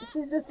out.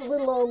 She's just a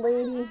little old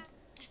lady.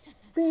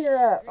 Beat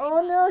her up.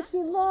 Oh no, she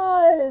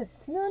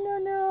lost. No, no,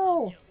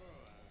 no.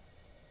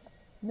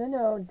 No,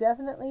 no,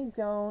 definitely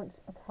don't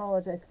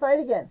apologize. Fight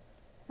again.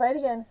 Fight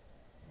again.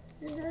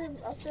 I'm trying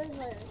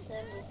to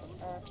understand this,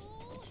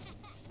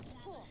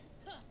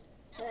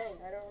 dang,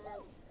 I don't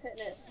remember.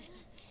 Fitness.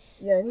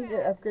 Yeah, I need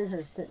to upgrade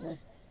her fitness.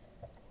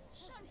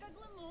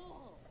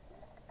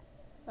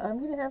 I'm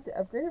going to have to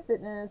upgrade her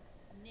fitness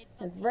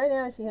because right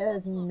now she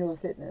has no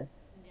fitness.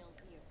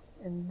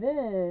 And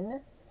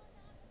then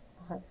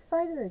I'll have to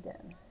fight her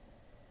again.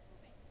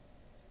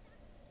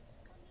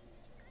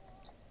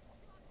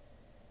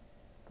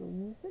 Go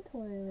use the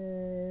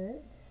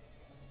toilet.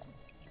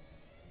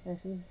 Now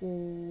she's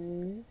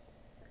dazed.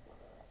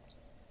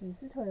 Use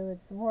the toilet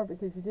some more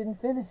because you didn't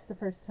finish the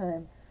first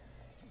time.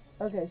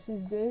 Okay,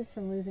 she's dazed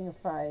from losing a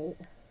fight.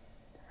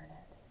 Darn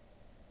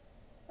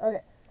it.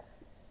 Okay.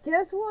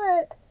 Guess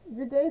what?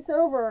 Your date's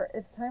over.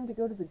 It's time to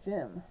go to the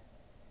gym.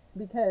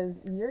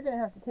 Because you're going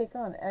to have to take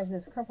on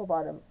Agnes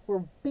Crumplebottom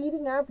for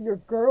beating up your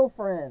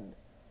girlfriend.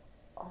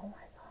 Oh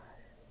my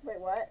gosh. Wait,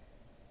 what?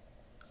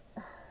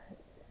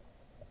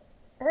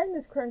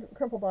 Agnes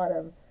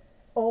Crumplebottom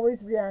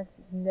always reacts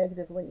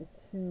negatively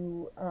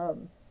to,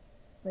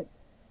 like,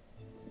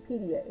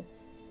 PDA.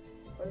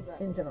 What is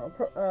that? In general.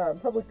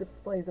 Public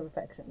displays of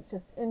affection.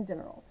 Just in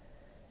general.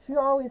 She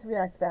always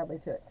reacts badly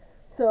to it.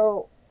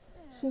 So,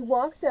 she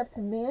walked up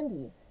to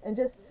Mandy and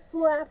just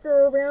slapped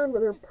her around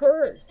with her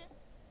purse.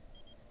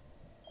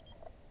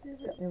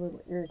 Got me a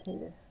little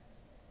irritated.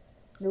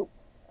 Nope.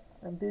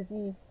 I'm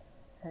busy.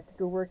 I have to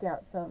go work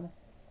out some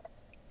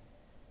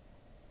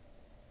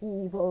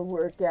evil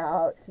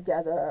workout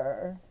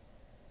together.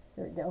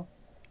 There we go.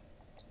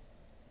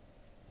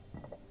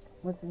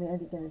 What's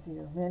Mandy gonna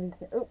do?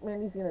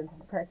 Mandy's gonna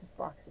practice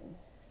boxing.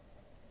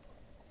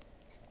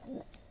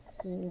 Let's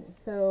see.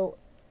 So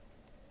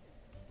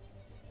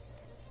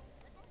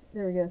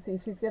there we go. See,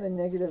 she's got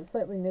a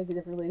slightly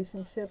negative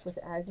relationship with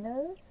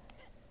Agnes.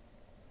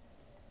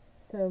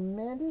 So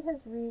Mandy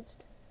has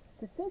reached.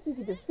 To think you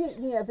could defeat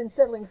me, I've been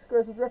settling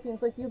scores with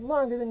ruffians like you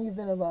longer than you've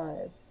been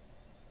alive.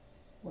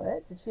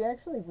 What? Did she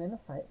actually win a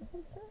fight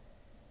against her?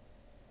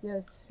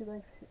 Yes, she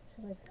likes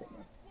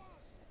fitness.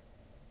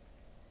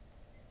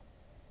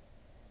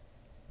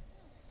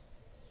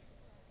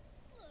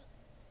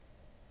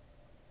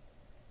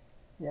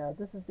 Yeah,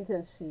 this is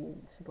because she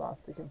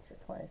lost against her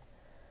twice.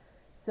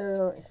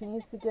 So she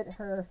needs to get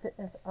her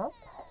fitness up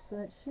so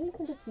that she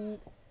can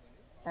defeat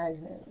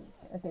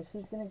Agnes. Okay,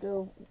 she's gonna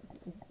go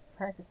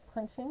practice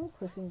punching,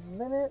 pushing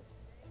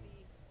limits.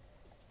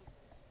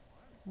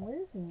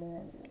 Where's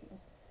Mandy?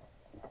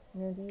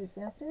 Mandy is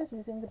downstairs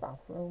using the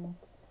bathroom.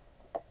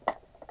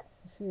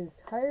 She is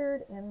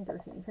tired and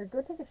dirty. Here,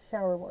 go take a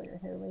shower while you're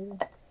here, lady.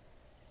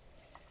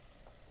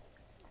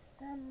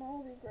 Damn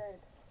moldy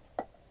grapes.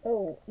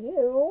 Oh,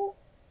 ew.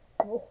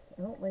 Oh,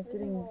 I don't like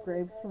getting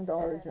grapes from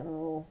Dollar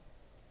General.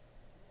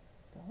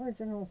 Dollar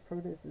General's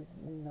produce is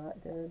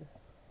not good.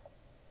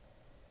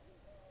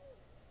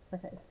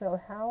 Okay, so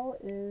how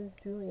is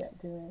Juliet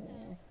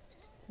doing?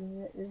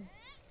 Juliet is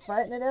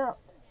fighting it out.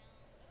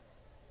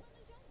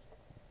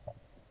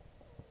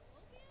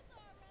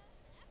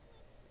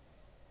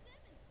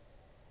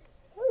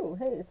 Oh,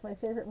 hey, it's my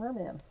favorite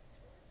merman.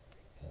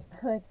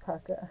 I like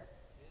Paka.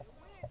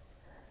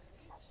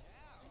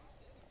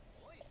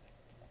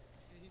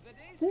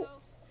 See?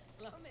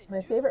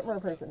 My favorite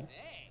merperson.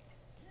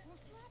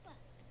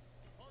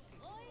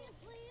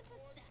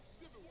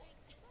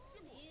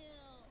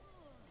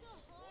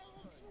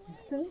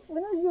 Since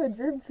when are you a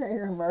drip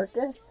trader,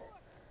 Marcus?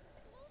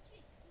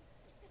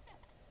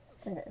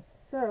 Okay,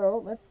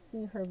 so let's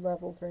see her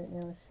levels right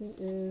now. She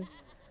is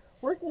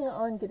working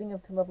on getting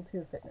up to level 2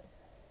 of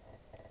fitness.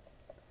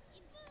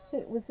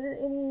 Hey, was there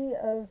any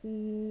of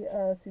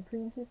the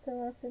Supreme Pizza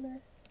left in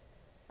there?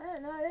 I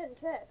don't know, I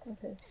didn't check.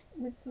 Okay.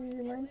 Would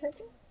you mind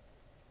checking?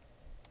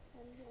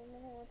 I don't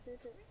know what to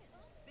do.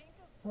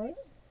 What?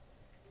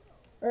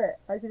 Alright,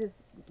 I could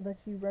just let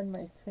you run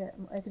my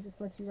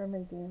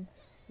game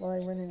while I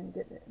run in and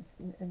get it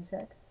and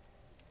check.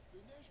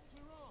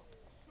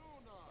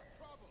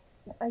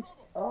 I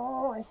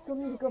still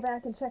need to go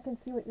back and check and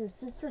see what your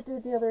sister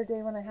did the other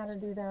day when I had her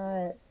do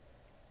that.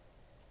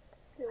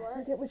 Do what? I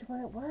forget which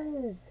one it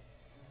was.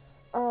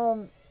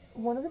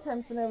 One of the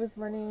times when I was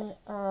running,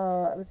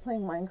 I was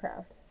playing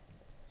Minecraft.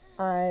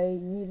 I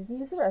needed to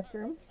use the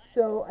restroom,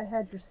 so I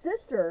had your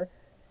sister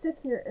sit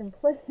here and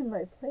play in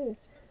my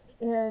place,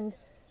 and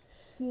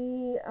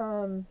she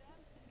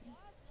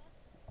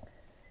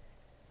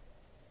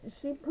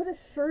put a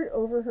shirt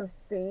over her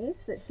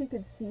face that she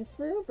could see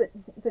through, but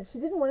she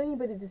didn't want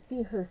anybody to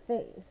see her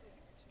face.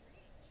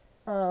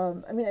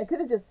 I mean, I could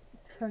have just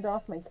turned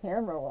off my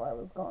camera while I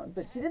was gone,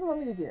 but she didn't want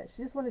me to do that.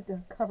 She just wanted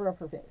to cover up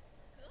her face.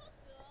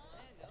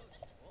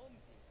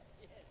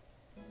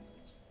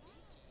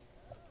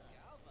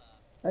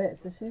 Okay,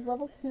 so she's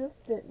level 2 of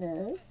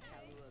fitness.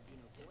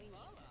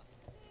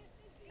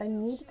 I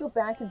need to go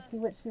back and see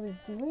what she was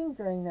doing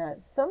during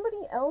that.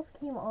 Somebody else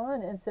came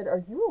on and said,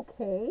 "Are you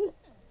okay?"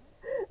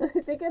 I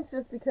think it's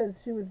just because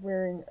she was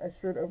wearing a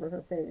shirt over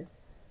her face.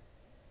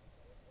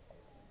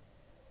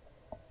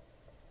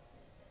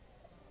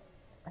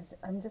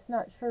 I'm just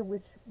not sure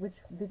which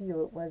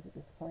video it was at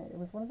this point. It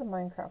was one of the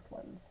Minecraft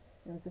ones.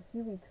 It was a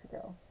few weeks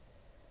ago.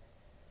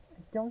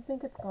 I don't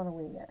think it's gone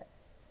away yet.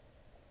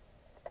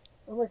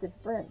 Oh, look, it's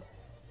Brent.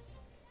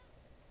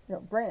 No,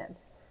 Brand.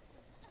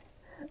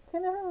 I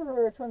can never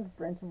remember which one's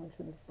Brent and which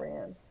one's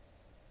Brand.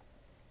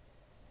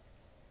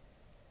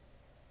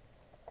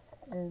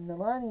 And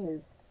Milani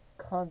is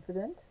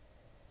confident.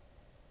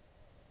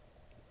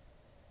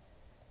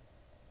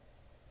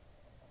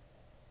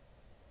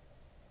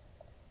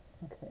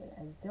 Okay,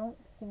 I don't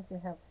think they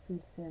have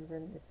food stand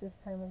running at this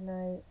time of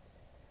night.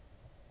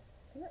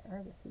 Where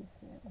are the food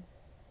stands?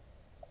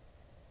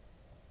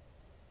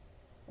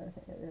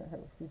 Okay, they don't have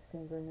a food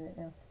stand running right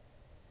now.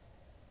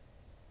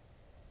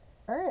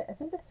 Alright, I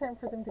think it's time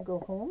for them to go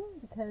home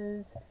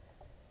because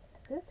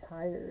they're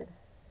tired.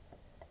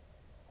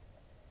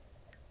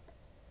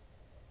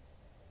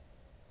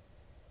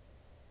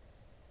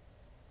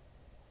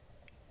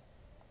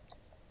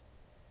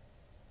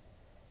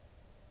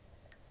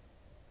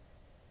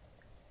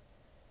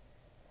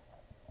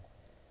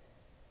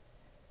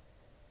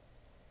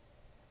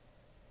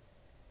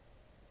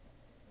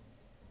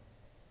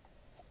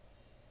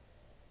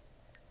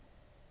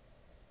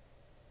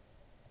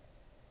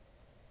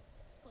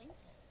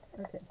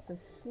 Okay, so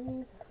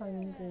she's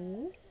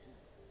hungry.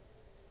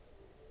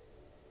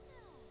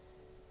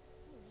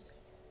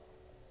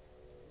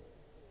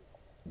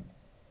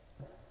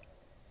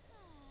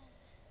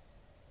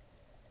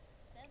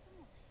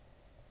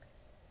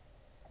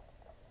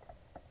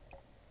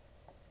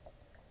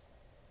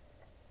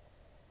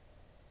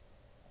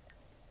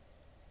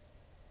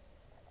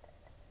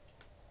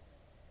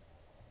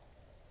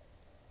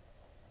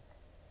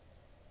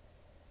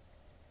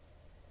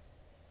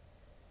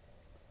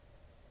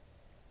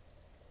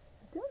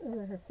 I don't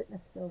know that her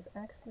fitness skill is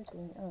actually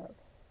going up.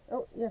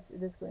 Oh, yes,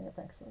 it is going up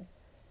actually.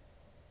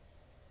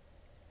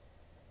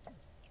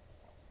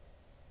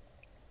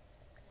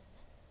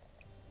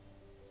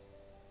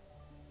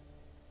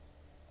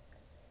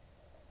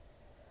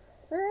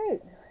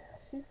 Alright,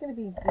 she's going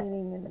to be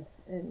gaining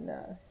in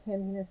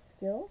handiness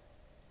skill.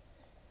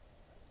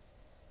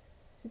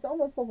 She's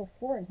almost level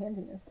 4 in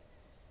handiness.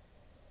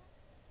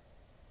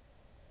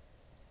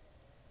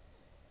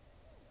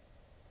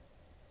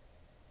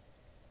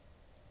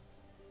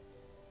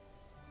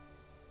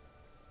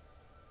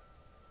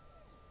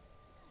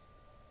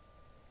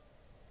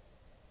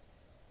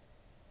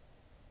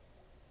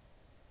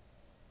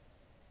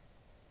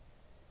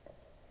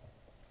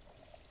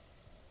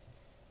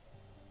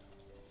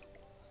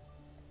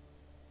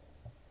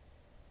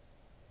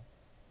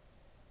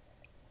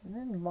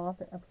 And then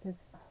mop it up because,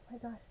 oh my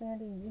gosh,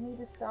 Mandy, you need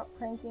to stop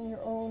pranking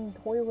your own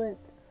toilet.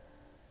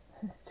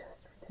 It's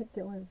just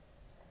ridiculous.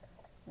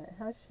 Alright,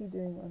 how's she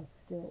doing on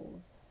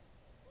skills?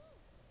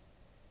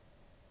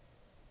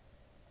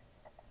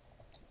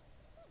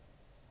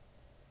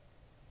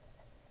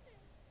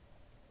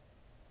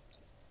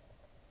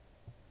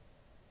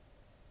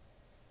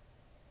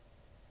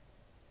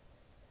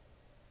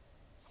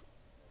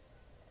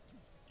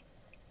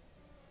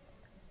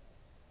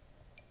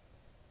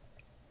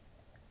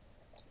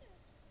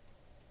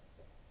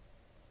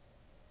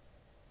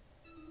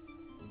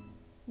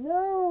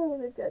 No,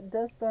 they've got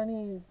dust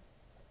bunnies.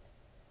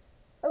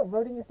 Oh,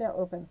 voting is now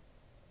open.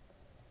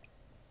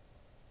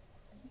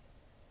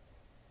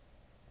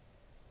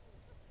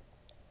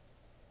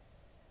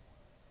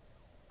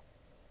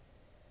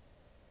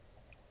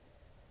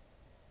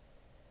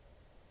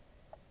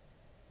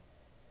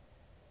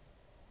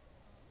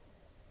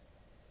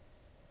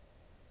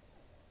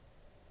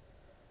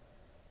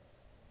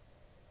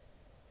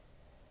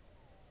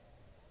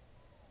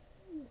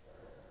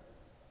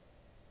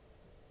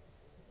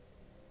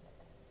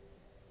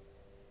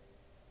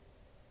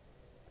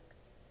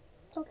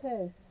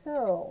 Okay,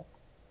 so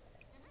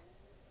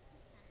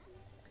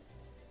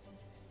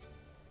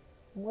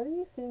what do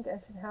you think I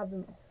should have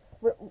them?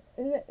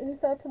 Any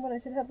thoughts on what I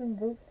should have them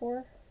vote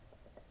for?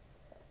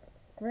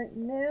 Right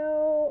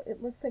now,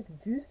 it looks like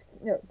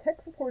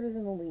tech support is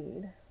in the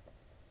lead.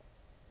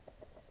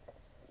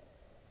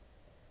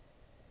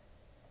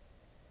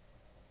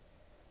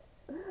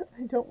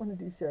 I don't want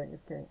to do sharing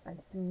is caring. I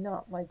do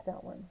not like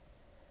that one.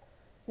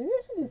 Maybe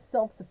I should do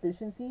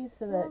self-sufficiency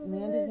so that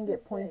Mandy can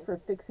get points for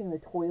fixing the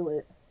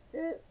toilet.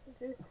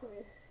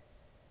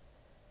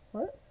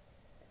 What?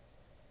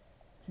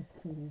 Just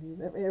community.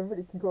 That way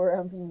everybody can go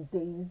around being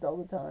dazed all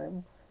the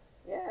time.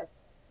 Yes.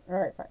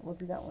 Alright, fine. We'll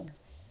do that one.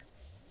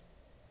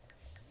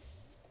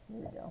 Here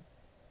we go.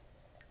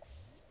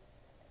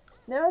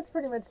 Now it's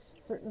pretty much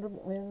certain to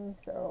win,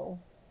 so...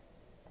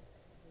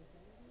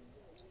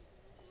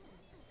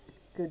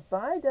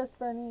 Goodbye, Dust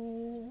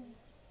Bunny.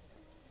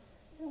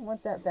 I don't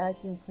want that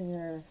vacuum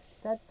cleaner.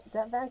 That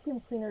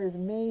vacuum cleaner is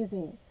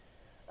amazing.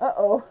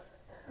 Uh-oh.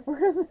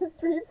 Word on the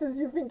streets is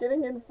you've been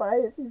getting in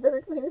fights. You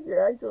better clean up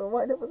your act or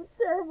wind up with a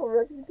terrible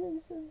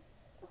reputation.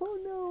 Oh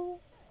no.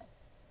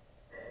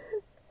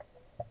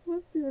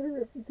 Let's see what her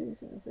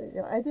reputation is right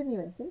now. I didn't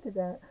even think of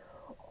that.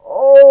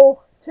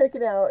 Oh, check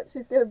it out.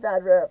 She's got a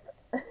bad rep.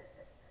 It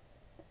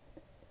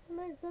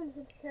makes sense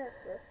with the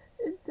character.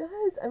 It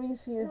does. I mean,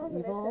 she It is also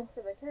makes evil. sense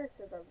for the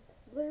character that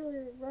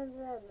literally runs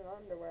around in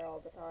underwear all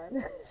the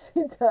time.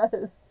 She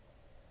does.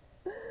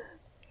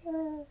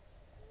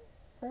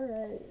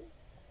 Alright.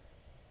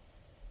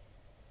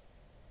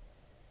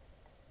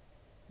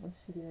 What's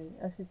she doing?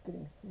 Oh, she's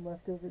getting some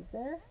leftovers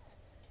there.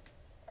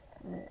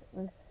 Alright,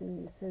 let's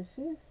see. So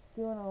she's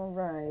doing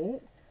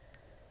alright.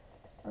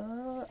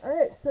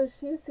 Alright, so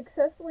she's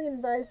successfully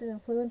advised and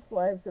influenced the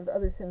lives of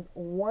other Sims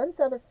once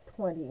out of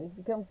 20,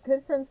 become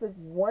good friends with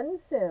one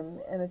Sim,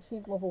 and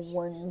achieve level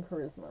 1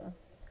 charisma.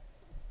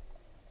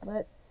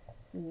 Let's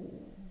see.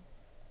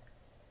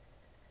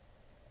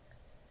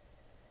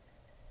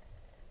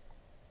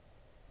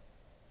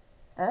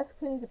 Ask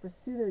Penny to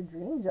pursue their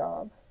dream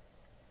job.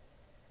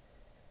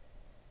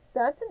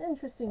 That's an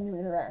interesting new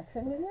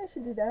interaction. Maybe I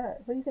should do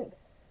that. What do you think?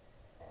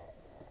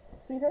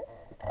 Sweetheart?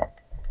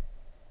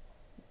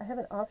 I have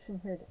an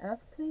option here to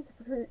ask Penny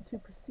to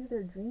pursue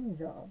their dream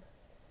job.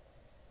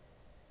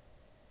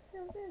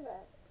 Don't do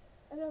that.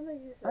 I don't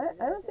think you should.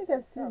 I don't think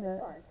I've seen Sounds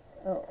that. fine.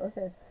 Oh,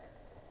 okay.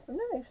 I'm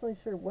not actually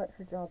sure what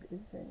her job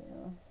is right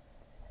now.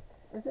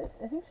 Is it?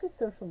 I think she's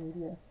social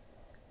media.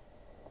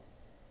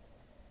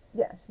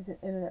 Yeah, she's an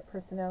internet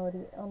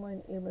personality,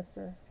 online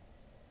A-lister.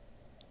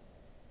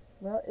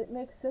 Well, it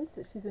makes sense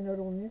that she's a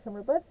notable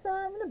newcomer. Let's,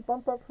 I'm going to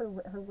bump up her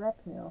rep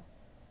now.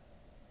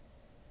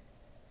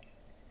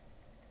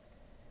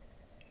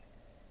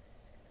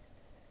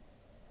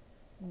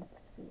 Let's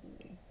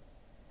see.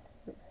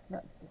 Oops,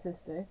 not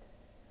statistic.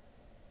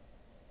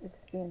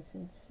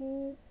 Expansion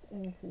cheats,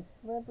 increase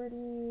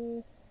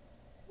celebrity.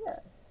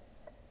 Yes.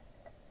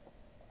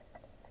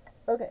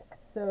 Okay,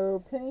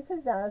 so Penny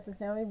Pizzazz is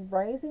now a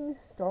rising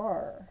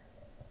star.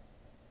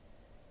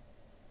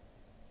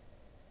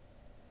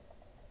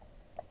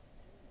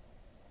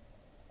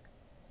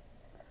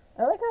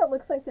 I like how it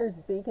looks like there's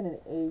bacon and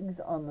eggs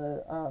on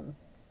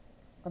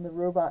the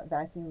robot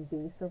vacuum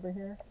base over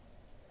here.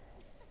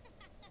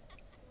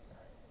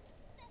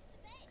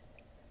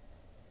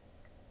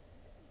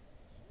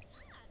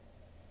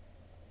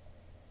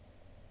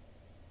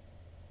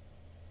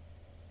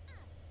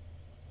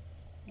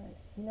 Right,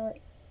 you know what?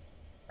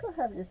 Go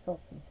have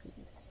yourself some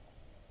food.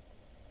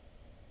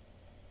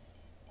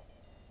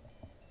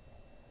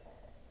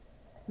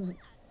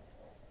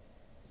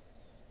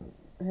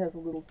 It has a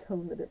little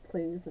tone that it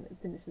plays when it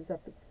finishes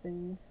up its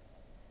thing.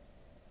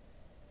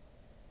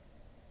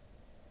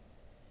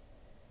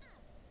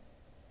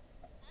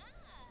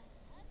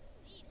 I've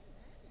seen it.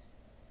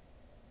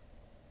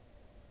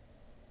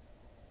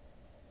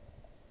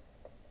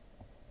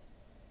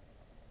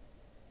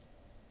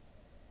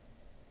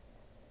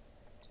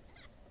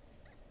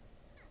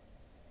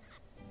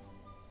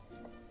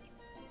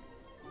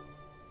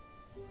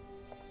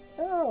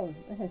 Oh,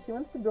 okay, she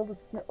wants to build a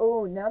snow...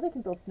 Oh, now they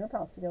can build snow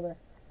palace together.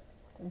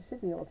 They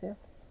should be able to.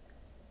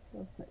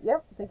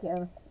 Yep, they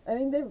can. I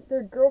mean,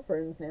 they're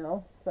girlfriends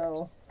now,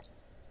 so...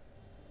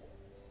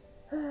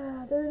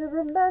 they're in a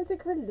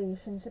romantic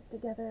relationship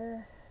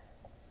together.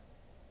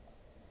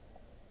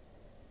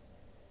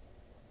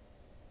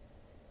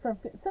 From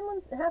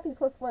someone happy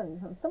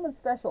 +1, from someone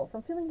special,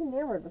 from feeling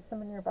enamored with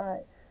someone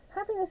nearby.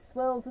 Happiness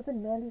swells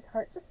within Mandy's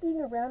heart just being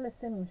around a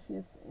Sim she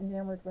is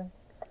enamored with.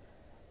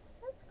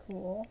 That's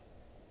cool.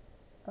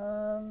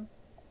 They're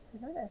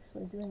not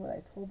actually doing what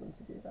I told them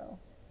to do, though.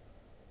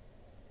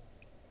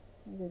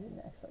 Maybe I didn't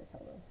actually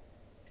tell them.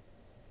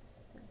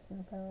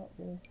 Snow pal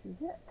with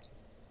Juliet.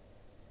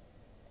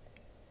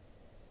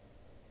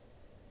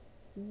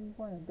 Do you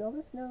want to build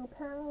a snow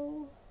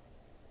pal?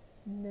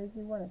 No,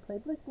 you want to play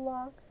Blick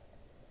Block?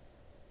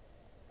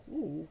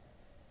 Jeez.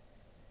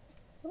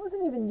 That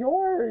wasn't even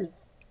yours!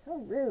 How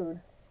rude.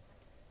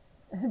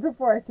 And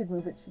before I could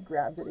move it, she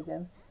grabbed it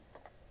again.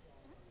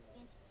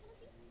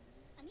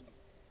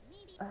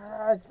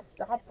 Ah,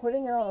 stop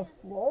putting it on the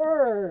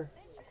floor!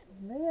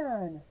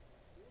 Man.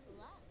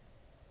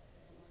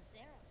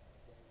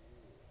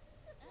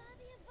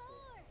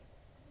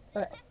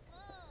 Alright.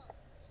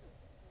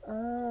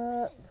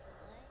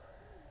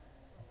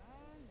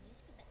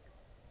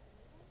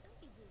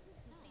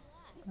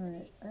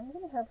 Alright, I'm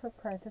gonna have her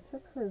practice her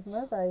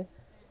charisma by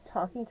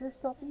talking to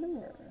herself in the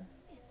mirror.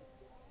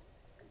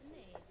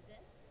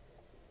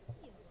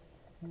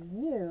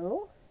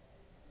 You.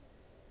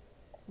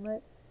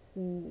 Let's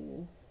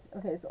see.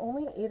 Okay, it's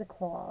only 8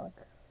 o'clock.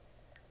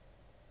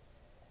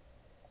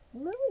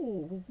 Lily,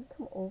 will you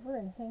come over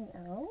and hang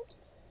out?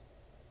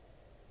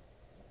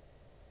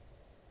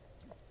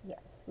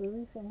 Yes,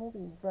 Lily from will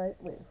be right.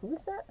 Wait,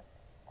 who's that?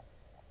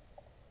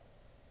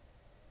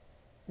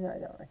 No, I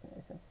don't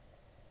recognize him.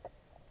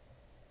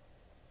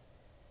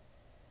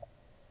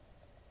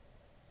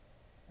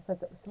 I thought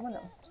that was someone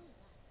else.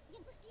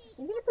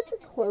 You gonna put your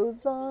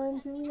clothes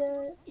on,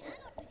 Juliet?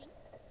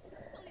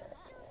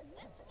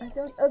 I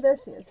don't. Oh, there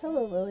she is.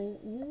 Hello, Lily.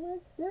 You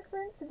look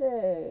different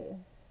today.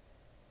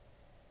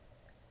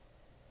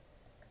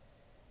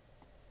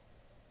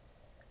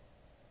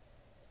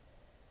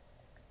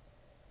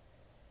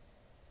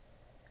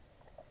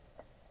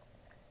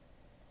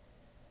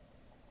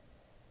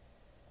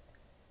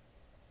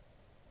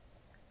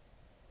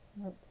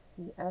 Let's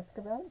see. Ask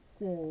about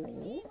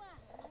days.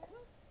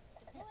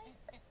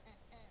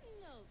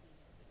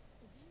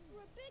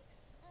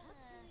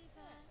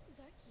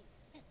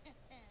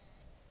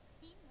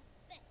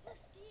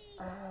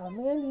 Oh,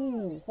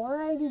 Mandy,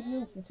 why did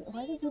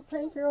you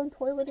prank your own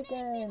toilet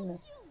again?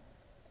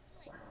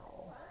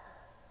 Wow.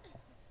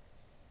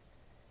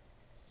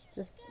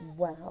 Just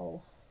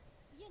wow.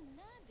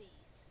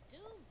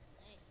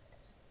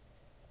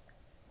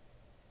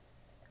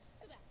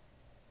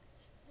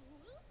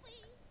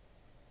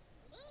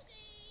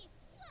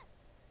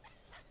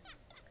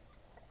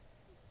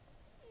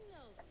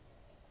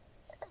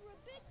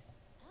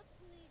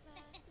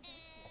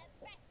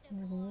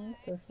 Marine,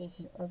 socials,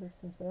 and other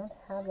sims. I don't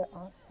have that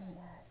option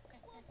yet.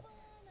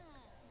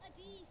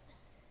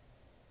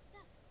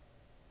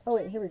 Oh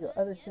wait, here we go.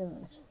 Other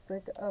sims.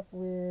 Break up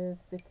with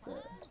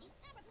Victor.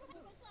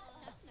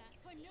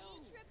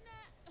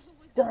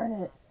 Darn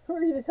it! Who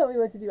are you to tell me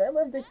what to do? I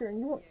love Victor and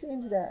you won't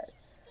change that.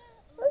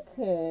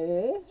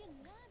 Okay.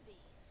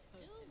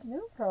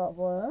 No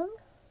problem.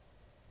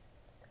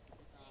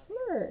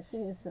 Flirt.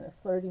 She's in a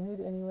flirty mood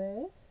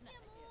anyway.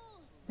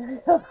 Very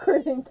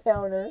awkward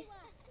encounter.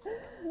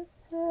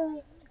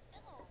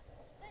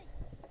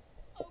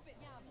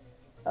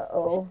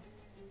 Uh-oh.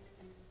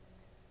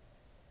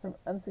 From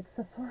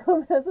unsuccessful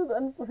romance with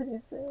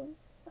unflirty sim.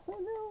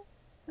 Oh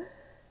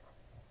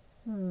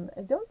no.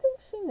 I don't think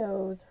she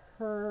knows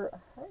her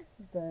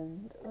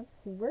husband. Let's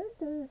see, where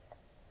does...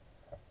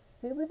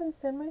 They live in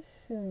San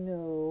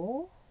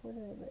Myshuno. Where do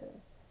they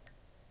live?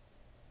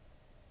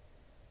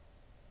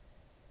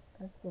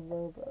 That's the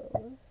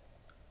Lobos.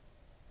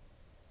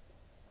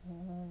 I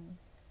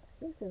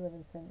think they live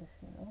in San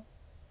Myshuno.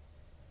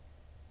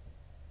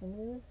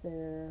 Somebody lives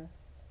there.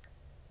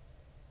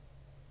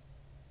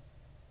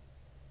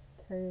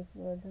 Karaoke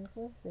Legends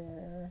live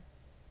there.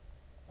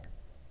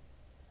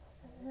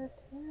 They lived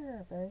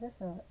here, but I guess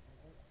not.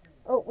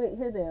 Oh, wait,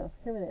 here they are.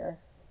 Here they are.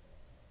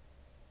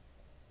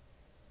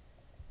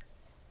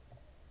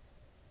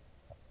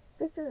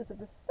 Victor is a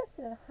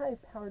respected and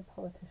high-powered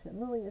politician.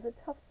 Lily is a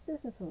tough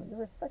businesswoman. Their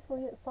respectful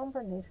yet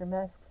somber nature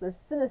masks their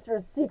sinister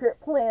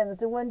secret plans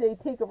to one day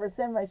take over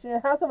San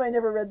Myshuno. How come I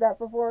never read that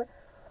before?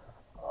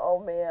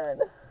 Oh, man.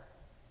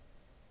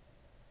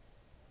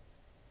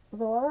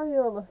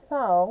 Valerio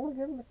Lafau,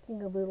 you're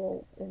looking a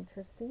little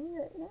interesting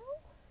right now.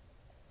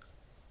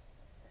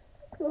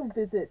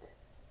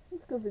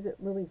 Let's go visit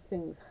Lily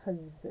Fing's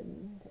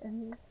husband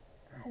and,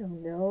 I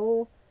don't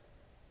know,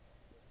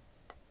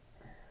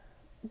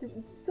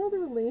 build a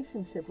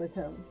relationship with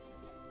him.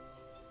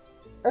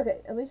 Okay,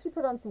 at least she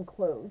put on some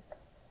clothes.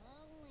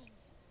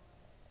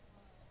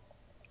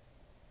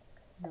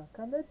 Knock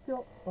on the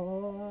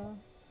door.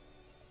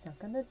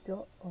 Knock on the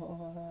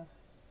door.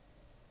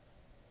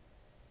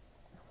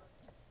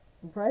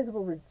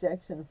 Reprisable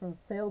rejection from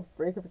failed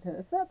breakup attempt.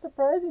 It's not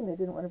surprising they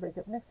didn't want to break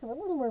up. Next time, a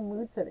little more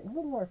mood setting, a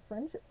little more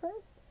friendship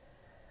first.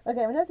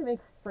 Okay, I'm gonna have to make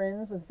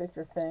friends with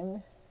Victor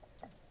Feng.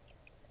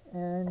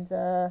 And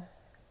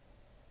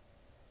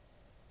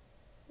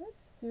let's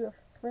do a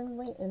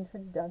friendly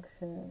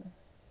introduction.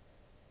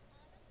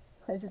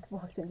 I just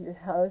walked into your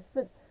house,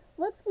 but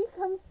let's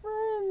become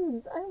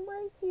friends. I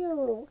like you.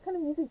 What kind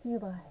of music do you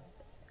like?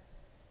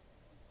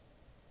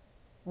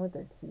 I want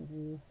their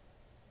TV.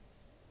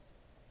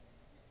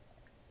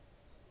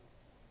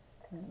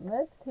 And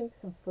let's take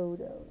some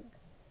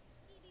photos.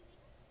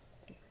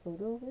 Take a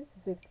photo with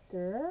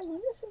Victor. Maybe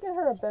I should get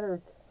her a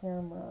better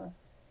camera.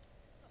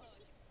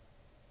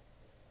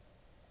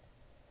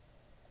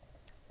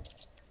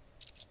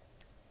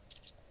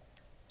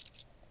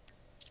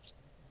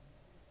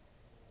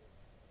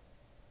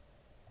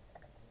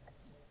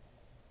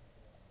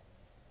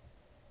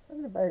 I'm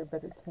going to buy her a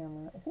better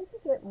camera. I think you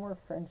get more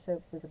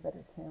friendship with a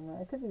better camera.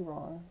 I could be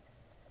wrong.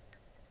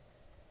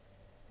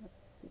 Let's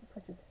see.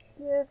 Purchase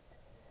gifts.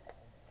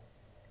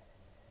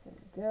 There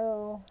we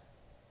go.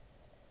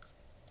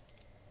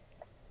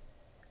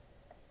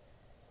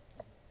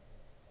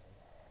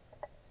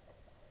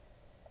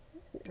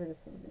 Let's get rid of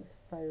some of these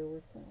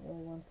fireworks. I don't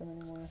really want them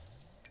anymore.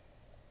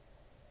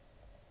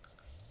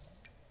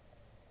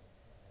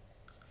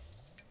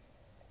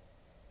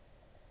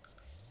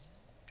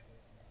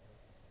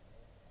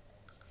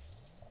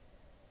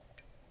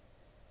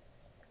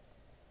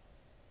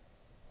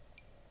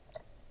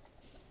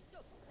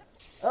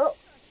 Oh,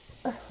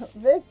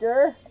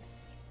 Victor,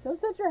 don't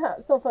set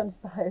yourself on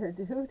fire,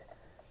 dude.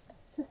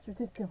 It's just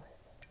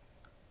ridiculous.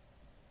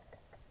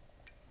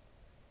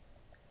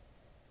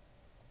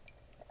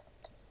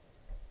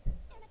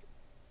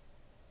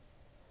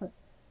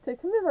 To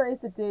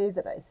commemorate the day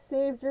that I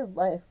saved your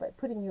life by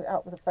putting you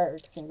out with a fire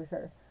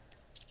extinguisher.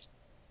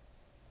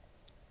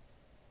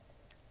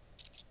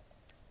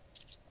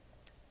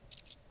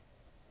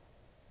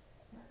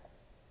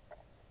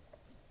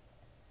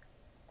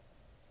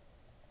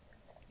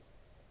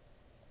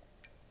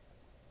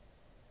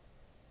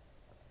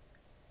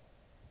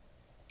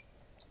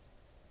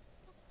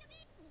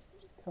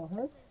 Tell him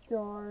a 2 in a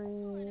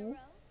story.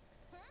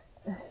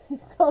 row.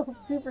 He's all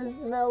super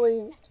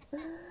smelly.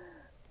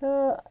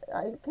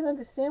 I can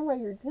understand why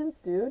you're tense,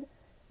 dude.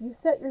 You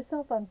set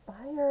yourself on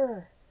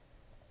fire.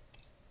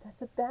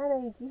 That's a bad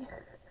idea.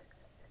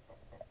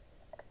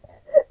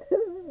 This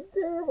is a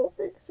terrible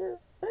picture.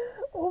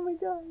 Oh my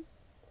gosh.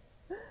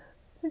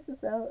 Check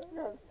this out.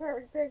 No, it's a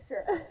perfect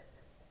picture.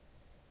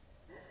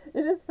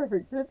 It is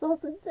perfect, but it's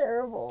also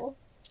terrible.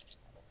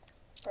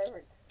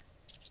 Perfect.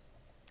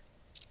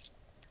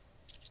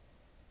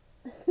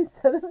 He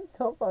set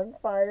himself on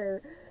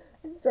fire,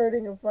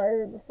 starting a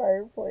fire in the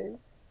fireplace.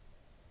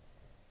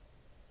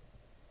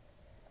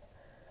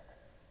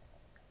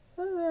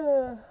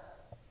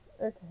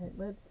 Okay,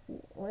 let's see.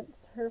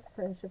 What's her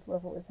friendship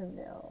level with him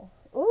now?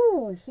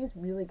 Ooh, she's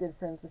really good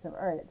friends with him.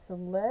 Alright, so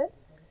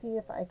let's see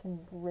if I can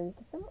break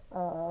them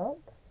up.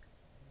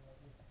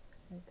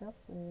 Break up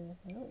with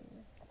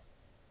Lily.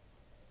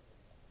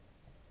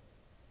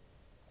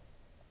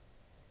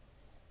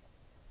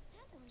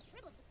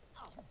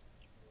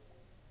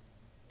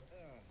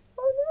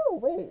 Oh no,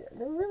 wait.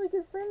 They're really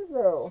good friends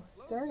though.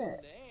 Darn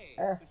it.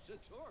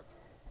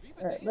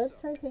 Alright, let's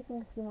try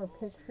taking a few more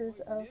pictures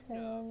of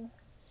him.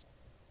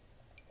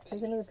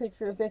 Take another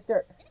picture of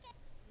Victor.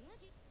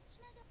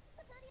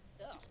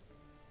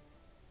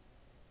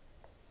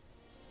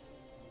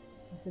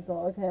 This is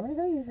all okay. I'm gonna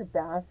go use your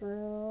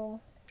bathroom.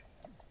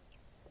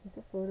 Take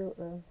a photo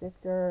of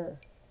Victor.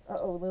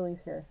 Uh-oh,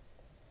 Lily's here.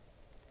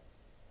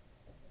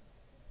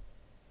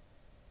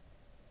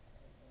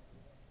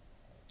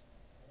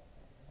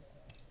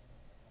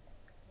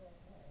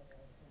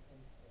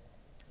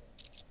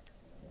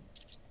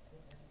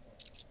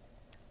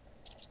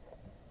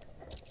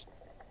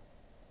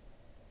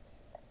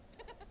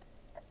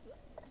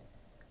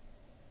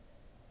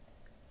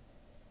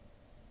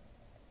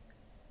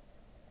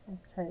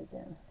 Let's try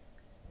again.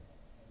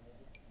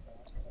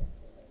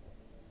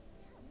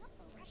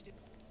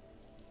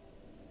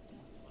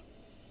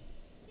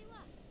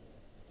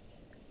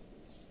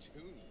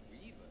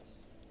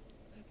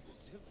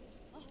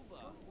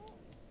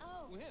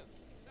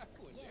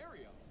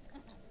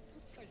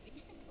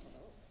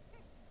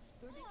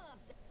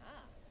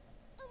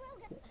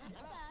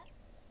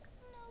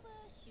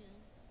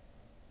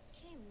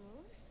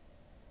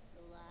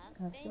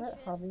 Ask about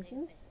hobbies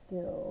and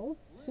skills.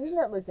 She's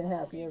not looking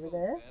happy over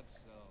there.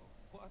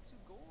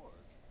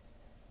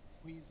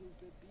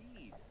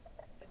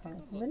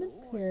 Compliment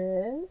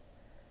appearance.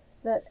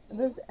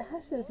 Those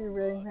ashes you're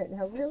wearing right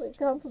now really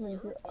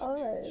compliment your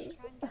eyes.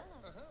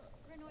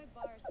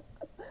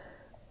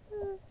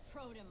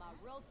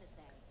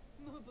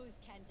 Mubuz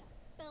Kenda,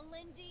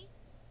 Belindi,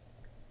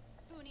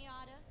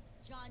 Funiata,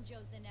 John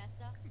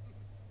Josanessa,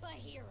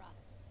 Bahira.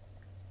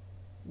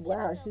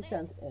 Wow, she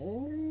sounds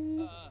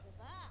angry.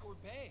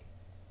 Corbet.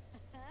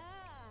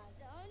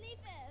 Tony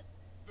Fifth.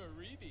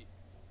 Baribi.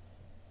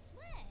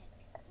 Swick.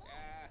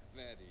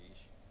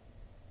 Medish.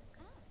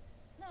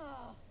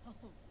 Oh,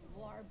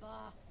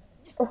 Warba.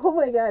 Oh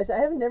my gosh, I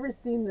have never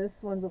seen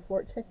this one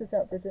before. Check this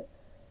out, Bridget.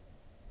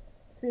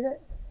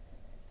 Sweetheart.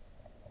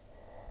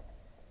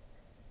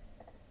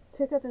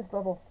 Check out this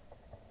bubble.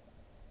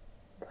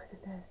 Look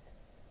at this.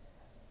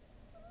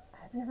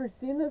 I've never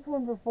seen this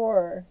one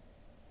before.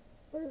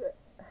 What is it?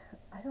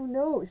 I don't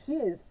know. She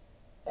is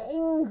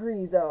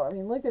angry, though. I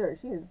mean, look at her.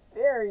 She is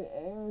very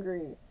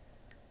angry.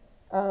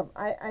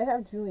 I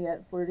have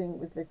Juliet flirting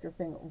with Victor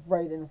Fing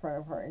right in front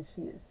of her, and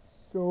she is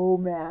so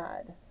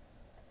mad.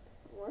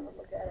 I want to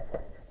look at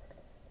it.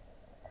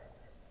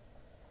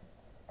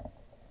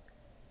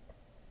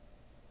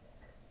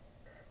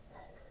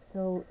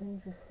 So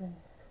interesting.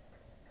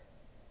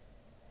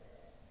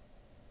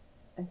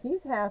 And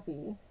he's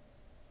happy.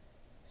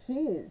 She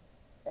is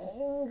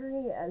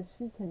angry as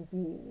she can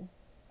be.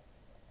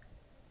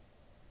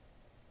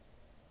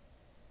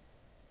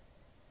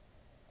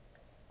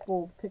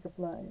 Bold pickup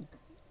line.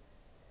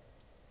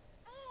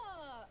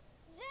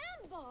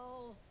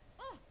 Zambo.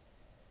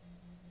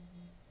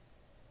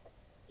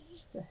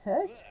 The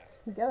heck?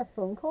 You got a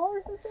phone call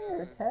or something?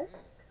 Or a text?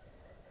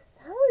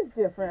 That was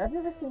different. I've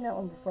never seen that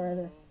one before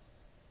either.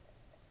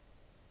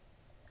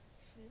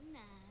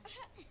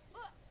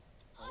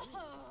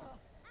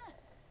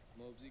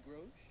 Mobsy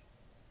Grosh.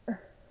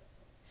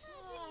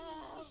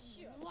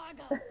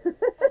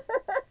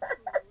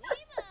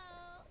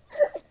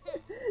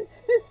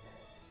 She's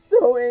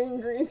so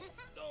angry.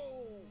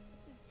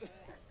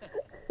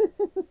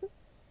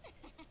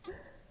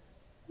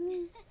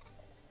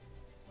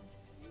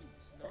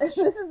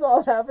 This is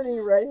all happening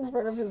right in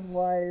front of his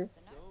wife.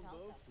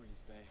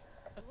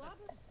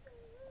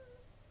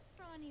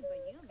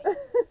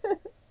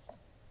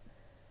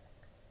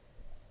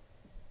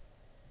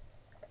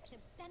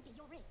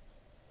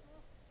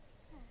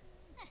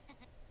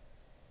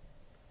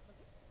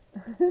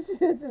 She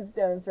just sits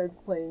down and starts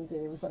playing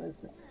games on his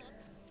thing.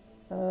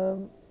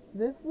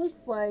 This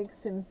looks like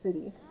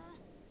SimCity.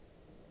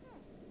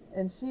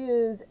 And she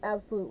is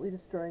absolutely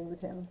destroying the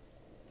town.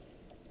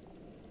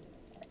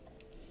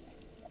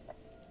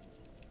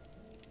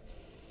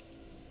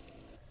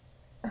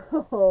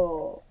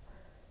 Oh,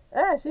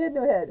 Ah, she had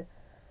no head.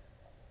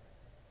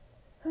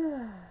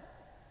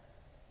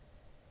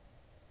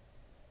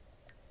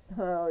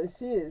 Oh,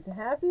 she is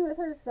happy with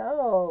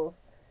herself.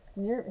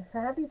 Near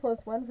happy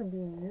 +1 from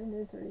being near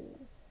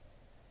misery.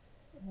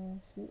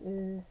 And she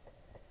is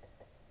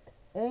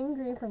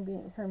angry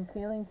from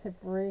failing to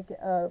break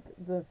up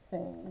the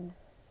things.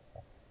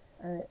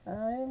 Alright,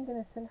 I'm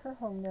gonna send her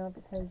home now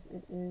because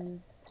it is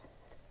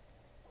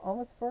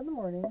almost 4 in the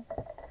morning.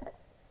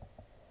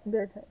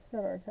 Their time,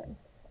 not our time.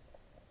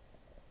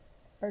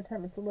 Our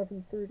time, it's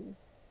 11:30.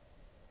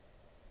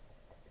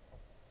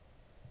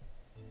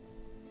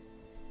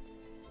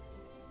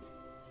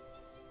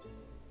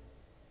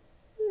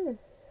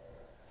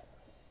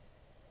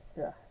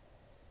 Yeah.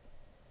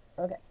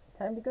 Okay,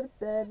 time to go to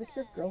bed with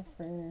your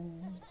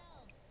girlfriend.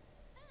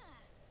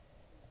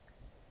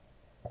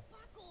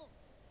 Buckle.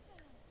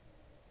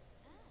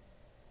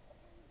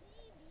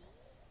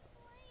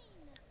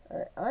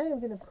 Alright, I am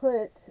gonna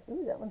put.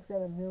 Ooh, that one's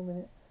got a gnome in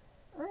it.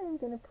 I am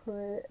gonna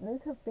put.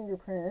 Those have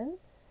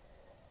fingerprints.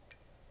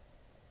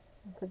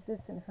 I'll put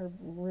this in her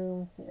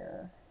room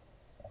here.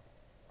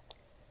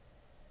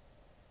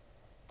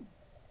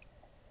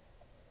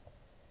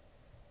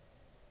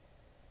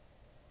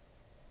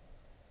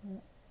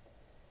 Let's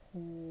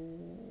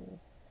see.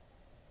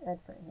 Add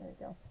frame, here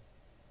we go.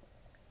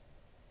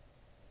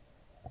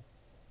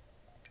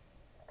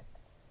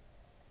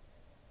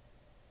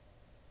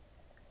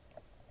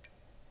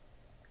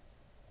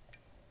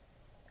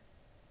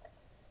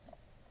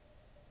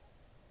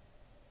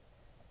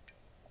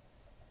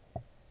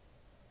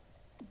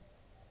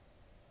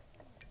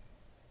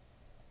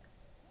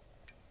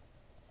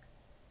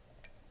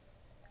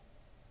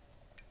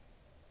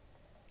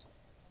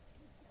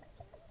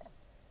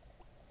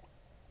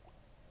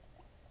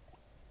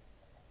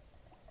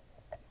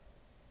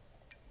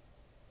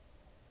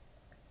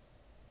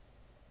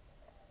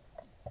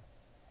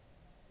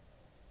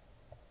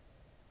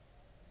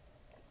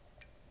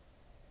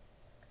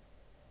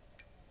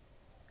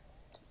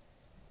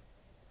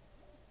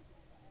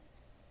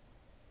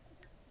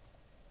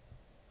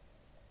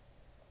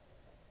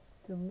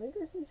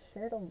 Deliberately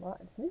shared a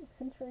lot.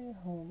 Mid-century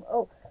home.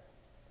 Oh,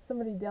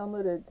 somebody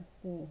downloaded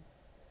the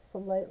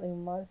slightly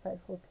modified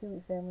for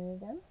Peely family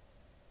again.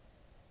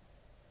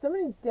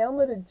 Somebody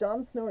downloaded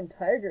Jon Snow and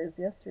Tigers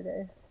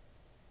yesterday.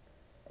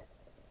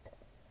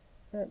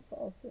 That's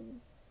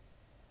awesome.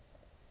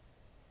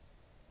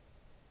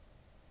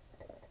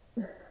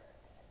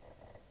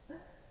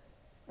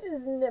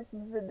 Disney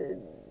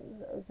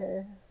villains.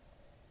 Okay.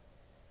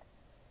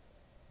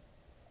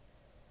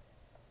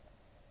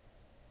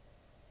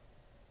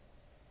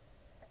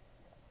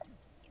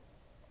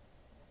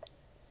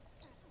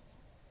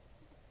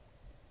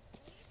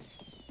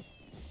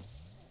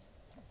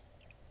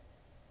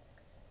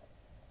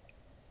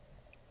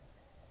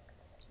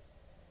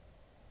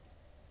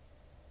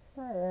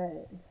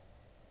 Alright.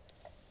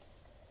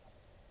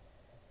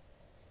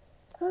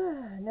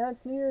 Now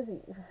it's New Year's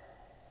Eve.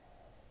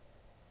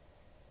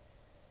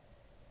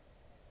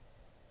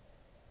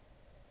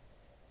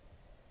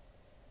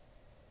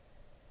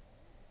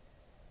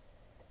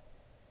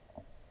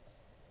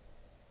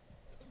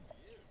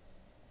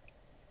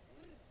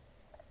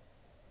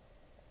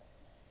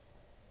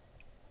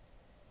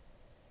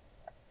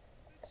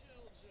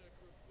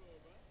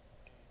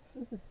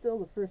 This is still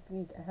the first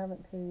week. I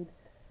haven't paid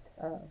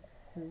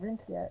the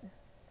rent yet.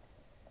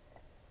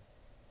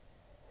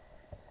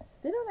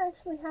 They don't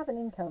actually have an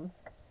income.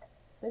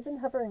 They've been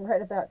hovering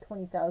right about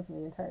 20,000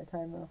 the entire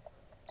time, though.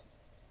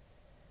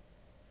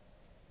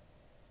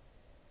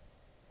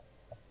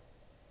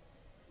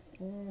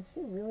 Yeah,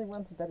 she really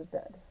wants a better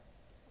bed.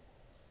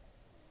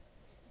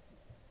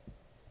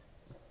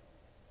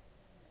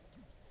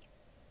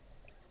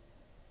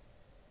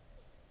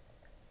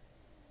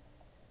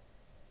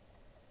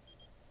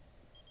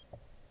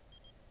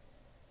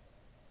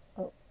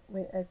 Oh,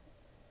 wait,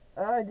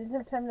 I didn't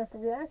have time enough to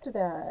react to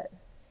that.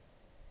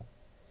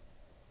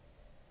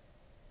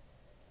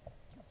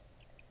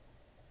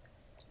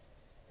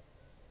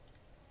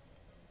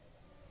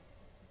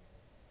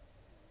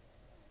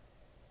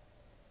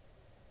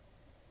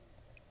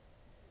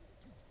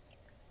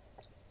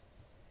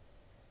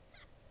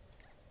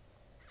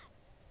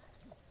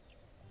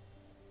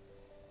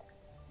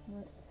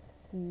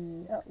 Let's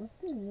see. Oh, let's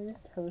do use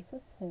toast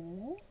with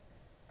Penny.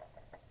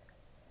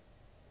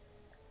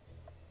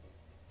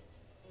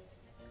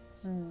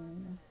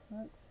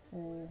 Let's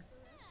see.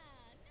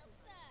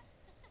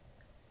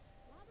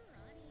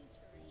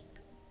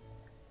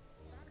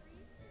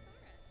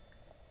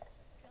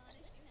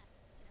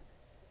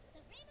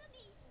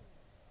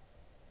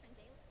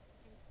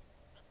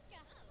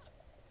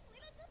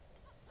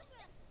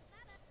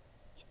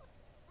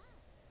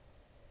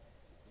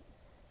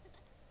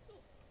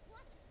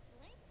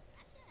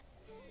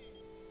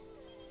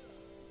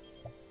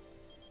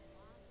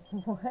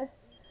 What?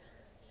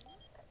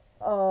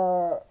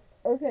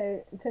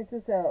 Okay, check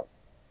this out.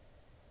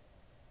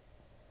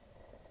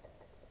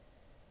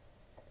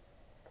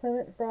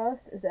 Clement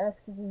Frost is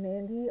asking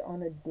Mandy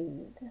on a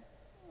date.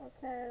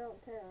 Okay, I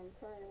don't care. I'm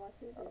trying to watch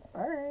YouTube.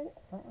 Alright.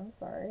 Oh, I'm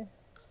sorry.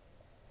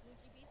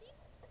 Muchi Biti?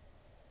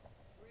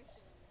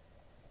 Grisham.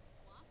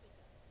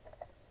 Wapita.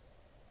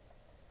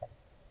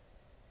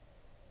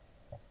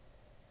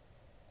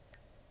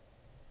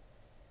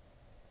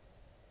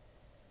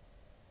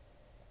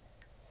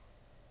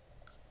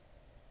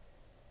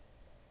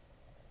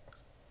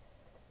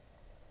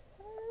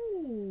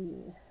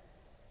 Hey.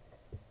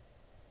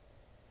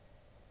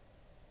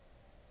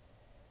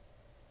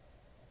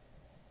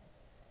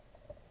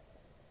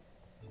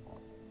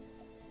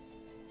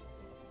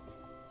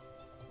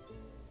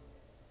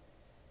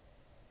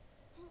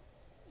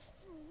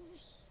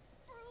 Frush.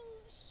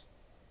 Frush.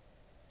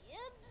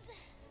 Yibs.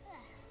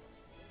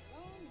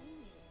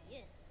 Lonely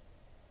yibs.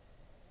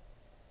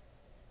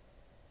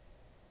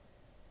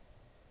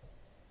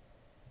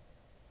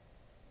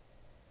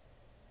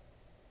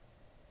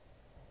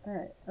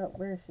 Alright. Oh,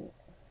 where is she?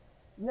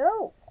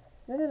 No!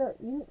 No, no, no.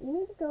 You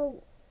need to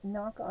go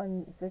knock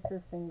on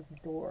Victor Fing's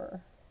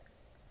door.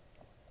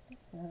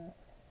 What's that?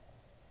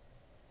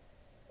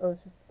 Oh,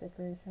 it's just a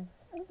decoration.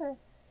 Okay.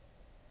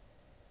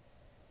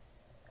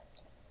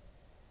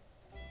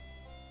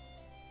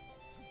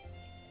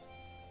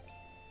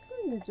 I'm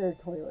gonna use their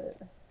toilet.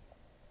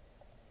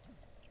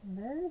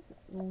 There's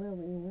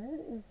Lily. Where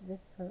is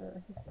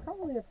Victor? He's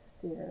probably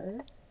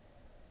upstairs.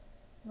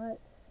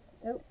 Let's...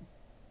 Oh.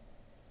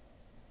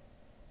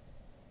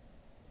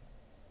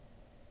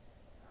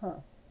 Huh.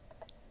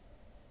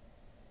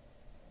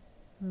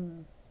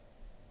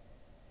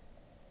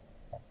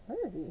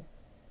 Where is he?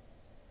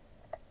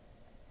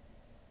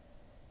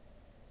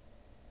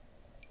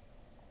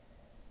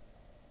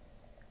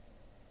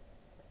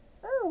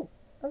 Oh!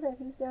 Okay,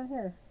 he's down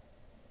here.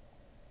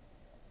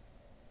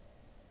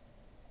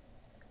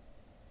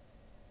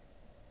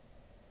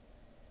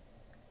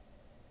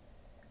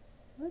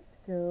 Let's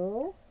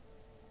go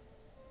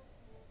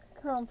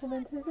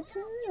compliment his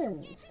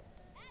appearance.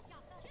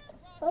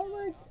 Oh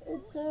look,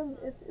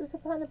 it's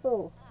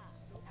Ukapanapo.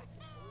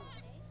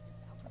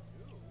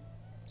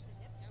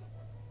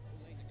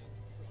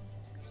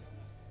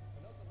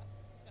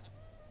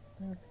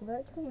 Let's go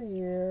back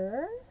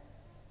career.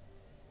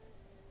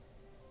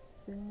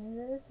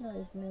 Spinner's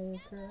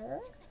noisemaker.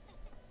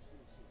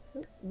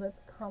 Oop,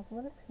 let's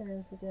compliment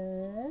appearance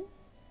again.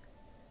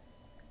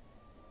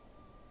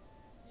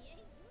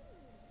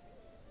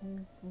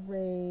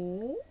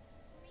 Grace.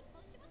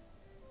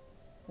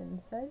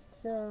 Inside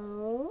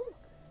joke.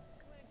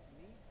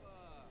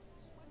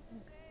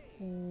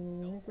 Okay,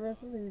 make a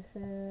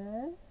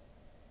resolution.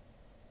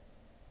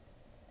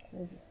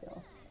 Where's this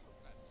go?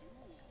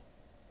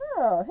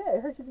 Oh, hey, I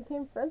heard you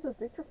became friends with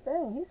Victor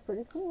Fang. He's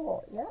pretty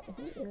cool. Yeah,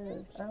 he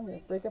is. I'm gonna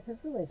break up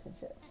his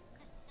relationship.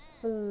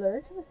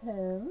 Flirt with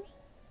him.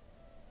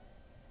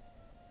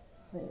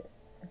 Wait,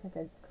 I think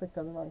I clicked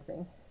on the wrong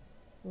thing.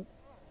 Oops.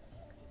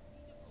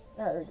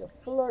 Ah, there we go.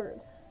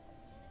 Flirt.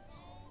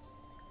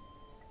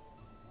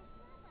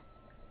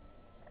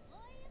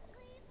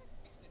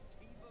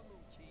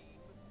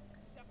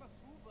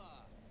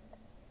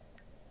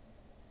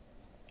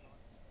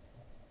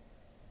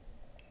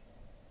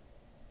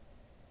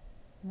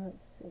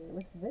 Let's see,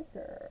 with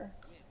Victor.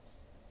 Yes.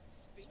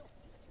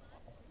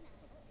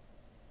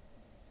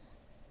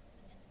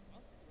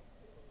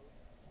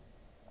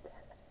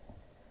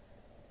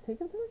 Let's take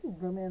him to like a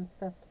romance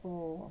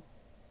festival.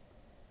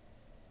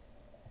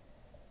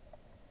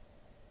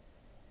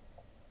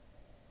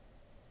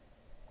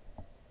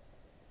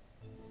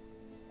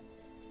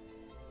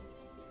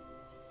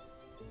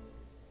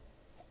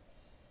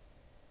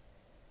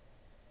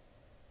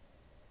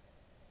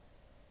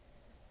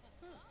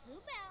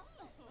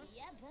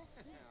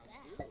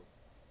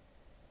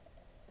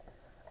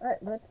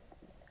 Alright, let's...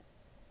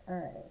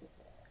 Alright.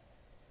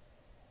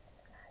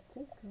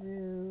 Magic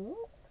group.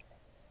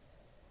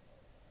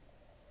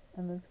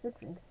 And let's go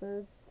drink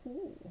the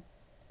tea.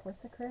 Pour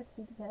Sakura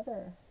tea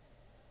together.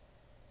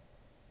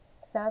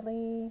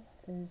 Sadly,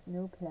 there's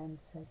no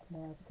plants right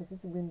now because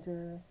it's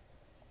winter.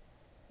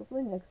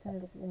 Hopefully next time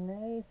it'll be a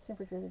nice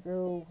temperature to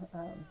grow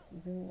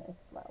some really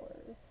nice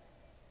flowers.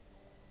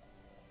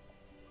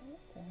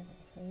 Okay,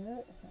 I have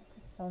a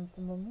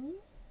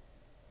chrysanthemums.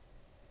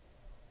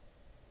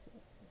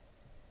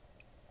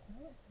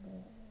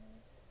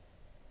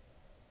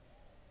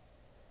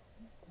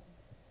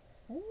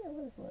 Maybe it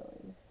was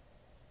lilies.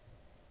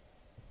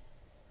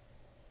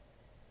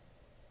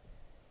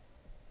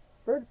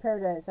 Bird of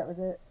Paradise, that was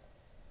it.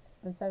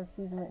 It's out of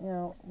season right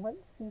now. What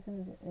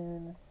season is it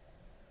in?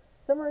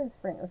 Summer and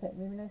spring. Okay,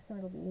 maybe next time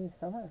it'll be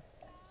summer.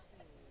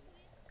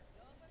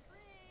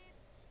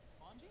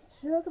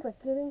 Joke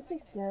about getting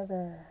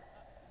together.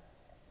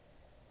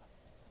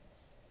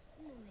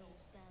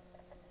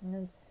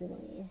 Let's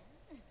see.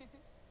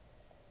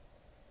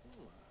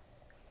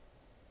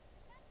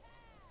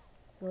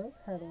 Four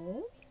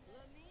petals.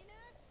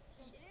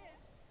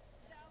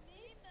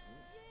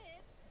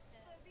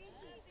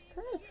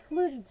 Kind of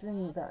flirty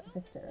dream about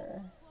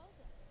Victor.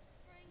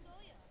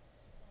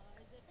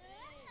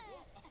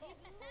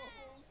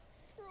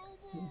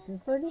 He's in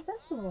flirty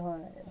festival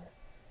vibe.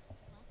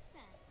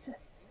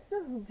 Just so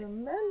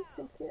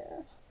romantic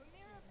here.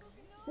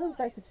 You know, the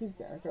fact that you've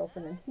got a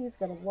girlfriend and he's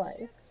got a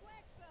wife.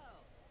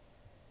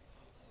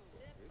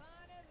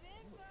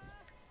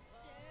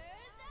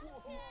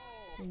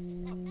 He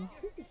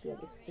could build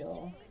a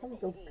skill. Probably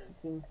go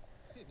cooking.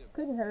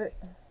 Couldn't hurt.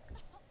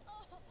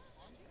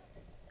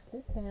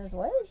 His hands.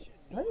 What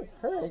is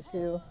her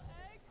issue?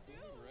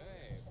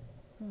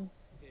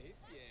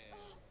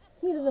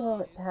 Heat of the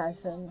moment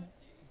passion.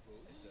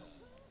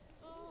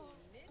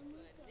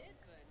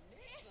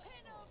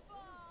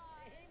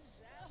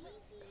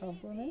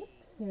 Compliment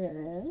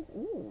appearance.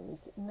 Ooh,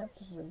 getting up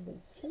to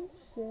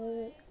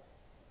relationship.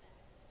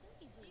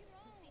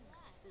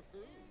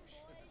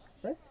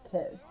 First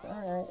kiss.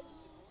 Alright.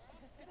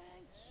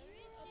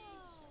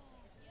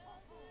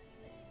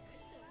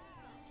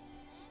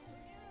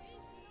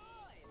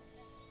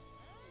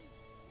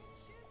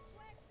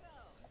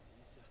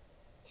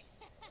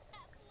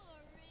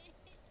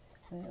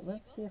 Alright,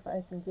 let's see if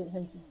I can get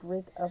him to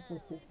break up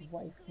with his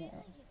wife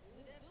now.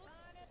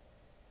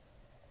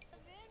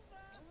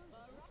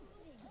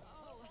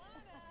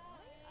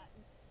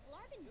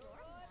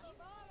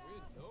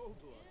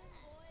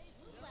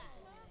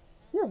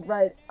 You're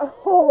right.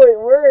 Oh, it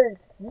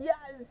worked.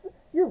 Yes.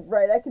 You're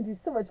right. I can do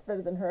so much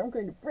better than her. I'm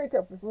going to break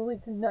up with Lily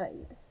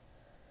tonight.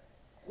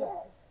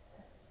 Yes.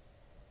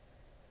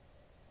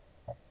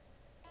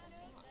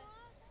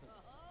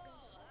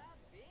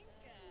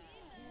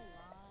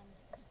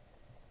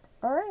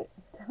 All right.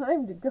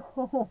 Time to go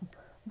home.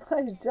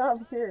 My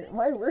job here,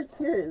 my work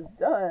here is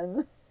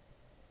done.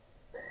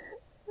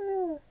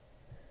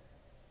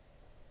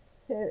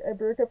 Okay, I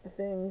broke up the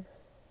things.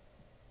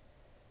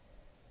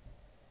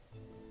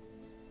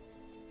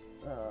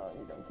 Oh,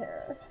 you don't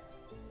care.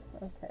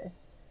 Okay.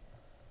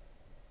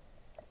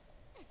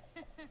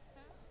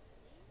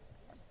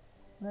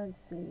 Let's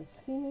see.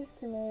 She needs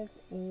to make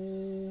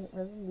a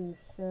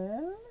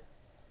resolution.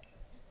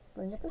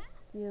 Bring up a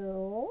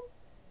skill.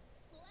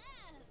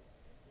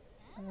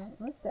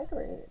 Let's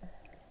decorate.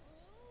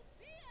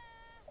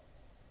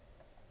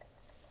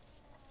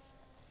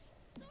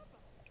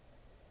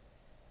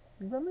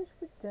 Rummage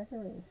for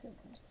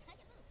decorations.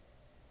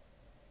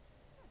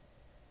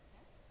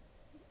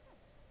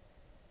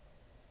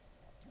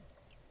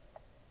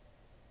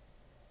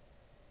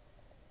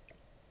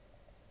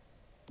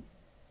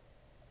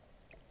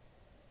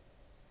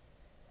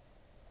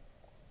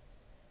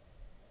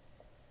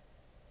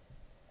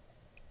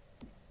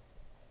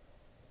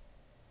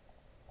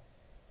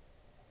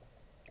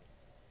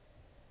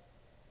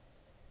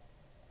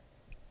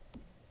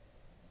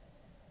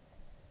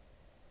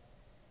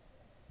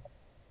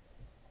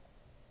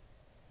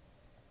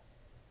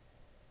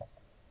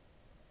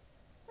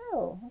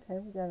 Oh, okay,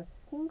 we got a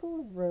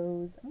single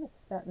rose. I'm going to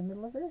put that in the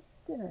middle of their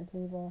dinner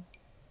table.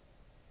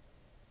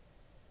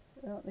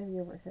 Oh, maybe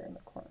over here in the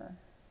corner.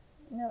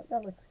 No,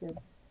 that looks good.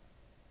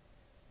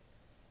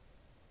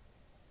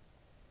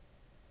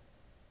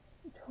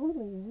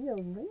 Totally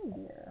real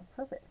reindeer.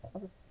 Perfect.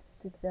 I'll just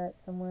stick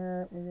that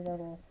somewhere. Maybe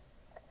that'll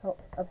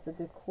help up the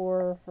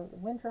decor for the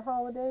winter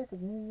holiday, for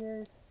New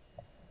Year's.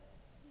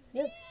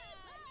 Get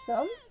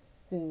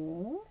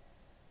something.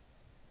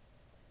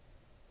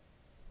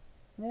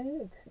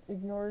 Nettie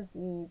ignores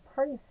the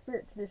party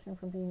spirit tradition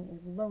from being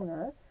a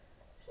loner.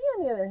 She,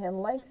 on the other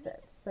hand, likes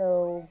it.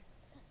 So,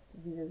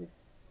 weird.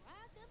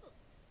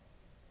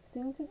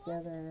 Sing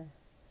together.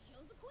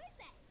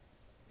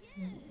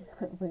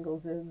 Winkle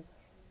zibs.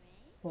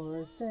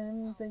 For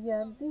Sims, a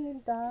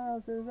yabsy,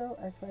 Bowser's. Oh,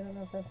 actually, I don't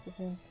know if that's the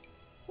tune.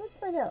 Let's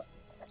find out.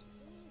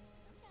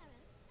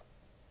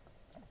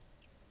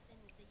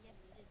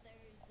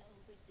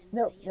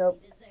 Nope,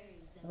 nope.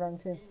 Wrong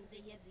tune.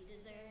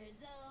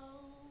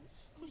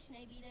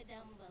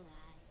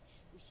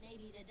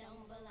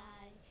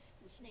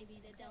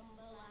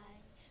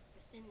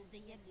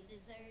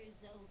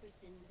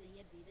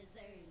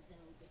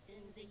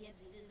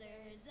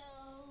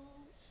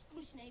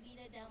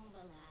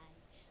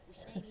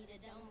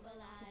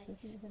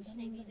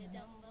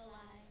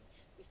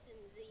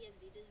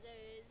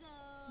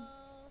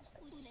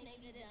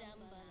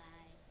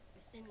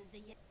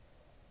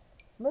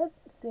 Let's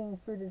sing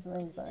Fruiters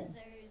Lang Syne.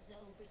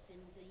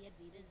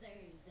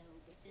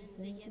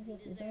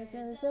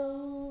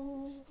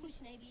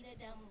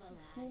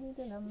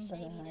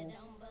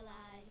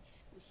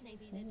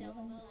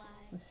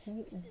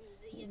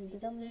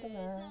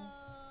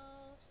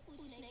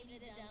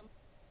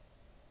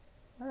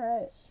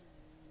 Alright.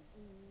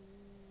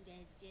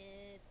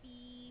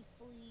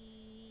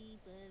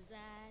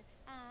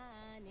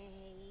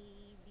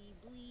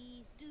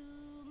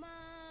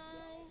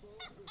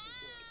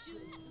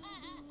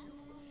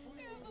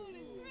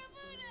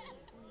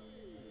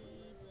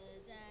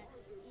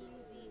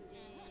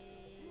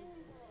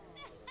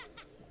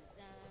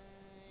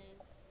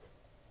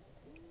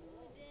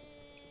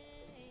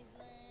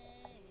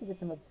 Get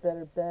them a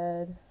better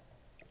bed.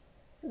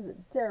 This is a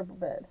terrible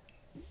bed.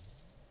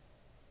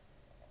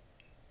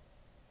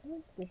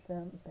 Let's get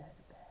them a better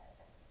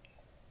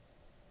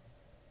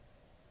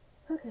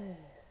bed. Okay,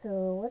 so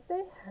what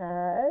they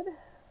had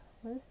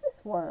was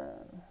this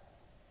one.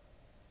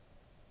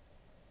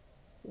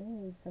 They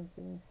need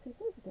something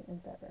significantly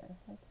better.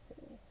 Let's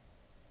see.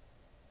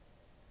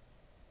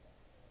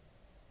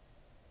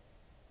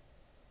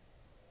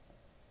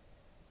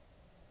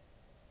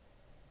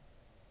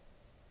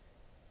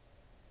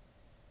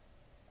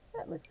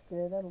 That looks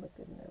good. That'll look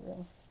good in their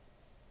room.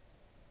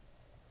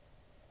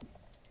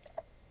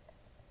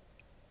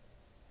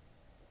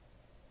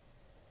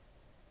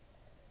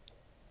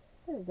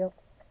 There we go.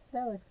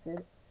 That looks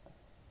good.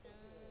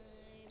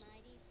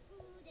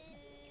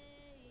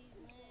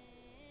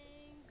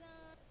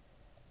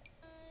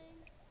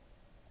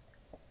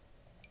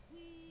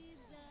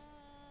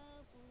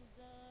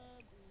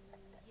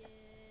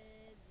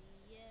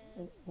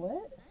 Wait,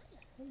 what?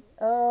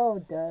 Oh,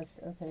 dust.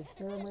 Okay,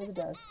 throw away the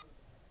dust.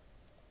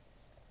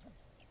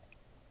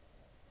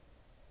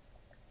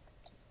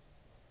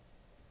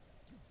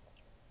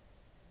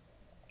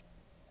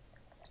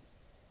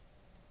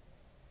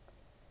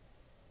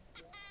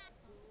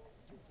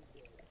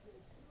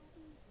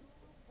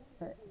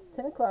 Alright, it's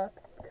 10 o'clock.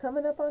 It's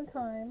coming up on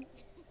time.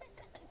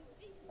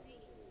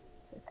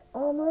 It's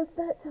almost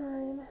that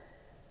time.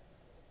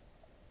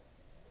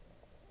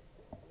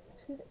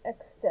 Achieve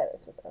X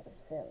status with other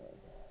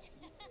Sims.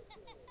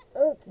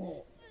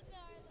 Okay.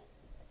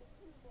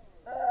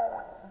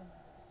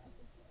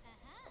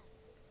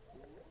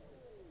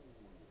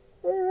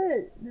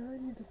 Alright, now I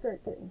need to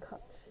start getting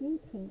caught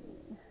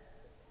cheating.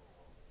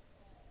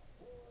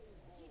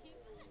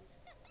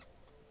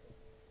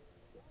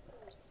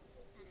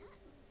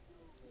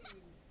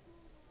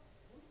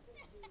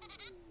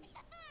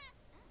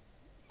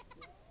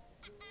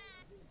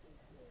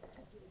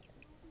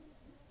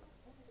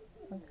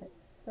 Okay,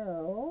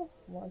 so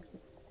watch the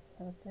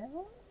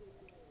countdown.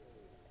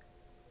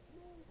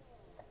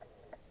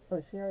 Oh,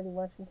 is she already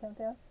watching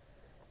countdown?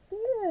 She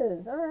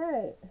is. All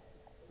right.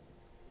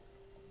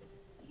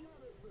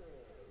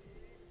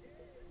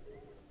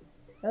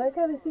 I like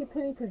how they see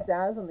Penny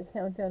Pizzazz on the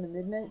countdown to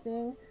midnight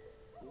thing.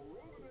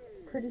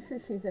 Pretty sure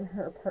she's in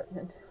her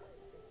apartment.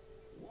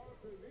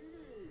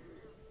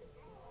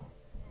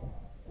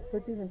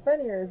 What's even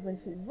funnier is when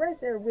she's right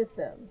there with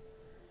them.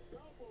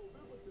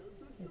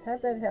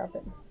 Have that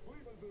happen.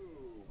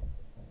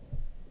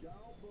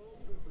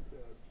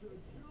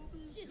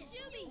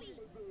 Shishubi!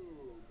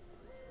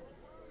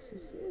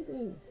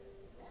 Shishubi!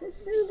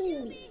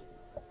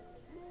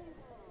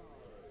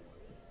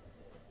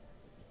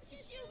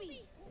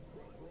 Shishubi!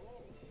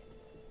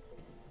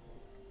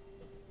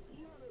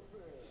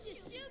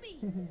 Shishubi!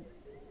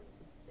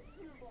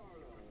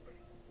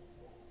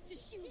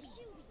 Shishubi!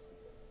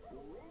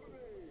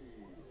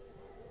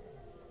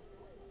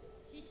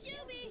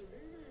 Shishubi!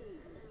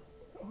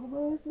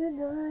 Almost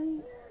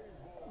midnight.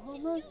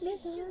 Almost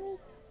midnight.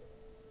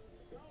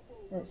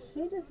 Yeah,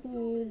 she just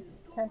needs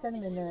countdown to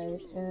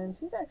midnight, and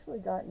she's actually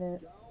gotten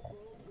it,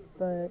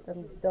 but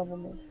that'll doubly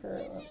make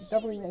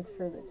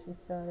sure that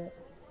she's got it.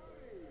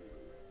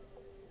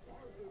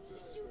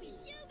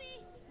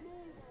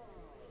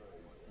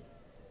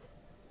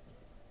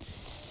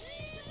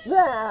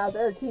 Ah,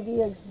 their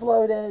TV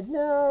exploded.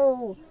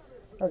 No.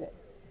 Okay.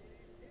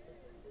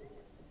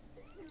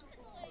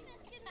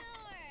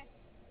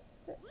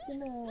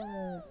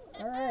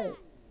 All right.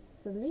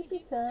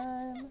 Sleepy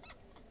time.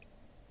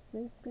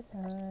 Sleepy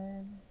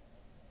time.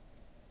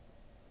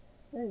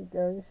 There you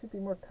go. You should be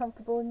more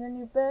comfortable in your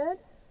new bed.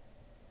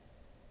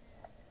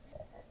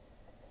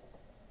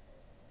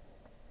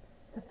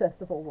 The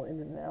festival will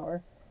end in an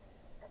hour.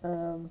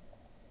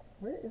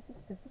 Where is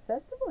the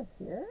festival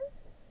here?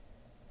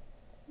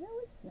 No,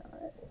 it's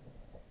not.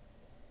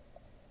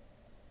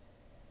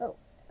 Oh,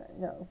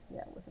 no.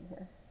 Yeah, it wasn't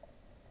here.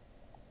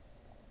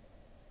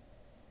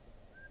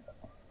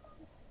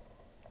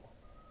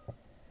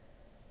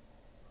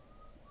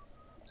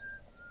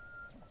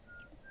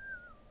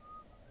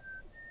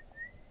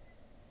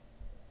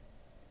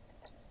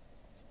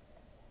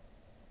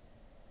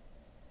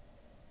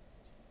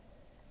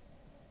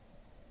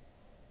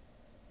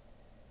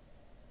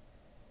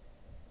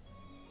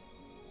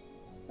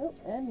 Oh,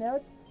 and now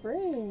it's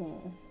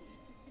spring.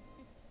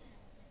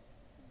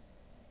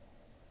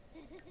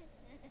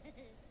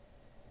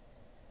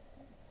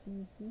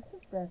 She's used the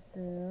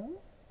restroom.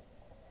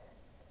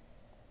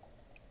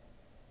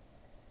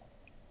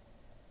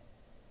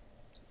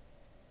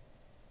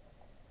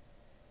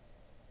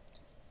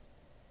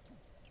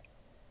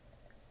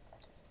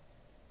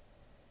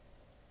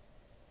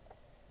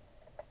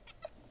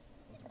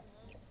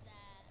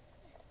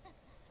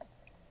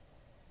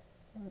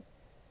 Let's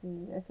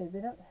see. Okay,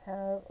 they don't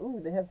have... Ooh,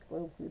 they have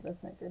spoiled food.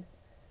 That's not good.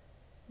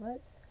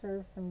 Let's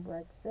serve some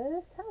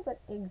breakfast. How about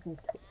eggs and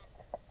toast?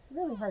 It's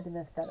really hard to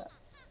mess that up.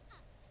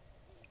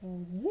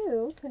 And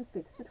you can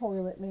fix the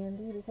toilet,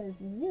 Mandy, because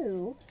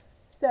you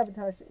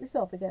sabotaged it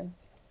yourself again.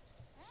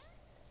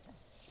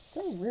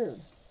 So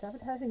rude.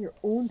 Sabotaging your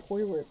own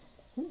toilet.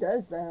 Who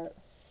does that?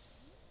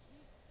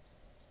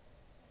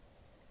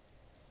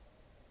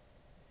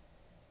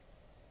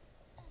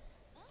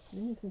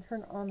 Then you can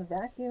turn on the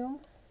vacuum.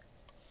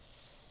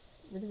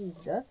 Get rid of these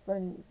dust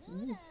bunnies.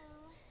 Yeesh.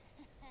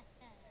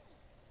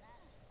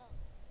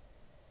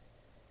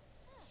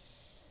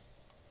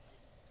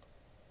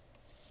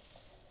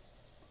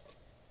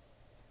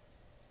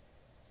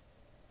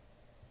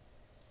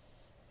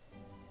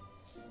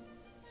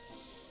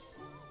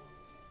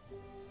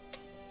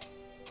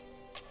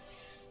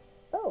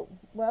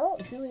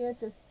 Juliet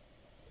just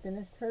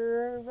finished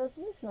her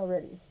resolution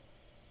already.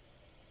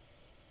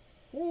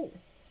 Sweet.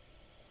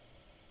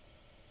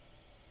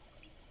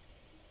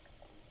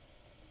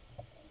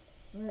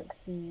 Let's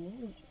see.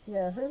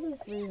 Yeah, hers is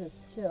raise a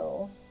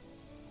skill.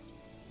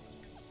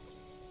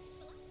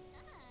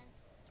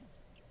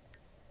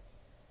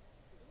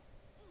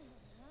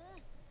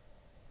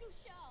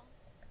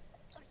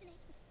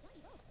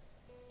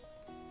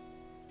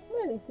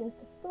 Mandy seems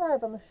to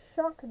thrive on the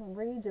shock and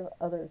rage of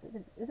others.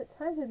 Is it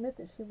time to admit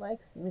that she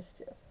likes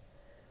mischief?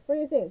 What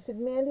do you think? Should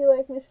Mandy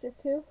like mischief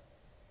too?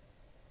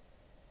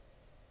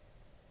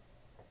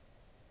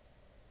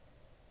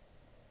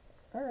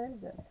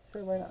 Alright then.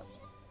 Sure, why not?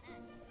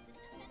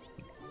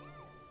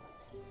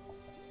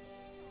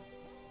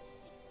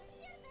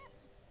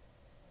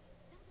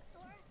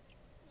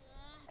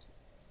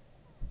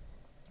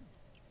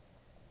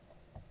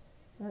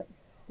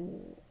 Let's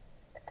see.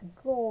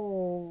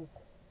 Goals.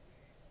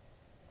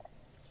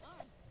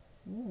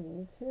 You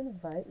need to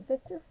invite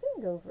Victor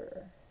Fink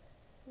over.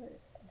 Here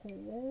he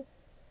is.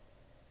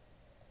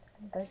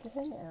 Invite to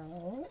hang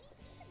out.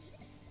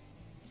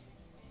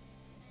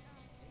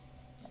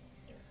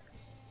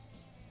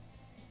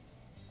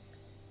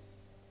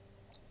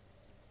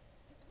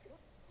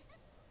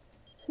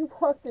 He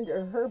walked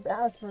into her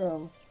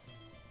bathroom.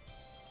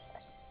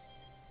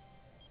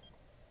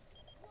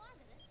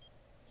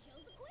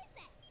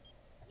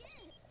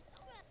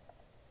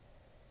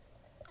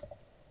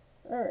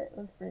 Alright,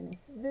 let's bring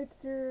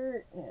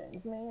Victor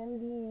and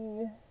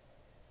Mandy.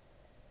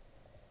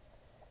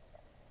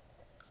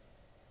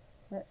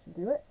 That should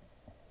do it.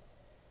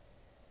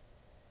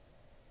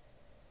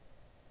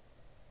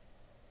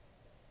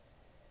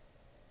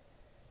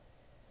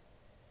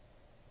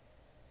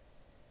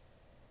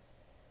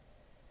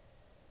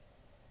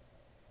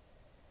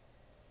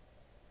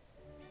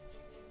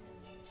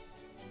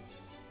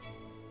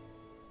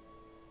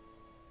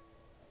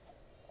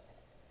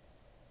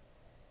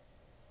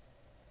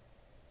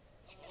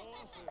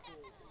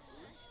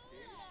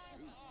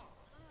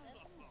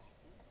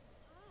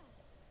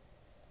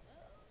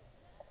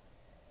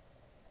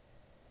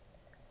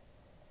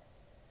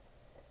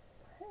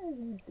 Why are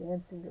you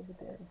dancing over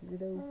there,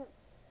 weirdo?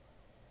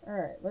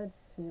 Alright, let's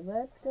see.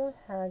 Let's go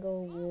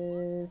haggle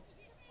with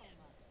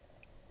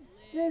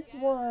this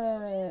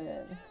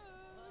one.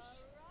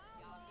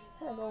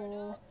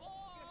 Haggle.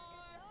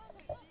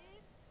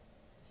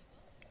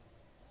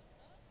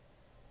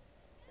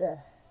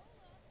 There.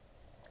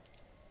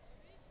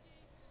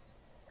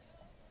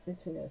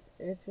 Itchy nose,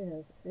 itchy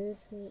nose,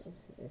 itchy,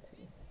 itchy,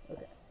 itchy.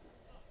 Okay,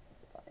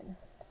 it's fine.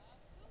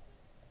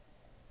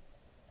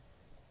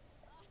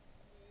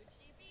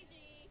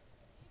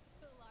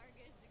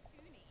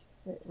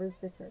 Wait, where's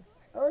Victor?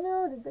 Oh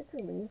no, did Victor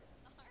leave?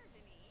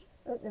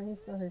 Oh, no,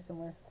 he's still here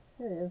somewhere.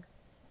 Here he is.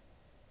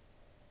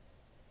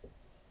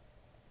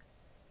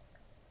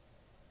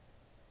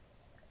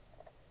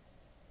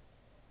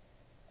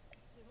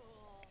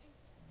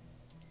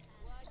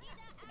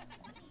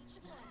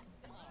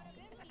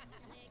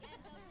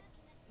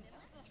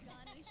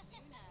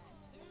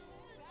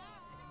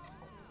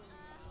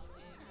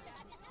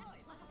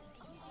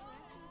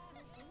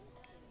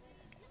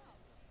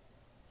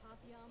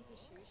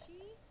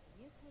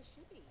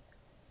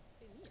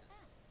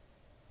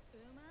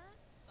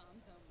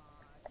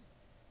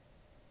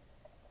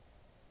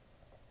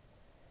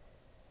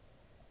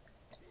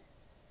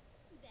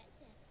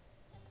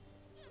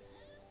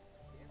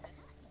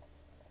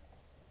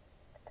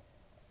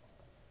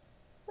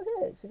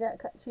 Okay, she got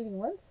caught cheating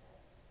once.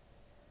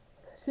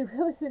 She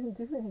really didn't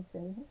do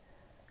anything.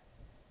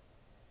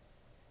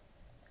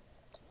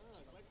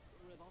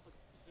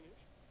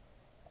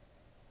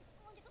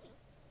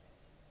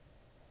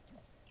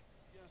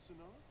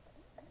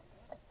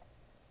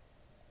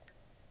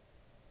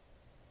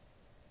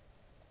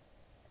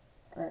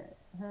 Alright,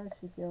 how is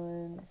she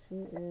feeling?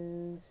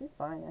 She's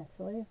fine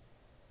actually.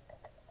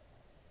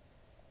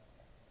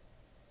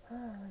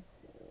 Let's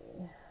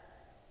see.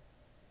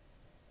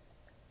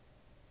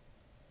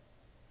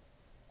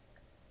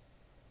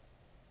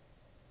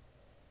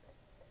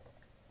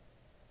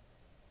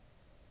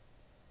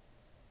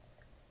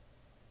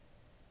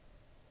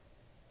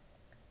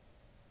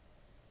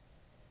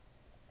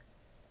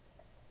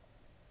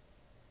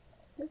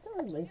 Give some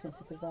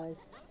relationship advice.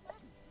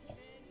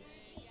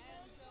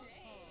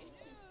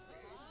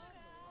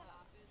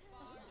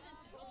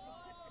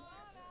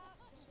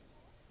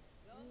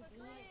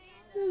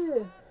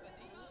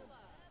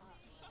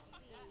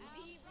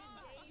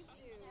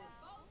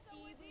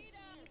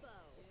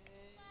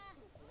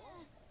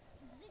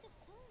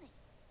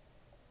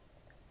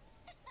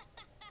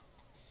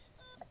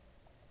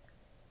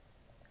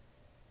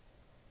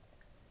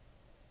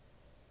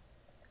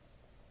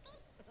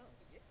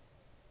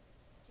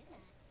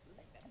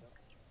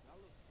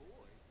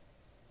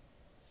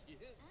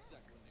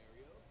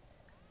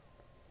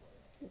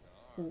 Let's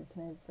see,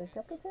 can I break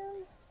up with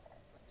him?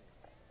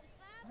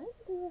 Why did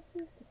he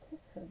refuse to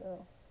kiss her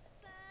though?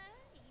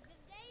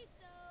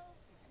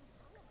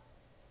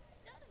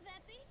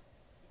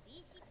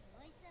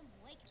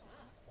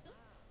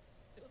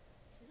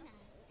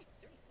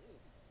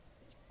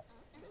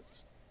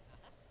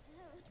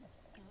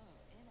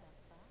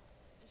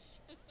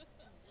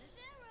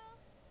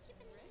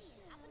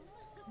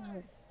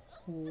 Let's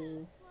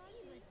see.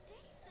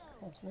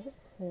 Cosmetic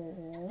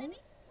parents.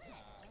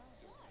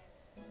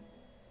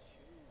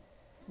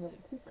 Level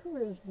 2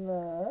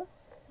 charisma.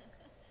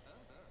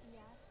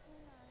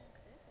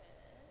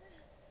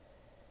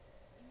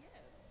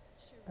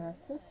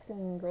 Oscar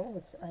single,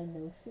 which I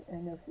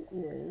know he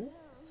is.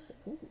 I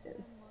think he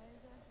is.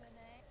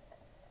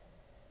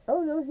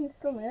 Oh no, he's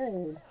still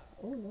married.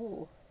 Oh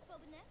no.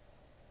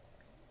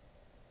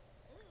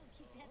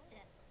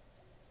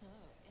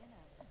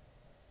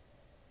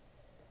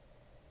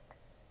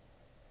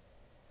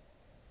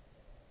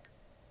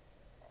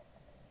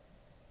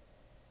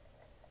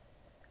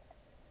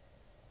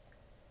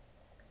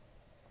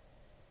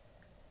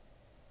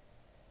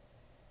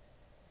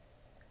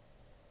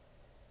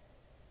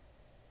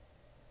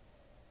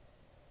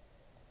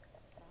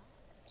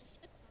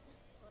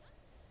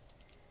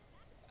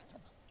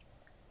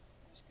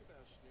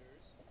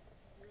 Schneers.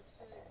 You'd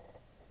say,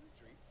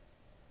 Fudri.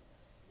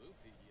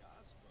 Floopy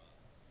Yaspa.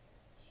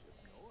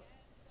 Shipnoa.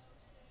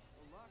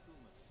 Olaku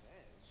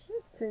Mafej. I'm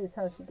just curious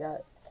how she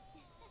got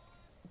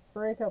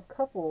breakup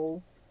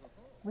couples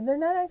when they're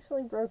not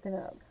actually broken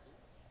up.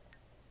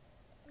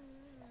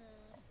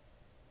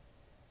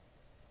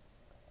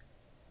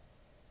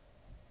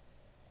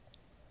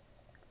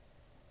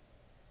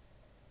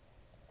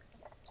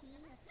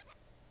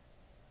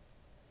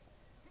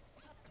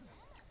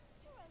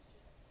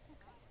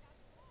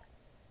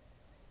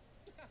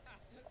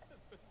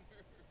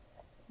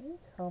 Okay,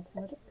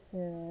 compliment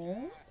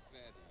appearance.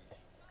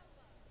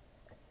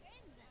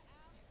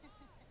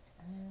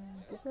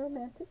 Give a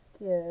romantic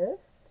gift.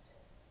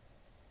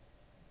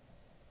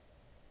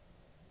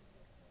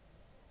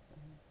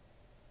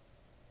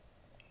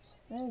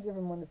 I'm gonna give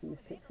him one of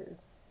these pictures.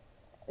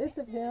 It's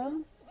of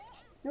him?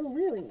 No,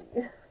 really.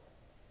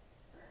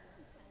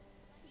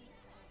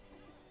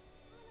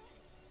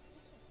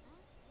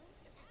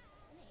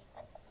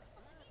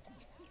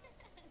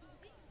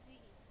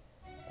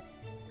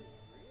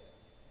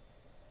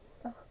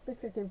 Oh,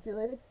 Victor gave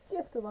Juliet a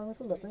gift along with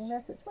a lovely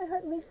message. My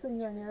heart leaps when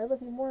you are near. I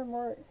love you more and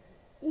more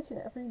each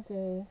and every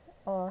day.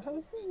 Aw, how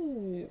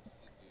sweet.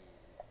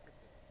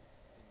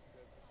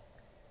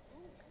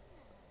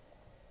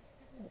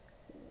 Let's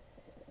see.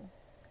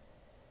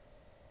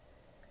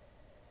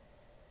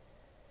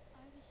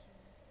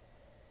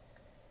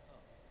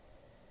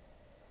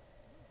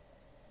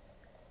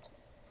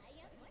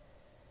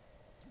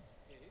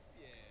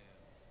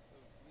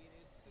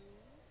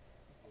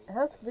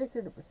 Ask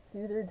Victor to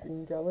pursue their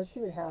dream job. Let's see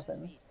what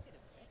happens.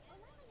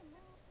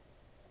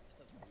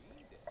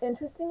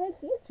 Interesting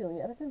idea,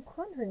 Juliet. I've been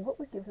pondering what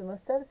would give the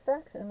most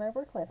satisfaction in my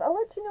work life. I'll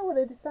let you know what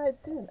I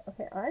decide soon.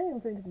 Okay, I am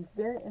going to be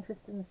very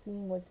interested in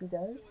seeing what he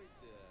does.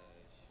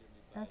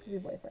 Ask your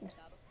boyfriend.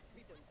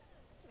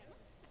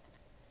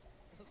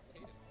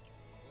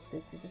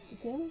 Victor just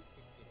became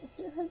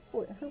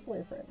her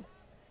boyfriend.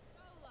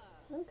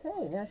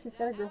 Okay, now she's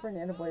got a girlfriend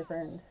and a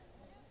boyfriend.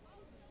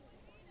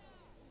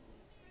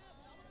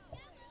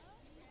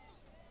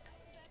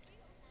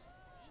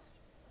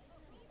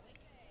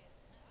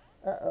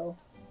 Uh-oh.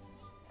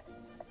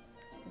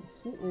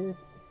 She is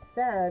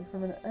sad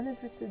from an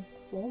uninterested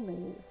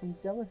soulmate. From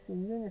jealousy,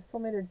 you and your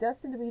soulmate are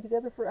destined to be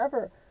together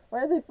forever.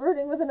 Why are they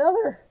flirting with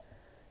another?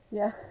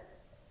 Yeah.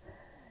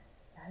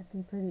 I'd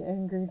be pretty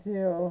angry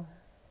too.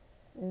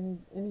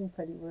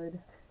 Anybody would.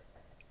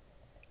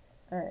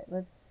 Alright,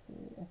 let's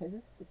see. Okay,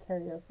 this is the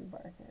karaoke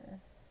bar here.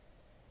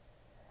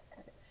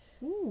 Right,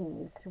 she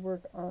needs to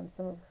work on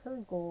some of her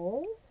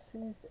goals. She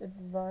needs to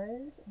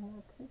advise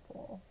more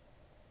people.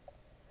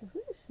 So who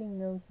does she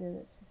know here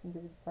that she can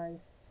give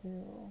advice to?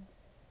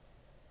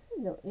 She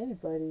doesn't know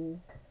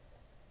anybody.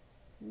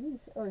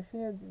 Oh, she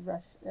has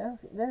Rush. Oh,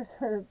 there's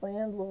her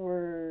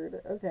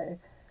landlord. Okay.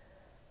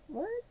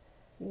 Let's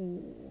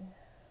see.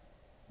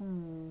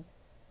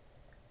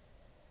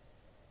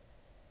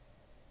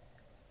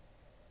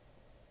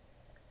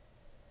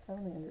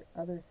 Probably under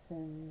other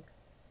sins.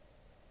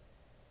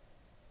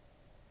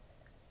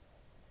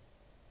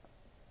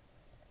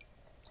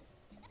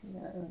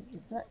 Yeah,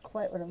 it's not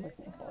quite what I'm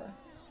looking for.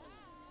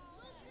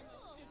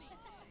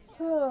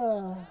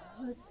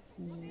 Let's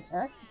see.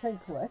 Ask to trade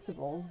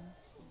collectibles.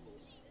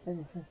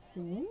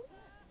 Interesting.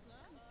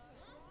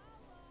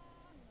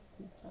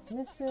 He's got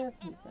mischief.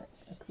 He's got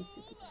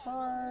acoustic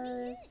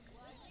guitars.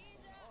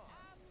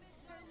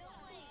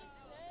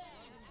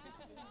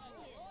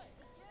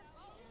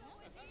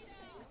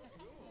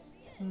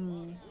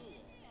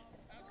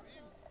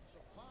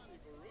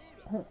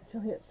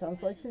 Juliet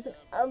sounds like she's an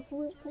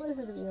absolute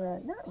pleasure to be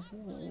around. Not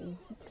really.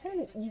 She's kind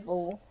of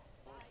evil.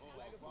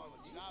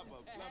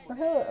 Oh,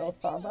 hello,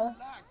 Elphaba.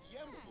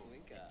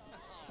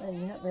 And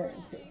you're not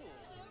married too.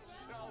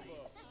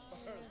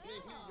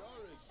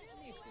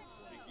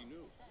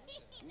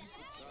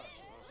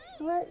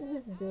 What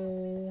is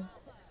day?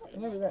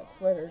 Remember that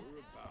sweater.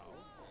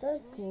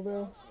 That's cool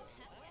though.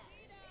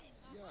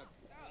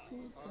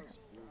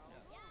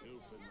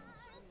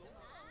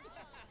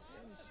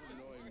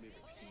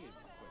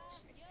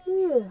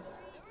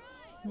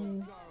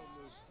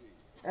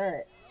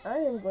 Alright, I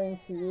am going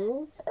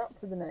to stop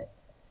for the night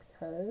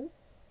because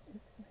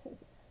it's late.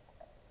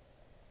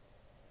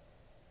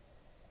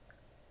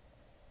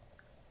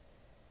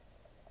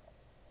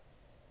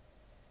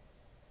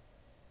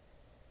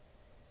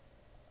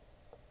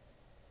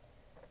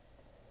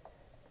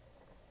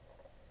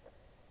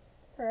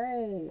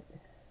 Alright,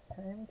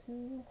 time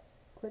to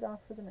quit off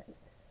for the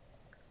night.